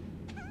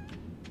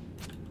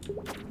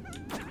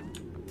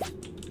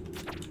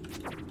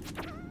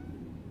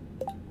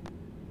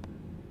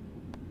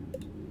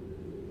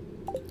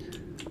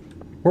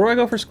 Where do I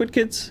go for squid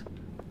kids?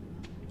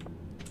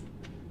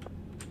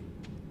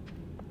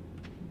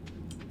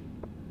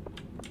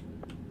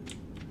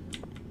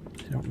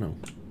 I don't know.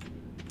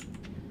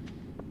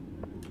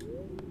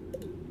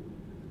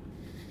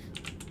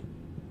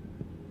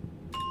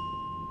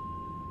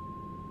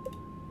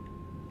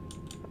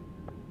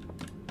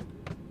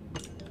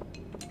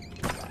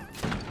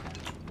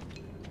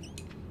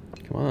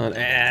 Come on. Ah,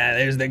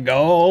 there's the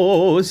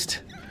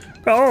ghost.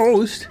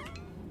 Ghost.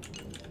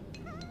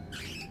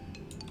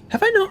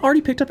 Have I not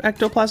already picked up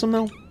ectoplasm,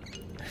 though?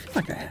 I feel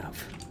like I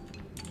have.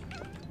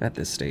 At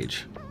this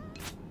stage.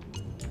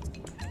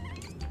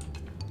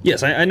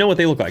 Yes, I know what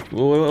they look like.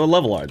 What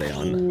level are they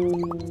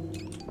on?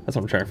 That's what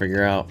I'm trying to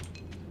figure out.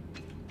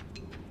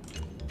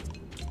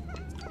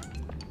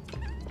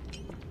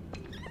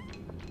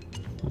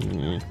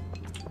 Hmm.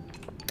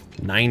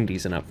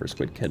 90s and up for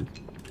Squid Kid.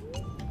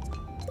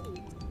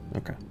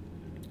 Okay.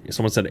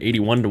 Someone said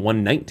 81 to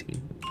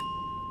 119.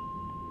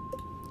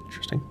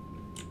 Interesting.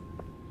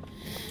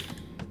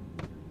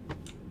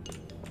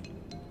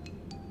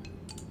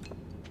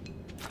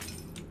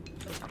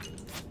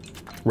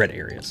 Red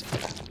areas.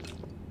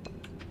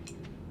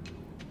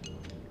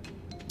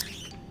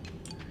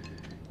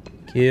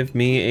 Give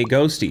me a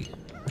ghosty.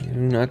 I do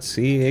not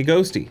see a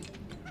ghosty.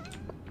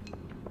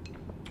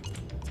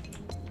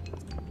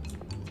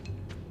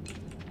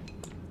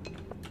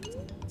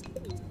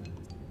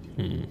 I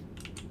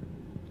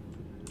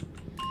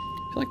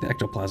feel like the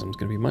ectoplasm is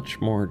going to be much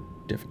more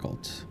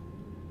difficult.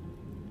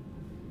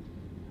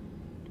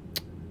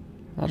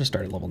 I'll just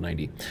start at level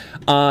 90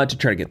 to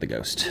try to get the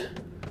ghost.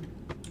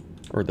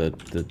 Or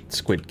the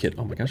squid kid.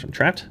 Oh my gosh, I'm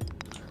trapped.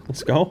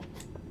 Let's go.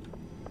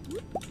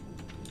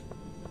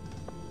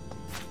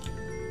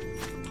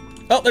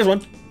 Oh, there's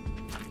one.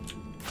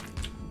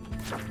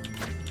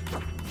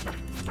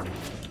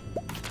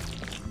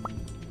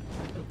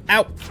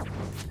 Ow.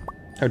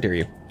 How dare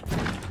you.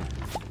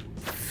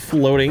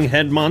 Floating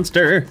head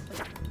monster.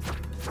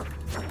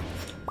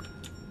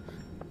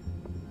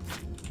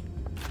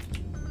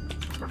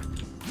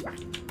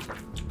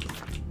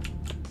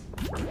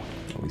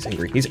 Oh, he's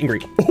angry. He's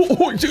angry.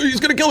 Oh, he's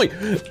gonna kill me.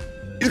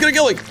 He's gonna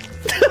kill me.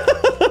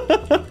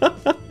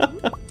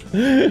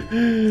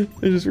 I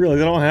just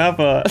realized I don't have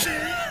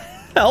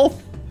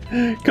health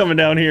coming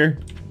down here.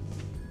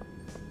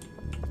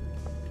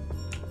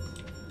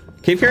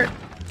 Cave carrot?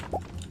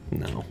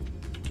 No.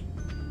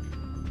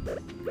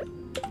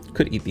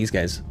 Could eat these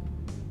guys.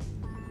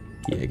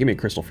 Yeah, give me a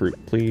crystal fruit,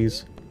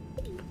 please.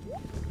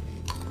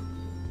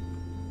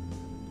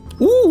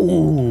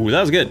 Ooh,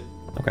 that was good.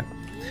 Okay.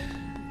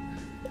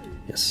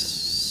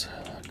 Yes.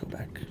 Go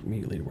back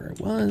immediately to where it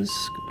was.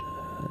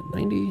 Go to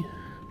 90.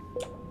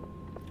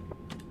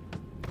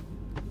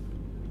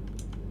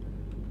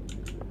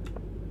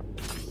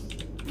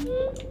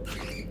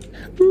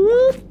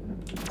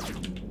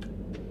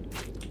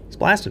 It's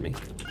blasted me.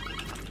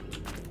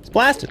 It's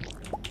blasted.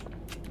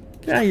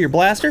 Get out of here,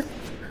 blaster.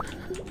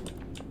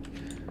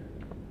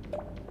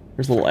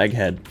 There's a little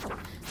egghead.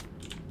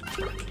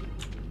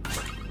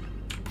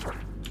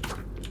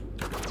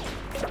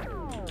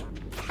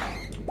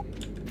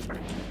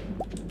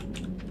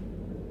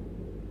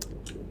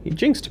 He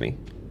jinxed me.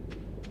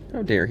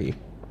 How dare he?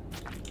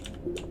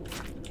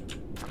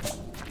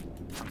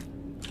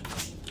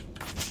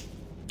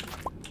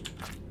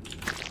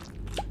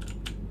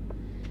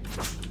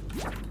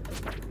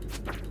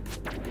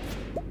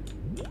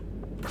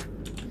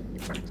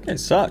 These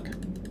guys suck.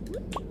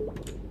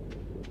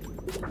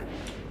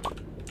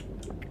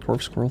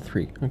 Dwarf Squirrel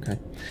 3. Okay.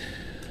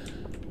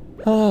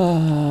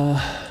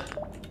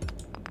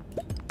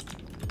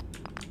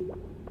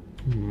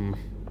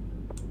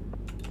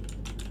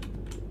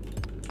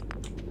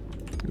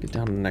 Get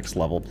down to the next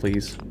level,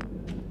 please.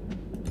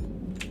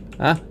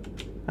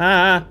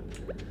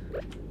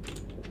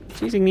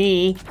 Chasing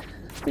me.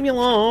 Leave me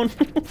alone.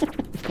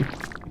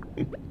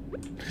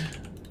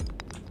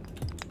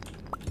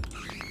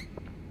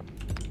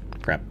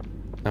 Crap.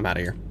 I'm out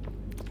of here.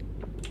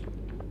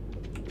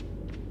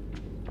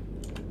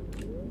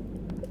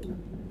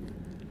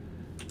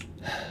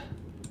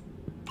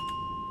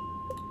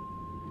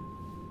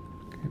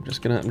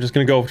 I'm just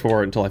gonna go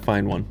for it until I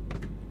find one.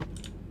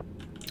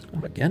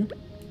 Oh, again?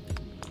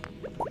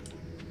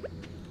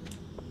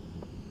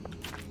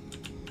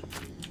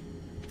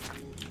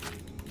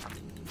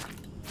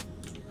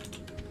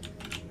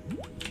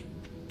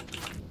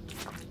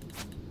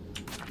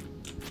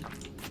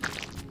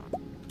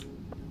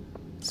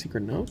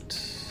 Secret note.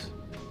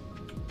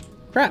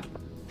 Crap.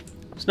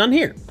 There's none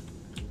here.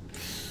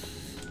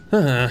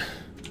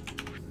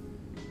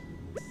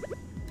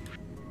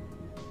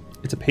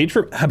 It's a page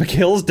from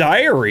Abigail's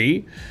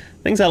diary.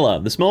 Things I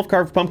love: the smell of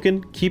carved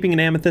pumpkin, keeping an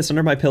amethyst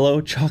under my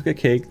pillow, chocolate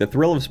cake, the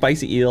thrill of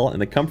spicy eel, and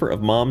the comfort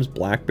of Mom's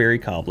blackberry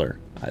cobbler.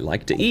 I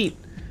like to eat.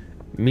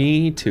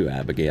 Me too,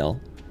 Abigail.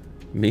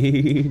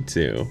 Me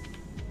too.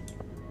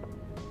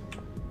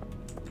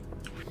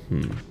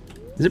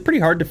 Is it pretty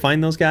hard to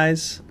find those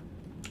guys?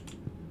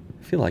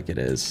 I feel like it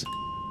is.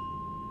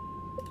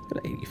 Go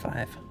to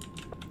 85.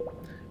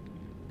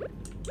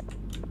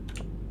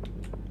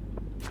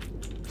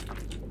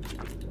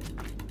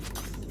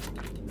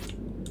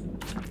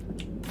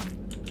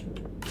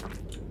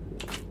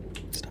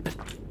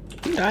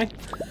 Die.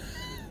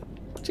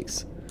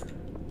 Jeez.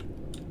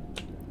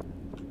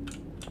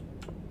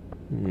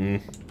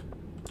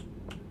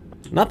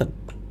 Nothing.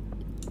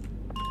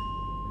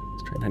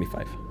 Let's try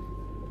 95. I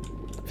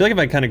feel like if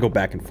I kind of go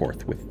back and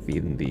forth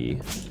within the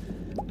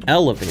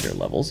elevator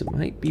levels, it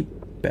might be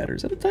better.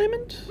 Is that a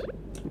diamond?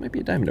 It might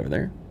be a diamond over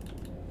there.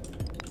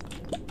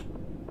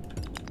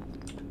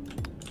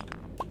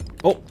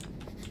 Oh.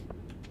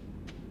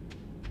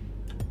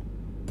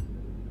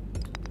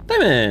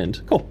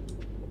 Diamond. Cool.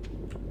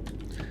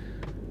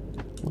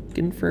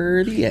 Looking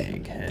for the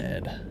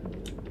egghead.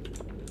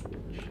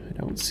 I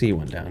don't see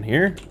one down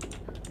here,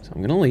 so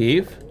I'm gonna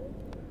leave.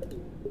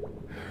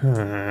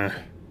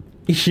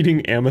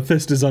 Eating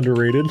amethyst is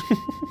underrated.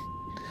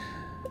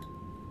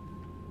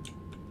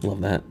 Love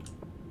that.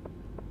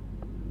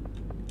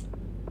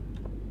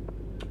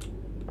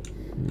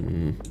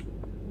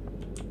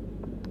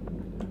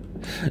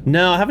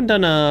 No, I haven't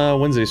done a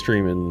Wednesday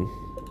stream in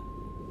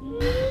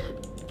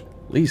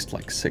at least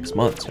like 6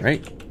 months,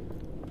 right?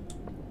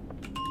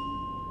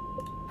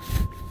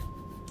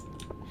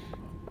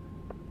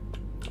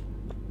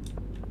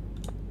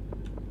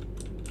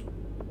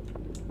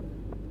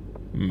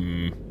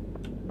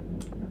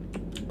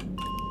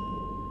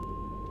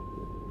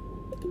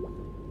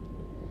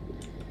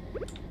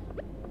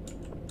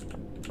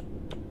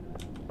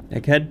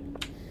 Egghead?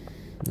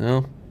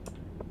 No.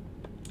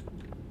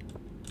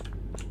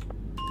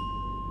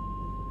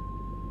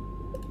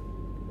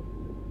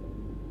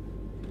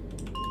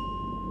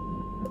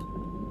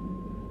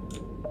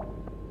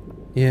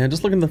 Yeah,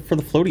 just looking for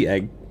the floaty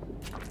egg.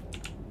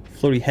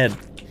 Floaty head.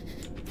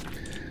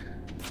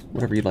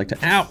 Whatever you'd like to.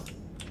 Ow!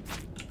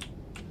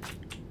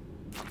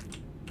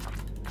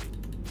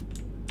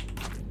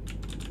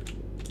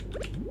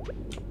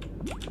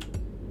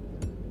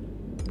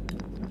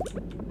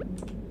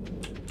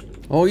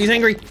 Oh, he's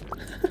angry.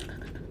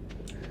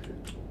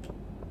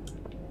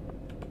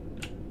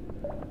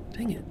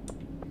 Dang it.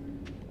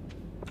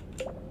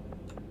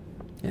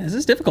 Yeah, this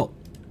is difficult.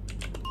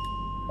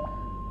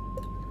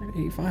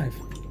 85.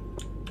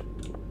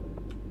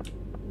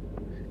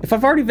 If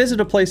I've already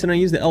visited a place and I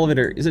use the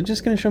elevator, is it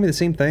just going to show me the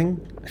same thing?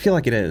 I feel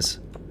like it is.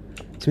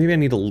 So maybe I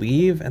need to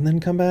leave and then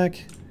come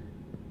back?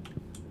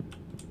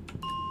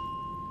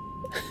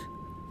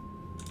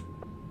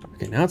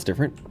 Okay, now it's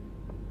different.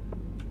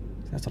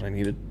 That's what I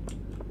needed.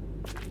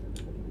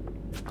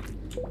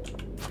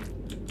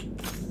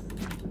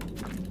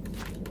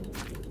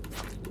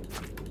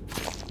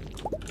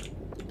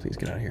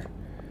 get out of here.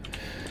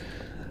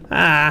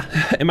 Ah,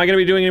 am I going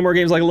to be doing any more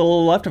games like A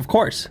Little Left? Of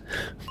course.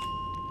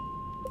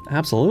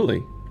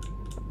 Absolutely.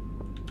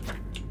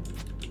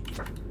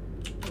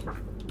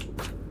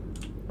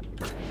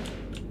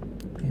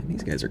 Man,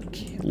 these guys are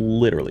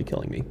literally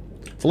killing me.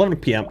 It's 11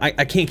 p.m.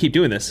 I can't keep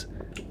doing this.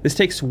 This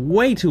takes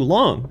way too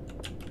long.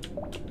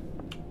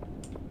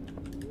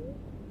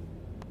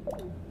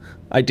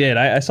 I did.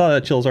 I saw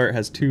that Chill's Art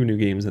has 2 new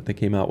games that they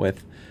came out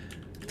with.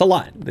 It's a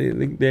lot.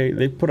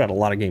 They put out a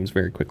lot of games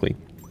very quickly.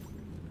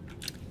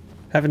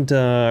 Haven't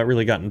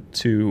really gotten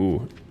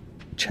to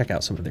check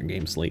out some of their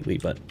games lately,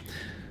 but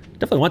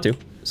definitely want to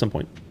at some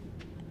point.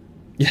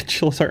 Yeah,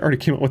 Chill's Art already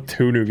came out with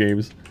 2 new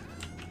games.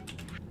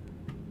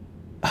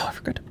 Oh, I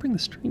forgot to bring the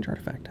strange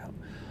artifact out.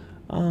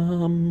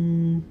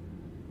 Boop.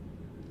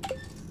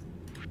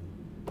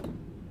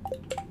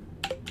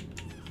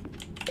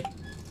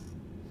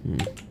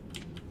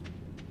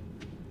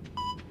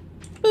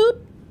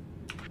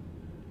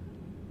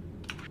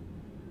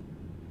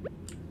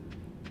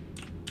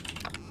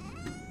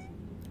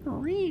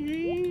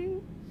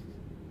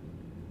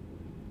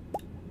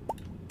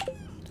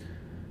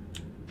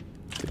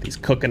 Get these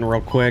cooking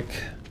real quick.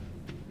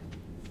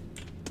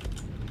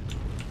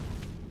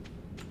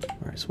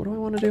 Alright, so what do I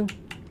want to do?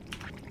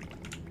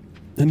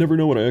 I never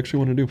know what I actually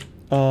want to do.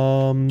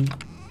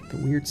 The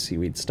weird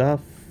seaweed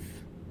stuff.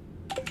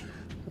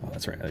 Oh,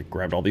 that's right. I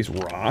grabbed all these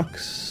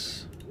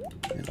rocks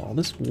and all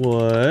this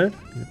wood.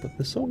 I'm gonna put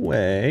this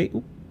away.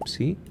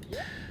 Oopsie.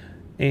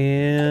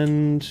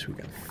 And we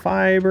got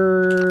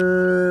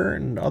fiber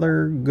and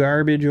other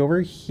garbage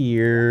over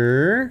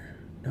here.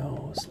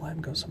 No,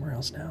 slime goes somewhere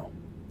else now.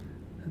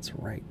 That's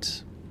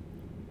right.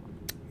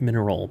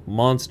 Mineral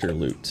monster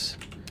loot.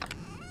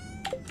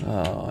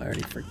 Oh, I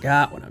already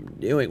forgot what I'm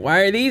doing.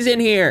 Why are these in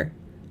here?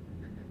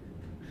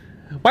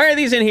 Why are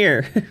these in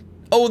here?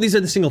 Oh, these are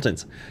the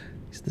singletons.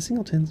 These are the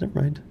singletons, never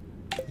mind.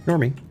 Ignore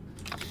me.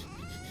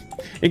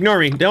 Ignore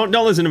me. Don't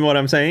listen to what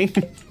I'm saying.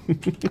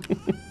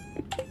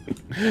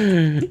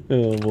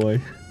 Oh boy.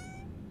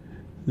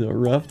 It's a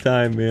rough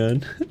time,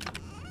 man.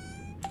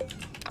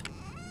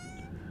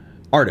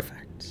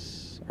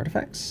 Artifacts.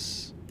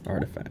 Artifacts?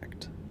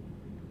 Artifact.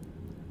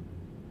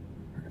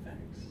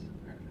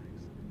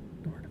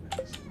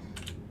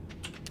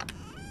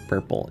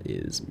 Purple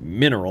is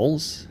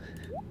minerals.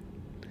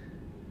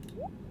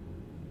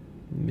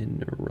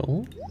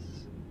 Minerals.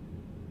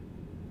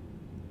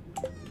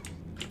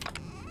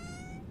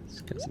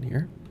 This goes in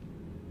here.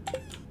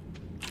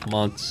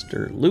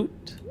 Monster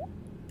loot.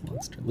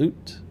 Monster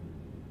loot.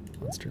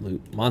 Monster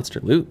loot. Monster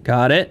loot.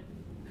 Got it.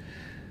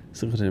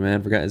 Singleton,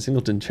 man, forgot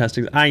Singleton chest.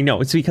 I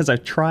know, it's because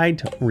I've tried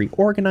to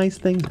reorganize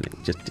things and it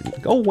just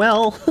didn't go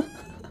well.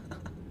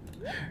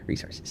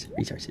 Resources,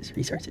 resources,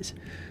 resources.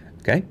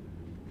 Okay.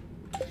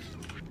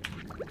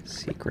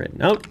 Secret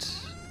note.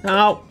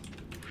 Oh.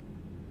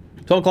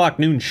 12 o'clock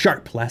noon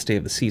sharp, last day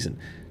of the season.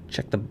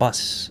 Check the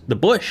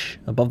bush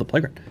above the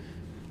playground.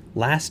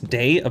 Last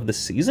day of the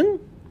season?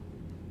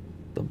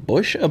 The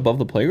bush above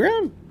the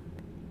playground?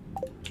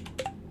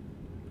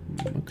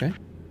 Okay.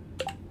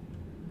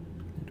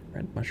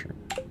 Red mushroom.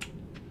 I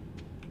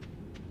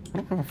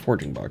don't have a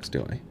foraging box,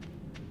 do I?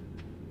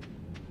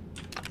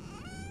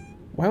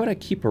 Why would I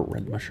keep a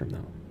red mushroom,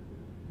 though?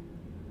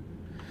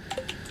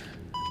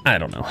 I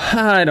don't know.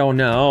 I don't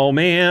know,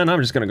 man. I'm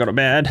just gonna go to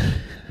bed.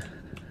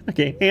 I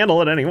can't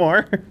handle it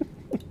anymore.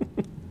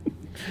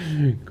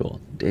 Cool.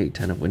 Day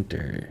 10 of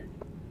winter.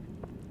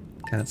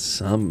 Got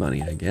some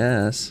money, I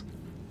guess.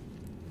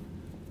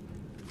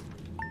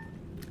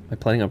 Am I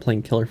planning on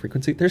playing Killer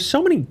Frequency? There's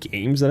so many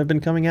games that have been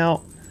coming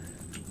out.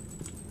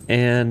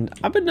 And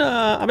I've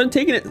been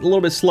taking it a little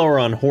bit slower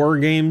on horror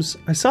games.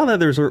 I saw that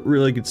there's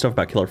really good stuff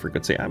about Killer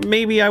Frequency.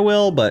 Maybe I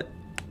will, but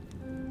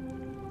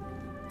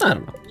I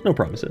don't know. No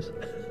promises.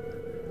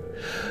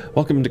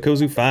 Welcome to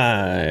Kozu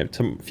 5.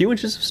 A few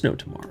inches of snow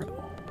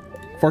tomorrow.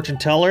 Fortune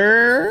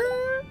teller,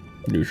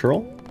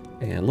 neutral,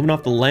 and living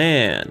off the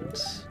land.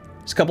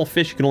 There's a couple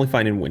fish you can only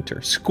find in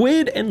winter.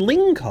 Squid and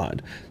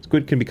lingcod.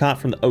 Squid can be caught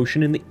from the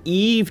ocean in the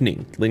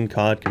evening.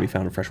 Lingcod can be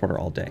found in freshwater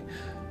all day.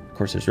 Of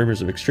course, there's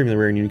rumors of extremely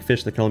rare and unique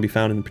fish that can only be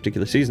found in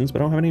particular seasons,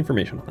 but I don't have any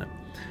information on that.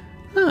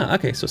 Ah,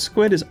 okay, so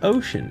squid is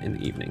ocean in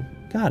the evening.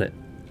 Got it.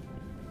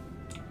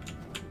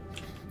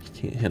 You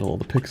can't handle all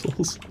the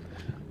pixels.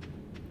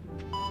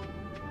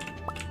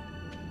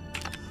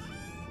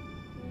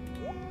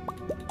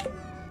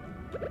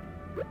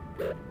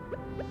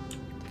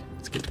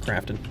 Let's get to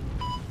crafting.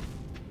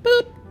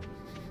 Boop.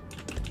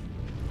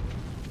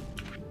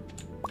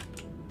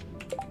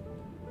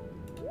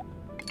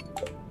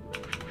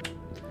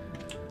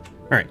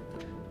 All right,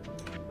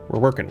 we're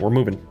working, we're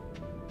moving,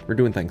 we're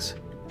doing things.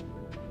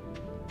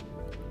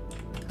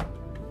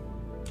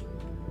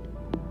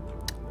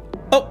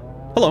 Oh,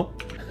 hello.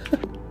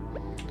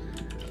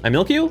 I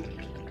milk you,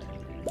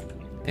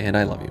 and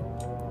I love you.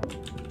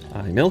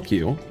 I milk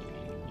you,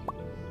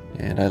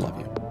 and I love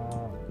you.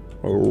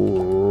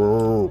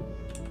 Oh.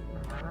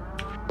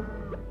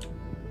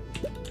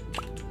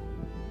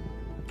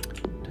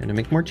 Time to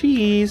make more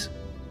cheese.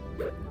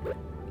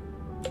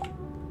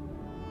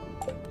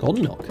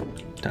 Golden milk.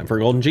 Time for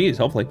golden cheese,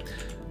 hopefully.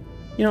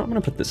 You know, I'm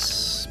gonna put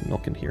this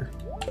milk in here.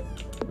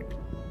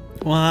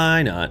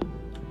 Why not?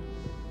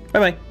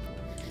 Bye-bye.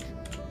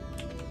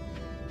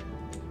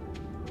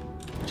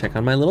 Check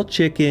on my little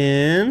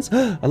chickens.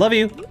 I love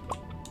you.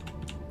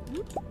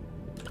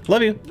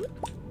 Love you.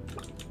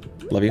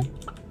 Love you.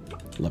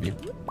 Love you.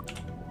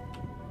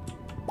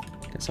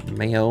 Get some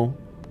mayo.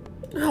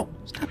 No,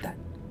 stop that.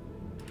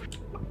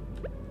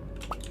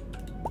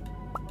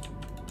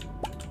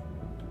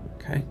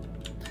 Okay.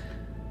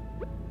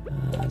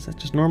 Is that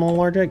just normal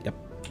large egg? Yep.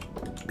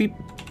 Beep.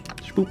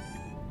 Spoop.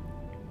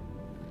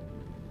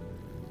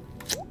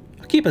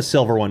 I'll keep a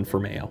silver one for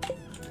mayo.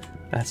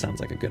 That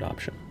sounds like a good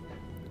option.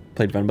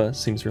 Played Venba,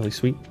 seems really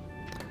sweet.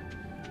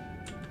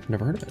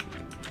 Never heard of it.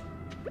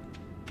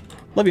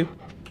 Love you.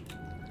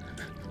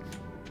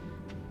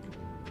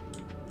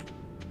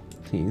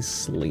 He's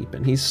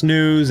sleeping. He's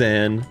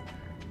snoozing.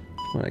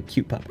 What a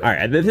cute pup. All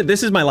right,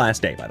 this is my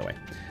last day, by the way.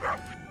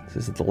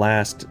 This is the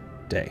last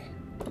day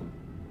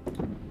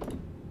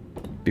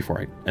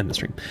before I end the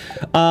stream.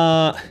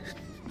 Because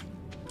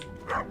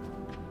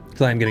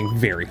I'm getting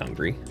very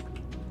hungry.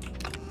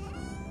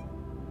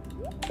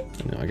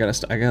 No, I gotta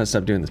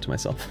stop doing this to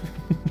myself.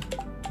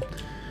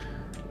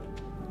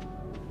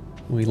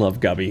 We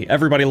love Gubby.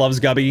 Everybody loves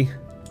Gubby.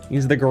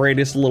 He's the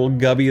greatest little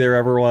Gubby there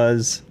ever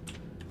was.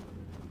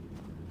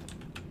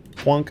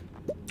 Plunk.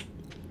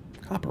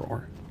 Copper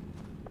ore.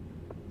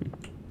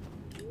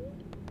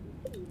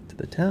 To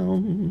the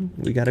town.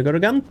 We gotta go to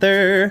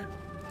Gunther.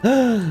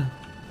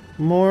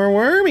 More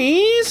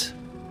wormies.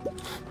 Oh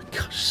my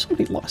gosh, so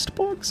many lost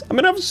books. I'm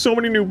gonna have so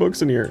many new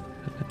books in here.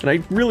 And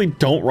I really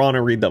don't want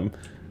to read them.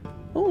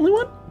 Oh, only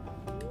one?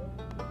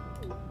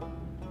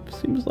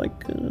 Seems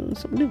like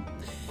something new.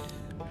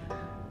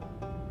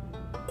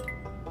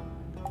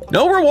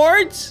 No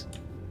rewards?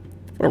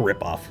 What a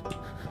ripoff.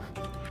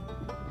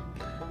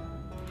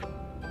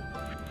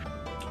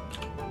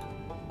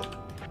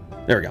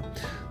 There we go.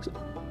 So,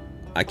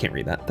 I can't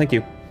read that. Thank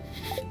you.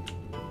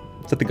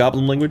 Is that the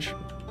goblin language?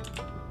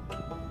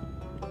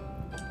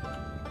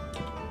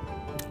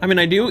 I mean,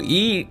 I do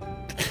eat.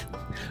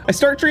 I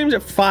start streams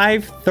at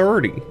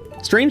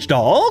 5:30. Strange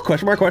doll?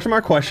 Question mark, question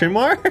mark, question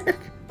mark.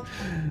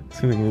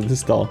 Something with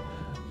this doll.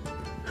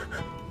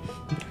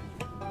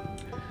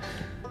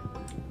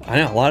 I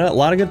know, a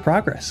lot of good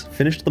progress.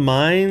 Finished the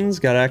mines,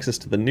 got access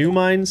to the new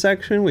mine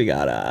section. We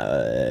got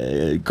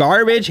a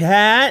garbage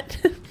hat.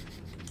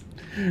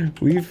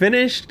 We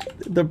finished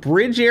the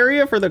bridge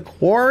area for the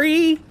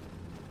quarry.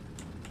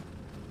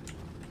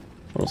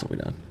 What else have we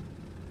done?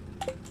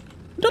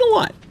 We've done a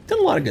lot. Done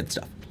a lot of good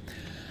stuff.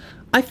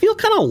 I feel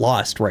kind of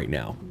lost right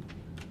now.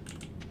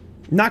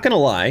 Not gonna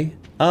lie.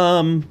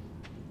 Because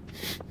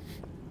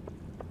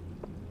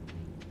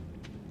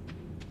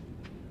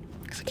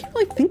I can't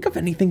really think of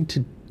anything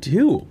to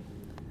do.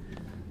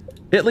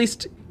 At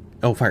least,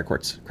 oh, fire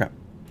quartz, crap.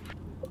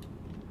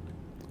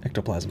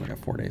 Ectoplasm, I got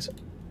 4 days.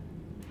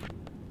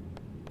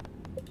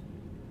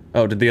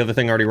 Oh, did the other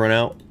thing already run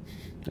out?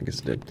 I guess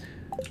it did.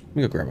 Let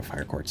me go grab a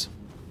fire quartz.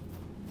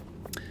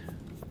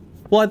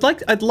 Well,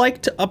 I'd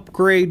like to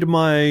upgrade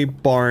my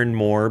barn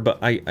more, but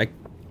I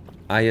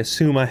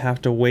assume I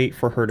have to wait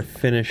for her to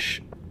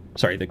finish.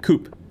 Sorry, the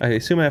coop. I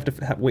assume I have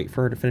to wait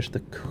for her to finish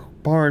the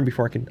barn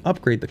before I can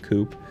upgrade the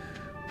coop,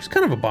 which is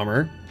kind of a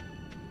bummer.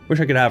 Wish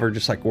I could have her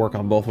just like work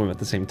on both of them at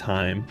the same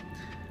time.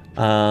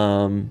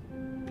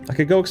 I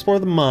could go explore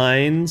the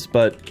mines,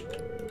 but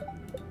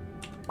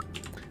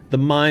the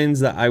mines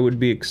that I would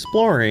be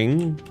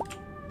exploring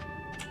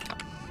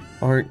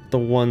aren't the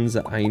ones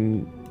that I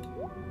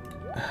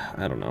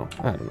don't know.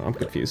 I'm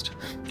confused.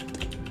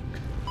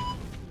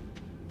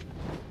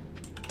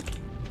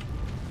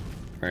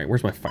 Alright,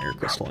 where's my fire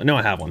crystal? I know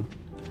I have one.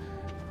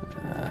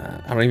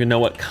 I don't even know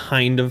what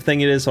kind of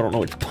thing it is, so I don't know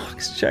which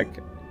box to check.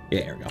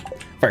 Yeah, here we go.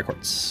 Fire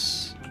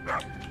quartz.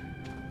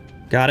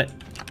 Got it.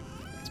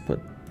 Let's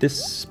put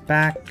this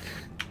back.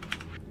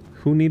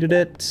 Who needed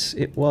it?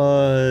 It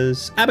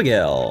was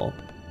Abigail.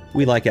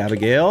 We like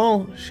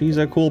Abigail. She's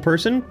a cool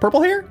person.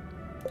 Purple hair?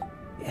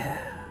 Yeah.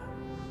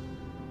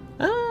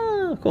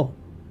 Ah, cool.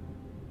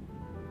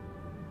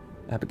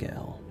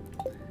 Abigail.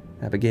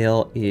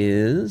 Abigail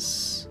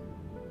is...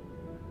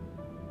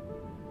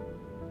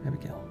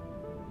 Abigail.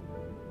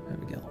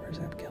 Abigail, where's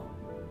Abigail?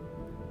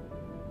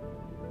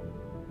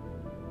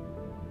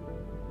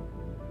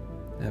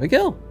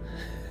 Abigail?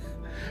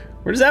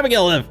 Where does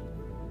Abigail live?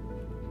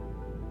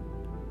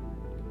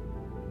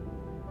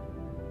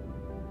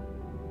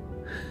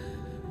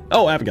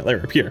 Oh, Abigail, there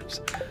it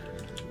appears.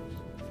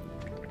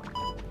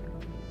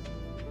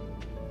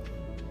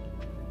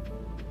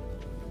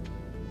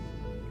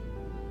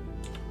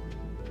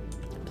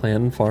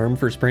 Plan farm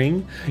for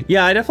spring?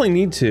 Yeah, I definitely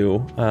need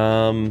to.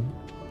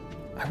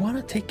 I want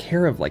to take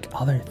care of like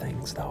other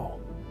things though.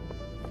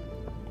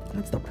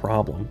 That's the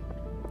problem.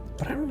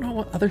 But I don't know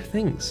what other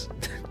things.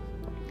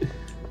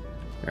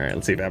 All right,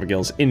 let's see if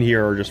Abigail's in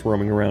here or just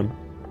roaming around.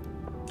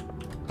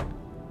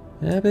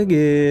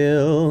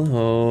 Abigail,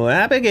 oh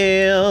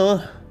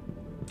Abigail.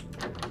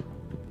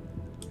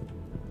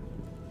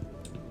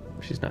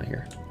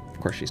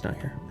 course she's not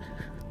here.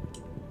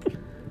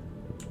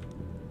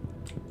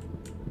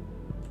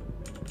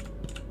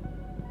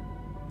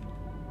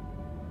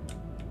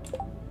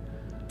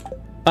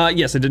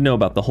 Yes, I did know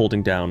about the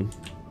holding down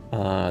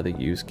the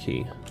use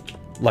key.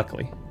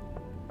 Luckily.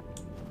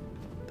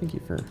 Thank you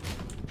for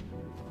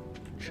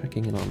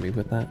checking in on me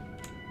with that.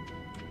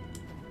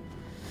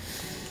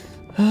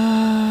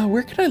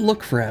 Where can I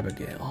look for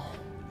Abigail?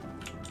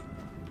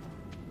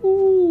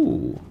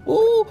 Ooh.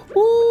 Ooh.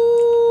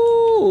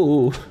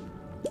 Ooh.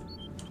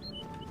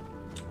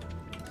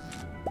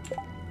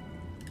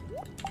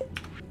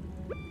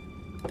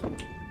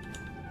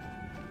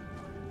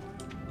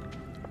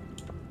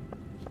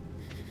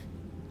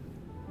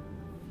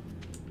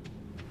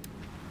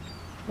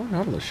 Oh,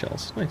 Nautilus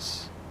shells.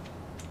 Nice.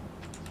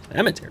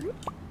 Cemetery.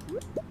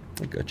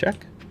 Go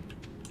check.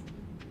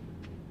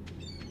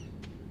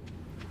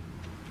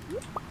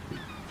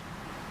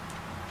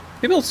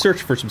 Maybe I'll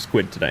search for some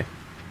squid today.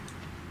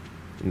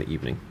 In the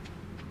evening.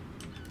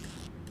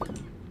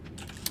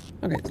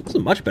 Okay, so this is a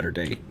much better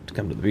day to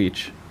come to the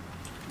beach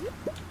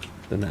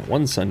than that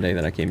one Sunday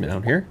that I came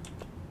down here.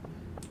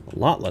 A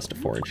lot less to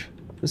forage.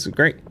 This is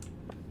great.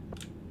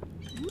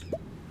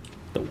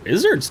 The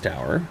Wizard's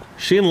Tower?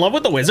 Is she in love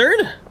with the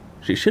wizard?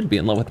 She should be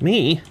in love with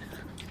me.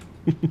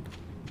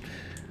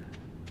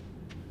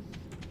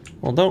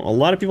 Well, don't a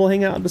lot of people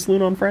hang out at the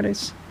saloon on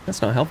Fridays?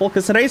 That's not helpful,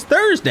 because today's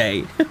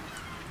Thursday!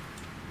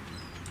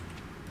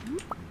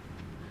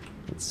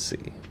 Let's see.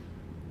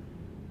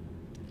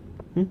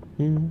 No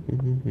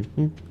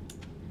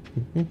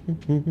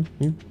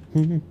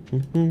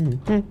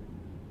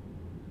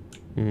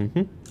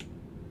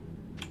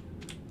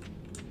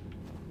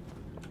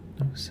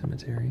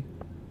cemetery.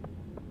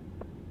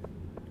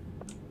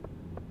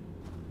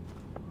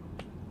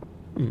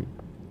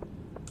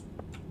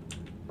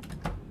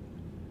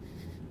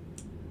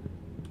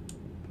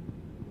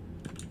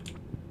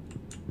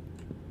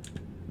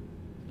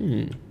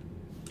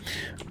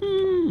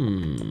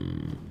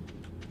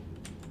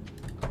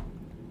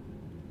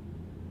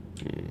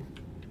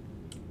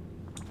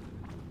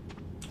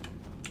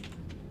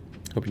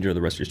 Hope you enjoy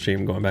the rest of your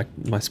stream. Going back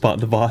to my spot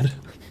in the VOD.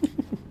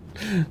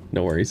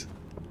 No worries.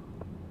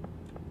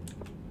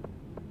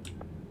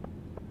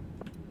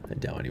 I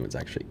doubt anyone's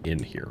actually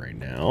in here right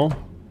now.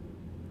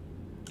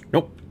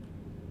 Nope.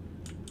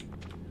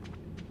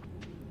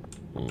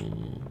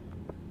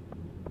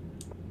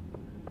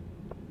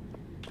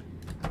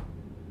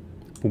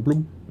 Boom,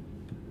 boom.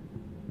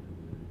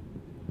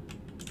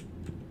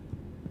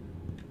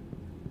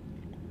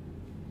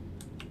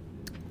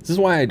 This is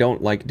why I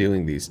don't like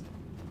doing these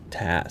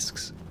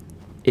tasks.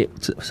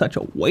 It's such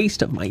a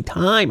waste of my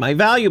time, my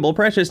valuable,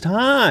 precious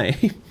time.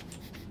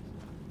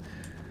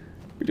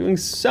 We're doing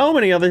so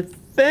many other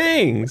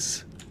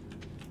things.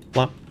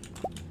 Flop.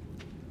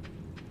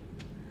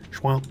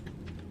 Schwamp.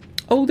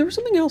 Oh, there was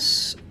something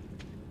else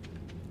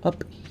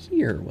up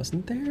here,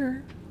 wasn't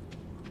there?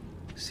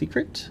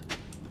 Secret?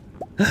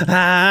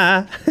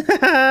 Ah!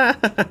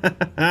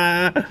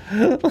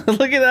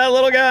 Look at that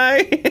little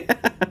guy.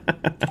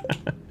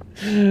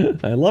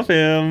 I love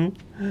him.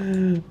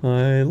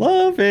 I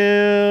love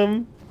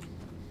him.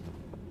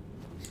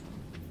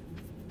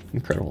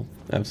 Incredible.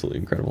 Absolutely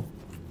incredible.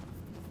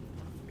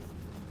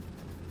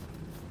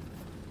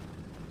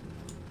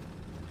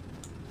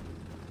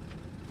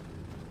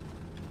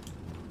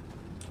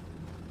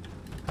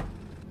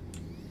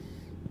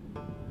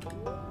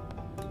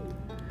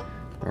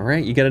 All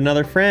right, you get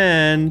another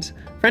friend.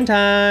 Friend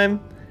time.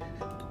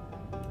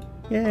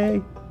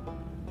 Yay.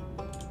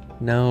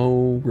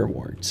 No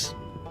rewards.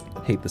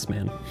 Hate this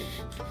man.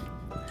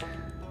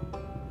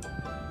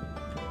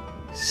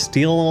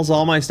 Steals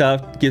all my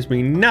stuff, gives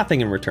me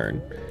nothing in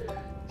return.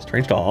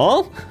 Strange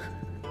doll.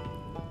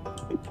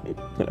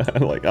 I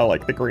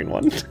like the green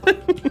one.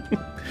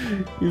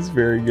 He's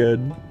very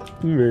good.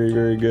 Very,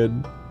 very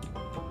good.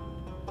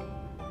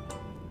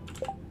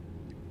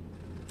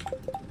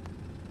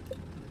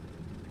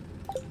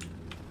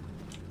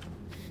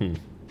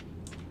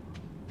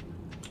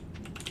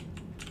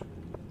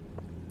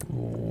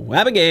 Oh,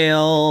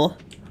 Abigail.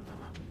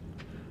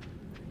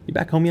 You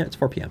back home yet? It's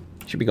 4 p.m.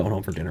 Should be going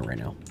home for dinner right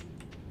now.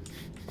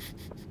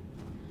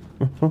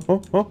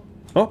 Oh.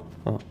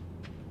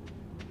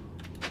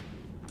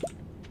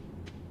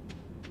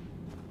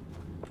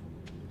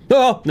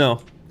 Oh,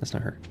 no. That's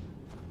not her.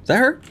 Is that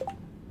her?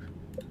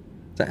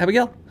 Is that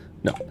Abigail?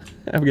 No.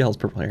 Abigail's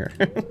purple hair.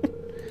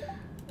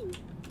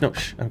 No,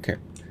 shh. I don't care.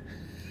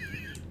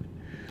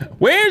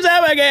 Where's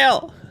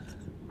Abigail?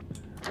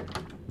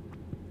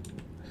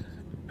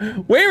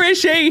 Where is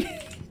she?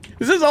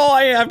 This is all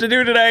I have to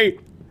do today.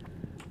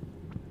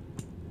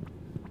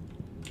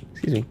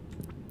 Excuse me.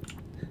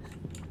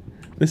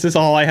 This is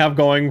all I have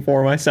going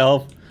for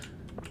myself.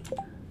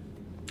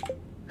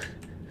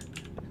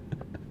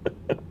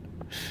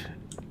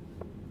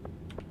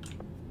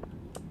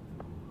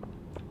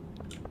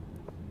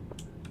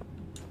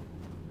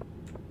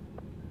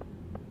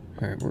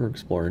 All right, we're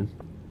exploring.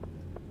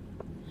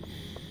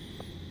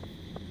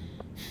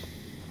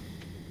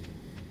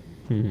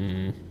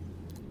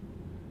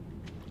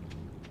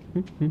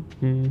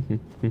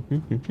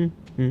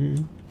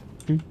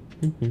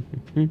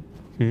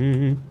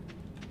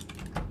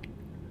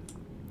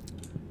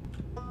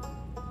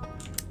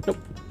 Nope.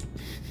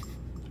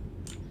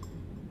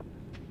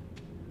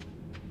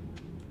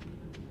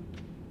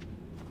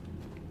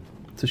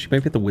 So she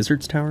might be at the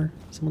Wizard's Tower,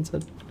 someone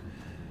said.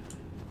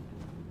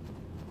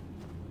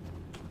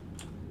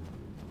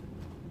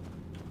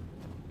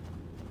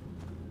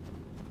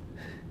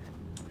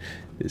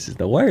 This is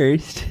the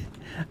worst.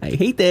 I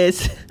hate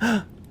this.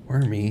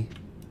 Wormy.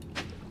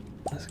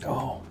 Let's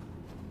go.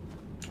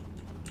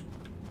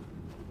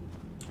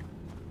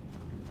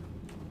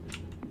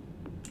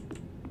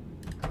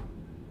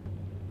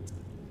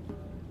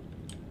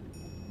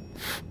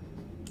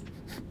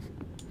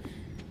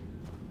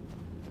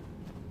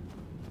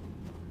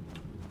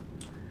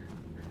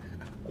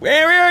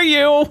 Where are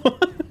you?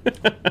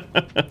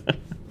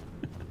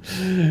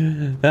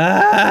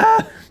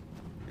 Ah!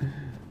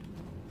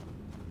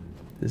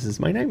 This is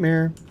my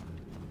nightmare.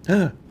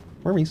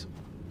 Wormies.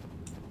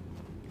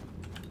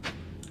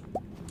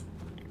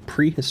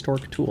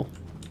 Prehistoric tool.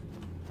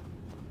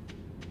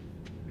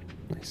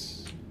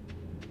 Nice.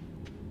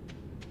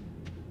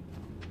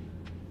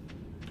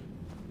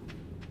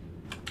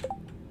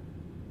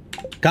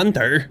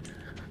 Gunther.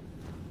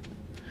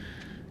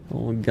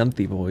 Oh,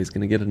 Gunthy boy's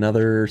gonna get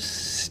another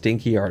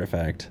stinky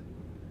artifact.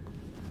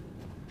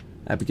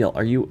 Abigail,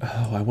 are you...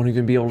 Oh, I won't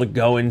even be able to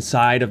go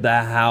inside of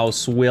the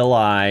house, will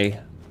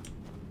I?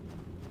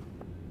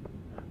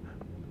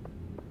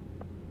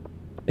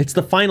 It's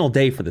the final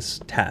day for this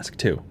task,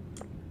 too.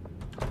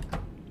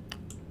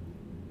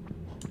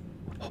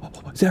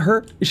 Is that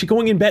her? Is she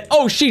going in bed?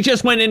 Oh, she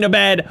just went into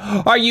bed!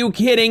 Are you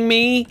kidding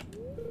me?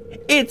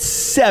 It's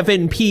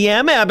 7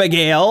 p.m.,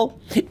 Abigail!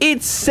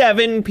 It's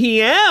 7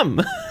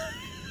 p.m.!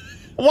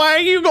 Why are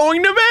you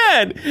going to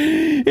bed?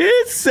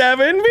 It's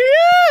 7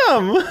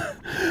 p.m.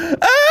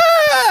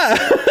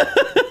 Ah!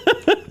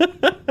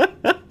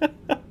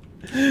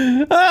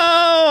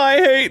 Oh,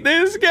 I hate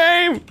this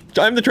game.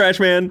 I'm the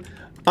trash man.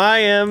 I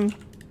am.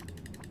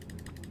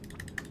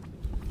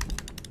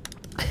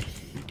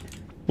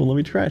 Well, let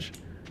me trash.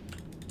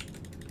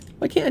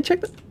 Why can't I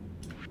check the...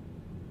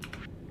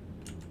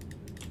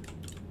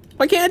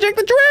 Why can't I check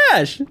the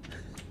trash?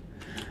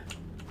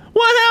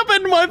 What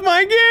happened with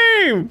my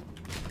game?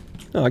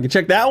 Oh, I can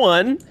check that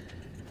one.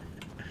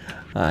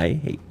 I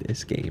hate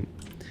this game.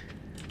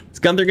 Is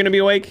Gunther gonna be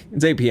awake?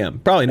 It's 8 p.m.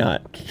 Probably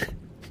not.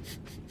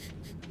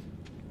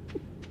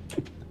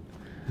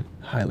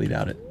 Highly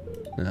doubt it.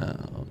 No,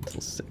 until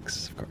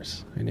 6, of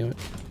course. I knew it.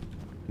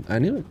 I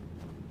knew it.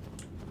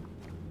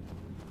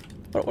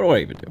 What do I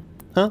even do?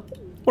 Huh?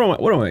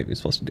 What am I even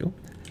supposed to do?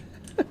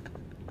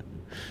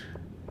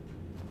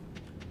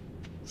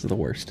 This is the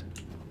worst.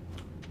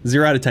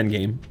 0 out of 10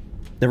 game.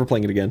 Never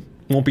playing it again.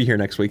 Won't be here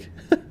next week.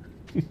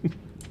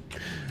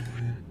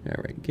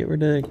 Alright, get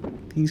rid of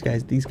these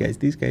guys, these guys,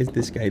 these guys,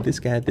 this guy, this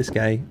guy, this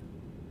guy.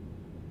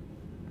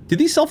 Did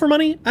these sell for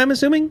money, I'm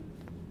assuming?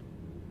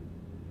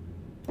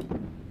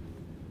 I'm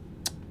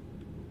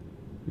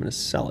gonna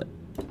sell it.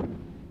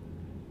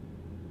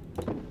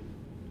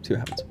 See what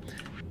happens.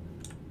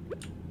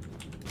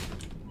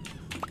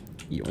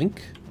 Yoink.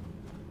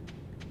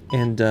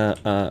 And,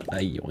 a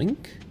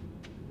yoink.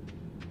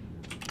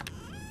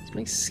 It's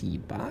my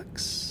seed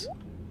box.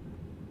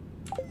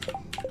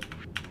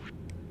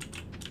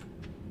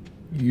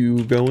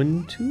 You go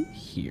into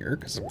here,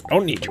 because I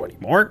don't need you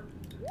anymore.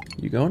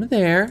 You go into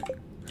there.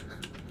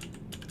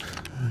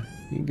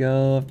 You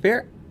go up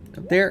there,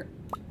 up there.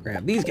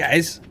 Grab these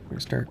guys. We're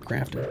gonna start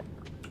crafting.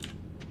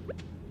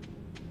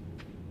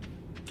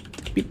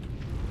 Beep.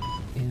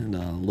 And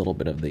a little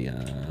bit of the,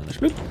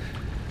 shmoop.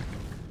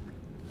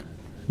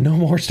 No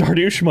more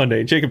Stardew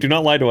Monday. Jacob, do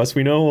not lie to us.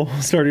 We know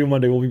Stardew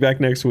Monday will be back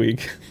next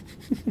week.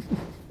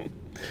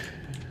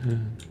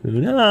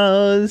 Who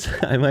knows?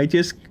 I might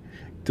just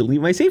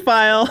delete my save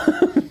file.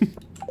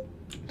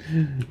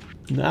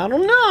 I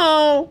don't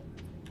know.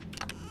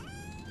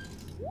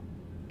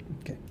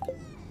 Okay.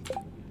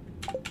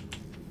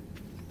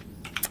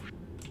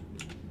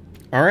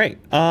 All right.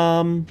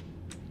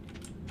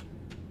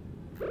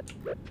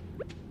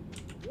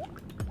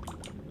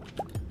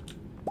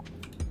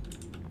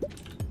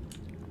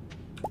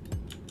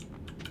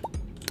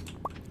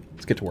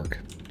 Let's get to work.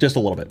 Just a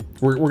little bit.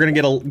 We're gonna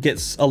get a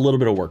little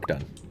bit of work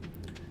done.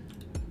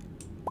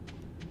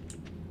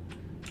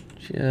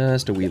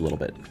 Just a wee little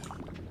bit.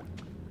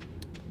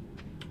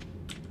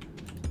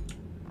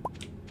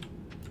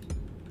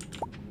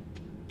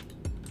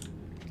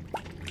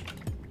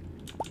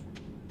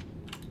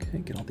 Okay,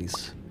 get all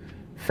these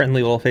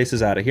friendly little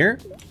faces out of here.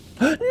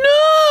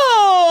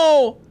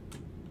 No!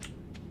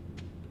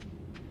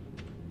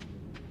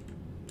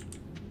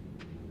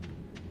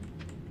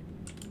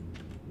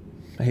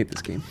 I hate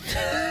this game.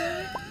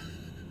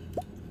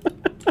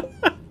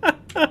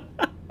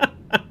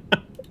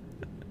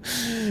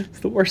 It's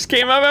the worst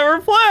game I've ever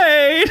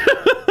played.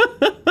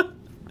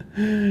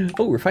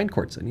 Oh, refined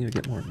quartz. I need to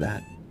get more of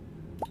that,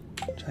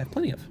 which I have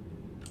plenty of.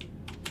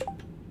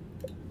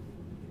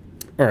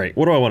 All right,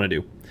 what do I want to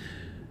do?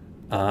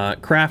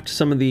 Craft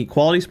some of the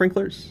quality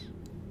sprinklers.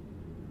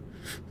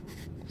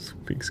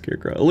 Big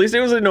scarecrow. At least it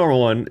was a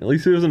normal one. At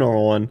least it was a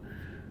normal one.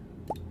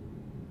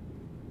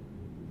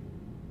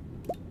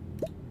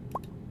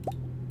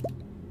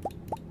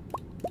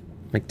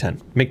 Make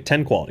 10. Make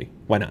 10 quality.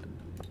 Why not?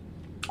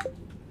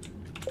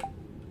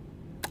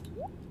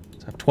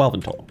 Let's have 12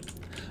 in total.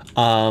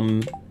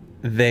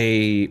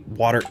 They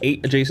water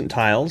 8 adjacent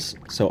tiles.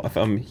 So if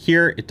I'm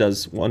here, it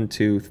does 1,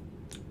 2,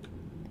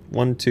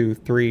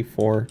 3,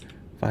 4,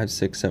 5,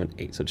 6, 7,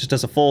 8. So it just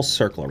does a full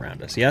circle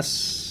around us.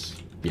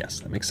 Yes? Yes,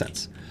 that makes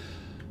sense.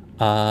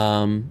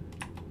 Oh.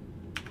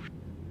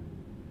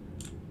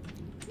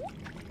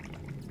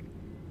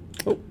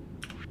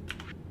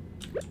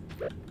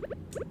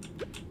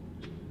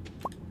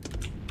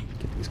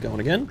 Get these going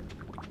again.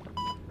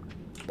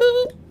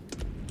 Boop.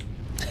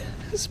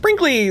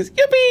 Sprinklies!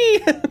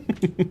 Yippee!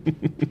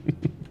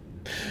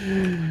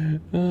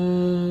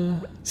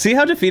 See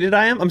how defeated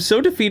I am? I'm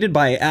so defeated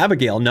by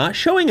Abigail not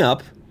showing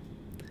up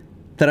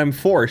that I'm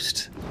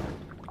forced.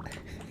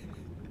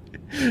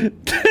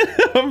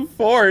 I'm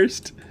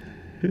forced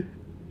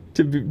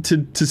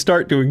to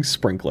start doing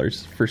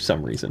sprinklers for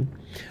some reason.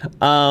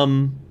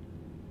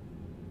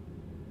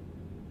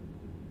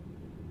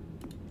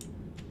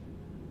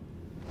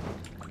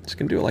 Just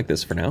gonna do it like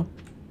this for now.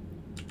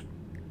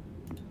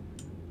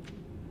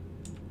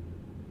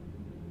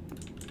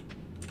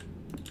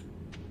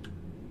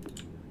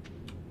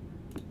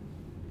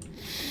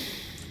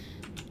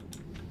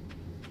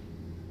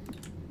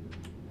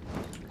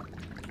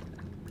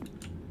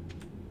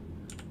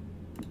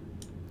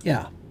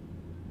 Yeah.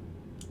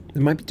 They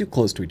might be too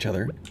close to each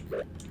other,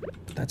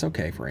 but that's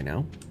okay for right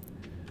now.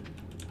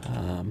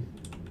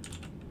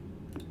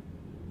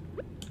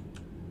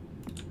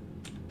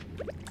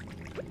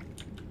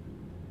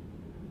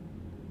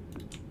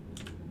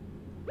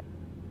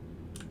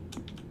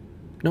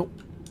 Nope.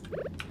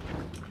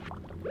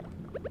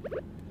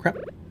 Crap.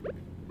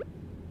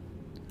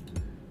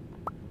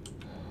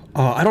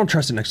 I don't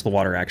trust it next to the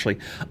water, actually.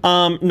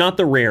 Not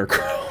the rare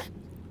crow.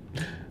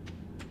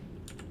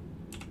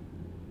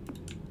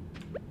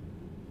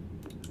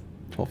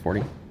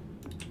 1240.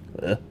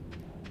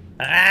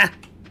 Ah!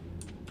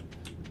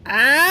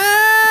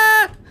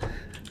 Ah!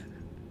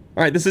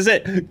 All right, this is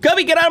it.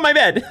 Cubby, get out of my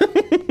bed.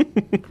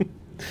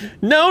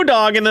 No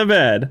dog in the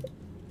bed.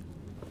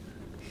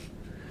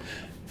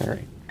 All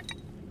right.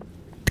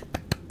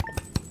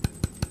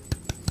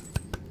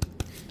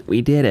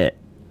 We did it.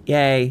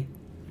 Yay.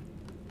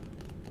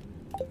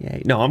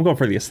 Yay. No, I'm going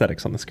for the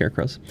aesthetics on the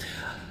scarecrows.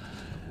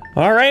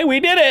 All right, we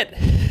did it.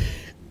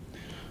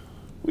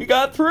 We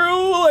got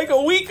through like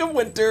a week of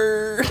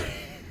winter.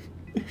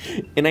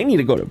 And I need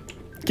to go to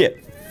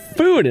get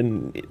food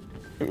and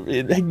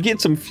get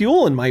some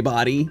fuel in my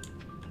body.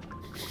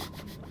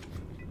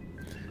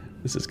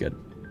 This is good.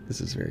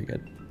 This is very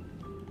good.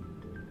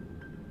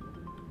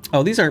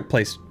 Oh, these aren't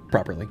placed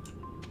properly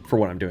for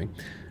what I'm doing.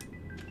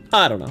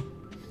 I don't know.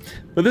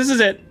 But this is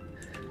it.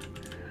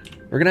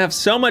 We're gonna have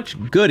so much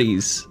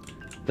goodies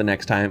the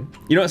next time.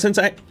 You know what,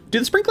 do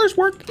the sprinklers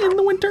work in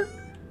the winter?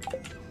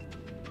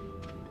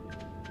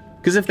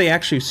 Because if they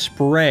actually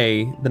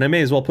spray, then I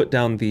may as well put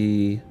down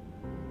the...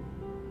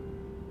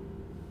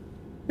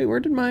 Wait, where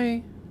did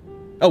my...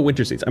 Oh,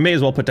 winter seeds. I may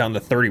as well put down the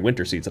 30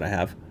 winter seeds that I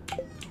have.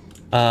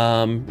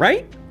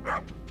 Right?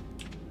 Oh,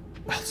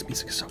 this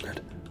music is so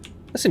good.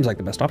 That seems like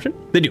the best option.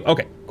 They do.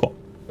 Okay, cool.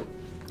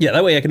 Yeah,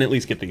 that way I can at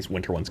least get these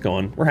winter ones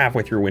going. We're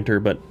halfway through winter,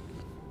 but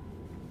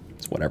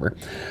it's whatever.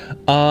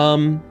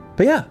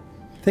 But yeah,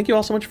 thank you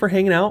all so much for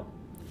hanging out.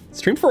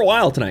 Streamed for a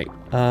while tonight.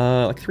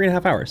 Like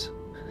 3.5 hours.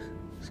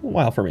 A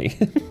while for me.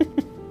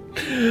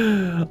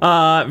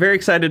 Very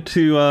excited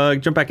to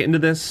jump back into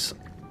this.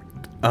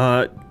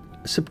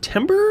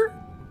 September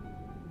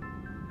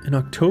and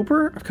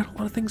October, I've got a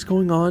lot of things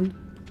going on.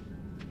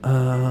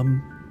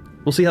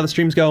 We'll see how the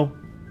streams go.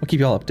 I'll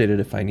keep you all updated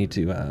if I need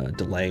to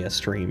delay a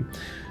stream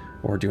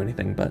or do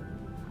anything, but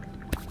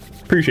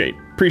appreciate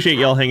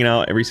y'all hanging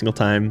out every single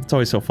time. It's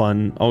always so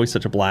fun, always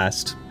such a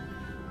blast,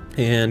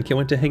 and can't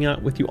wait to hang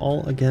out with you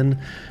all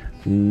again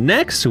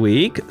next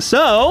week.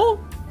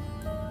 So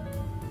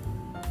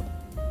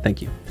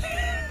thank you.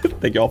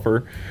 Thank you all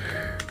for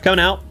coming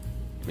out.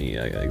 Let me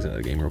exit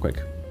the game real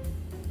quick.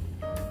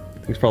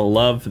 Thanks for all the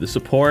love, for the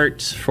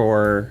support,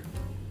 for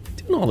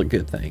doing all the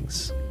good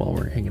things while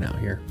we're hanging out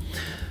here.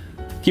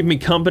 Keeping me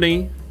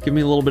company, giving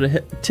me a little bit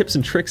of tips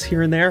and tricks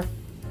here and there.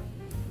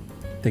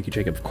 Thank you,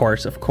 Jacob, of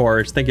course.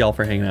 Thank you all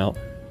for hanging out.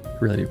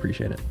 Really do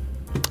appreciate it.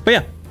 But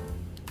yeah,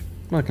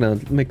 I'm not gonna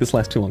make this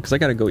last too long because I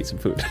gotta go eat some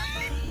food.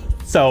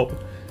 So,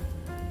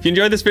 if you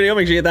enjoyed this video,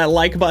 make sure you hit that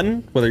like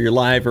button, whether you're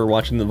live or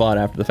watching the VOD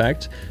after the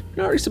fact. If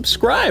you're not already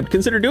subscribed,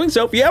 consider doing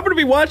so. If you happen to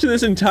be watching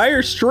this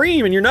entire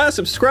stream and you're not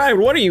subscribed,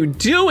 what are you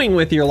doing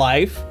with your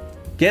life?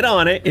 Get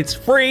on it, it's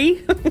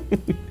free.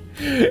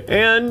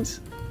 And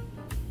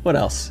what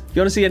else? If you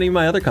want to see any of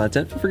my other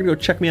content, feel free to go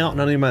check me out on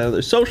any of my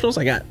other socials.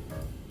 I got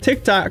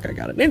TikTok, I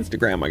got an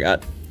Instagram, I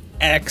got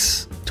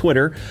X,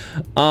 Twitter,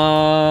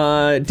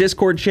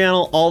 Discord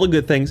channel, all the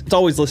good things. It's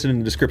always listed in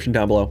the description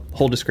down below,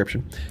 whole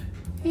description.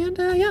 And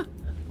yeah,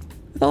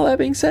 with all that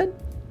being said,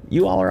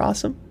 you all are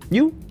awesome.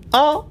 You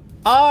all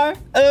are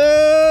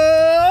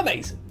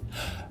amazing.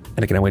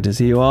 And I can't wait to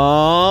see you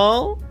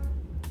all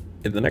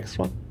in the next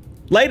one.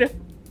 Later.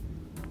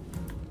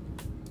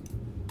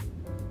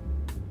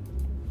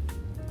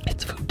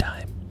 It's food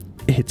time.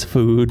 It's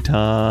food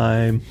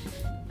time.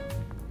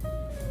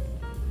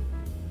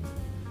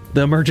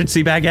 The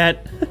emergency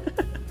baguette.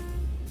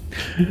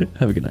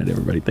 Have a good night,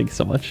 everybody. Thank you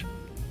so much.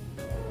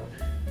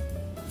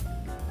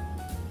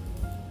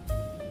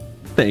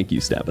 Thank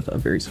you, Stabitha.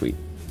 Very sweet.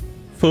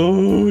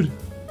 Food.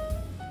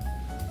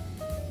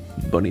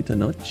 Bonita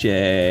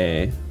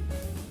noche.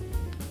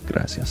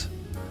 Gracias.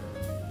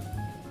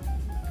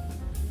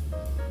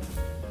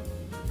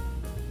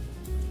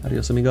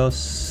 Adios,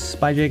 amigos.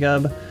 Bye,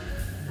 Jacob.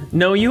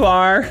 No, you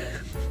are.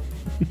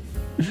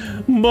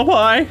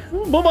 Bye-bye.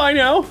 Bye-bye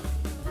now.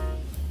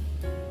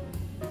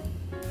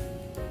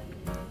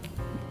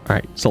 All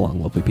right, so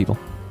long, lovely people.